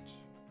Bat.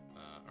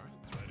 All right,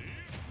 that's ready.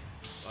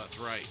 Oh, that's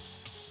right.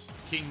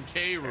 King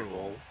K.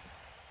 Rool.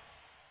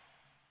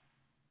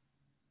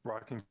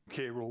 Rocking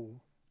K. Rool.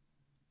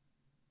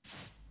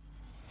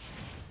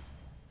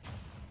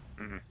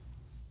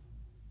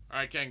 All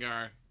right,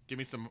 Kengar, give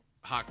me some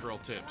hot girl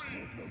tips.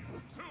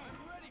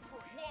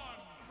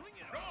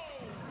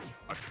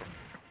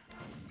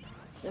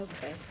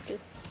 Okay,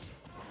 just...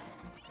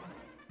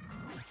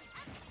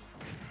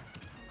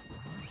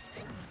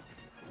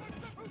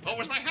 Oh,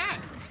 where's my hat?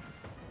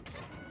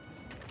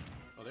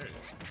 Oh, there it is.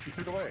 You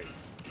took it away.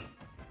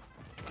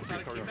 I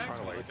thought it came back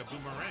to me like a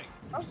boomerang.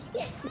 Oh,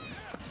 shit!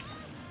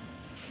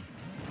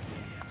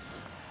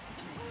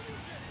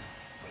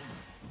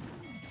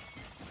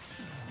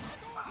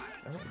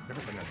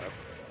 Never been at that.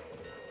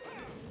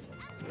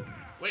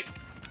 Wait.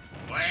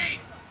 Wait!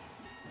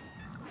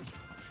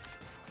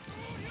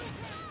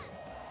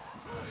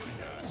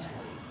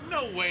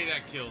 No way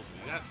that kills me.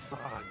 That's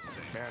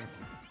insane. Man.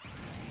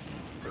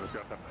 Really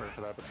got that prayer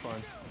for that, but it's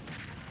fine.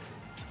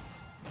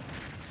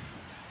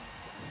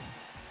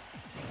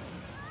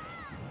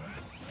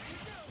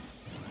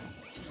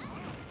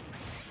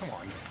 Come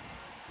on.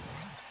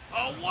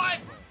 Oh, what?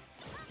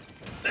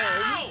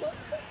 No!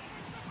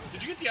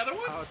 Did you get the other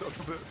one?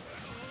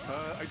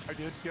 I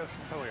did, yes.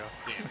 Hell yeah.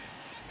 Damn it.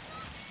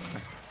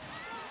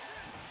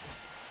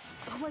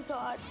 Oh my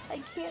god,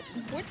 I can't...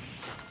 What?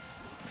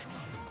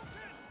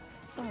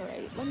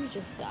 Alright, let me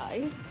just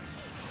die.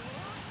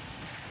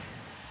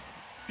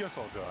 Yes,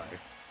 I'll die.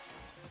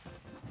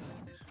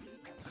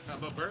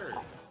 I'm a bird.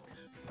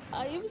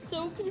 I am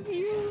so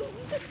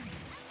confused.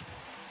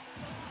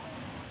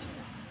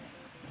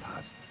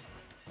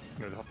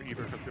 You know,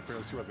 even if they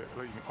barely see what they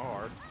even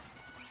are.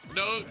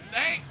 No,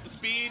 hey,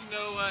 speed,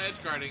 no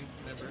edge guarding.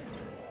 Remember?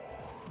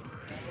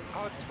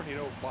 Oh, it's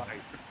tornado. Why?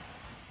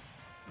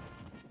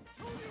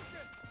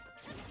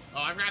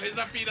 Oh, I forgot his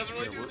up B doesn't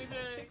really do anything.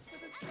 Thanks for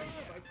the sub.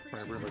 I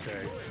Right, we're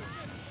okay.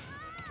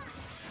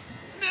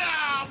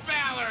 No,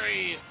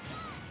 Valerie!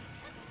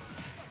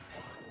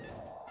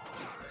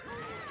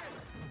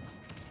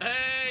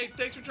 Hey,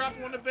 thanks for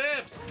dropping one of the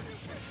bips.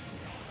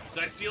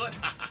 Did I steal it?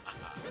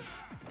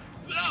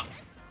 No!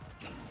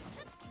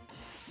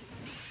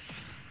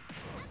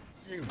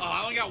 Oh,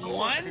 I only got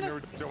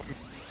one?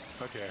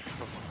 Okay.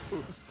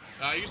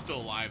 You're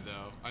still alive,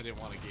 though. I didn't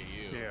want to get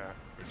you. Yeah.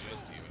 Or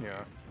just you.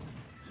 Yeah.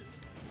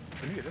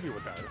 I need to hit me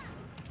with that.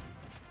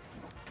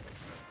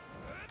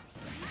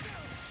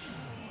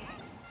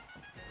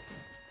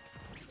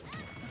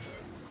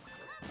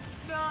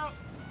 No!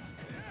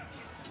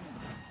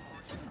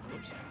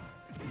 Oops.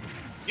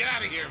 Get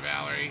out of here,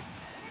 Valerie.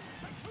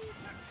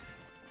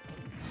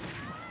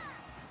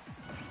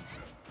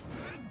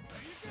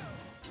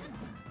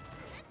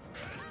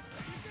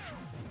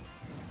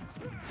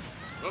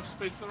 Oops,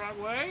 faced the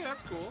wrong way.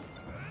 That's cool.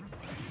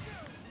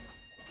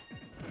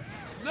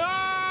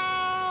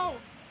 No!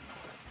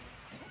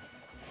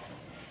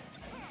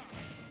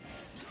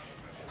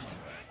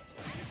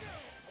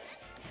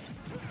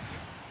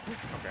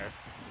 Okay.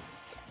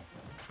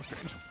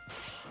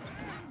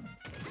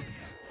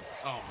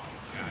 Oh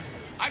my god.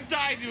 I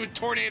died to a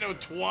tornado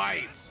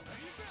twice.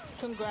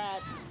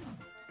 Congrats.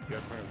 Yeah,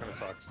 it kind of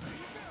sucks.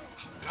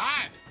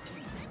 God.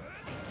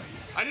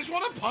 I just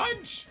want to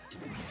punch.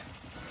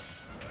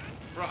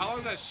 Bro, how long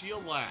does that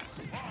shield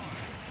last?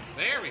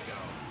 There we go.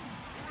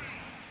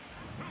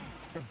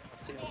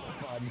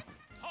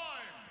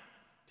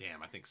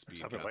 Damn, I think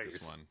Speed got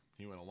this one.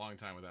 He went a long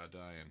time without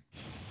dying.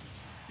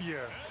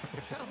 Yeah.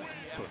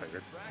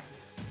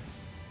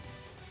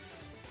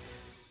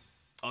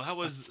 Oh, that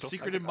was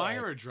Secret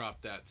Admirer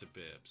dropped that to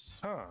Bibbs.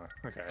 Huh,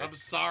 okay. I'm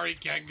sorry,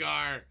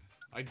 Kengar.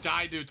 I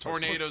died to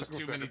tornadoes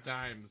too many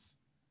times.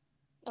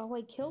 Oh,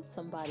 I killed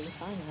somebody,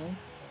 finally.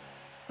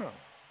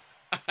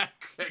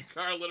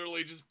 Kengar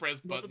literally just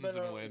press buttons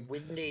and win.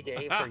 Windy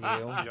day for you.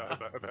 Yeah,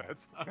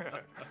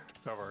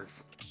 that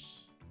works.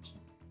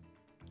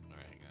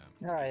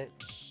 Alright.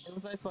 It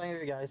was nice playing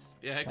with you guys.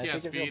 Yeah, heck I yeah,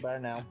 think I feel Speed. better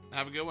now.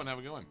 Have a good one, have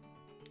a good one.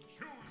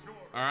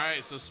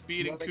 Alright, so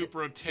Speed and Coop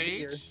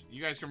rotate.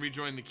 You guys can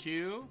rejoin the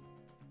queue.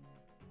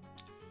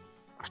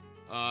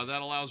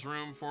 That allows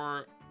room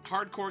for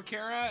Hardcore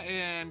Kara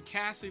and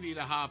Cassidy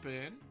to hop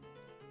in.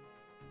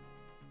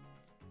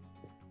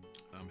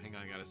 Hang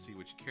on, I gotta see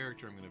which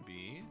character I'm gonna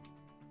be.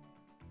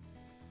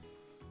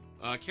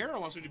 Kara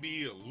wants me to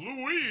be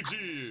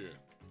Luigi.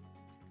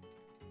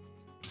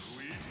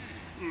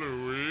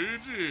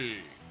 Luigi.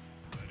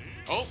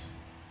 Oh.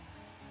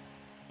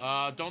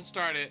 Don't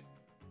start it.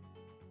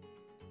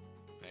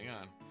 Hang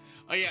on.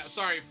 Oh yeah,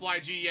 sorry, Fly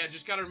G. Yeah,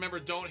 just gotta remember,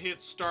 don't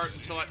hit start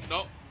until I.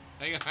 Nope.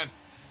 Hang on.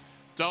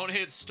 Don't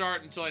hit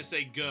start until I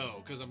say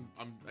go, because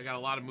I got a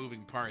lot of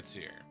moving parts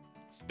here.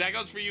 That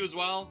goes for you as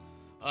well,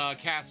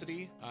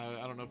 Cassidy.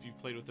 I don't know if you've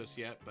played with us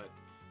yet, but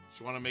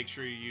just want to make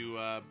sure you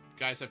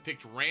guys have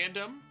picked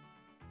random.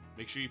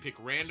 Make sure you pick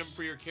random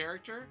for your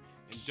character,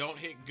 and don't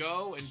hit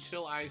go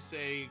until I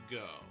say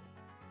go.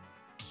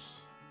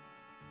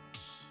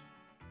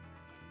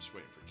 I'm just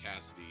waiting for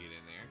Cassidy to get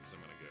in there, because I'm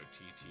going to go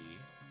TT.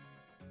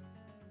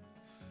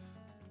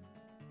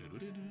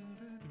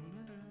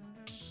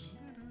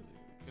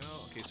 Go.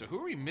 Okay, so who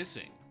are we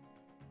missing?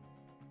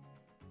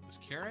 Is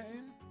Kara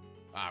in?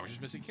 Ah, we're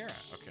just missing Kara.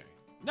 Okay.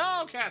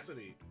 No,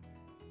 Cassidy!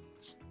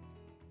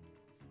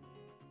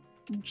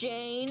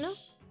 Jane?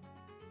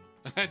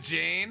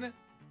 Jane?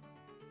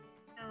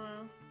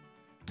 Hello.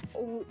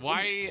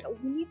 Why?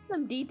 We need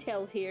some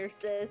details here,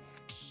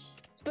 sis.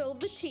 Spill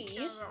the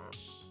tea.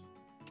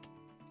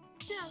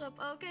 Shut up.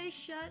 Okay,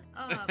 shut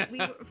up.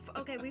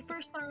 We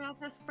first started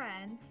off as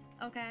friends.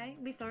 Okay,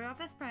 we started off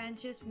as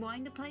friends, just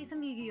wanting to play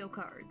some Yu-Gi-Oh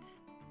cards.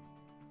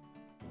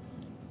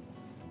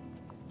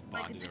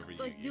 Bonded over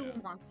like Yu-Gi-Oh.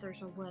 Duel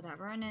Monsters or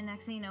whatever, and then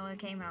next thing you know, it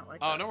came out like.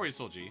 Oh, no worries,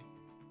 Soul G.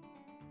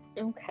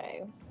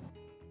 Okay.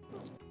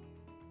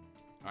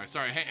 Alright,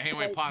 sorry. Hang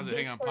on, pause it.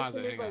 Hang on, pause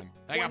it. Hang on.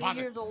 Hang on, pause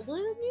it. Years older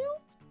than you?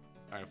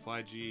 Alright,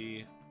 Fly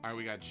G. Alright,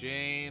 we got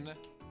Jane.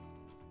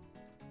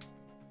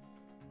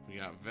 We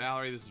got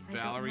Valerie. This is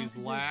Valerie's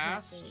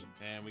last.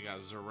 And we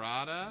got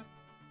Zerata.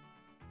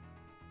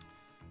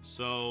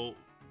 So,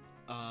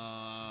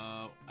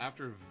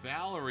 after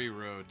Valerie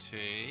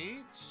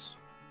rotates,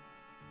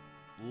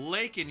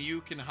 Lake and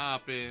you can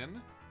hop in.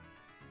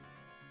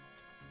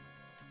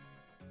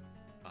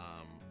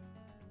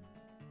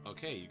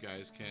 Okay, you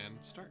guys can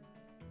start.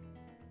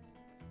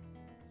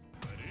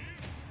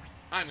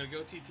 I'm gonna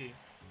go TT.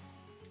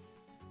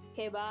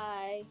 Okay,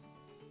 bye.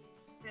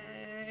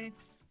 Okay.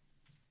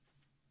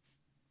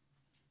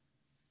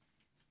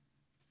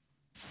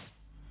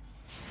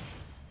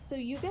 So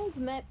you guys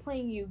met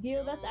playing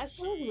Yu-Gi-Oh? That's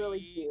actually really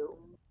cute.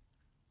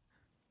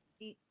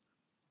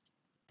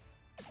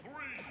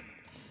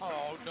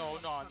 Oh no,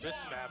 not on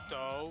this map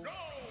though.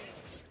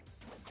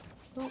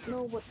 I don't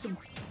know what to.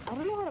 I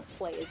don't know how to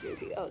play as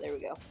Yoshi. Oh, there we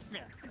go.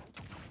 Yeah.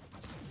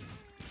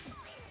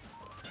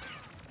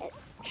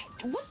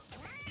 What?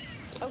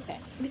 Okay.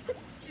 I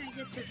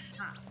get to the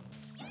top.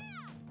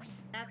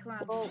 That's where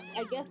I'm Well,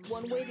 I guess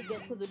one way to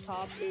get to the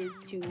top is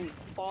to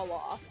fall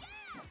off.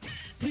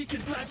 He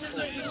can flash his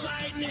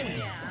lightning!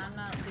 Yeah, I'm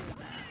not doing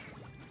that.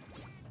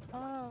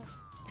 Oh.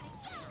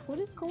 What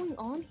is going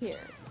on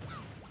here?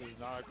 This is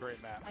not a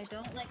great map. I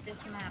don't like this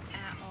map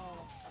at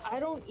all. I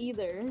don't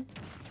either.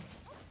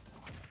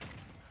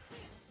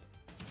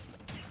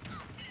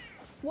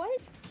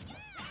 What?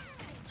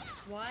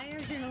 Why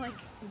are there like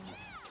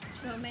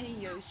so many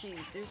Yoshis?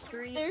 There's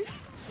three. There's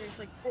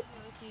like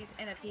Yoshis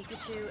and a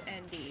Pikachu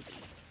and Daisy.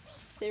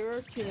 There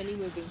are too many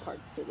moving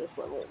parts to this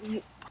level.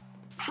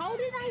 How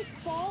did I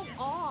fall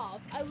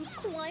off? I was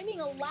climbing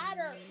a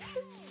ladder.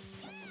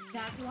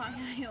 That's why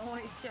I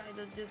always try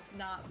to just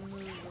not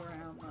move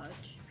around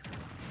much.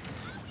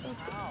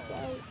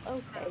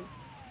 Okay.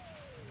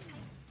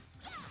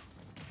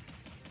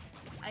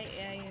 I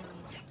am.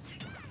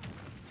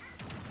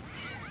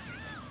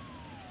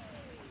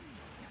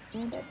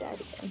 And I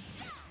died again.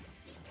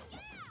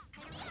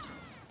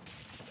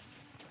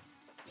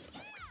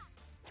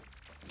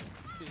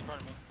 He's in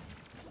front of me.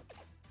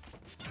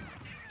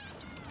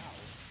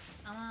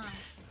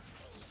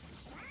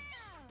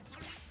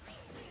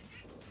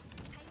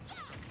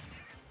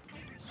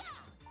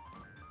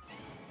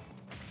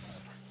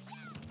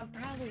 I'm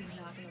probably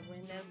not gonna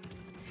win this.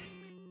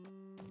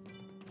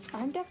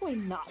 I'm definitely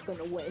not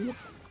gonna win.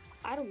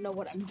 I don't know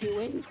what I'm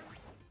doing.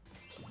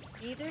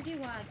 Neither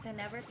do I, 'cause I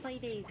never play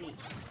Daisy.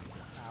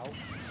 Ow.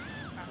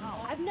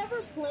 I've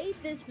never played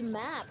this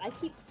map. I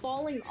keep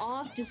falling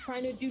off just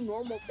trying to do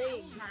normal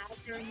things.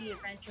 During the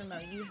adventure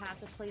mode, you have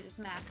to play this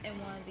map in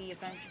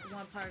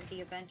one part of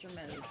the adventure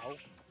mode.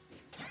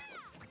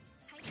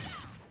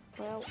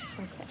 Well,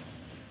 okay.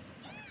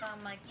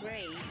 I'm like,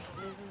 great.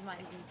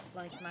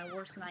 This is my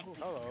worst nightmare.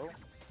 Hello.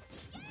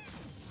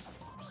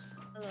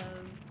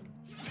 Hello.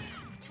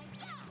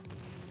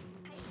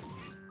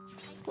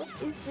 What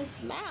is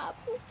this map?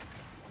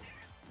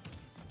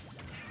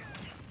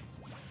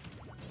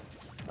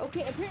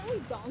 Okay,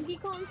 apparently Donkey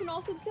Kong can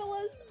also kill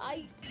us.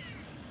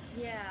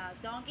 Yeah,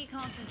 Donkey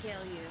Kong can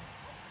kill you.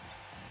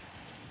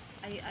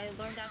 I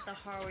learned that the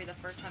hard way the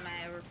first time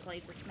I ever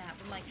played this map.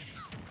 I'm like,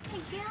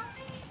 hey,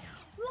 Gally,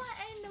 what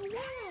in the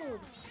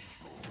world?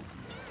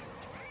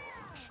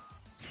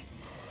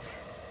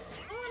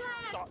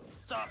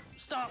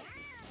 Stop!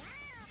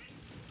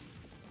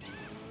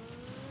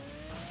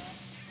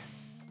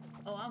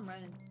 Oh, I'm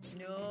running.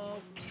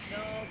 Nope,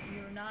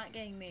 you're not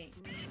getting me.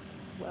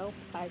 Well,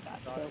 I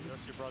got killed.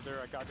 Yoshi, brother,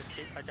 I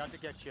got to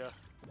get you.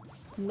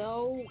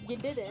 No, you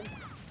didn't.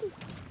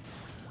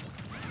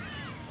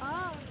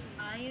 Oh,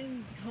 I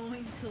am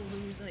going to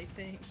lose, I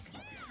think.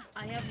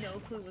 I have no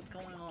clue what's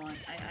going on.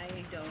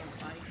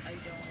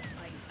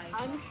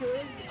 I'm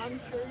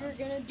sure you're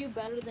gonna do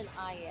better than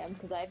I am,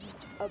 because I'm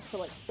up to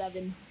like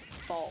 7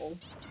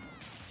 falls.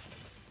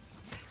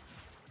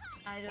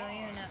 I don't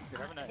even know.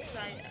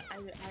 I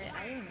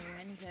don't know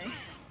anything.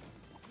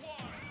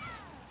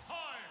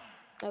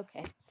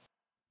 Okay.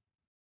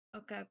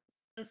 Okay.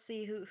 Let's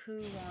see who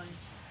won.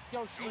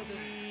 Yoshi!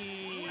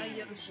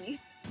 Yoshi.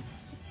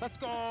 Let's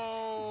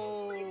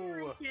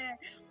go! Yeah.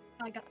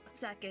 I got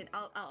second.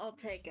 I'll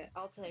take it.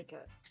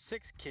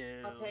 6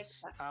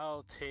 kills.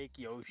 I'll take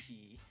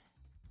Yoshi.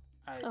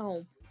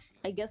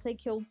 I guess I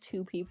killed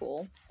 2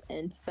 people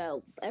and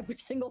fell every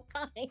single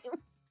time.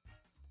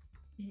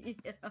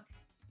 Yeah.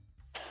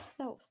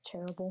 That was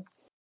terrible.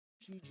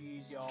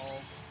 GG's,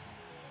 y'all.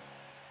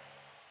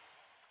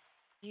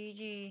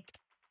 GG.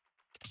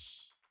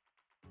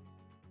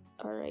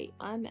 Alright,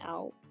 I'm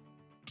out.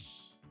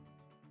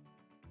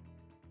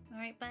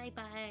 Alright,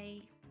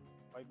 bye-bye.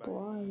 Bye-bye.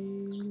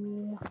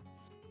 Bye.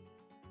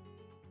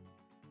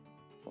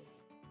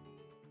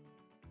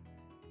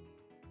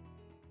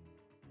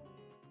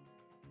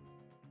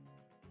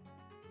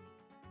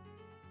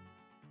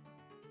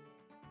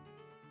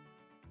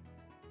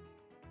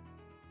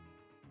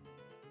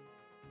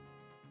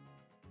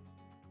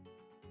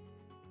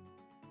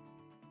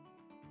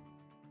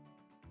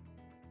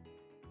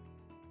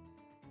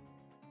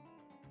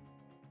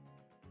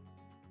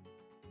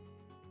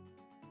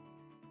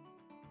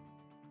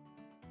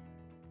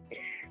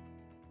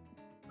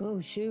 Oh,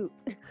 shoot.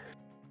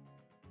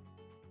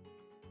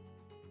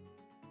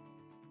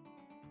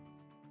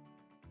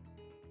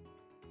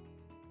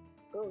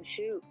 Oh,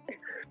 shoot.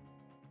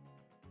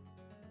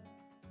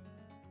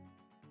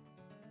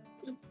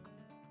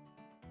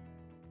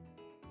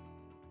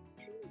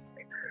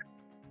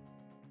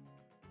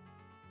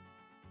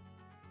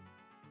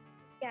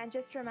 Yeah, and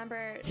just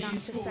remember not to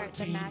start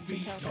the match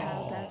until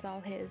Kyle does all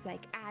his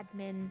like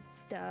admin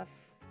stuff.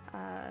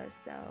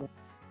 So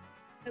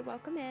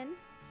welcome in.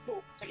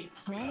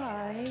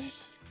 Hi.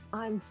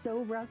 I'm so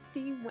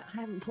rusty. I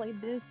haven't played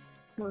this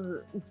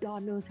for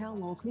God knows how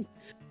long.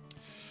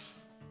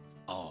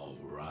 All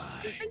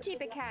right. We can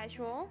keep it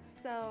casual,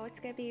 so it's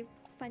gonna be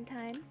fun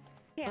time.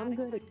 I'm Chaotic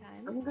good fun at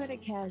times. I'm good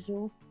at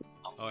casual.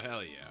 Oh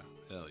hell yeah,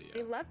 hell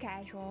We yeah. love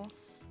casual.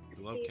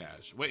 We love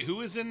cash. Wait, who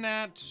was in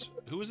that?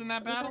 Who was in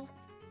that battle?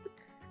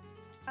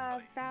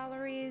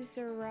 Valerie,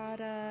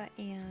 Zerata,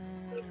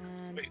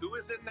 and... Wait, who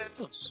was in that?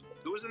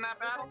 Who was in that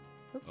battle?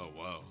 Oh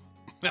whoa.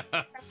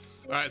 All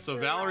right, so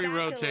Valerie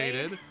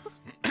rotated,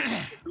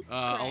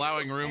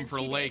 allowing room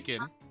for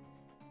Lakin. All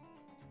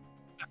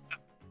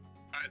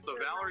right, so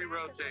Valerie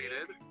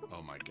rotated.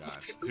 Oh my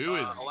gosh, who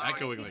is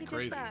echoing If like you could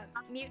crazy? just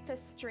mute the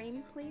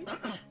stream, please.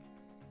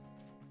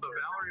 So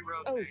Valerie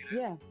Oh rotated.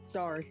 yeah,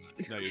 sorry.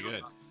 No, you're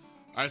good.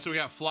 All right, so we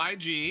got Fly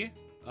G.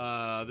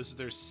 This is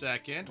their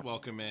second.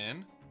 Welcome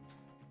in.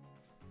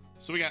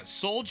 So we got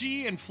Soul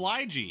G and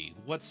Fly G.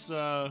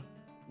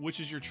 Which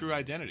is your true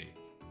identity?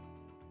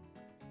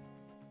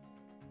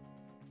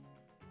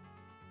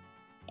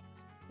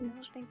 I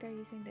don't think they're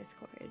using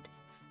Discord.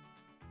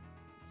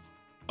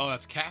 Oh,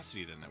 that's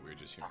Cassidy then that we were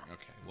just hearing.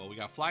 Okay, well we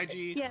got Fly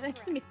G. Yeah,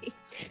 that's me.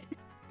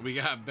 We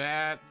got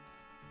Bat.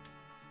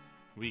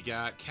 We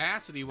got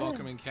Cassidy.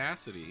 Welcome in,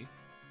 Cassidy.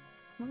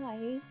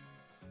 Hi.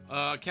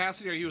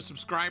 Cassidy, are you a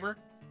subscriber?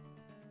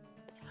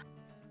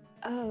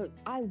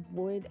 I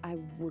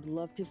would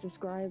love to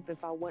subscribe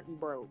if I wasn't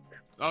broke.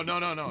 Oh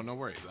no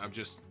worries. I'm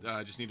just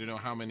need to know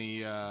how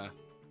many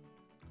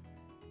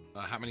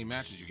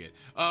matches you get.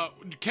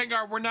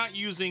 Kengar, we're not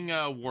using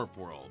Warp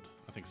World.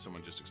 I think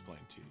someone just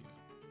explained to you.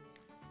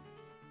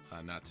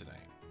 Not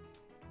tonight.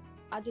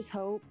 I just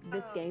hope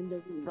this game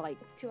doesn't like.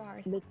 It's 2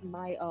 hours.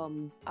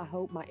 I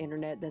hope my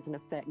internet doesn't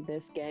affect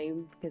this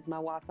game because my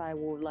Wi-Fi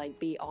will like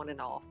be on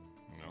and off.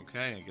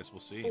 Okay, I guess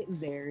we'll see. It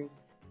varies.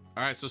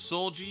 All right, so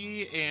Soul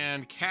G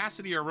and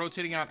Cassidy are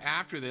rotating out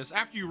after this.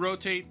 After you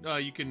rotate,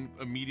 you can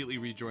immediately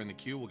rejoin the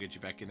queue. We'll get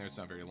you back in there. It's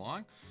not very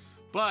long.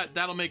 But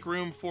that'll make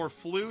room for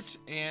Flute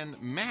and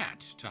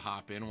Matt to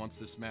hop in once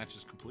this match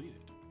is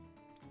completed.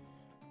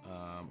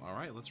 All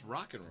right, let's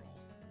rock and roll.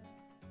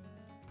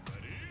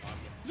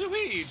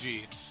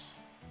 Luigi!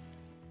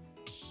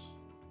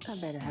 I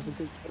better have a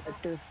good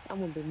character. I'm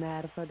gonna be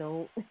mad if I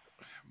don't.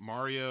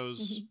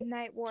 Mario's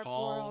Night Warp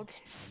tall World.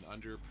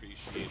 and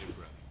underappreciated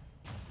brother.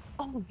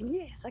 Oh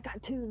yes, I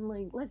got Toon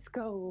Link. Let's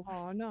go.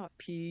 Oh, not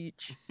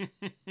Peach. See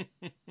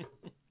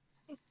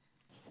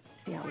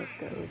how this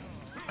goes.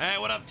 Hey,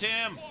 what up,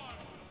 Tim?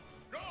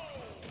 Oh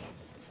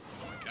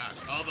my gosh,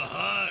 all the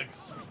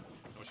hugs!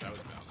 I wish I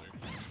was Bowser.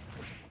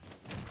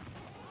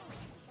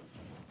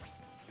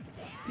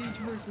 Peach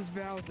versus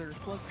Bowser.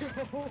 Let's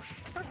go.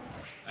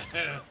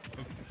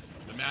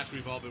 The match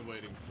we've all been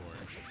waiting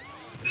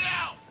for.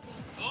 No!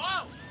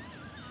 Oh!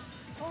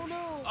 Oh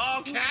no!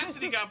 Oh,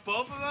 Cassidy got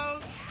both of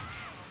those?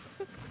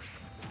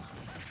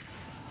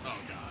 Oh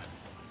god.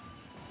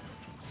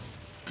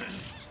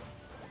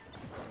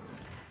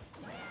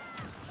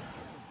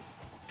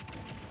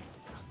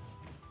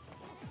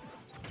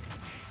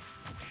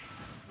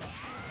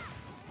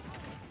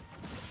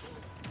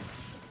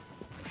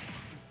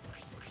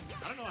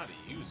 I don't know how to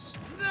use.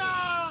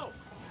 No!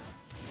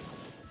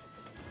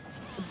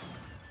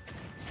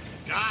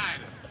 God!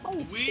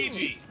 Oh,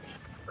 Luigi!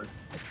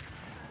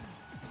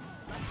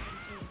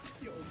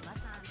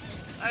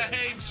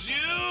 Hey,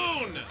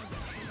 June!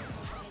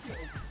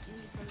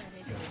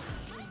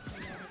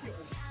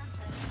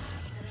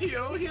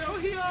 Yo, yo,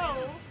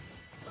 yo!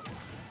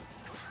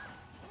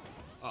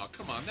 Oh,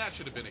 come on, that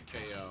should have been a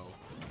KO.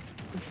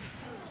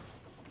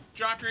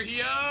 Drop your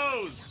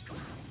heos!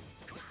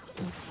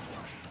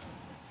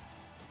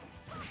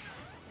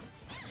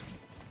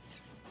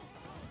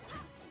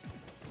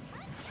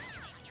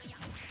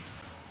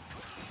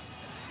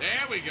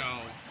 There we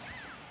go.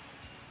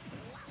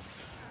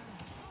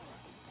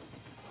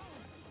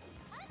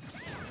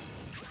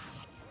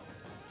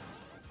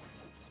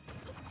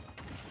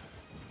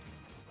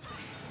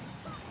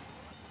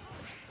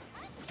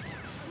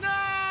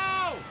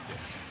 No!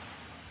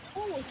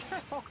 Holy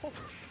cow!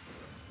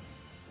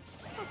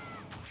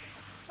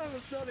 I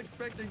was not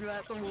expecting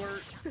that to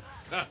work.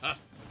 Oh,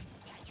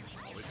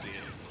 it did.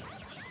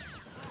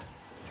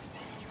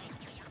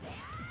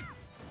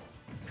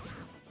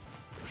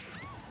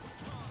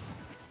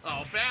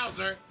 Oh,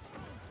 Bowser!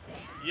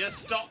 You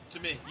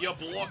stopped me. You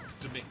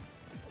blocked me.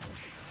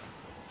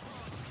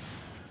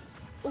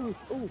 Ooh,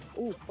 ooh,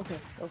 ooh. Okay,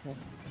 okay.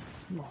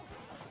 Come on.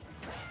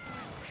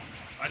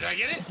 Oh, did I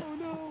get it? Oh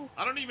no!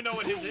 I don't even know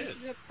what his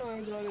is. Yep, I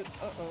got it.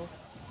 Uh-oh.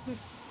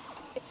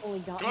 It only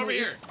got Come over me.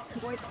 here.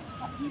 Wait,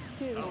 you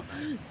too. Oh,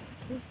 nice.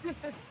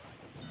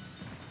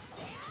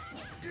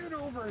 Get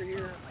over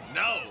here.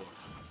 No!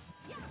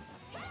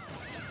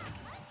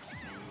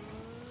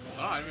 Oh,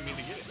 I didn't mean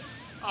to get it.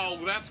 Oh,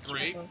 that's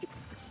great. Oh,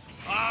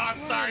 I'm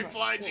sorry,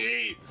 Fly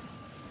G!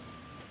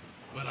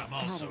 But I'm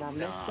also How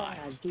did I miss that? not.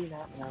 I do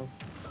not know.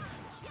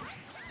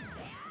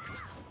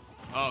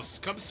 Oh,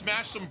 come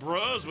smash some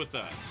bros with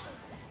us.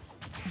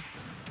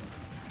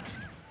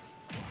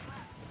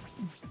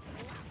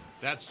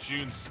 That's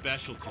June's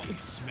specialty,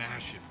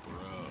 smashing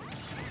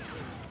bros.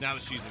 Now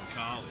that she's in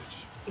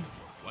college.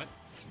 What?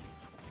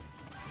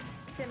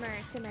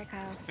 Simmer,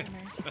 Kyle,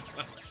 simmer.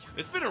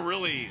 It's been a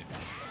really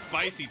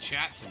spicy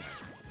chat tonight.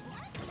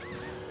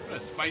 It's been a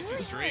spicy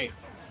stream.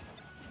 Nice.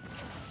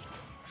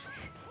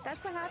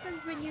 That's what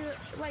happens when you're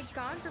like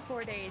gone for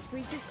 4 days.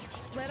 We just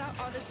let out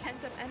all this pent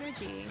up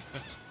energy.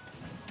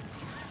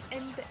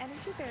 And the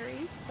energy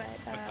varies, but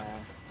I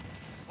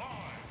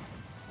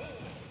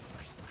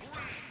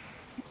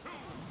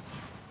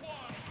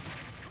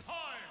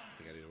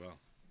think I did well.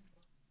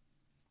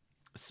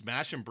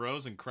 Smashing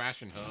bros and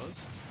crashing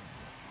hoes.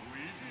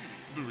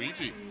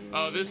 Luigi.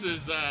 Oh, this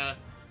is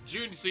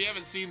June. So you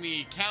haven't seen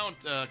the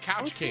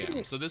couch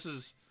cam. So this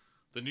is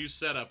the new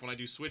setup. When I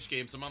do Switch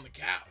games, I'm on the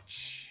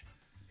couch.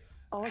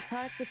 All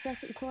tied for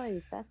second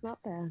place. That's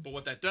not bad. But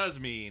what that does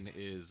mean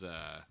is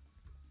the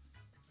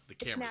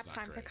camera's nap not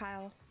time great. for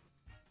Kyle.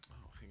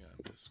 Oh, hang on.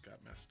 This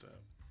got messed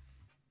up.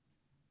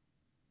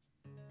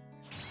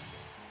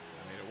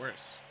 That made it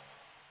worse.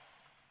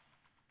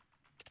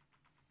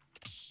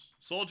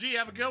 Soul G,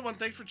 have a good one.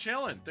 Thanks for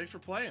chilling. Thanks for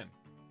playing.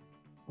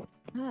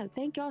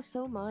 Thank y'all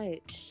so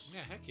much.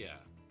 Yeah, heck yeah.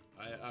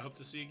 I hope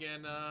to see you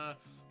again.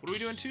 What are we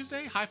doing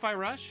Tuesday? Hi-Fi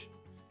Rush?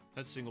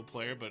 That's single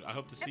player, but I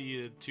hope to see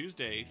you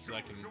Tuesday so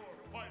I can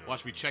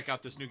watch me check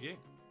out this new game.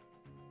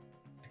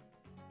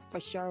 For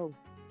sure.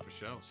 For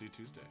sure. See you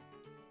Tuesday.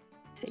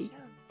 See.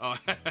 Oh,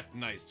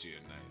 nice,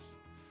 June. Nice.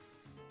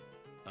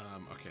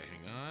 Okay,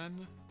 hang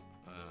on.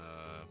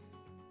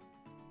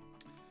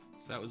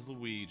 So that was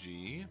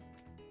Luigi.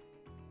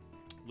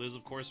 Liz,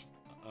 of course,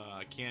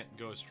 can't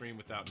go a stream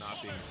without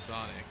not being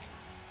Sonic.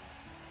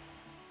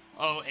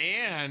 Oh,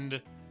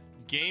 and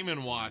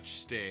Game & Watch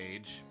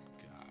stage.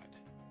 God.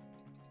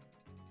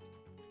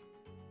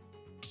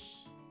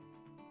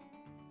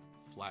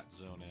 Flat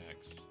Zone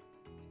X.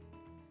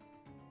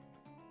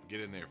 Get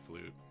in there,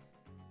 Flute.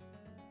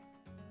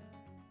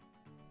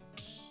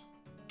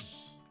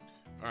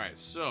 Alright,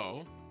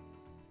 so...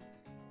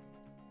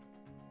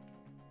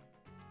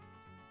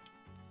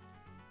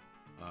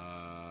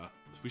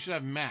 we should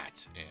have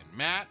Matt in.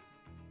 Matt,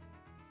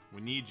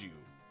 we need you.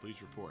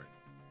 Please report.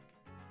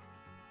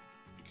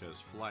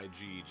 Because Fly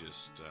G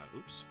just,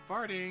 oops,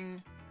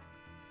 farting.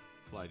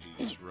 Fly G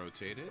just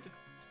rotated.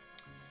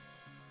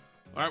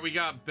 All right, we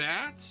got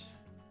Bat.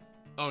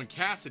 Oh, and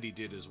Cassidy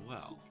did as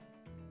well.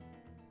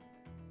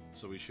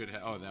 So we should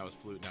have, oh, that was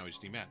Flute. Now we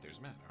just need Matt.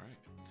 There's Matt. All right.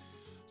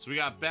 So we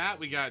got Bat.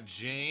 We got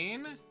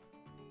Jane.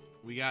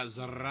 We got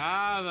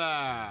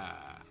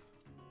Zarada.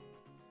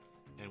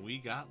 And we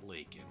got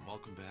Lakin.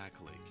 Welcome back,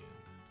 Lakin.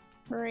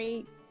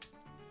 Great.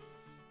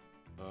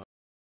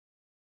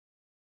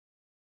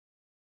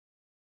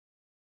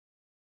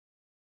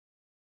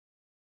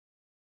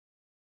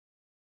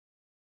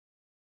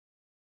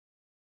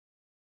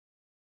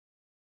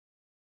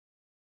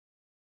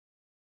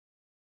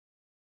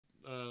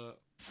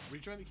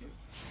 Rejoin the queue.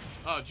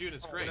 Oh, June,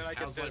 it's great.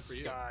 How's life for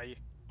you? Guy.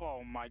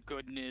 Oh my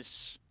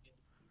goodness.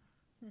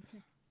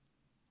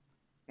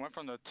 Went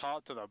from the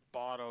top to the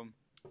bottom.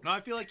 No,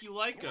 I feel like you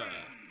like Duck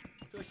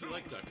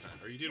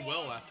Hunt, or you did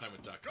well last time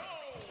with Duck Hunt.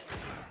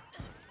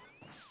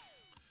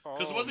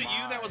 Because wasn't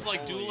you that was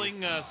like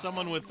dueling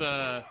someone with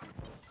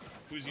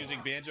who's using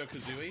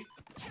Banjo-Kazooie?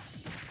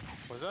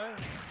 Was I?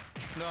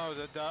 No,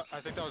 I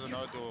think that was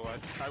another duel.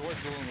 I was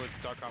dueling with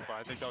Duck Hunt, but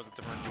I think that was a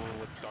different duel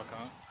with Duck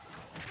Hunt.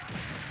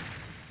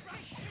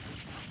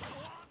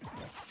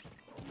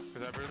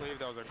 Because I believe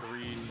that was a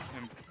green,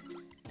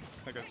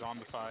 like a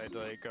zombified,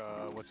 like,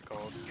 what's it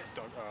called?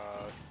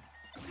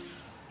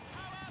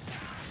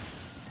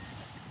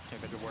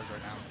 Can't think of words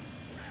right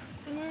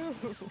now.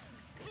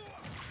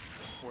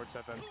 Words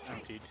have been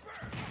emptied.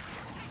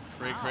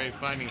 Great.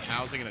 Finding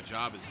housing and a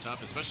job is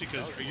tough, especially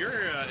because you're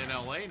in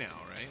LA now,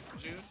 right,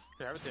 June?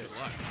 Yeah, it is. Good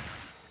luck.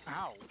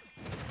 Ow.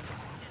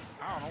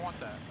 I don't want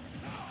that.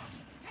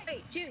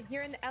 Wait, June,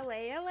 you're in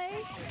LA?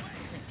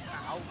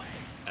 Ow.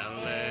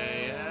 LA.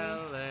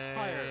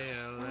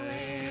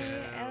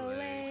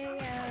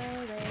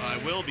 I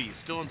will be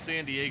still in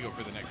San Diego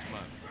for the next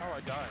month. Oh,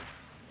 I died.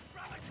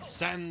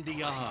 San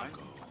Diego.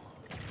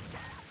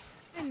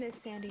 I miss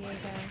San Diego.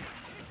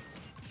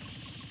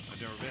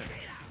 I've never been.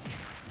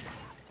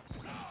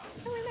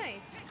 Really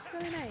nice. It's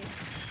really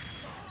nice.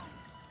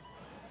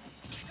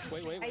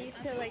 Wait. I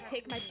used to like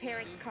take my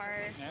parents' car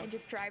and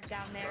just drive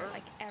down there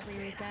like every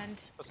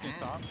weekend. Let's go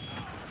stop.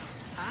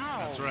 Ow.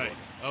 That's right.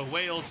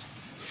 Wales,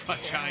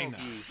 vagina.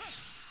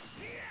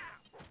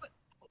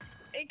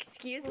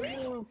 Excuse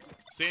me?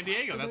 San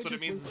Diego. That's what it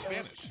means in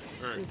Spanish.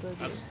 Or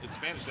it's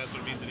Spanish. That's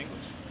what it means in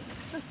English.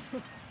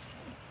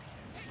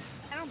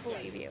 I don't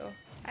believe you.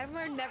 I've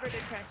learned never to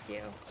trust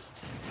you.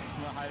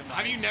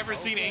 Have you never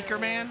seen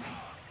Anchorman?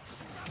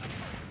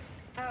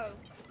 Oh.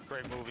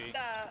 Great movie.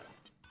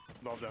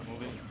 Love that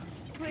movie.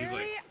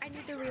 Clearly, I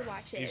need to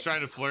rewatch it. He's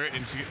trying to flirt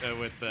and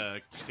with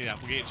Christina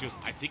Applegate. She goes,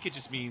 I think it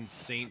just means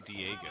Saint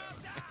Diego.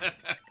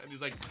 And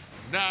he's like,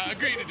 nah,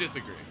 agree to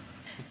disagree.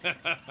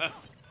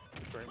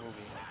 Great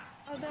movie.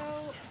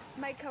 Although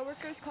my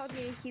coworkers called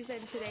me a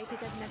heathen today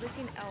because I've never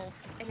seen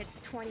Elf, and it's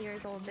 20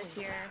 years old this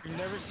year. You've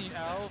never seen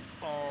Elf?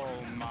 Oh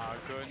my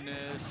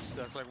goodness.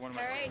 That's like one of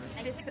my All right,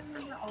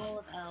 all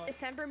of Elf.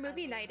 December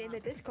movie night in the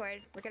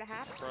Discord. We're gonna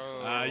have.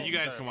 Bro, you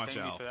guys can watch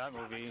thank you Elf. for that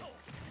movie.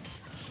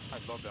 I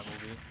love that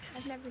movie.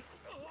 I've never.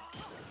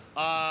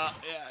 Yeah,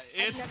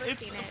 I've never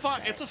it's seen it,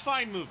 fun. but- It's a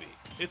fine movie.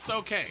 It's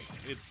okay.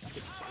 It's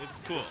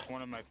cool. It's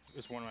one of my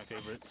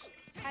favorites.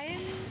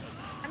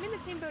 I'm in the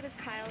same boat as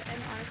Kyle,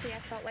 and honestly, I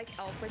felt like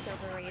Elf was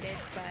overrated.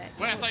 But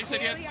Wait, I thought you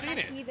said you hadn't clearly seen I'm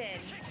a it.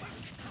 Heathen.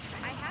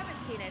 I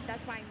haven't seen it.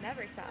 That's why I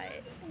never saw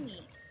it.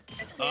 Clearly,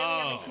 I'm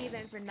Oh. a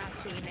heathen for not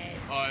seeing it.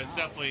 Oh, it's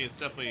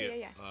definitely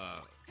Yeah.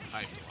 hyped a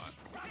lot.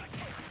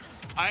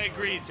 I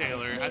agree,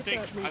 Taylor. I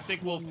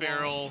think Will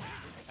Ferrell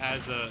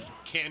as a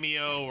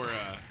cameo or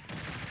a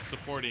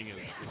supporting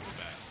is the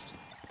best.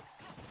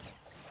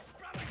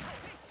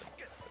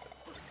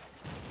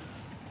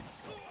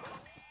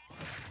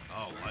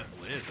 Oh, what?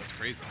 Liz, that's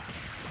crazy.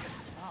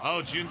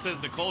 Oh, June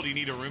says, Nicole, do you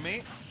need a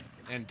roommate?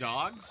 And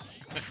dogs?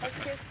 I was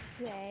gonna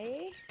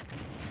say.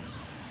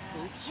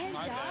 And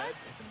my bad. dogs?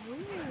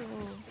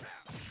 Ooh.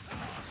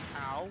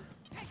 Ow.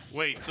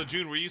 Wait, so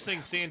June, were you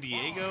saying San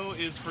Diego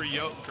is for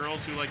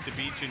girls who like the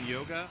beach and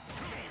yoga?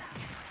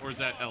 Or is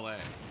that LA?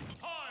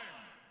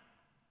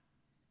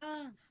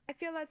 I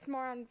feel that's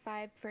more on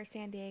vibe for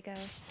San Diego.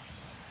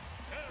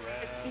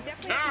 Yeah. You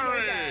definitely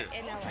have yoga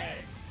in LA.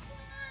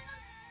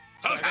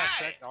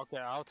 Okay,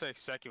 I'll take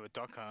second with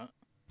Duck Hunt.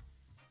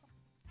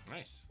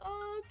 Nice.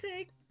 I'll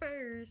take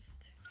first.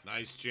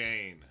 Nice,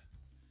 Jane.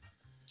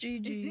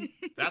 GG.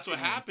 That's what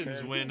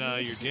happens when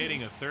you're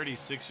dating a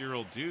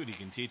 36-year-old dude. He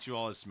can teach you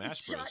all his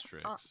Smash Bros.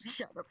 Tricks.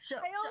 Shut up.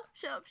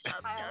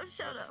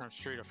 From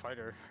Street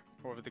Fighter,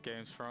 wherever the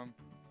game's from.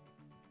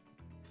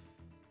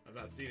 I've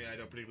not seen it. I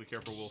don't particularly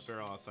care for Will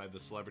Ferrell outside the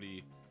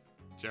celebrity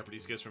Jeopardy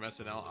skits from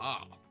SNL.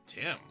 Oh,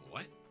 Tim,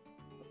 what?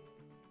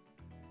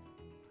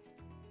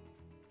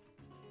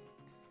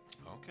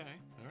 Okay,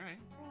 all right.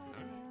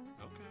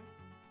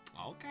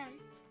 Okay.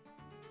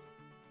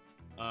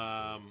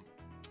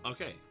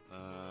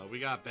 We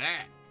got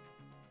that.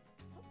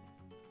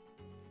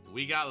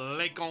 We got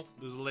Lakon.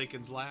 This is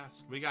Lakon's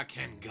last. We got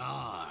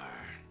Kengar.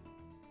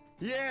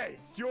 Yes,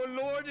 your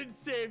Lord and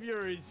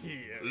Savior is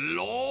here.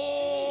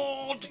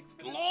 Lord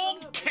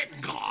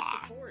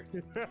Kengar.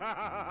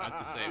 I have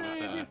to say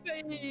it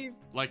with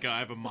like I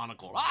have a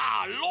monocle.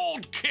 Ah,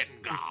 Lord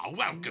Kengar,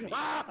 welcome.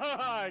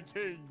 Ah,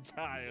 King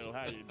Kyle,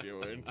 how you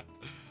doing?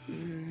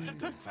 I'm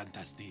doing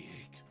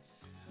fantastic.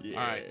 Yes.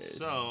 All right,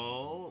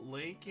 so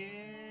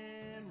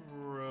Laken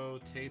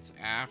rotates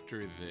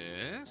after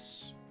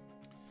this,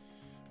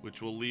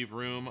 which will leave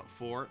room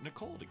for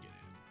Nicole to get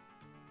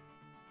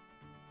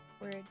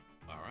in. Word.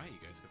 All right, you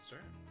guys can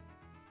start.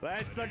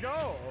 Let's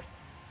go.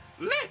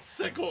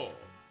 Let's go.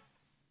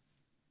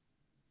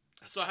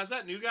 So has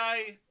that new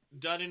guy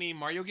done any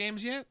Mario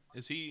games yet?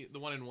 Is he the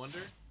one in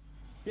Wonder?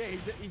 Yeah,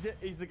 he's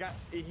the guy.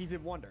 He's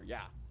in Wonder.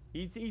 Yeah,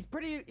 he's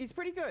pretty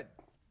good.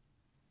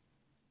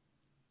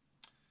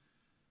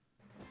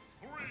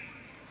 3,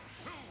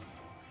 2,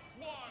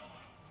 1.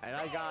 And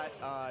I got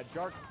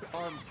dark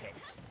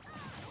armpits.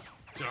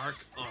 Dark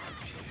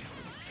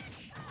armpits.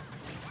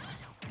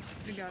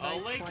 You got Oh,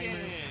 ice Laken.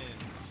 climbers.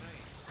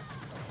 Nice.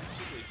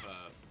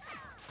 Jigglypuff.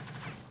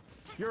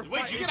 You're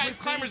Wait, you get ice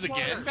climbers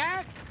again,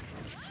 Bat?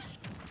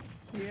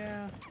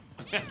 Yeah.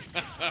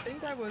 I think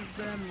that was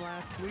them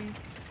last week.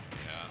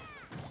 Yeah.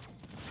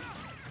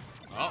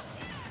 Oh,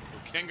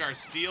 Kengar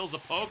steals a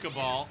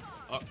Pokeball.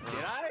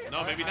 Did I?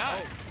 No, maybe not.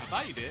 I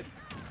thought you did.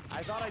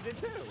 I thought I did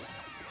too.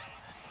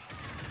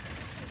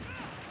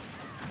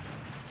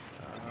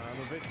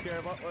 I'm a bit scared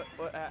about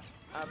what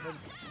happens.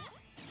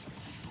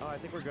 Oh, I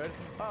think we're good.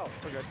 Oh,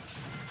 we're good.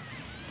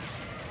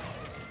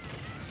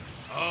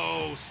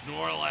 Oh,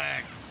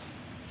 Snorlax.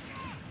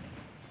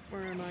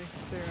 Where am I?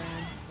 There I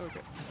am.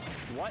 Okay.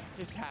 What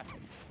just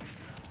happened?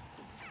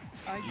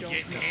 I You don't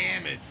get know.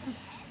 hammered.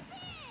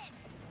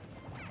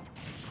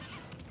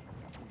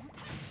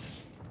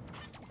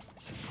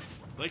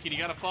 Laken, you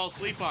gotta fall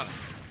asleep on it.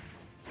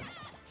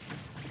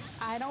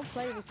 I don't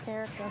play this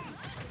character.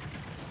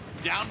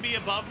 Down B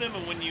above them,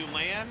 and when you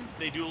land,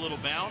 they do a little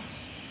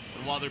bounce.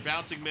 And while they're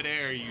bouncing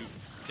midair, you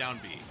down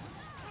B.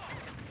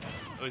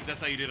 At least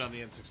that's how you did on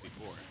the N64.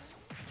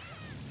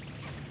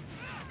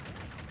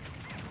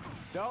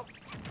 Nope.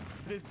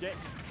 Just get.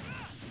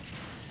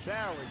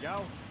 There we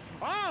go.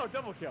 Oh,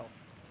 double kill.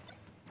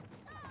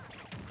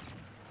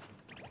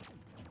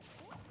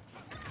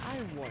 I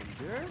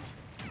wonder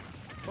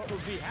what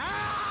would be.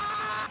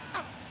 Ah!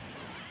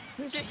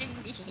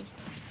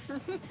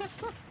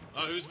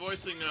 Who's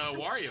voicing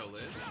Wario,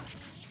 Liz?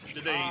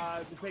 Did they?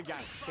 The same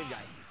guy. Same guy.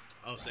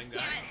 Oh, same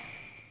guy.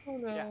 Oh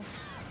no. Yeah.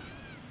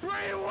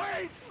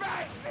 Three-way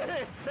smash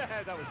it!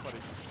 That was funny.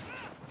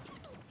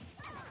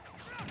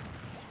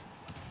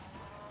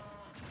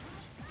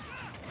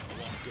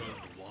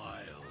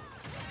 Wild.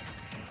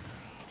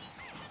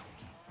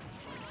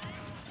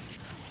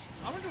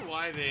 I wonder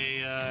why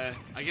they,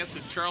 I guess the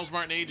Charles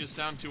Martin ages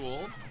sound too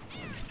old.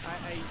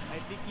 I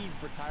think he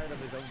retired of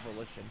his own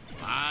volition.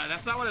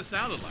 That's not what it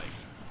sounded like.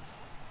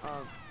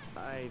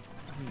 I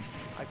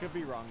could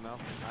be wrong though.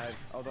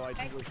 Although I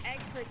think it was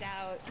X for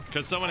doubt.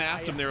 Because someone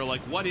asked him, they were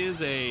like, "What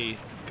is a?"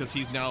 Because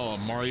he's now a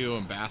Mario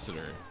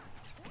ambassador,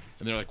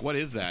 and they're like, "What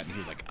is that?" And he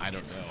was like, "I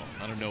don't know.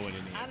 I don't know what any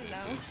of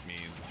this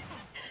means."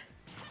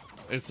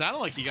 It sounded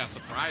like he got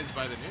surprised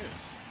by the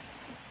news.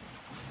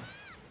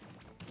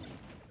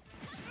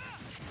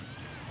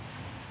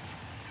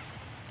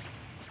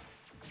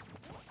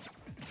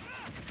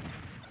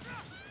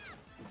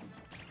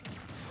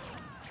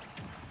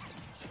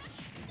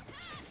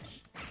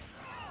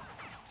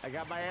 I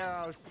got my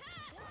arrows.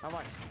 Come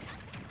on.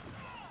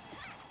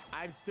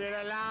 I'm still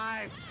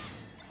alive.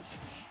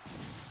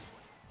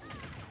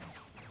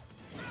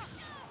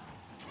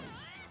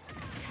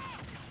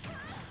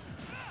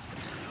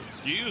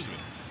 Excuse me.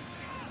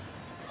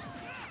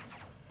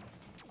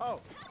 Oh,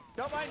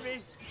 don't mind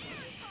me.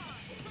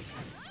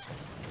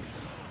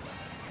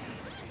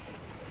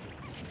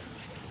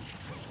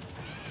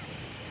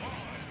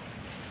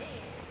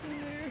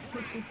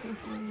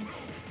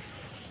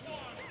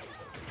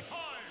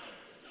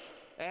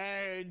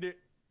 And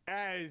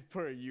as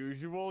per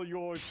usual,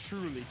 yours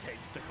truly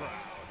takes the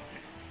crown.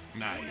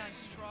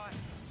 Nice.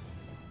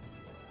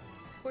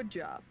 Good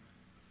job.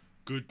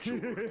 Good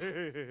job.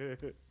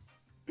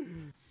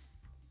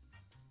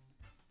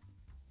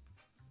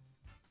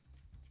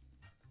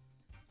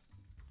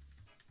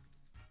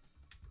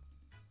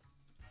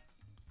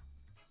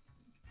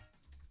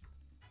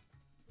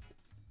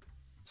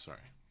 Sorry,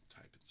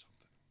 typing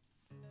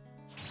something.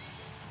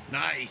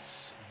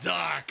 Nice!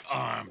 Dark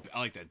arm. I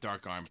like that.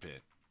 Dark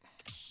armpit.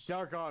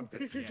 Dark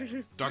armpit.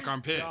 Yes. Dark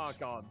armpit.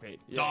 Dark armpit.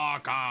 Yes.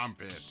 Dark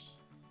armpit.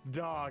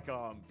 Dark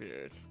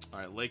armpit.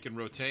 Alright, Lakin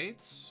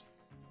rotates.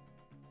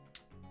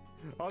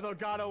 Although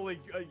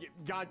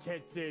God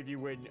can't save you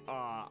when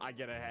I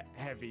get a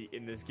heavy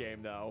in this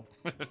game though.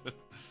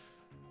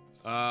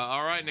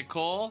 Alright,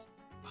 Nicole.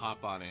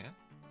 Hop on in.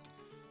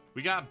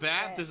 We got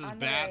Bat. This is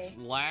Bat's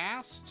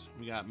last.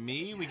 We got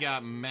me. We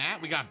got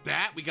Matt. We got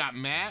Bat. We got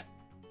Matt.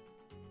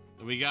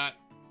 And we got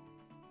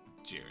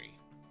Jerry.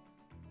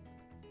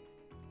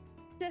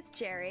 Just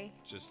Jerry.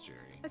 Just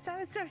Jerry. That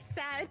sounded so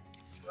sad.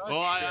 Well,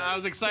 I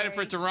was excited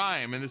for it to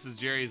rhyme, and this is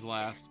Jerry's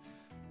last.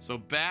 So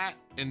Bat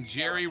and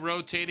Jerry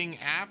rotating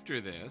after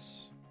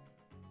this.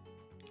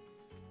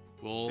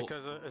 Well,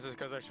 is it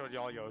because I showed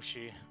y'all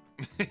Yoshi?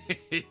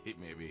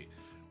 Maybe.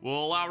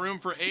 We'll allow room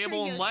for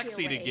Abel and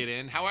Lexi to get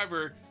in.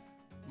 However,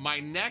 my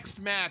next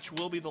match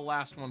will be the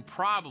last one,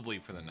 probably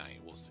for the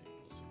night. We'll see.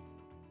 We'll see.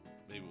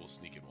 Maybe we'll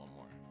sneak in one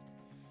more.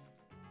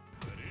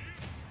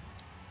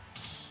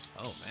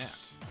 Oh,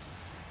 Matt.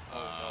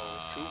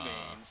 Oh no, two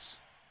mains.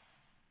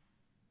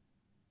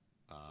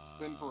 It's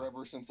been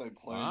forever since I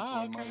played, so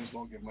I might as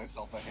well give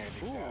myself a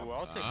handicap. Ooh,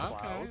 I'll take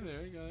Cloud. Okay,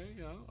 there you go, there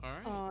you go. All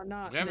right. Oh,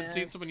 not we haven't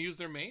seen Ness. someone use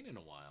their main in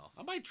a while.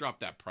 I might drop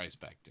that price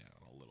back down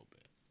a little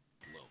bit.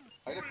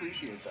 I'd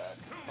appreciate that.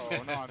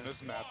 Oh, not on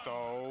this map,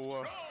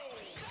 though.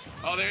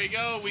 Oh, there you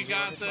go. We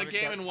got the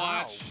Game &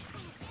 Watch.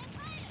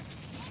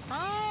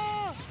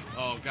 Ah!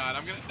 Oh, God.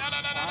 I'm going to...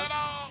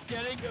 No.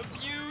 Getting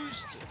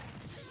abused.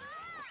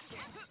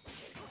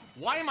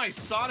 Why am I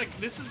Sonic?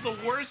 This is the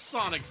worst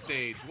Sonic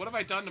stage. What have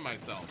I done to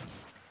myself?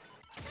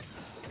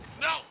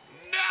 No!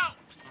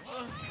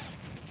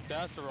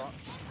 That's the wrong...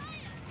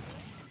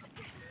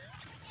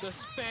 The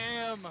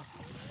spam!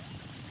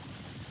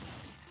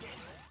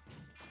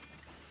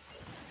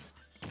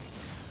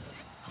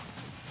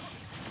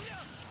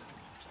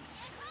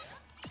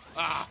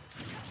 Ah!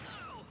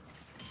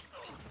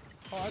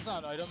 Oh, that's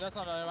not an item. That's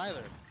not an item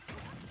either.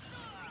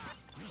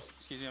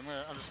 Excuse me.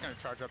 I'm just gonna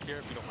charge up here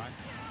if you don't mind.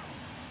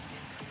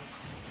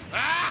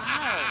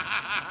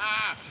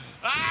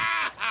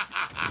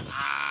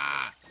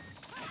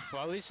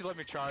 Well, at least you let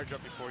me charge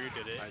up before you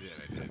did it. I did.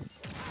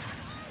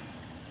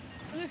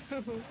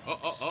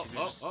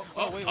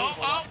 Wait, no!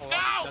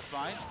 That's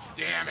fine.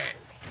 Damn it!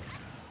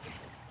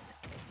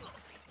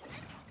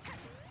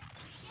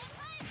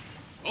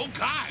 Oh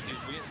God!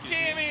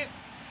 Damn it!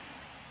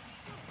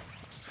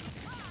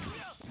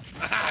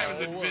 I was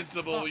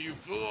invincible, you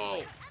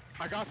fool!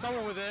 I got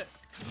someone with it.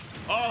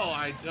 Oh,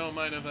 I don't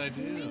mind if I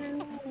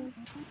do.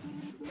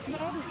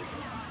 No,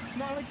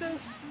 not like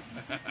this.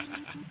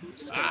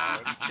 Just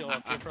gonna chill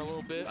up here for a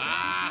little bit.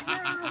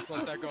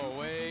 Let that go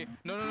away.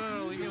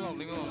 No, leave me alone,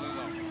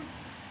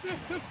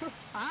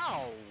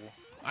 Ow!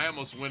 I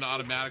almost win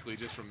automatically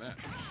just from that.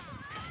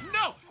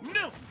 No!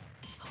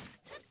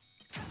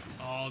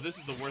 Oh, this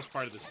is the worst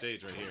part of the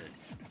stage right here.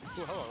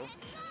 Ooh, hello.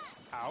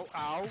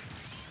 Ow.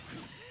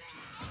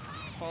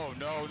 Oh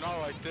no, not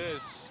like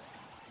this.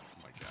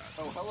 Oh my God.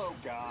 Oh, hello,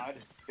 God.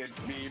 It's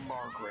me,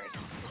 Margaret.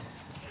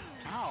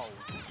 Ow.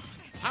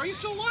 How are you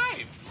still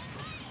alive?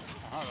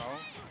 I don't know.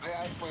 I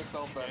asked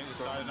myself that so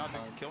decided not to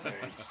kill me.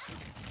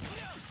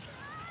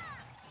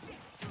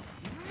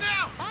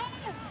 No!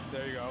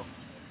 There you go.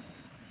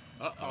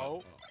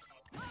 Uh-oh.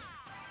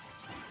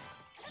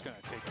 Just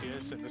gonna take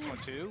this and this one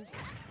too.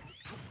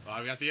 Oh,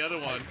 I've got the other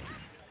one.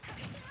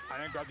 I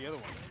didn't grab the other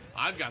one.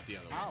 I've got the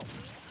other one. Ow.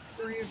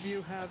 3 of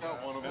you have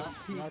one of them.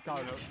 Matt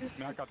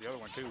got the other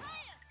one too.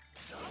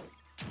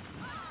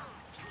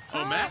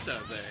 Oh, Matt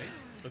does, eh?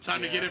 But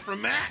time to get it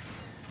from Matt.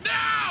 No!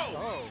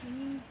 Oh.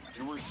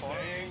 You were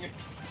saying.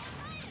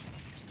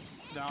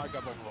 Now I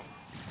got both of them.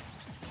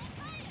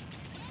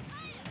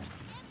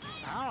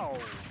 Ow!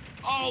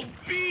 Oh,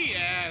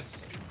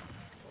 BS!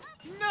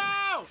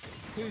 No!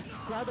 Please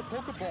grab the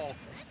Pokeball.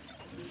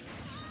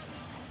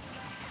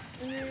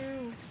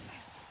 Ew.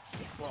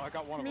 Well, I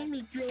got one of Made them.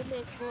 me drop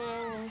my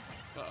phone.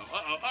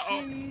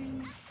 Uh-oh.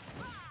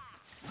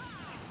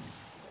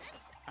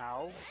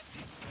 Ow.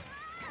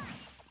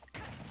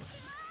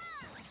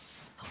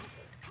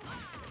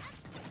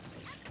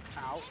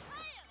 Ow.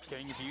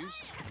 Getting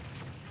confused.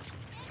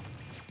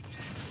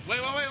 Wait.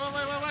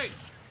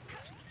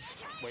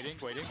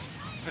 Waiting.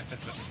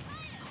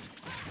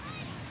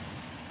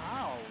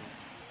 Ow.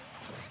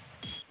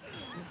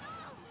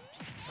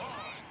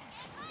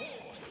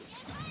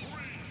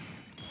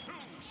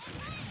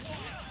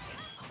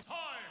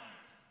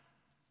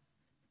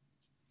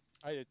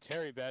 I did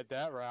Terry bad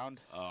that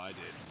round. Oh, I did.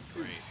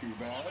 Great. Too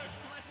bad.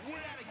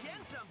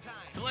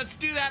 Let's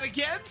do that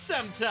again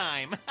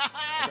sometime.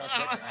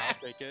 I'll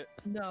take it.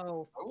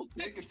 No. I will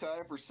take a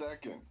tie for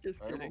second.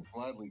 Just I will kidding.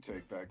 gladly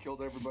take that.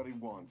 Killed everybody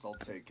once. I'll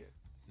take it.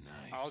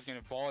 Nice. I was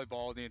getting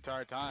volleyball the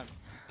entire time.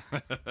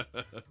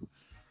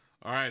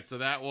 All right, so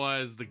that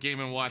was the Game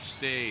 & Watch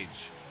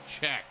stage.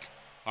 Check.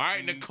 All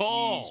right,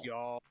 Nicole. Jeez,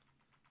 y'all.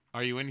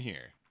 Are you in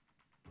here?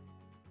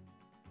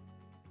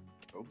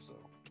 Hope so.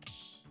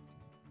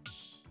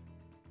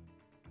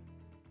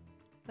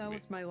 That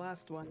was my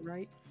last one,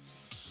 right?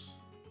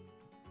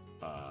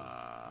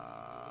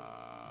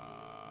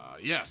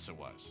 Yes, it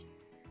was.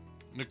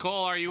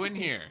 Nicole, are you in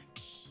here?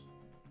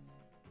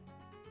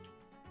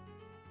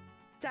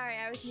 Sorry,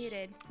 I was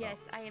muted.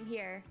 Yes, I am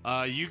here.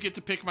 You get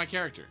to pick my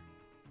character.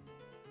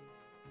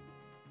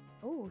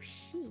 Oh,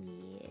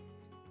 shit.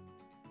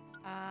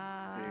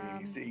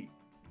 Daisy.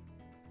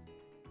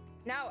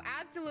 No,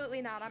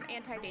 absolutely not. I'm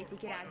anti-Daisy.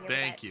 Get out of here. with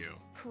Thank that you.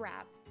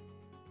 Crap.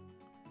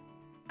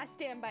 I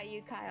stand by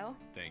you, Kyle.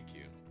 Thank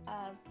you.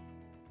 I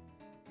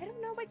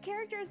don't know what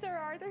characters there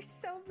are. There's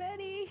so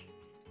many.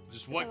 Just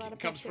There's a what lot of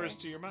comes pressure. first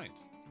to your mind?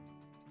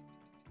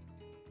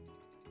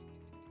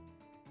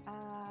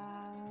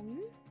 Oh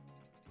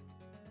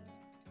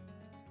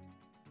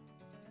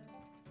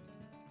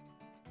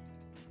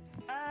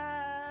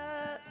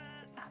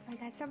my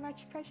god, so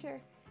much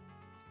pressure.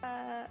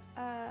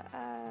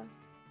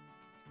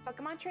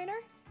 Pokemon trainer?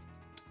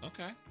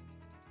 Okay.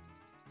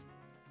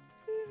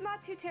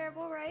 Not too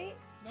terrible, right?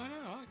 No, I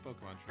like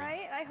Pokemon Trainer.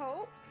 Right? I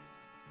hope.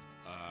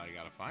 I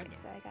gotta find him.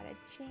 So I got a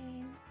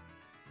chain.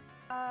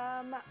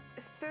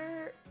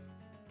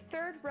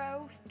 Third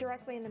row,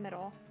 directly in the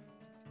middle.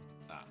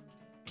 Ah.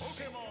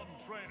 Pokemon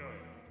Trainer.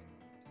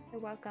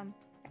 You're welcome.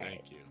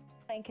 Thank you.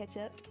 Playing catch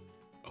up.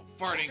 Oh,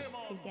 farting.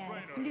 We got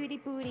a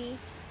Flutie Booty.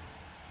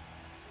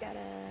 Got a.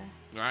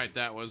 All right,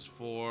 that was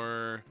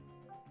for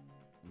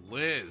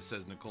Liz,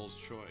 says Nicole's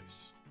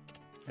choice.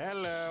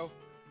 Hello.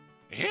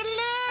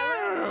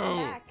 Hello.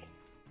 Back.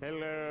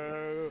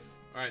 Hello.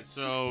 All right,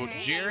 so Hey,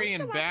 Jerry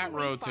when's and the last Bat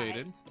one we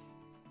rotated.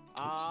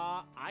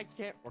 I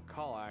can't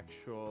recall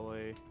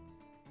actually.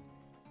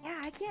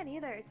 Yeah, I can't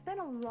either. It's been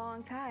a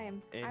long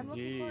time. I'm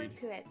looking forward Indeed.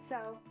 to it.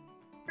 So,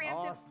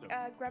 preemptive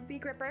Awesome. Grubby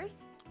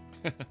Grippers.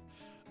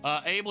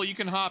 Abel, you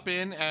can hop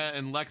in,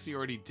 and Lexi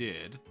already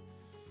did.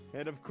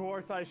 And of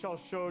course, I shall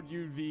show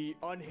you the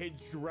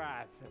unhinged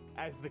wrath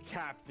as the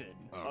captain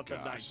of the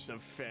gosh. Knights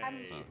of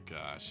Fae. Oh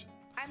gosh.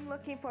 I'm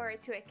looking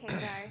forward to it,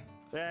 Kengar.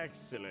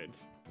 Excellent.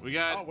 We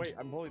got. Oh wait,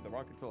 I'm holding the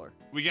wrong controller.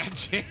 We got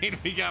Jade,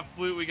 we got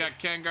Flute, we got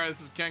Kengar. This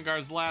is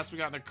Kengar's last. We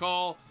got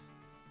Nicole. All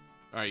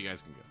right, you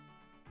guys can go.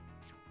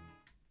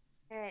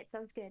 All right,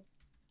 sounds good.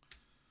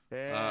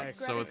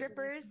 So Grubby with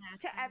Grippers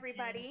to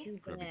everybody.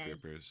 Grubby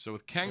Grippers. So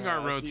with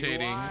Kengar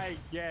rotating. I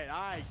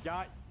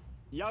got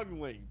Young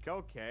Link.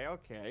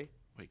 Okay.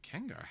 Wait,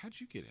 Kengar, how'd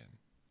you get in?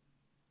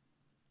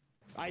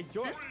 I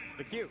joined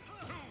the queue.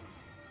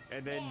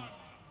 And then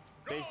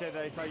they said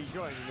that I saw you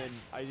join, and then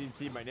I didn't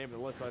see my name in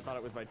the list, so I thought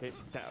it was my time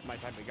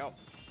to go.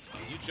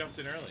 You jumped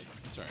in early.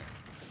 That's all right.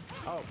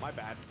 Oh, my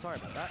bad. Sorry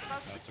about that.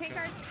 Well, That's okay.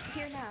 Kengar's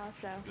here now,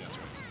 so. Yeah, that's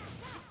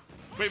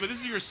right. Wait, but this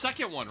is your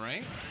second one,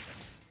 right?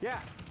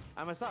 Yeah,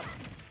 I'm a sub.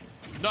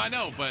 No, I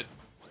know, but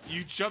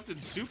you jumped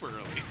in super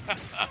early.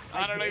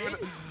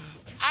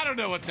 I don't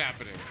know what's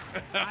happening.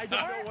 I don't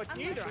know what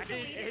Unless either. you I didn't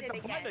deleted hit the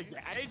it button again.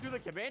 again. I didn't do the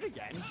command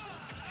again.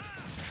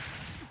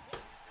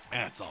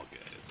 It's all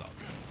good. It's all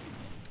good.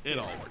 It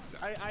all works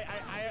out.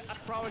 I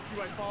promise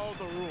you I followed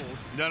the rules.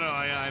 No,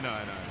 I know.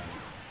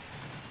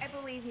 I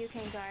believe you,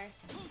 Kengar.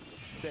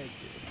 Thank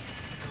you.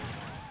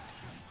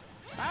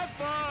 Have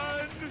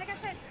fun! Like I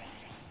said.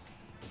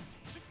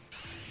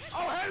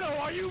 Oh, hello,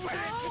 are you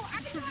ready? No,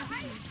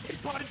 He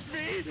punched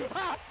me! You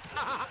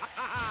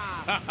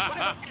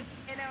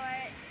know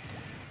what?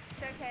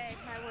 It's okay.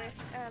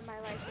 My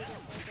life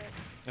isn't worth it.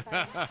 It's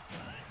fine.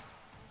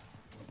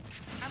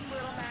 I'm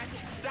little Mac.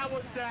 That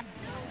was that.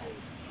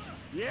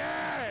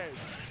 Yes!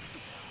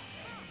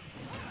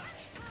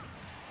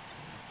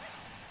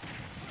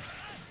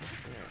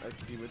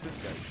 Let's see what this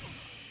does.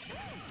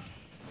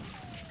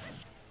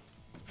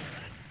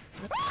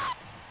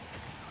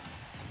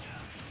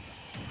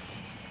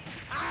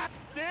 I'm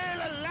still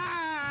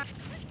alive!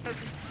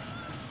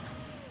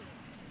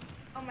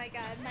 Oh my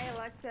god, my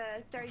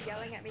Alexa started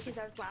yelling at me because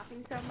I was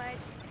laughing so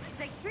much. She's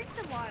like, drink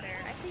some water.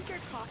 I think you're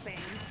coughing.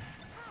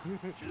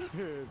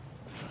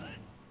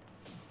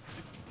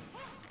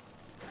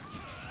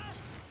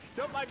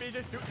 Don't mind me,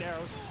 just shooting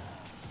arrows.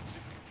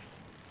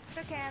 It's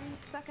okay, I'm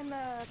stuck in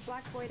the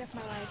black void of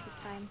my life. It's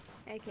fine.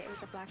 AKA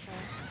the black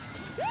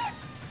hole.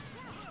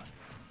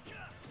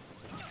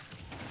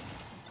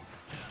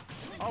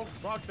 Oh,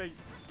 wrong thing.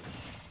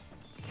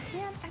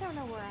 Yeah, I don't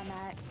know where I'm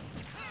at.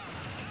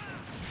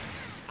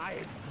 I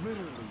am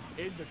literally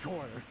in the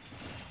corner.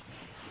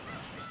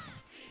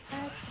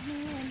 That's me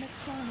in the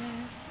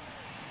corner.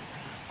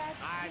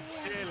 That's I'm me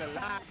still in the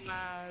spot.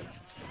 alive.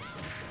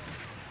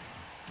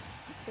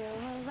 Still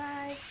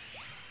alive.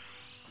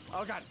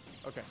 Oh god.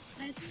 Okay.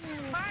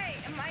 Why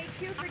am I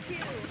 2 for 2?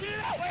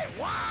 Yeah, wait,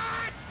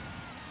 what?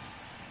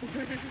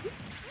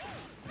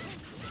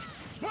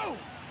 Whoa!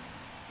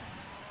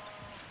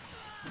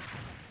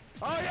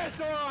 Oh yes,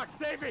 Zorok,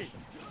 save me!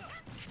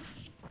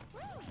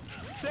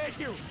 Thank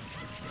you!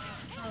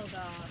 Oh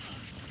gosh.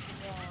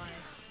 Why?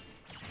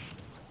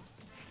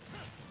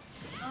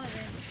 Oh,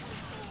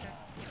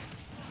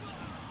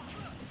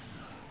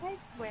 I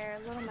swear,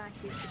 Little Mac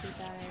used to be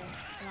better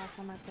the last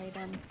time I played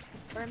him.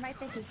 Or am I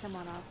thinking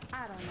someone else?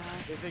 I don't know.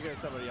 You're thinking of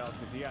somebody else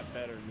because he got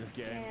better in this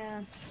game.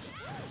 Yeah.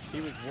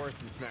 He was worse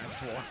in Smash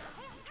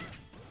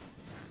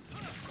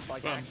 4.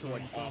 Like, actually,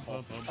 like,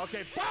 awful.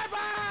 Okay,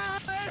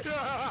 bye-bye!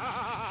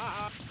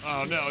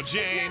 Oh no,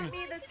 Jane! It's not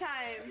me this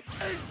time!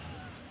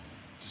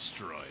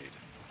 Destroyed.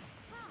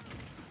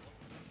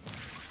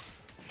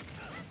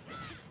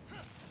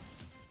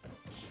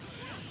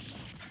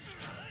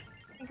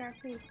 Gengar,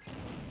 please.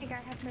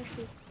 Gengar, have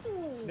mercy.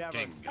 Never.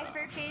 I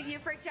forgave you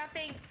for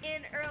jumping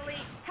in early.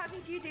 How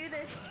did you do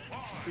this?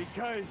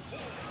 Because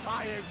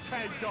I am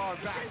Gengar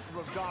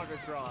Maximum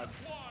Dogatron,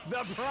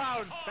 the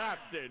proud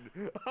captain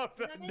of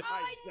the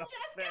Knights of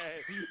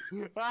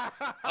Fame.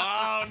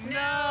 Oh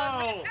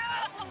no!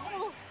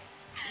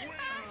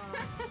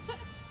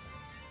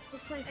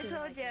 I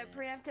told you,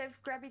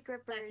 preemptive grubby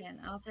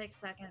grippers. I'll take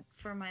second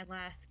for my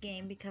last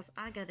game because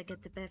I gotta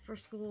get to bed for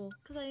school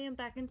because I am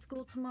back in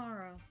school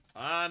tomorrow.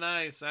 Ah,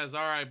 nice. As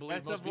are, I believe,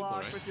 Best most of people,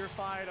 luck right? with your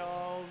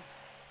finals.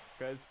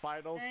 Because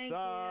finals Thank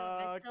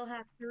suck. you. I still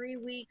have 3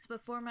 weeks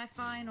before my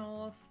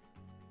finals.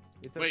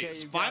 It's Wait, okay,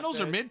 you finals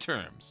got or this.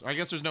 midterms? I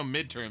guess there's no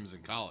midterms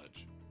in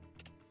college.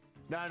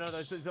 No,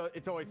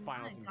 it's always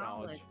finals in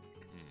college.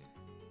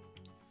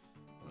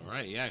 All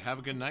right, yeah. Have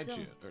a good night,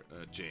 So-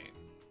 Jane.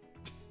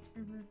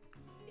 Mm-hmm.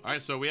 All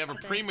right, so we have a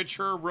Okay.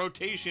 premature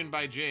rotation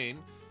by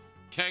Jane.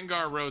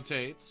 Kengar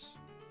rotates.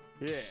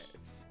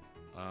 Yes.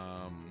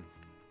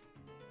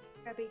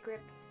 Grubby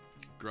grips.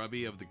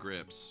 Grubby of the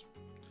grips.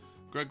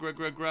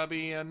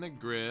 Grubby and the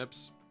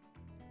grips.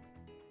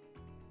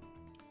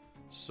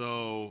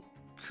 So,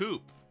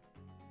 Coop.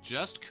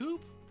 Just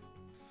Coop?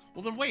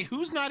 Well, then wait,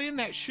 who's not in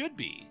that should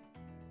be?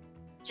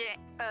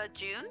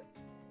 June?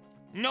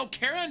 No,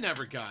 Kara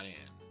never got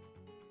in.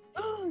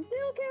 Oh,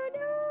 no, Kara,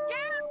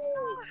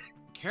 no!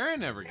 Kara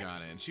never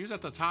got in. She was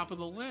at the top of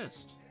the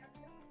list.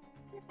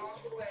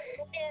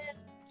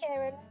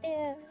 Karen,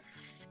 yeah.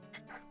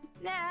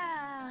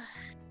 Nah.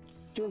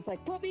 Jules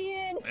like, put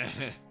me in.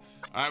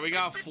 All right, we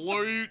got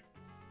Flute.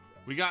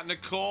 We got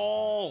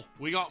Nicole.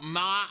 We got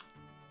Matt.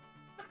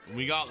 And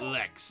we got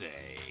Lexi.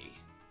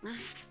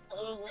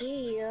 Oh,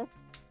 yeah.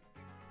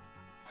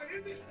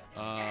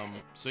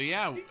 So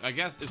yeah, I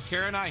guess, is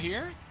Kara not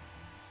here?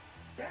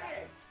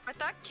 I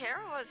thought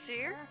Kara was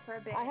here. For a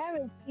bit. I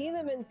haven't seen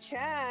them in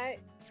chat.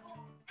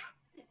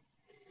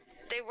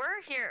 They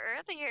were here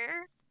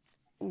earlier.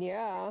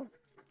 Yeah.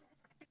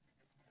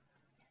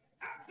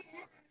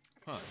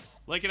 Huh.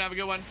 Lincoln, have a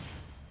good one.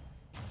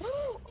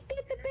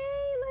 Get the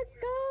bay, let's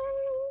go.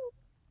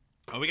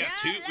 Oh, we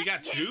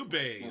got two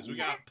bays. We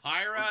got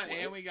Pyra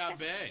and we got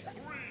Bay.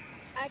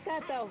 I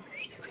got the.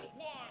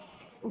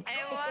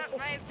 I want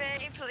my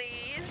bay,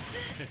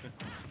 please.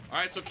 All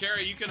right, so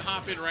Kara, you can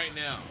hop in right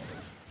now.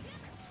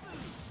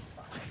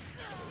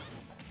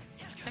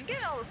 I'm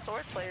getting all the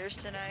sword players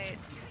tonight.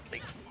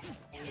 Like,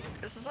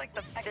 this is like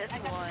the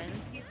 5th one.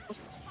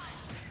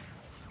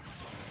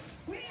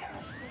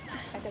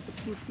 I got the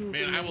pew pew.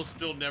 Man, I will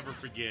still never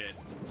forget.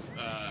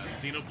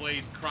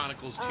 Xenoblade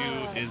Chronicles 2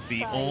 Oh, is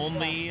the sorry,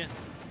 only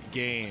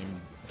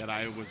game that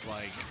I was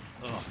like,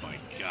 oh my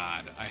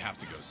god, I have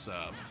to go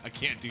sub. I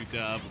can't do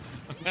dub.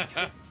 I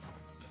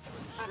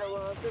don't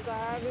know if I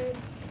haven't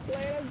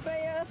played as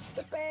bay as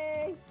the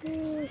bay.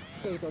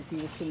 So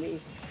confused to me.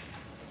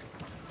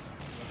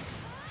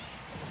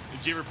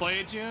 Did you ever play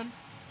it, June?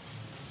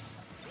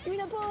 Give me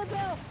the bullet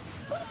bill.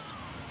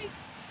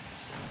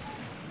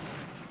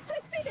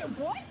 Succeeded,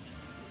 what?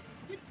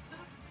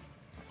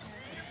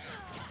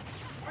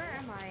 Where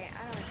am I?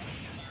 I don't know.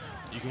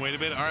 You can wait a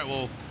bit? Alright,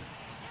 well,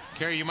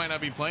 Kara, you might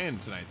not be playing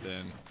tonight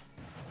then.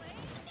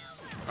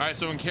 Alright,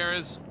 so in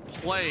Kara's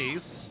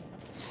place,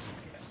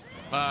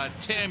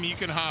 Tim, you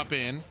can hop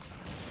in.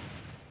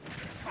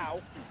 Ow.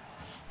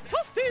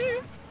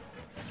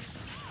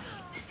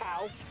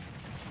 Ow.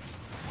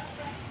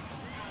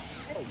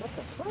 Oh, what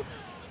the fuck?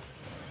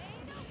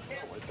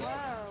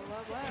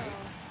 Whoa.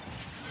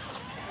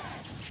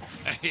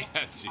 Yeah,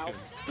 dude.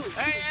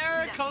 Hey,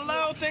 Eric,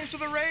 hello. Thanks for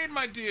the raid,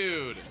 my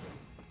dude.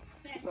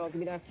 Oh, give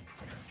me that.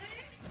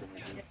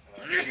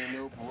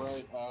 Nope,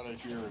 right out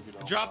of here if you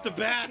don't. Drop the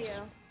bats.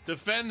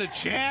 Defend the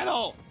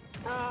channel.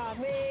 Oh,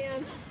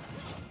 man.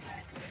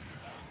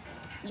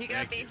 You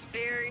gotta be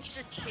very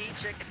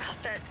strategic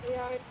about that.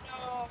 Yeah, I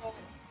know.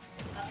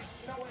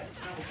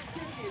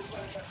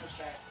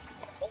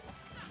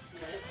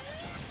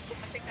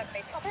 I'll take that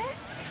baseball bat.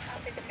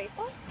 I'll take the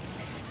baseball.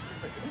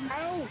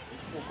 Ow.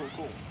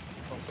 Cool.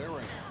 Oh, there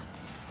right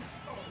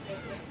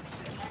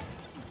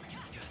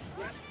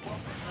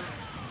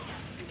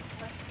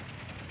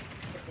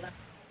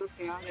So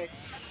chaotic.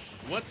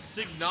 What's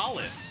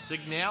Signalis?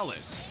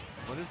 Signalis.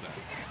 What is that?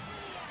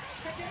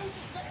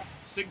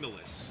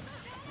 Signalis.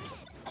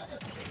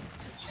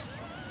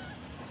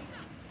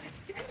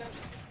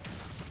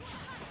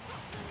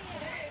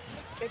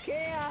 Take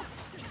care.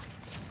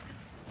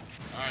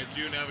 All right,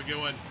 June, have a good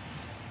one.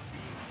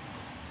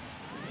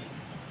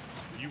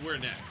 You were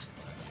next.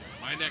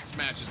 My next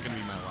match is going to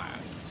be my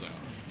last, so.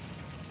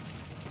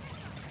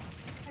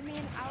 I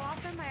mean, I'll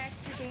offer my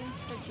extra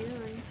games for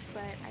June,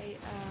 but I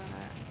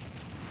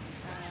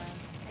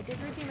did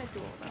redeem a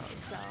duel though,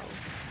 so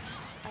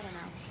I don't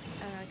know.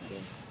 I don't know what to do.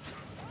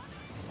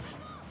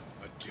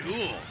 A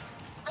duel?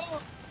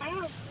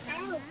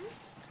 Mm-hmm.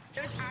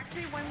 There's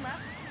actually one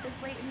left this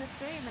late in the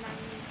stream, and I'm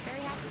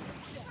very happy.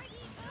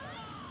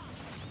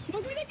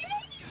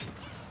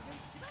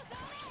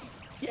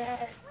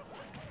 Yes.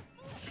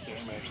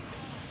 Damn it.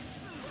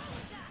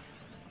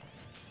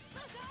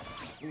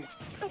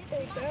 I'll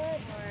take that.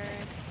 Or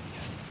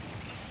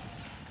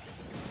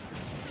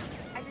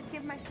I just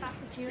give my spot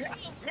to June, like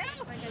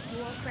a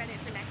dual credit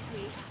for next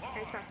week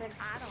or something.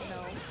 I don't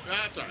know.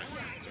 That's all right.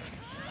 That's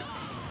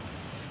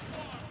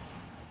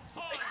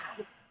all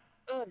right.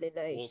 Oh,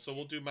 nice. Well, so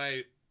we'll do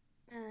my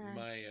oh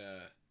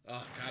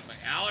god, my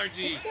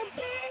allergy.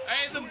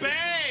 Hey, the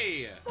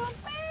Bay!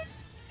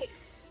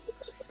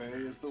 Bay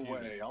is the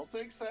way. I'll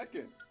take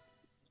second.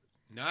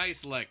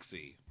 Nice,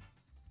 Lexi.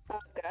 Oh,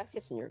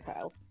 gracias, señor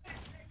Kyle.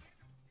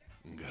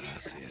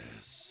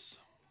 Gracias.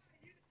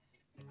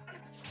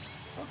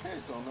 Okay,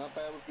 so I'm not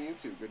bad with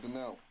Mewtwo. Good to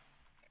know.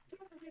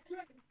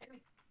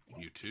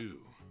 You too.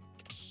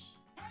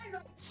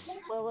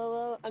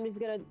 Well, I'm just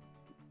gonna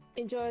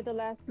enjoy the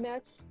last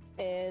match,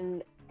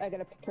 and I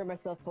gotta prepare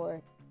myself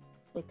for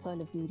the Call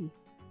of Duty.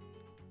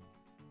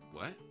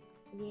 What?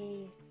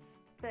 Yes.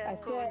 I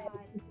said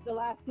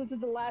this is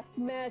the last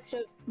match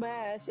of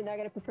Smash, and I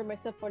gotta prepare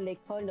myself for the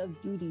Call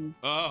of Duty.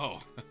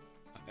 Oh,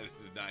 I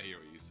did not hear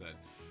what you said.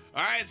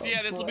 All right, so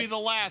yeah, this will be the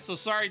last. So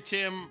sorry,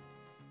 Tim.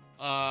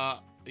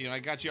 You know, I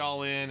got you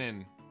all in,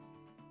 and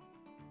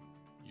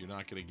you're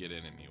not gonna get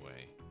in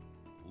anyway.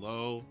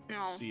 Lo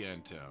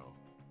siento.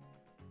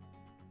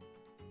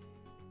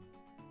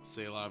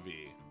 C'est la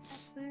vie.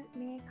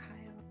 Me and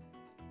Kyle.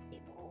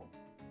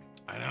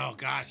 I know,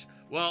 gosh.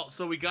 Well,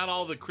 so we got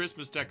all the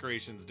Christmas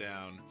decorations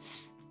down,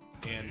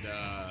 and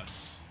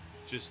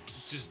just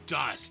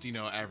dust, you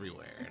know,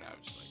 everywhere. And I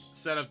was just like,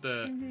 set up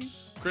the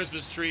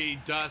Christmas tree,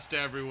 dust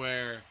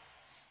everywhere.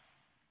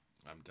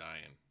 I'm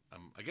dying.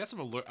 I guess I'm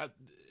allergic.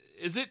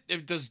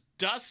 Does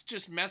dust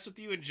just mess with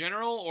you in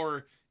general,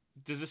 or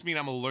does this mean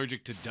I'm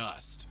allergic to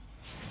dust?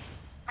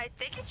 I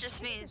think it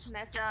just means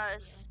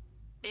dust.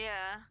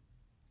 Yeah.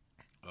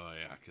 Oh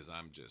yeah, because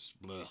I'm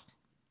just blech.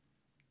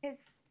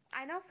 Because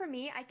I know for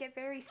me, I get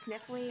very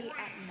sniffly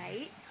at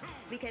night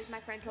because my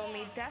friend told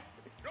me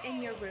dust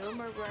in your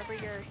room or wherever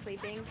you're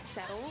sleeping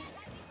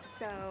settles,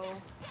 so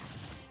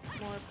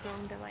more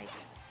prone to like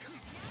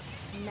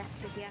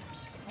mess with you.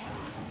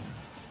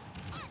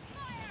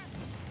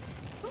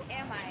 Who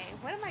am I?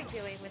 What am I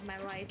doing with my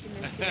life in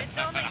this game? It's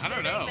only I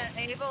don't know. that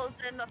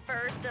Abel's in the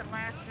first and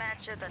last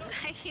match of the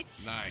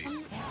night.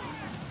 Nice.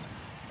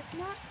 It's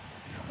not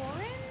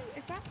Corin?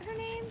 Is that her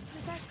name?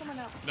 Is that someone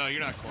else? No,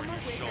 you're not Corin. I'm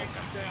a You're wizard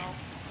Shulk. girl.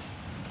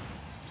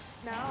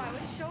 No, I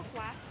was Shulk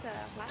last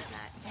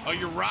match. Oh,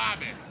 you're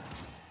Robin.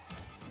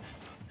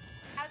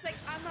 I was like,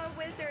 I'm a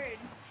wizard,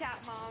 chat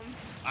mom.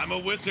 I'm a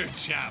wizard,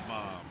 chat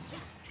mom.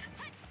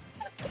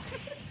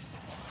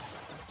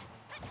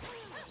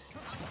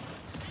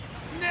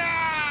 No!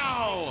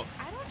 I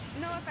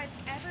don't know if I've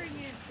ever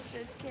used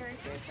this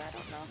character, so I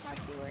don't know how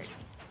she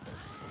works.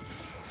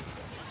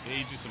 Yeah,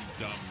 you do some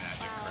dumb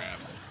magic crap.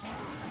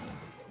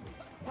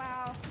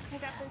 Wow, I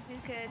got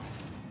bazookaed.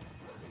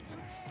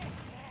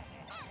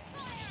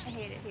 I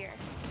hate it here.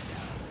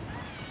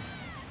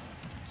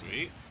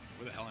 Sweet.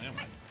 Where the hell am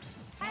I?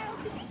 Kyle,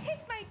 did you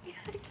take my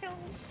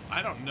kills?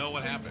 I don't know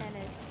what happened.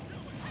 Menace.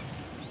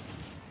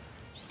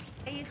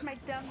 I used my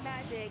dumb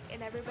magic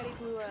and everybody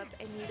blew up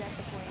and you got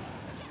the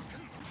points.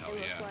 Hell It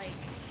looked yeah. like.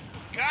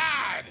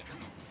 God!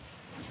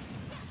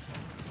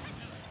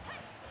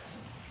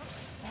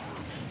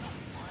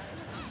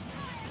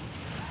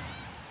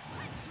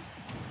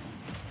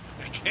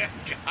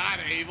 God,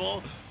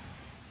 Abel.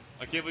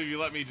 I can't believe you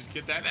let me just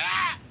get that.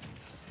 Ah!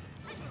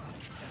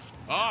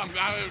 Oh,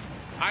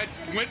 I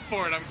went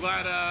for it. I'm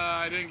glad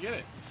I didn't get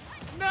it.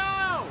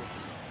 No!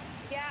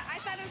 Yeah, I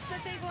thought it was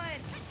the big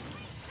one.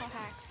 Oh,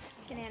 hacks.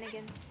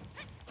 Shenanigans.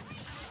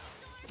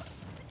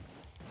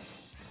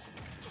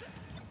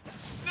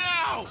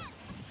 No!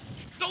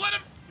 Don't let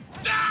him.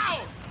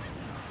 No!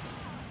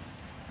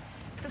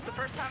 This is the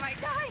first time I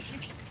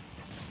died.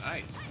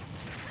 Nice.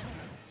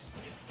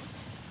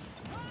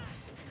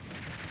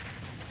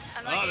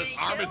 I'm not Oh, this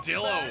getting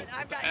killed, armadillo. but I'm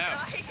What the not F?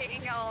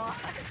 dying a lot.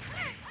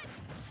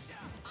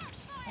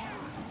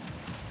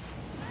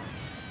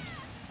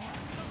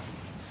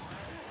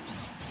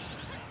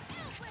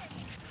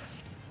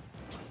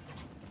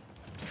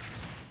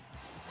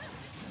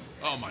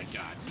 Oh my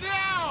God.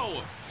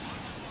 No!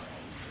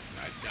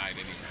 I died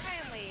anyway.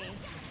 Finally.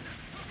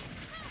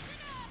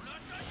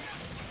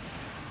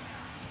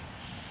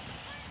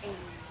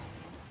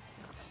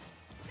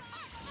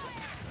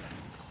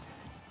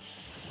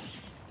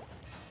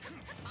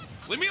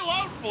 Leave me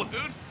alone, Flood!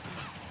 The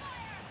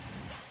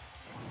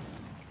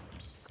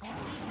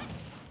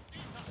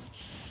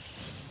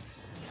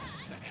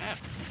F?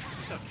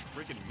 Get the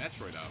freaking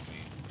Metroid out of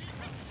me.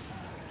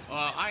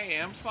 I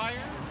am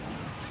fire?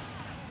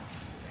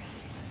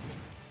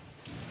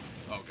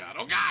 Oh God,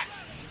 oh God!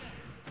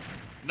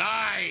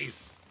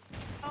 Nice!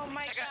 Oh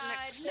my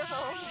God, no!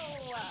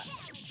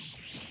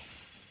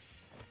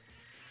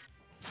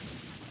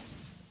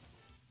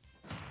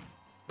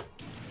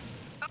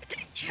 I'm a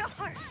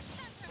killer.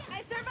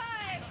 I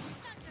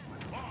survived!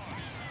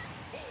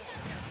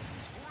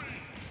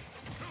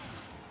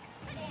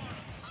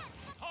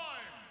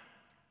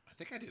 I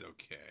think I did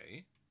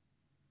okay.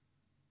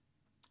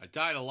 I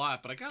died a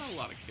lot, but I got a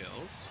lot of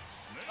kills.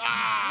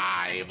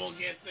 Ah, Abel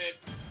gets it!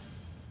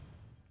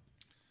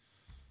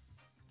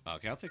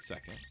 Okay, I'll take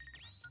second.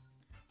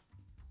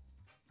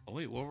 Oh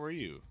wait, what were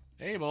you?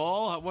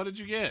 Abel, what did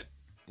you get?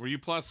 Were you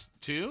 +2?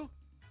 2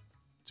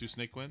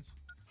 snake wins?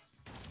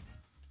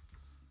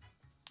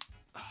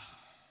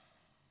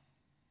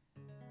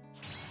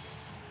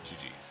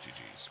 GG,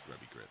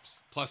 scrubby grips.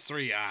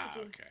 +3, GG.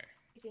 Okay.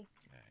 GG.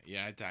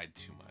 Yeah, I died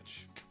too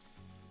much.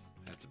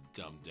 Had some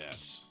dumb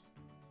deaths.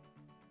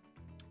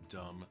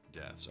 Dumb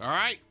deaths. All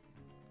right.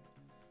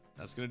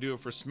 That's going to do it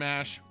for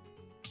Smash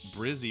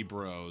Brizzy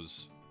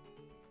Bros.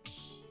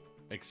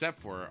 Except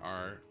for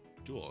our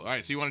duel. All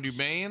right, so you want to do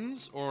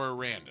mains or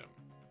random?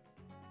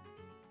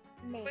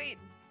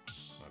 Mains.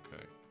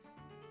 Okay.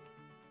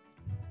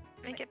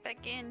 Let me get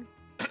back in.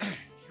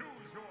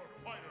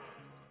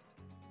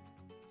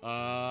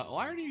 Well,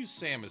 I already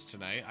used Samus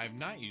tonight. I've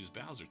not used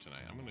Bowser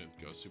tonight. I'm going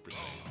to go Super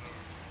Saiyan.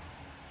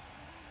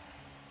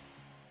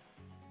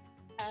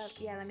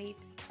 Yeah, let me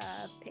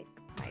pick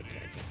my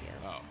character here.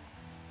 Oh.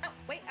 Oh,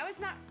 wait, I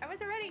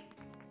wasn't ready.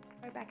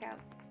 How do I back out?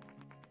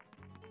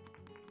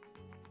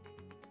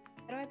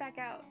 How do I back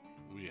out?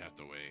 We have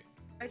to wait.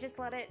 Or just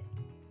let it...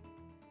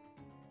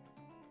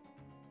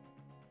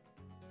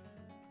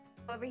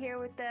 Over here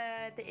with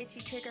the itchy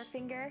trigger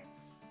finger.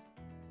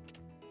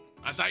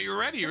 I thought you were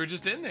ready. You were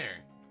just in there.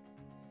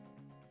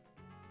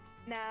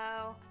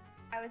 No,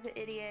 I was an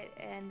idiot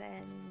and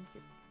then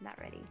just not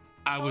ready.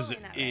 I was an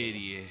Totally not ready.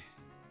 idiot.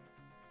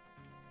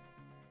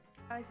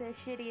 I was a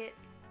shittiot.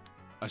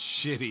 A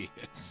shitty.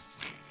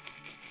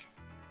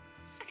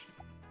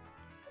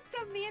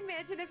 So me and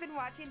Mansion have been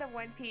watching the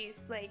One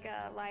Piece like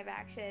live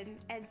action,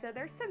 and so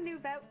there's some new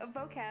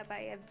vocab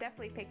I have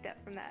definitely picked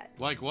up from that.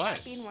 Like what?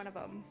 That being one of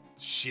them.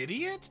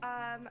 Shittiot?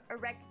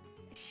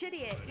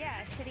 Shittiot,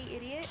 yeah, shitty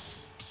idiot.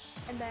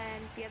 And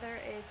then the other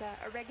is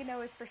oregano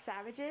is for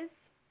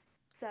savages.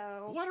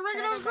 So What?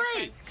 Oregano's whenever my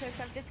great! friends cook,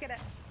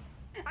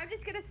 I'm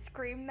just gonna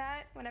scream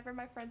that whenever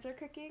my friends are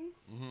cooking.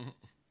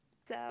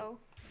 So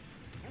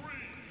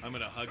I'm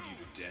gonna hug you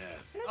to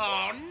death.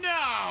 Oh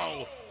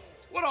no!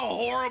 What a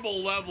horrible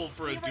level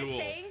for a you duel.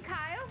 were saying,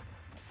 Kyle?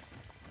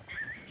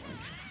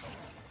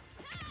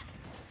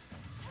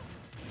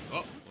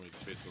 Oh, let me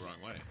face the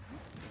wrong way.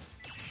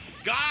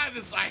 God,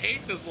 I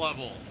hate this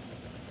level.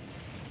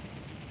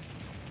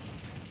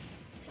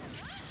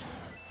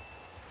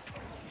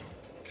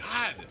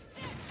 God.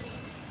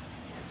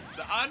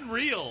 The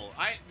unreal.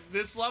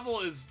 This level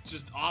is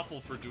just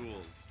awful for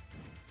duels.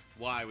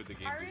 Why would the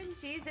game do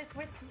this? RNGesus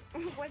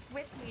was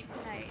with me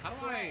tonight.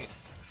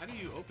 How do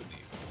you open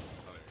these?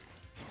 Oh, there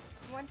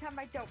you One time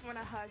I don't want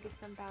to hug is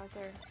from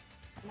Bowser,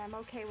 and I'm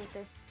okay with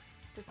this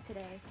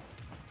today.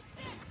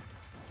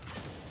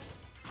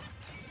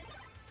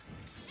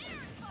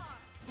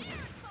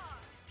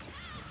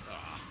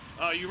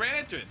 go. Oh, you ran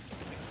into it.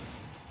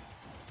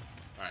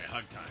 All right,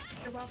 hug time.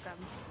 You're welcome.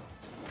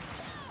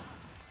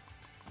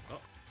 Oh,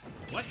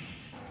 what?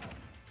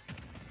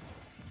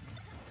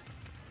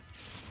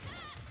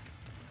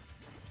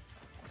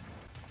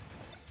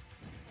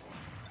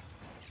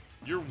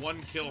 Your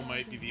one kill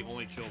might be the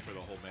only kill for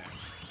the whole match.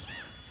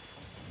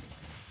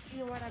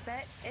 You wanna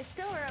bet? It's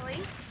still early.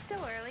 It's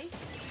still early.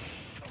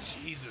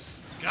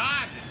 Jesus.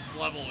 God, this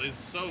level is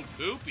so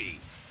poopy.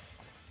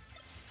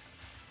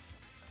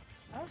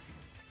 Oh.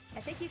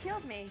 think you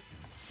killed me.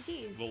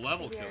 GG's. The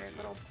level Maybe killed your you.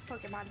 little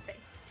Pokemon thing.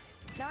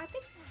 No, I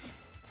think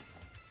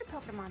your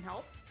Pokemon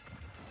helped.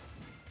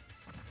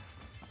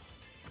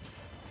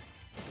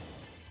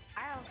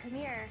 Kyle, come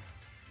here.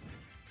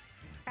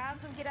 Kyle,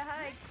 come get a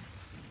hug.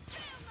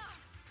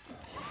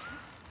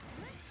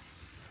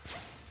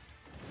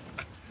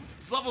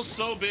 This level's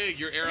so big,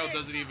 your arrow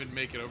doesn't even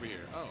make it over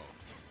here. Oh.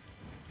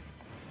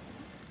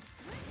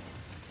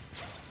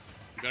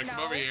 You gotta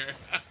come over here.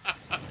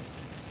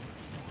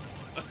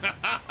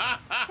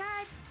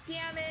 God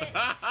damn it.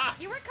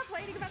 You were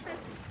complaining about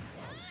this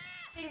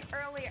thing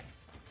earlier.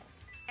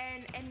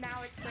 And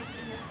now it's like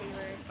in your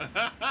favor.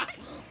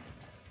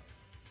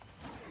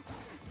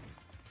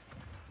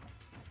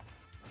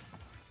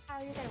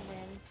 Oh, you're gonna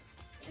win.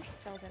 You're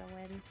still gonna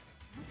win.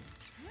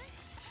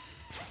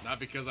 Not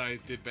because I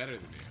did better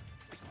than you.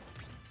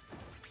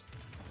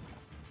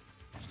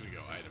 I'm just gonna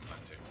go item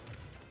hunting.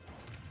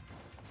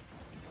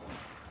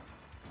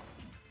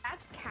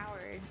 That's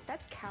coward.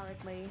 That's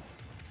cowardly.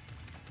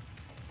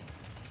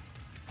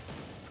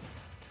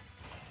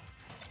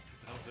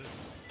 What the hell's this?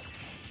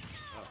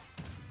 Oh.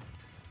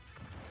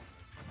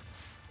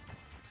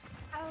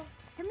 Oh,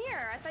 come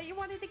here. I thought you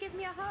wanted to give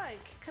me a hug.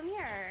 Come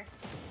here.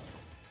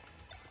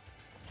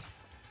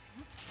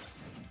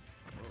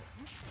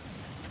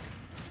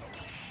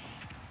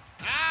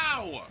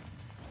 Ow!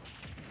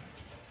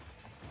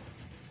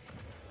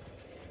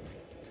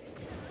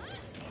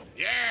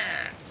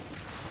 Yeah!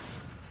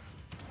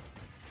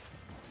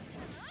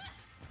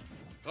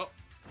 Oh.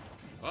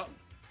 Oh.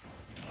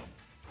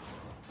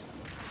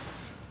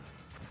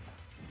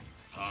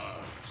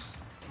 Hugs.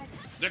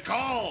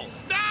 Nicole!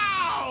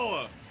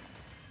 No!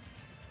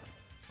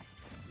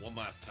 One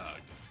last hug.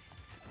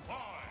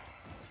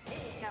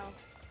 No.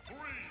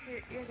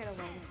 You're gonna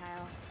win,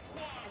 Kyle.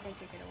 I think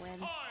you're gonna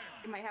win.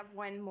 You might have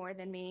one more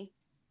than me.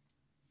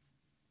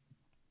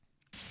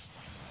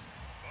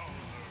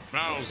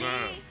 Bowser.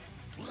 See?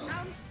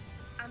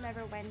 I'll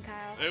never win,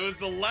 Kyle. It was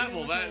the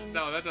level. Winning That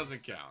no, things. that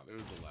doesn't count. It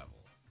was the level.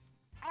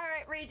 All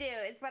right, redo.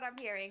 It's what I'm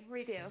hearing.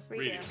 Redo.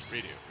 Redo.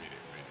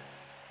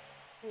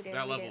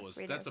 That level was.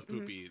 That's a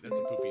poopy. That's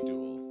a poopy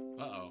duel.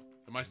 Uh oh.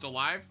 Am I still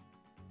live?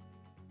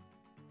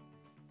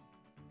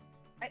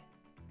 What?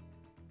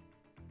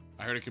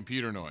 I heard a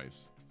computer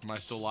noise. Am I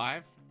still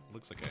live?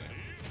 Looks like I am.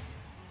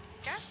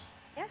 Yeah.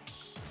 Yeah.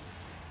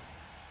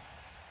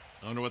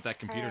 I wonder what that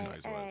computer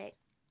noise all was. right.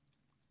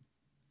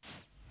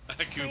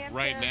 Coop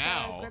right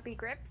now. Grubby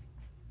grips.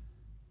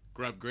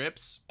 Grub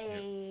grips.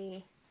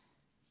 A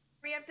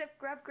preemptive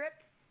grub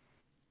grips.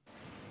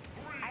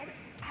 I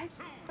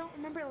don't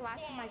remember the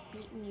last time I've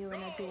beaten you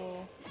in a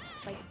duel,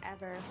 like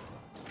ever.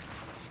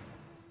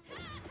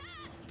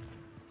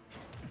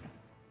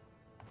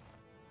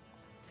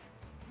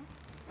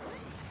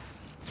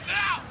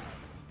 Ow!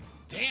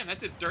 Damn, that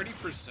did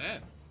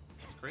 30%.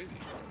 That's crazy.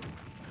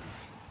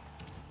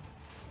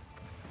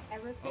 I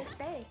live this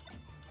bay.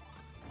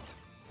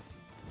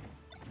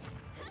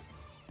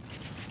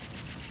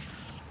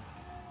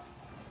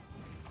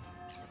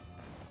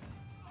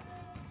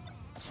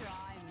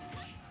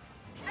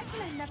 I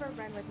can never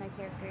run with my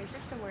characters.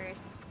 It's the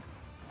worst.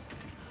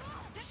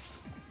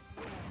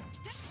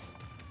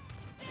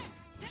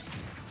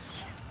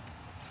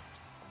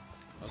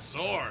 A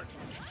sword.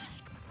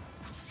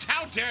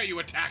 How dare you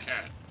attack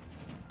her?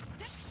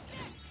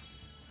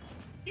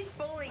 She's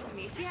bullying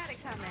me. She had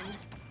it coming.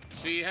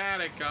 She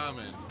had it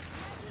coming.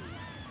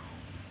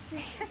 She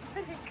had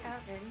it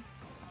coming.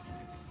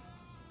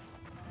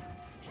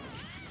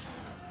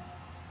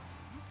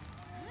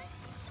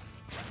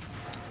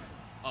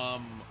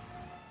 Oh.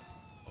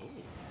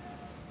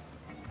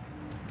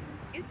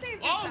 You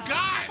saved Oh, yourself.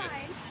 God! It's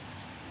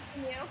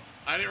fine. You.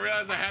 I didn't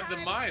realize I had the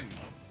mine.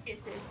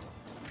 Kisses.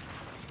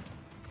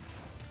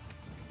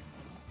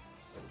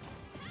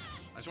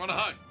 I just want a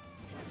hug.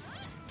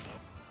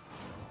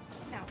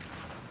 No.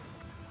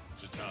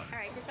 Just hugs. All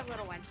right, just a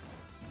little one.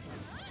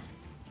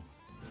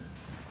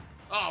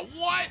 Oh,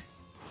 what?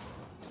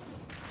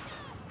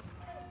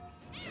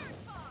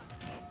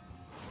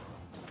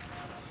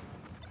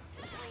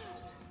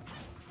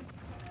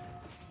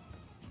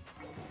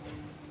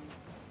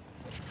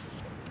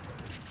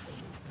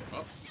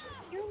 Oh.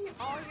 You and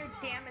all your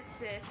damn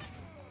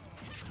assists.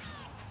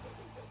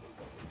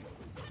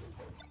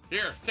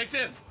 Here, take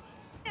this.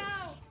 No.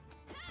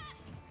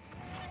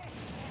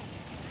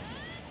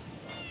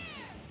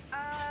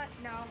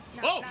 No.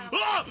 Oh! No.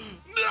 Oh!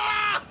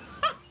 No!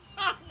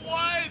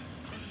 What?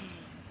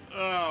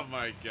 Oh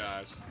my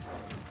gosh.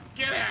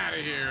 Get out of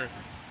here.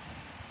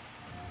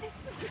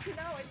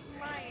 No, it's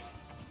mine.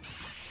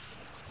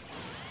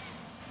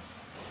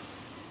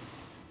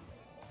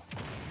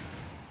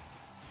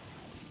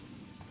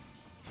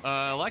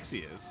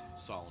 Alexi is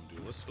solemn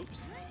duelist.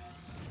 Oops.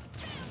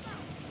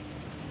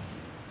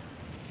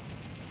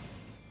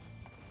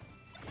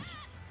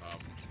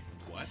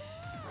 What?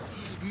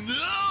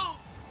 No!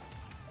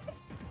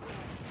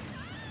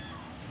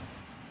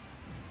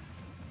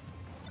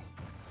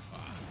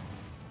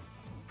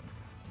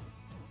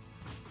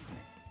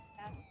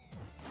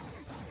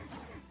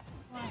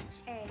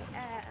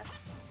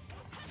 H-A-F.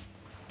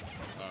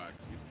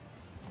 Excuse me.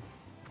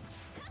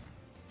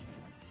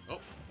 Oh,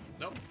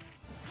 no.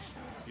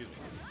 Excuse me.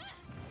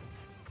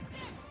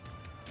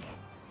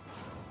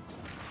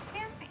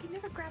 Man, I can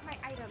never grab my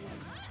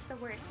items. It's the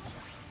worst.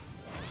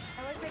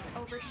 I always like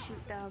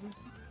overshoot them.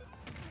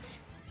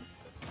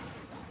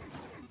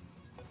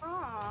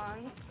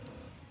 Wrong.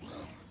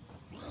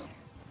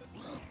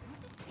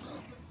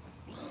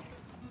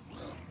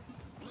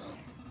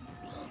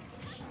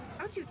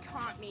 Don't you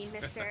taunt me,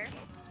 mister.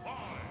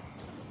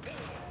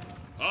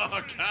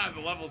 Oh god,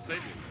 the level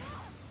saved me.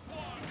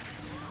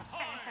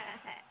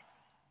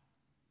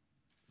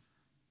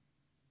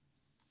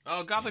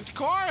 Oh, Gothic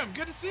Decorum,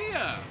 good to see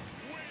ya.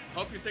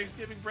 Hope your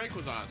Thanksgiving break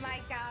was awesome. My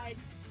god.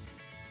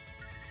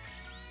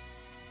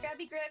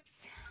 Grabby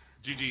grips.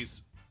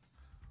 GG's.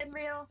 And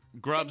real.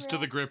 Grubs to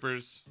the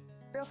grippers.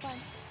 Real fun.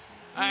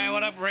 Hey,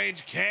 what up,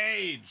 Rage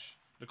Cage?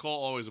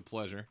 Nicole, always a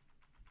pleasure.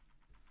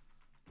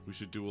 We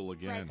should duel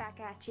again. Right back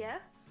at ya.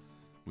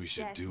 We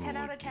should yes, duel 10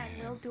 out of 10. again.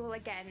 We'll duel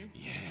again.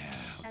 Yeah,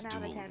 let's 10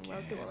 out of duel 10.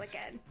 We'll duel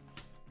again.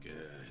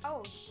 Good.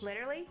 Oh,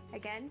 literally?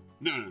 Again?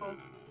 No. Oh.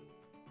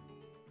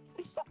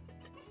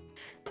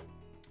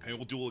 Hey,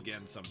 we'll duel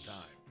again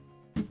sometime.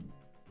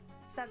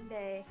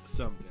 Someday.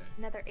 Someday.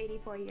 Another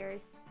 84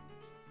 years.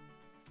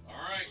 All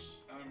right,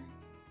 I'm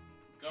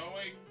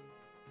going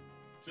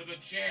to the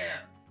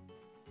chair.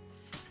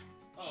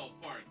 Oh,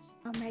 farts.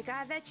 Oh my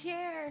god, that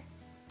chair.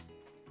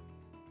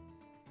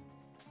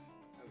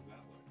 How does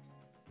that look?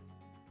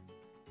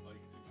 Oh, you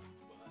can see my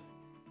butt.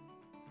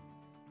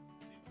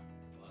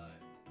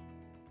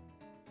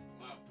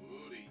 My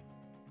booty.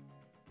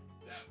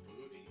 That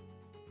booty.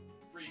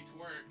 Free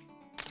twerk.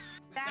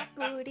 That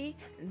booty.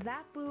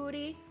 That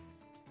booty.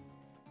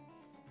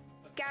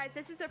 Guys,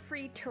 this is a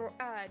free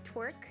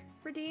twerk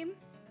redeem.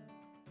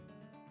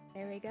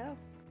 There we go.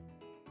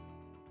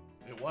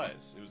 It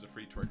was a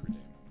free twerk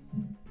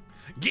redeem.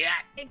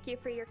 Get! Thank you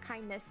for your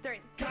kindness.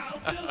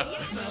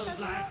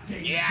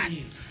 Yeah.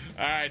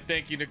 All right,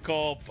 thank you,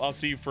 Nicole. I'll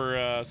see you for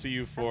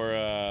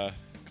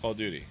Call of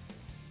Duty.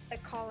 The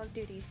Call of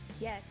Duties.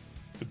 Yes.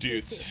 The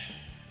dudes.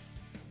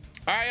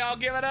 All right, I'll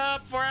give it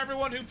up for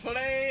everyone who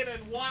played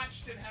and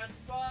watched and had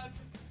fun.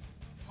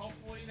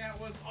 Hopefully that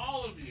was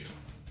all of you.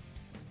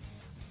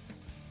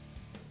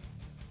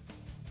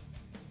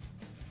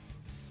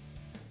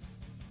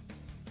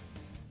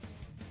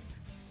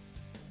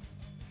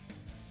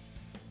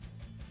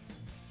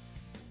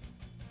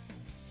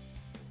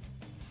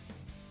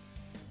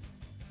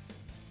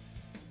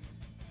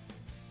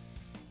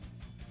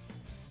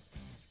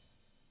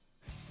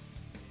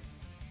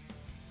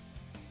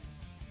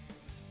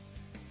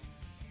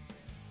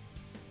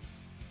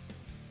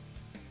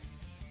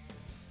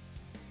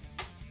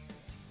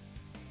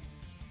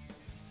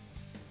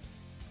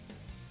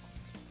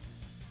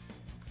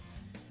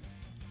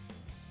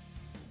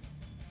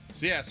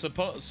 So yeah,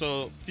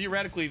 so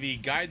theoretically the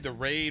guide the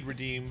raid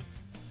redeem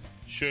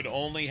should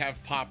only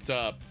have popped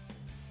up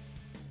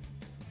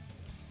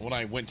when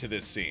I went to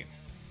this scene.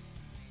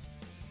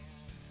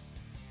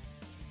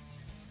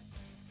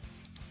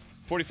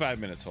 45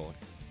 minutes, Holy.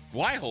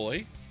 Why,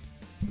 Holy?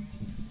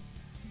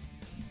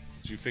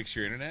 Did you fix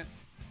your internet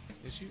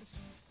issues?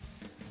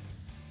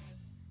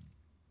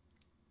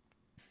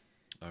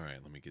 All right,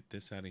 let me get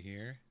this out of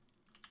here.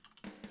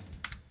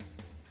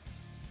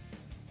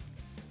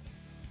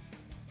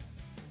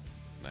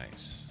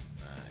 Nice,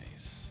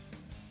 nice.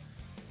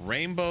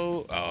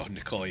 Rainbow. Oh,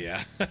 Nicole,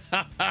 yeah.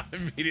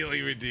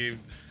 Immediately redeemed.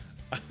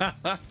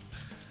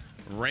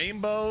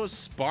 Rainbow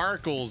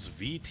Sparkles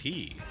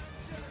VT.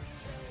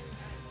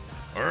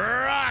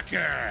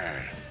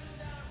 Rocker.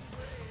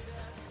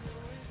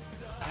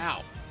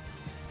 Ow.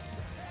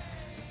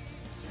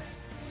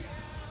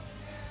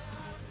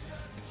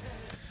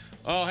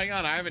 Oh, hang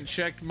on. I haven't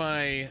checked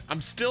my.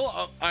 I'm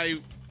still. I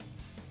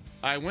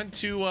went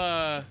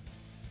to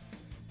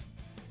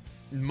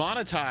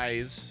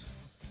monetize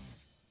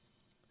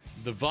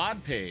the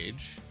VOD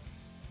page.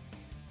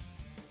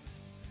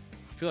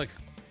 I feel like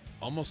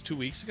almost 2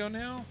 weeks ago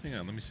now. Hang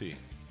on, let me see.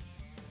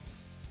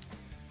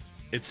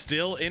 It's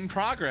still in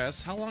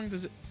progress. How long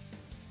does it?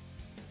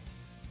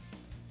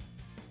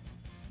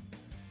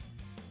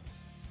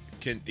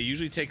 It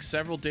usually takes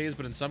several days,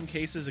 but in some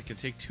cases it can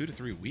take 2 to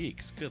 3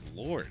 weeks. Good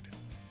lord.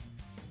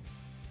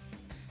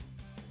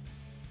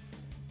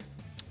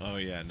 Oh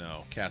yeah,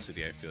 no.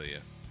 Cassidy, I feel you.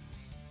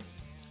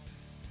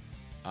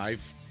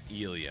 I've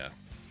Elia.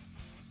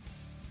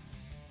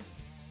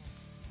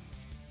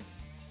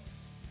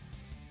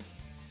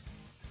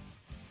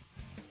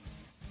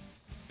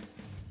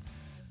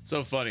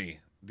 So funny.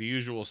 The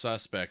usual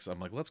suspects.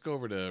 I'm like, let's go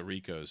over to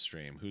Rico's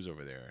stream. Who's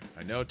over there?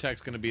 I know Tech's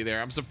gonna be there.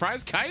 I'm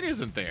surprised Kite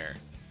isn't there.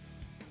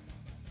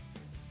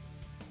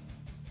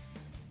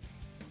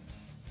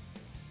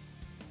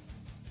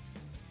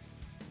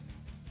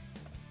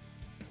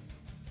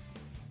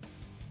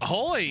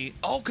 Holy!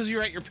 Oh, because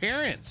you're at your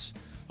parents'.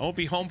 I won't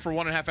be home for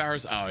 1.5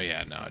 hours. Oh,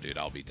 yeah, no, dude.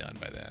 I'll be done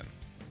by then.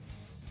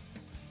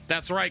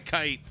 That's right,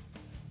 Kite.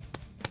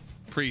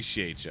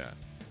 Appreciate ya.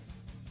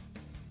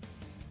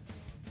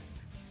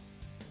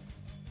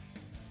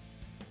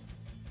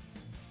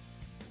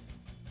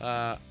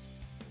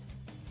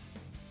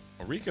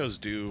 Rico's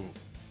due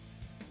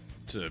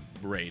to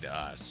raid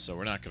us, so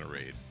we're not gonna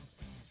raid.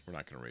 We're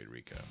not gonna raid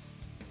Rico.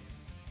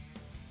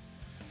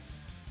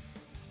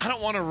 I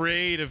don't want to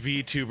raid a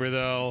VTuber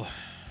though.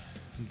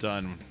 I'm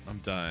done. I'm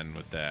done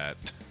with that.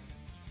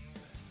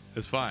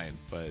 It's fine,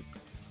 but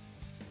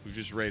we've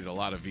just raided a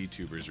lot of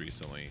VTubers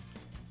recently.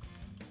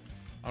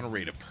 I want to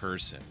raid a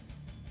person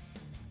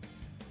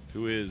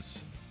who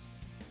is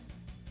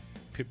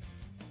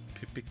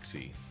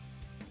Pipixie.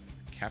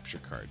 Capture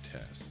card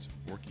test.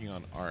 Working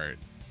on art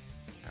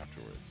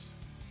afterwards.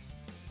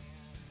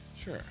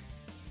 Sure.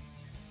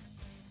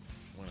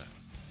 Why not?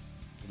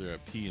 They're a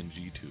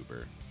PNG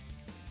tuber.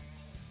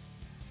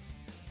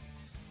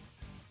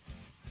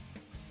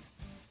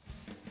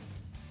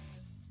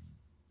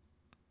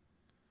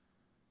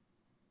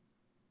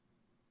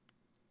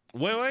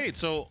 Wait.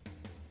 So,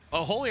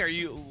 Holy, are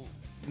you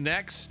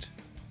next?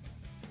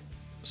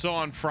 So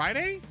on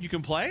Friday, you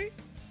can play?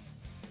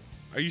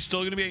 Are you still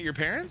going to be at your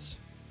parents'?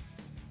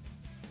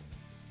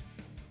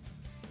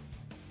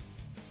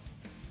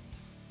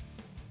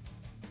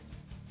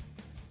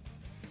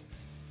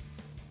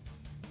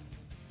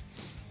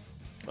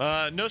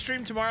 No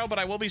stream tomorrow, but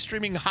I will be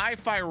streaming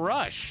Hi-Fi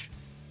Rush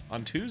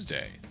on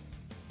Tuesday.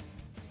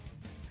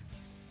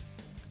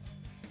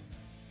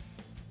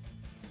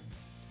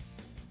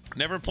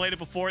 Never played it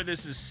before.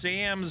 This is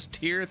Sam's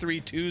Tier 3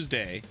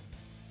 Tuesday.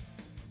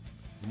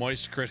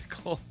 Moist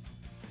Critical.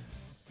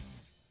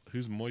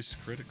 Who's Moist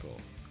Critical?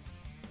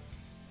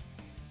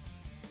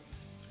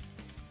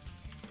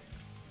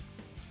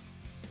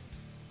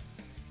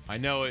 I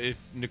know if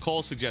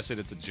Nicole suggested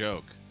it's a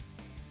joke.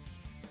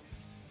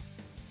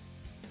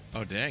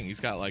 Oh, dang. He's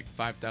got like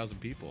 5,000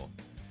 people.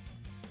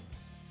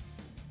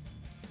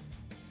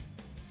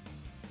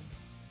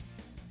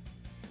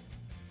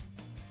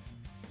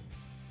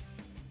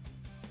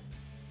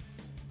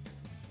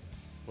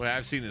 Wait,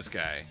 I've seen this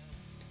guy.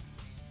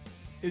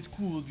 It's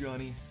cool,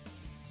 Johnny.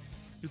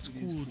 It's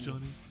cool,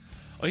 Johnny.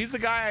 Oh, he's the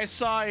guy I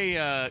saw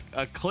a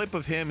clip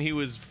of him. He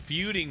was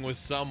feuding with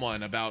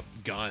someone about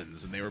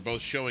guns, and they were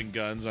both showing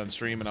guns on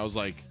stream, and I was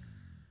like,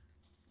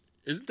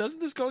 doesn't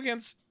this go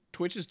against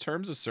Twitch's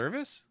terms of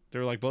service? They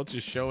were like both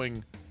just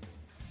showing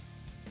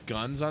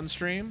guns on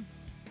stream.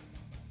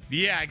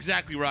 Yeah,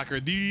 exactly, Rocker.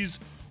 These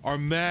are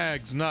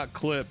mags, not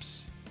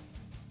clips.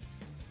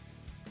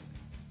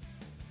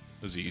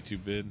 It was a YouTube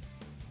vid.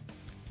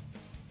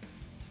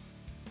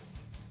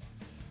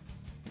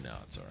 No,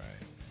 it's all right.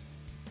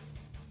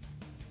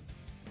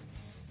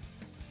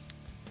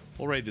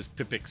 We'll raid this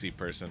Pipixie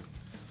person.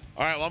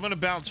 All right, well, I'm going to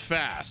bounce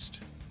fast.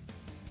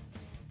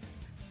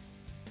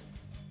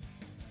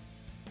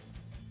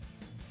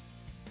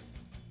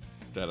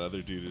 That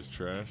other dude is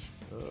trash.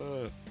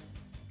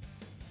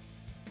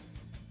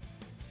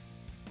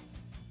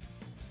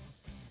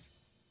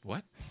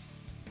 What?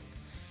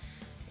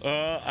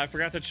 I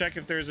forgot to check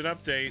if there's an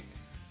update.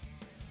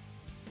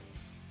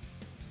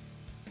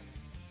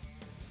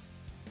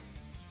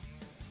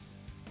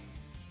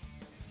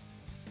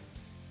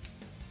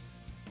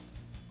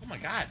 Oh my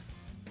god.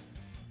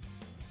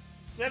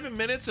 7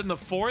 minutes in the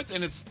fourth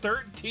and it's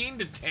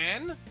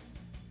 13-10?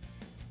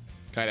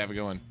 Kite, have a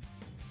good one.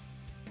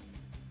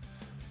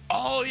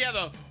 Oh,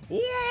 yeah,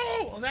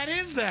 whoa, that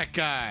is that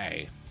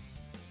guy.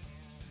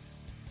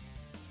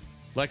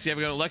 Lexi, have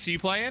a go. Lexi, you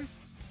playing?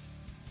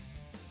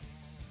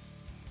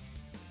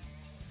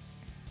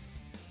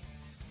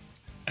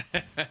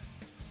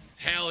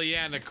 Hell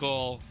yeah,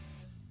 Nicole.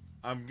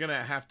 I'm going to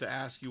have to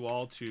ask you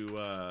all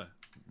to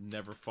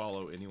never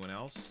follow anyone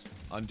else.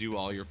 Undo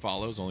all your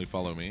follows, only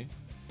follow me.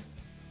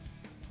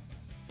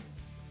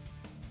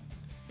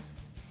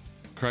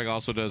 Craig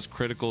also does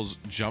Critical's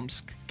jump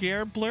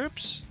scare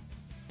blurps.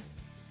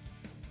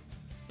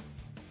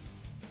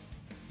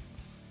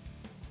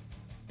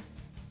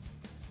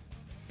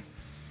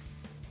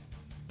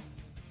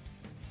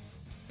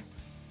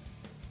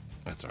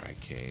 That's all right,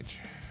 Cage.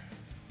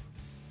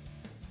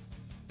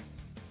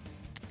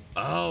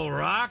 Oh,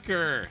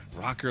 Rocker.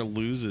 Rocker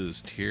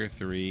loses tier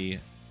 3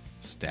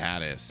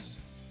 status.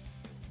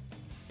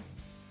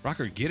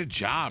 Rocker, get a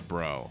job,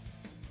 bro.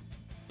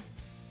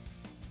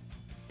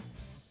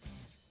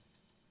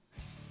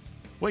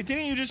 Wait,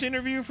 didn't you just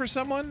interview for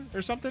someone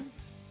or something?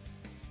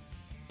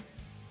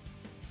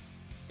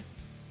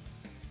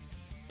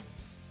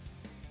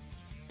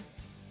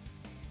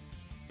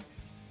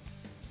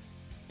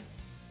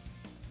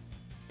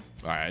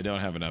 All right, I don't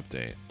have an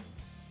update.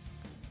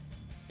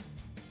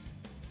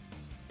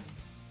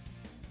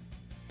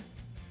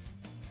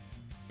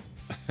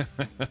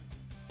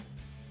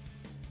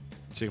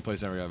 Chicken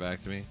Place never got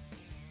back to me.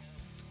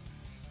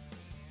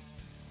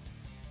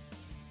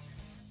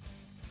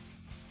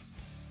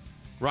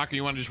 Rocker,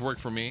 you want to just work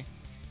for me?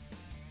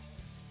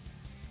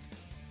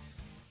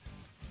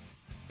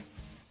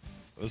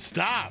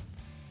 Stop!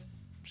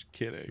 Just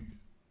kidding.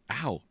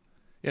 Ow.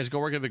 Yeah, just go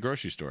work at the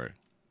grocery store.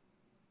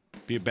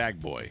 Be a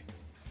bag boy.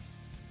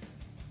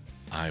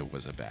 I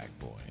was a bag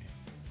boy.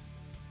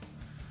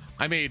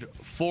 I made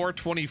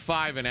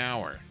 $4.25 an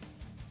hour.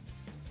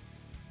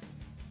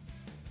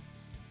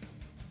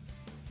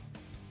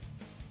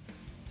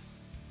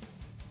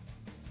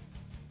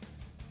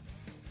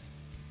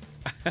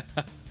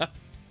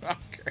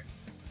 Okay.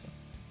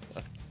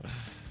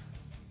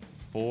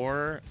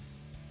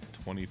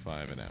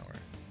 $4.25 an hour.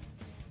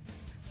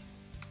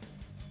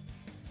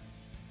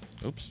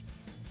 Oops.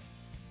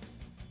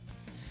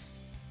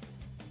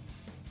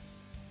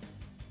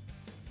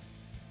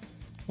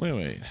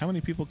 Wait. How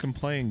many people can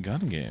play in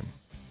gun game?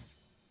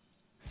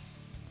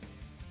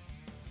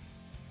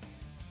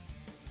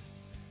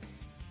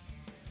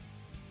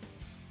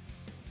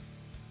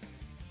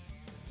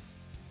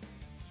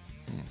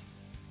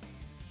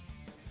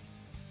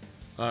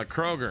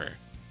 Kroger.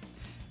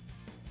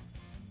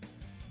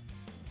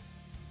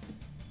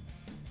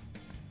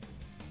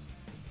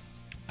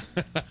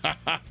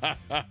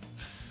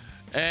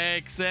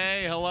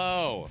 XA,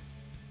 hello.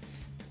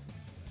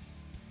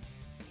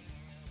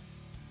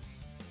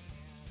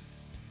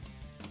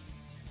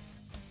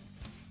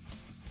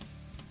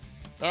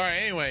 All right,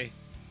 anyway.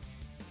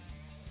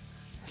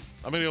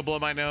 I'm gonna go blow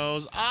my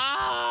nose.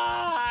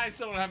 I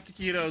still don't have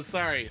taquitos.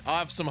 Sorry. I'll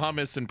have some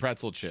hummus and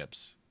pretzel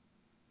chips.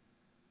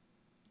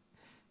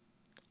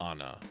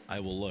 Anna,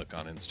 I will look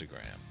on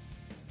Instagram.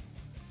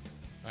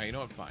 All right, you know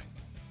what? Fine.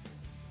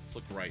 Let's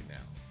look right now.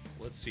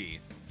 Let's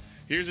see.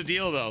 Here's the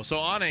deal, though. So,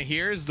 Anna,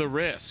 here's the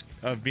risk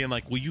of being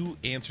like, will you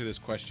answer this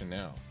question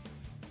now?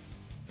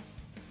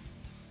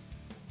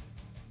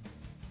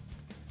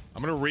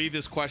 I'm going to read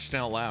this question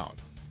out loud.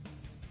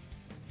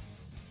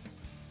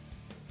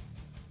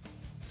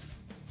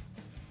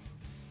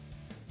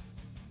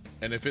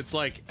 And if it's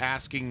like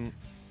asking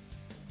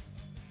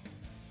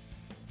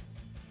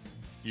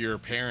your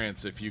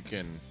parents if you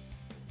can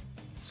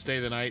stay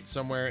the night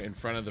somewhere in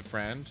front of the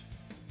friend,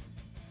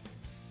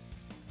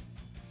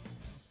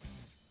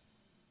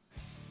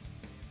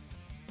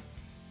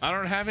 I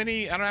don't have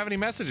any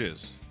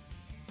messages.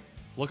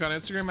 Look on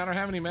Instagram, I don't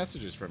have any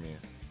messages from you.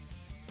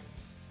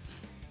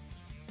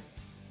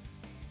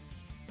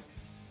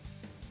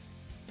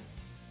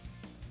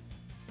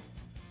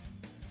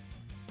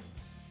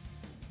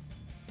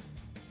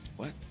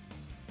 What?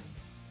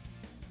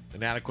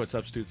 An adequate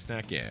substitute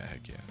snack? Yeah,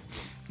 heck yeah.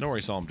 No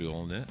worries, saw him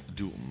doing it.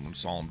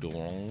 Saw him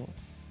doing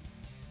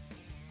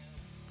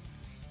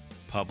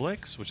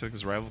Publix, which I think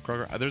is rival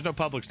Kroger. There's no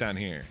Publix down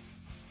here.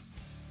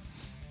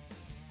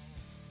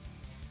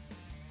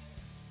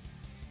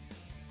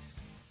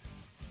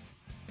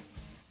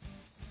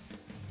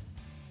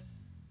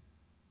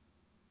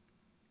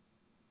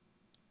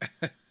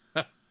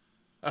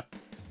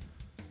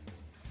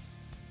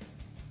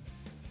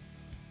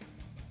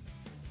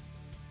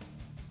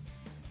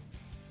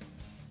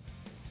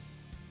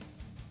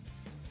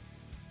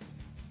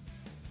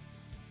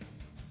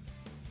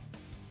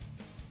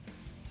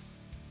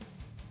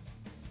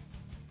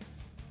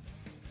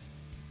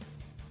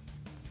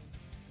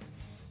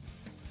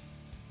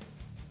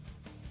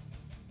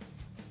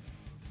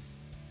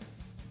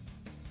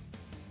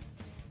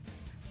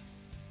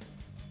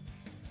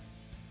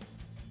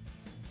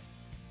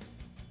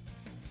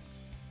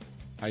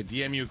 I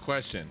DM you a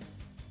question.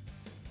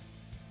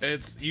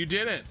 You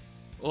didn't.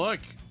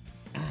 Look.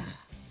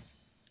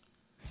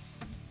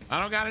 I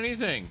don't got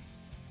anything.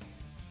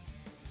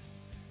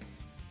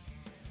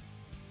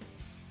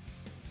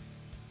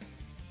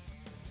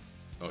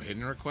 Oh,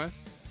 hidden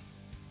requests?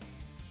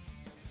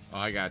 Oh,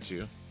 I got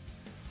you.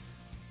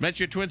 Met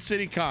you at Twin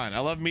City Con. I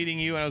love meeting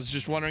you, and I was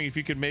just wondering if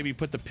you could maybe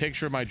put the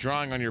picture of my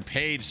drawing on your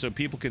page so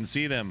people can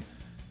see them.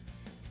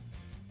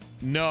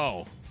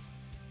 No.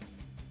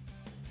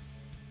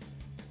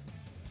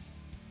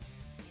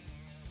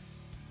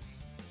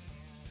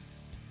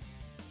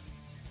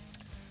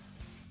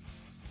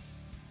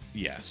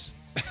 Yes.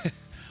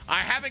 I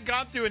haven't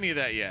gone through any of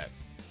that yet.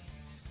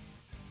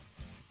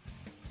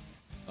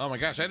 Oh my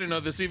gosh, I didn't know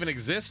this even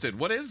existed.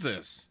 What is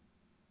this?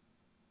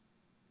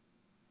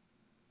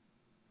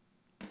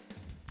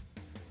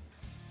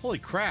 Holy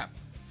crap.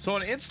 So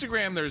on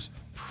Instagram, there's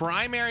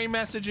primary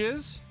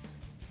messages,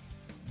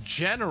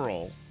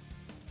 general,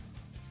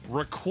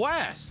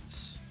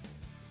 requests,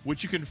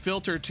 which you can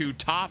filter to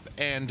top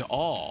and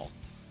all.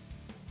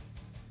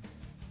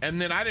 And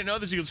then I didn't know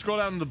this. You can scroll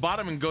down to the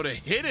bottom and go to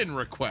hidden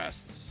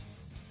requests.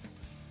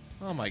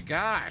 Oh my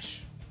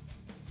gosh.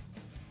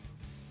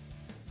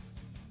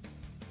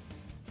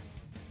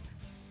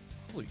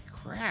 Holy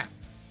crap.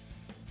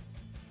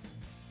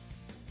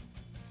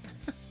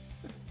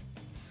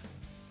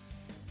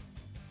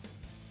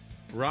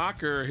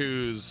 Rocker,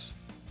 whose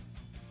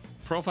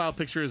profile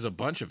picture is a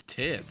bunch of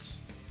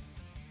tits,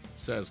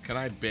 says, "Can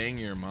I bang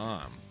your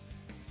mom?"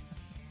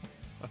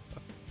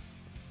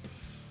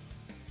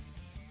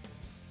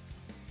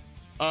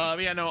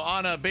 Yeah, no,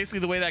 Anna, basically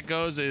the way that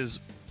goes is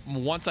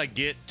once I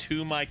get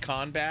to my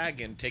con bag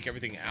and take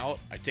everything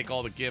out, I take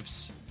all the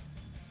gifts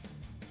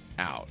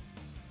out.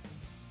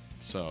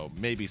 So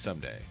maybe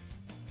someday.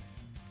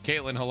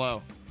 Caitlin,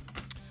 hello.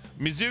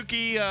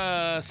 Mizuki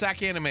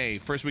Sack Anime,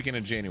 first weekend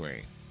in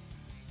January.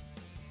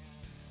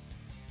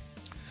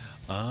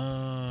 Oh.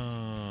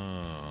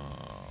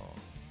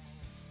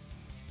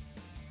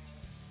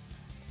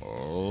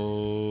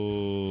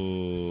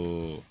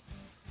 All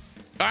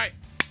right.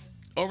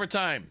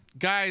 Overtime.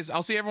 Guys,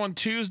 I'll see everyone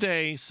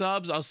Tuesday.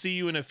 Subs, I'll see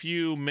you in a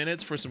few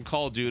minutes for some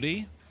Call of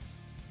Duty.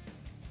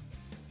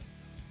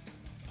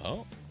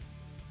 Oh.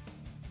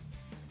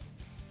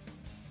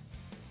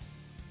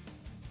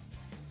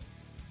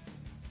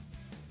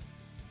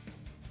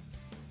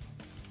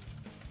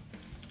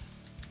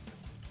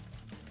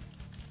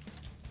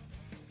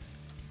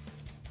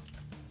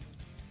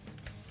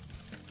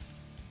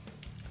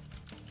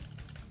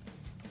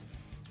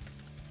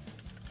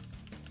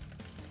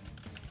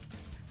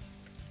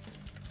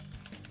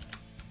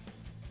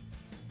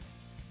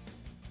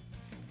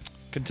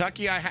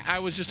 Kentucky, I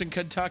was just in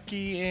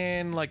Kentucky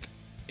in like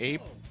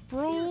April.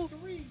 Tier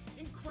 3,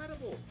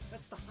 incredible.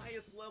 That's the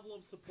highest level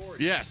of support.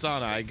 Yes,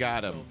 Anna, I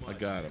got him. I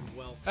got him.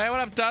 Well, Hey,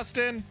 what up,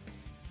 Dustin?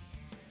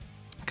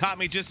 Caught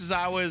me just as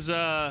I was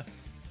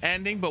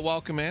ending, but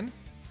welcome in.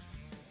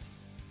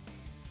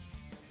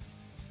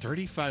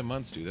 35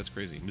 months, dude. That's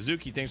crazy.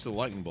 Mizuki, thanks for the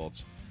lightning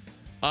bolts.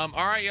 All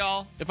right,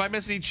 y'all. If I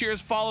miss any cheers,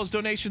 follows,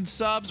 donations,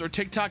 subs, or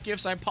TikTok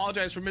gifts, I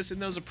apologize for missing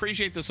those.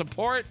 Appreciate the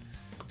support.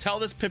 Tell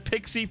this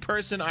Pixie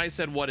person I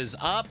said what is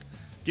up.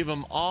 Give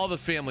them all the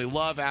family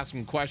love. Ask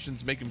them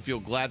questions. Make them feel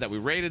glad that we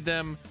rated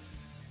them.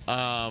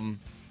 I'll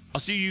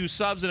see you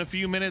subs in a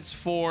few minutes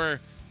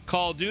for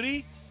Call of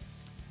Duty.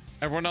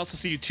 Everyone else will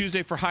see you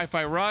Tuesday for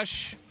Hi-Fi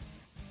Rush.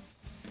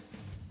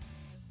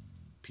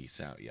 Peace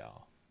out,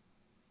 y'all.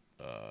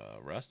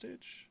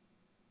 Rustage?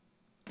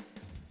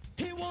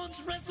 He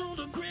once wrestled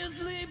a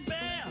grizzly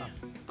bear.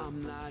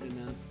 I'm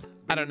lighting up.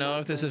 I don't know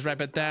if this is right,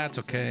 but that's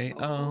okay.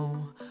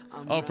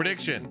 Oh,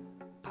 prediction.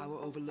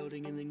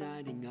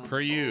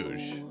 Per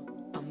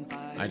usual.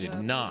 I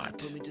did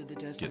not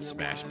get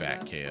smashed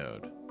back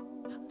KO'd.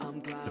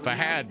 If I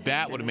had,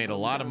 Bat would have made a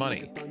lot of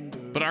money.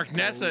 But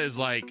Arknessa is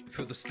like,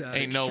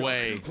 ain't no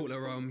way.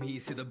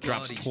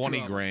 Drops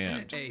 20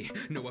 grand.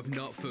 No, I've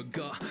not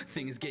forgot.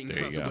 Things getting There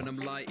you faster go. when I'm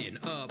lighting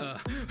up.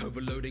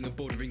 Overloading and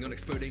bordering on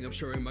exploding. I'm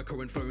showing my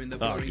current flowing the Oh,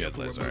 blurring good, up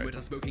for Liz, a all moment. right.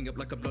 I'm smoking up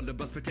like a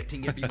blunderbuss,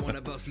 protecting every one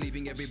of us,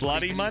 leaving everybody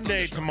Slutty feeling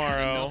Monday thunderstruck.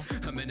 tomorrow.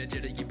 I'm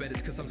energetic, you bet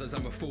it's cause sometimes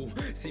I'm a fool.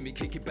 See me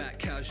kick it back,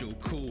 casual,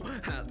 cool.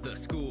 At the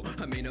school,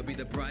 I may not be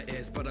the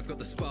brightest, but I've got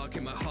the spark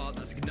in my heart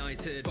that's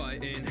ignited.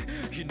 Fighting,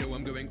 you know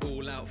I'm going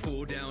all out,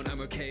 fall down.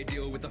 I'm okay,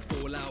 deal with the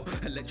fallout.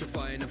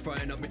 Electrifying and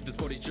frying up, make this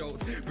body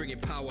jolts. Bringing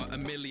power,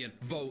 1,000,000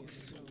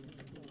 volts.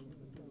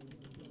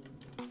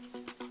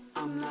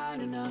 I'm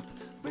lighting up,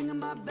 bringing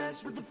my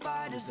best with the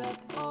fighters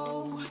up.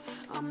 Oh,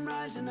 I'm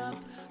rising up,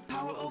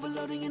 power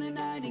overloading and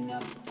igniting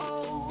up.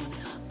 Oh,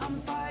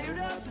 I'm fired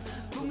up,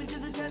 put me to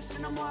the test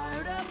and I'm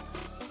wired up.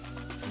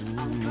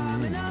 I'm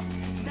climbing up,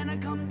 then I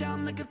come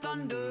down like a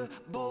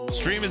thunderbolt.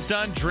 Stream is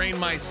done. Drain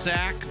my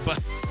sack, but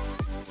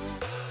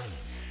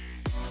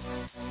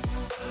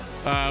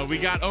we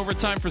got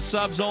overtime for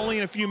subs only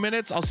in a few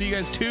minutes. I'll see you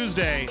guys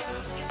Tuesday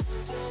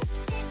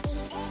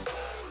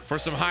for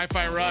some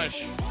Hi-Fi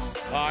Rush.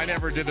 Oh, I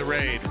never did the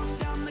raid.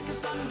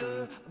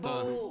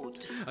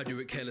 I do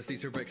it carelessly,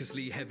 so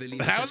recklessly, heavily.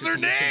 How's their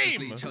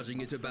name? Charging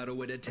into battle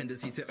with a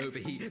tendency to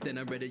overheat. Then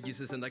I'm ready,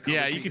 useless, and I can't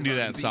Yeah, retreat you can as do I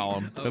that, be.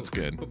 Solemn. That's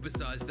good. But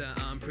besides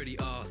that, I'm pretty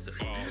awesome.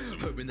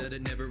 Hoping that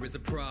it never is a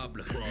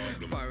problem.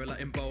 Fire a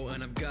lightning bolt,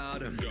 and I've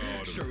got 'em.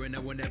 Sure, and I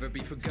will never be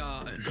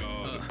forgotten.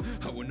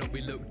 I will not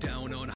be looked down on.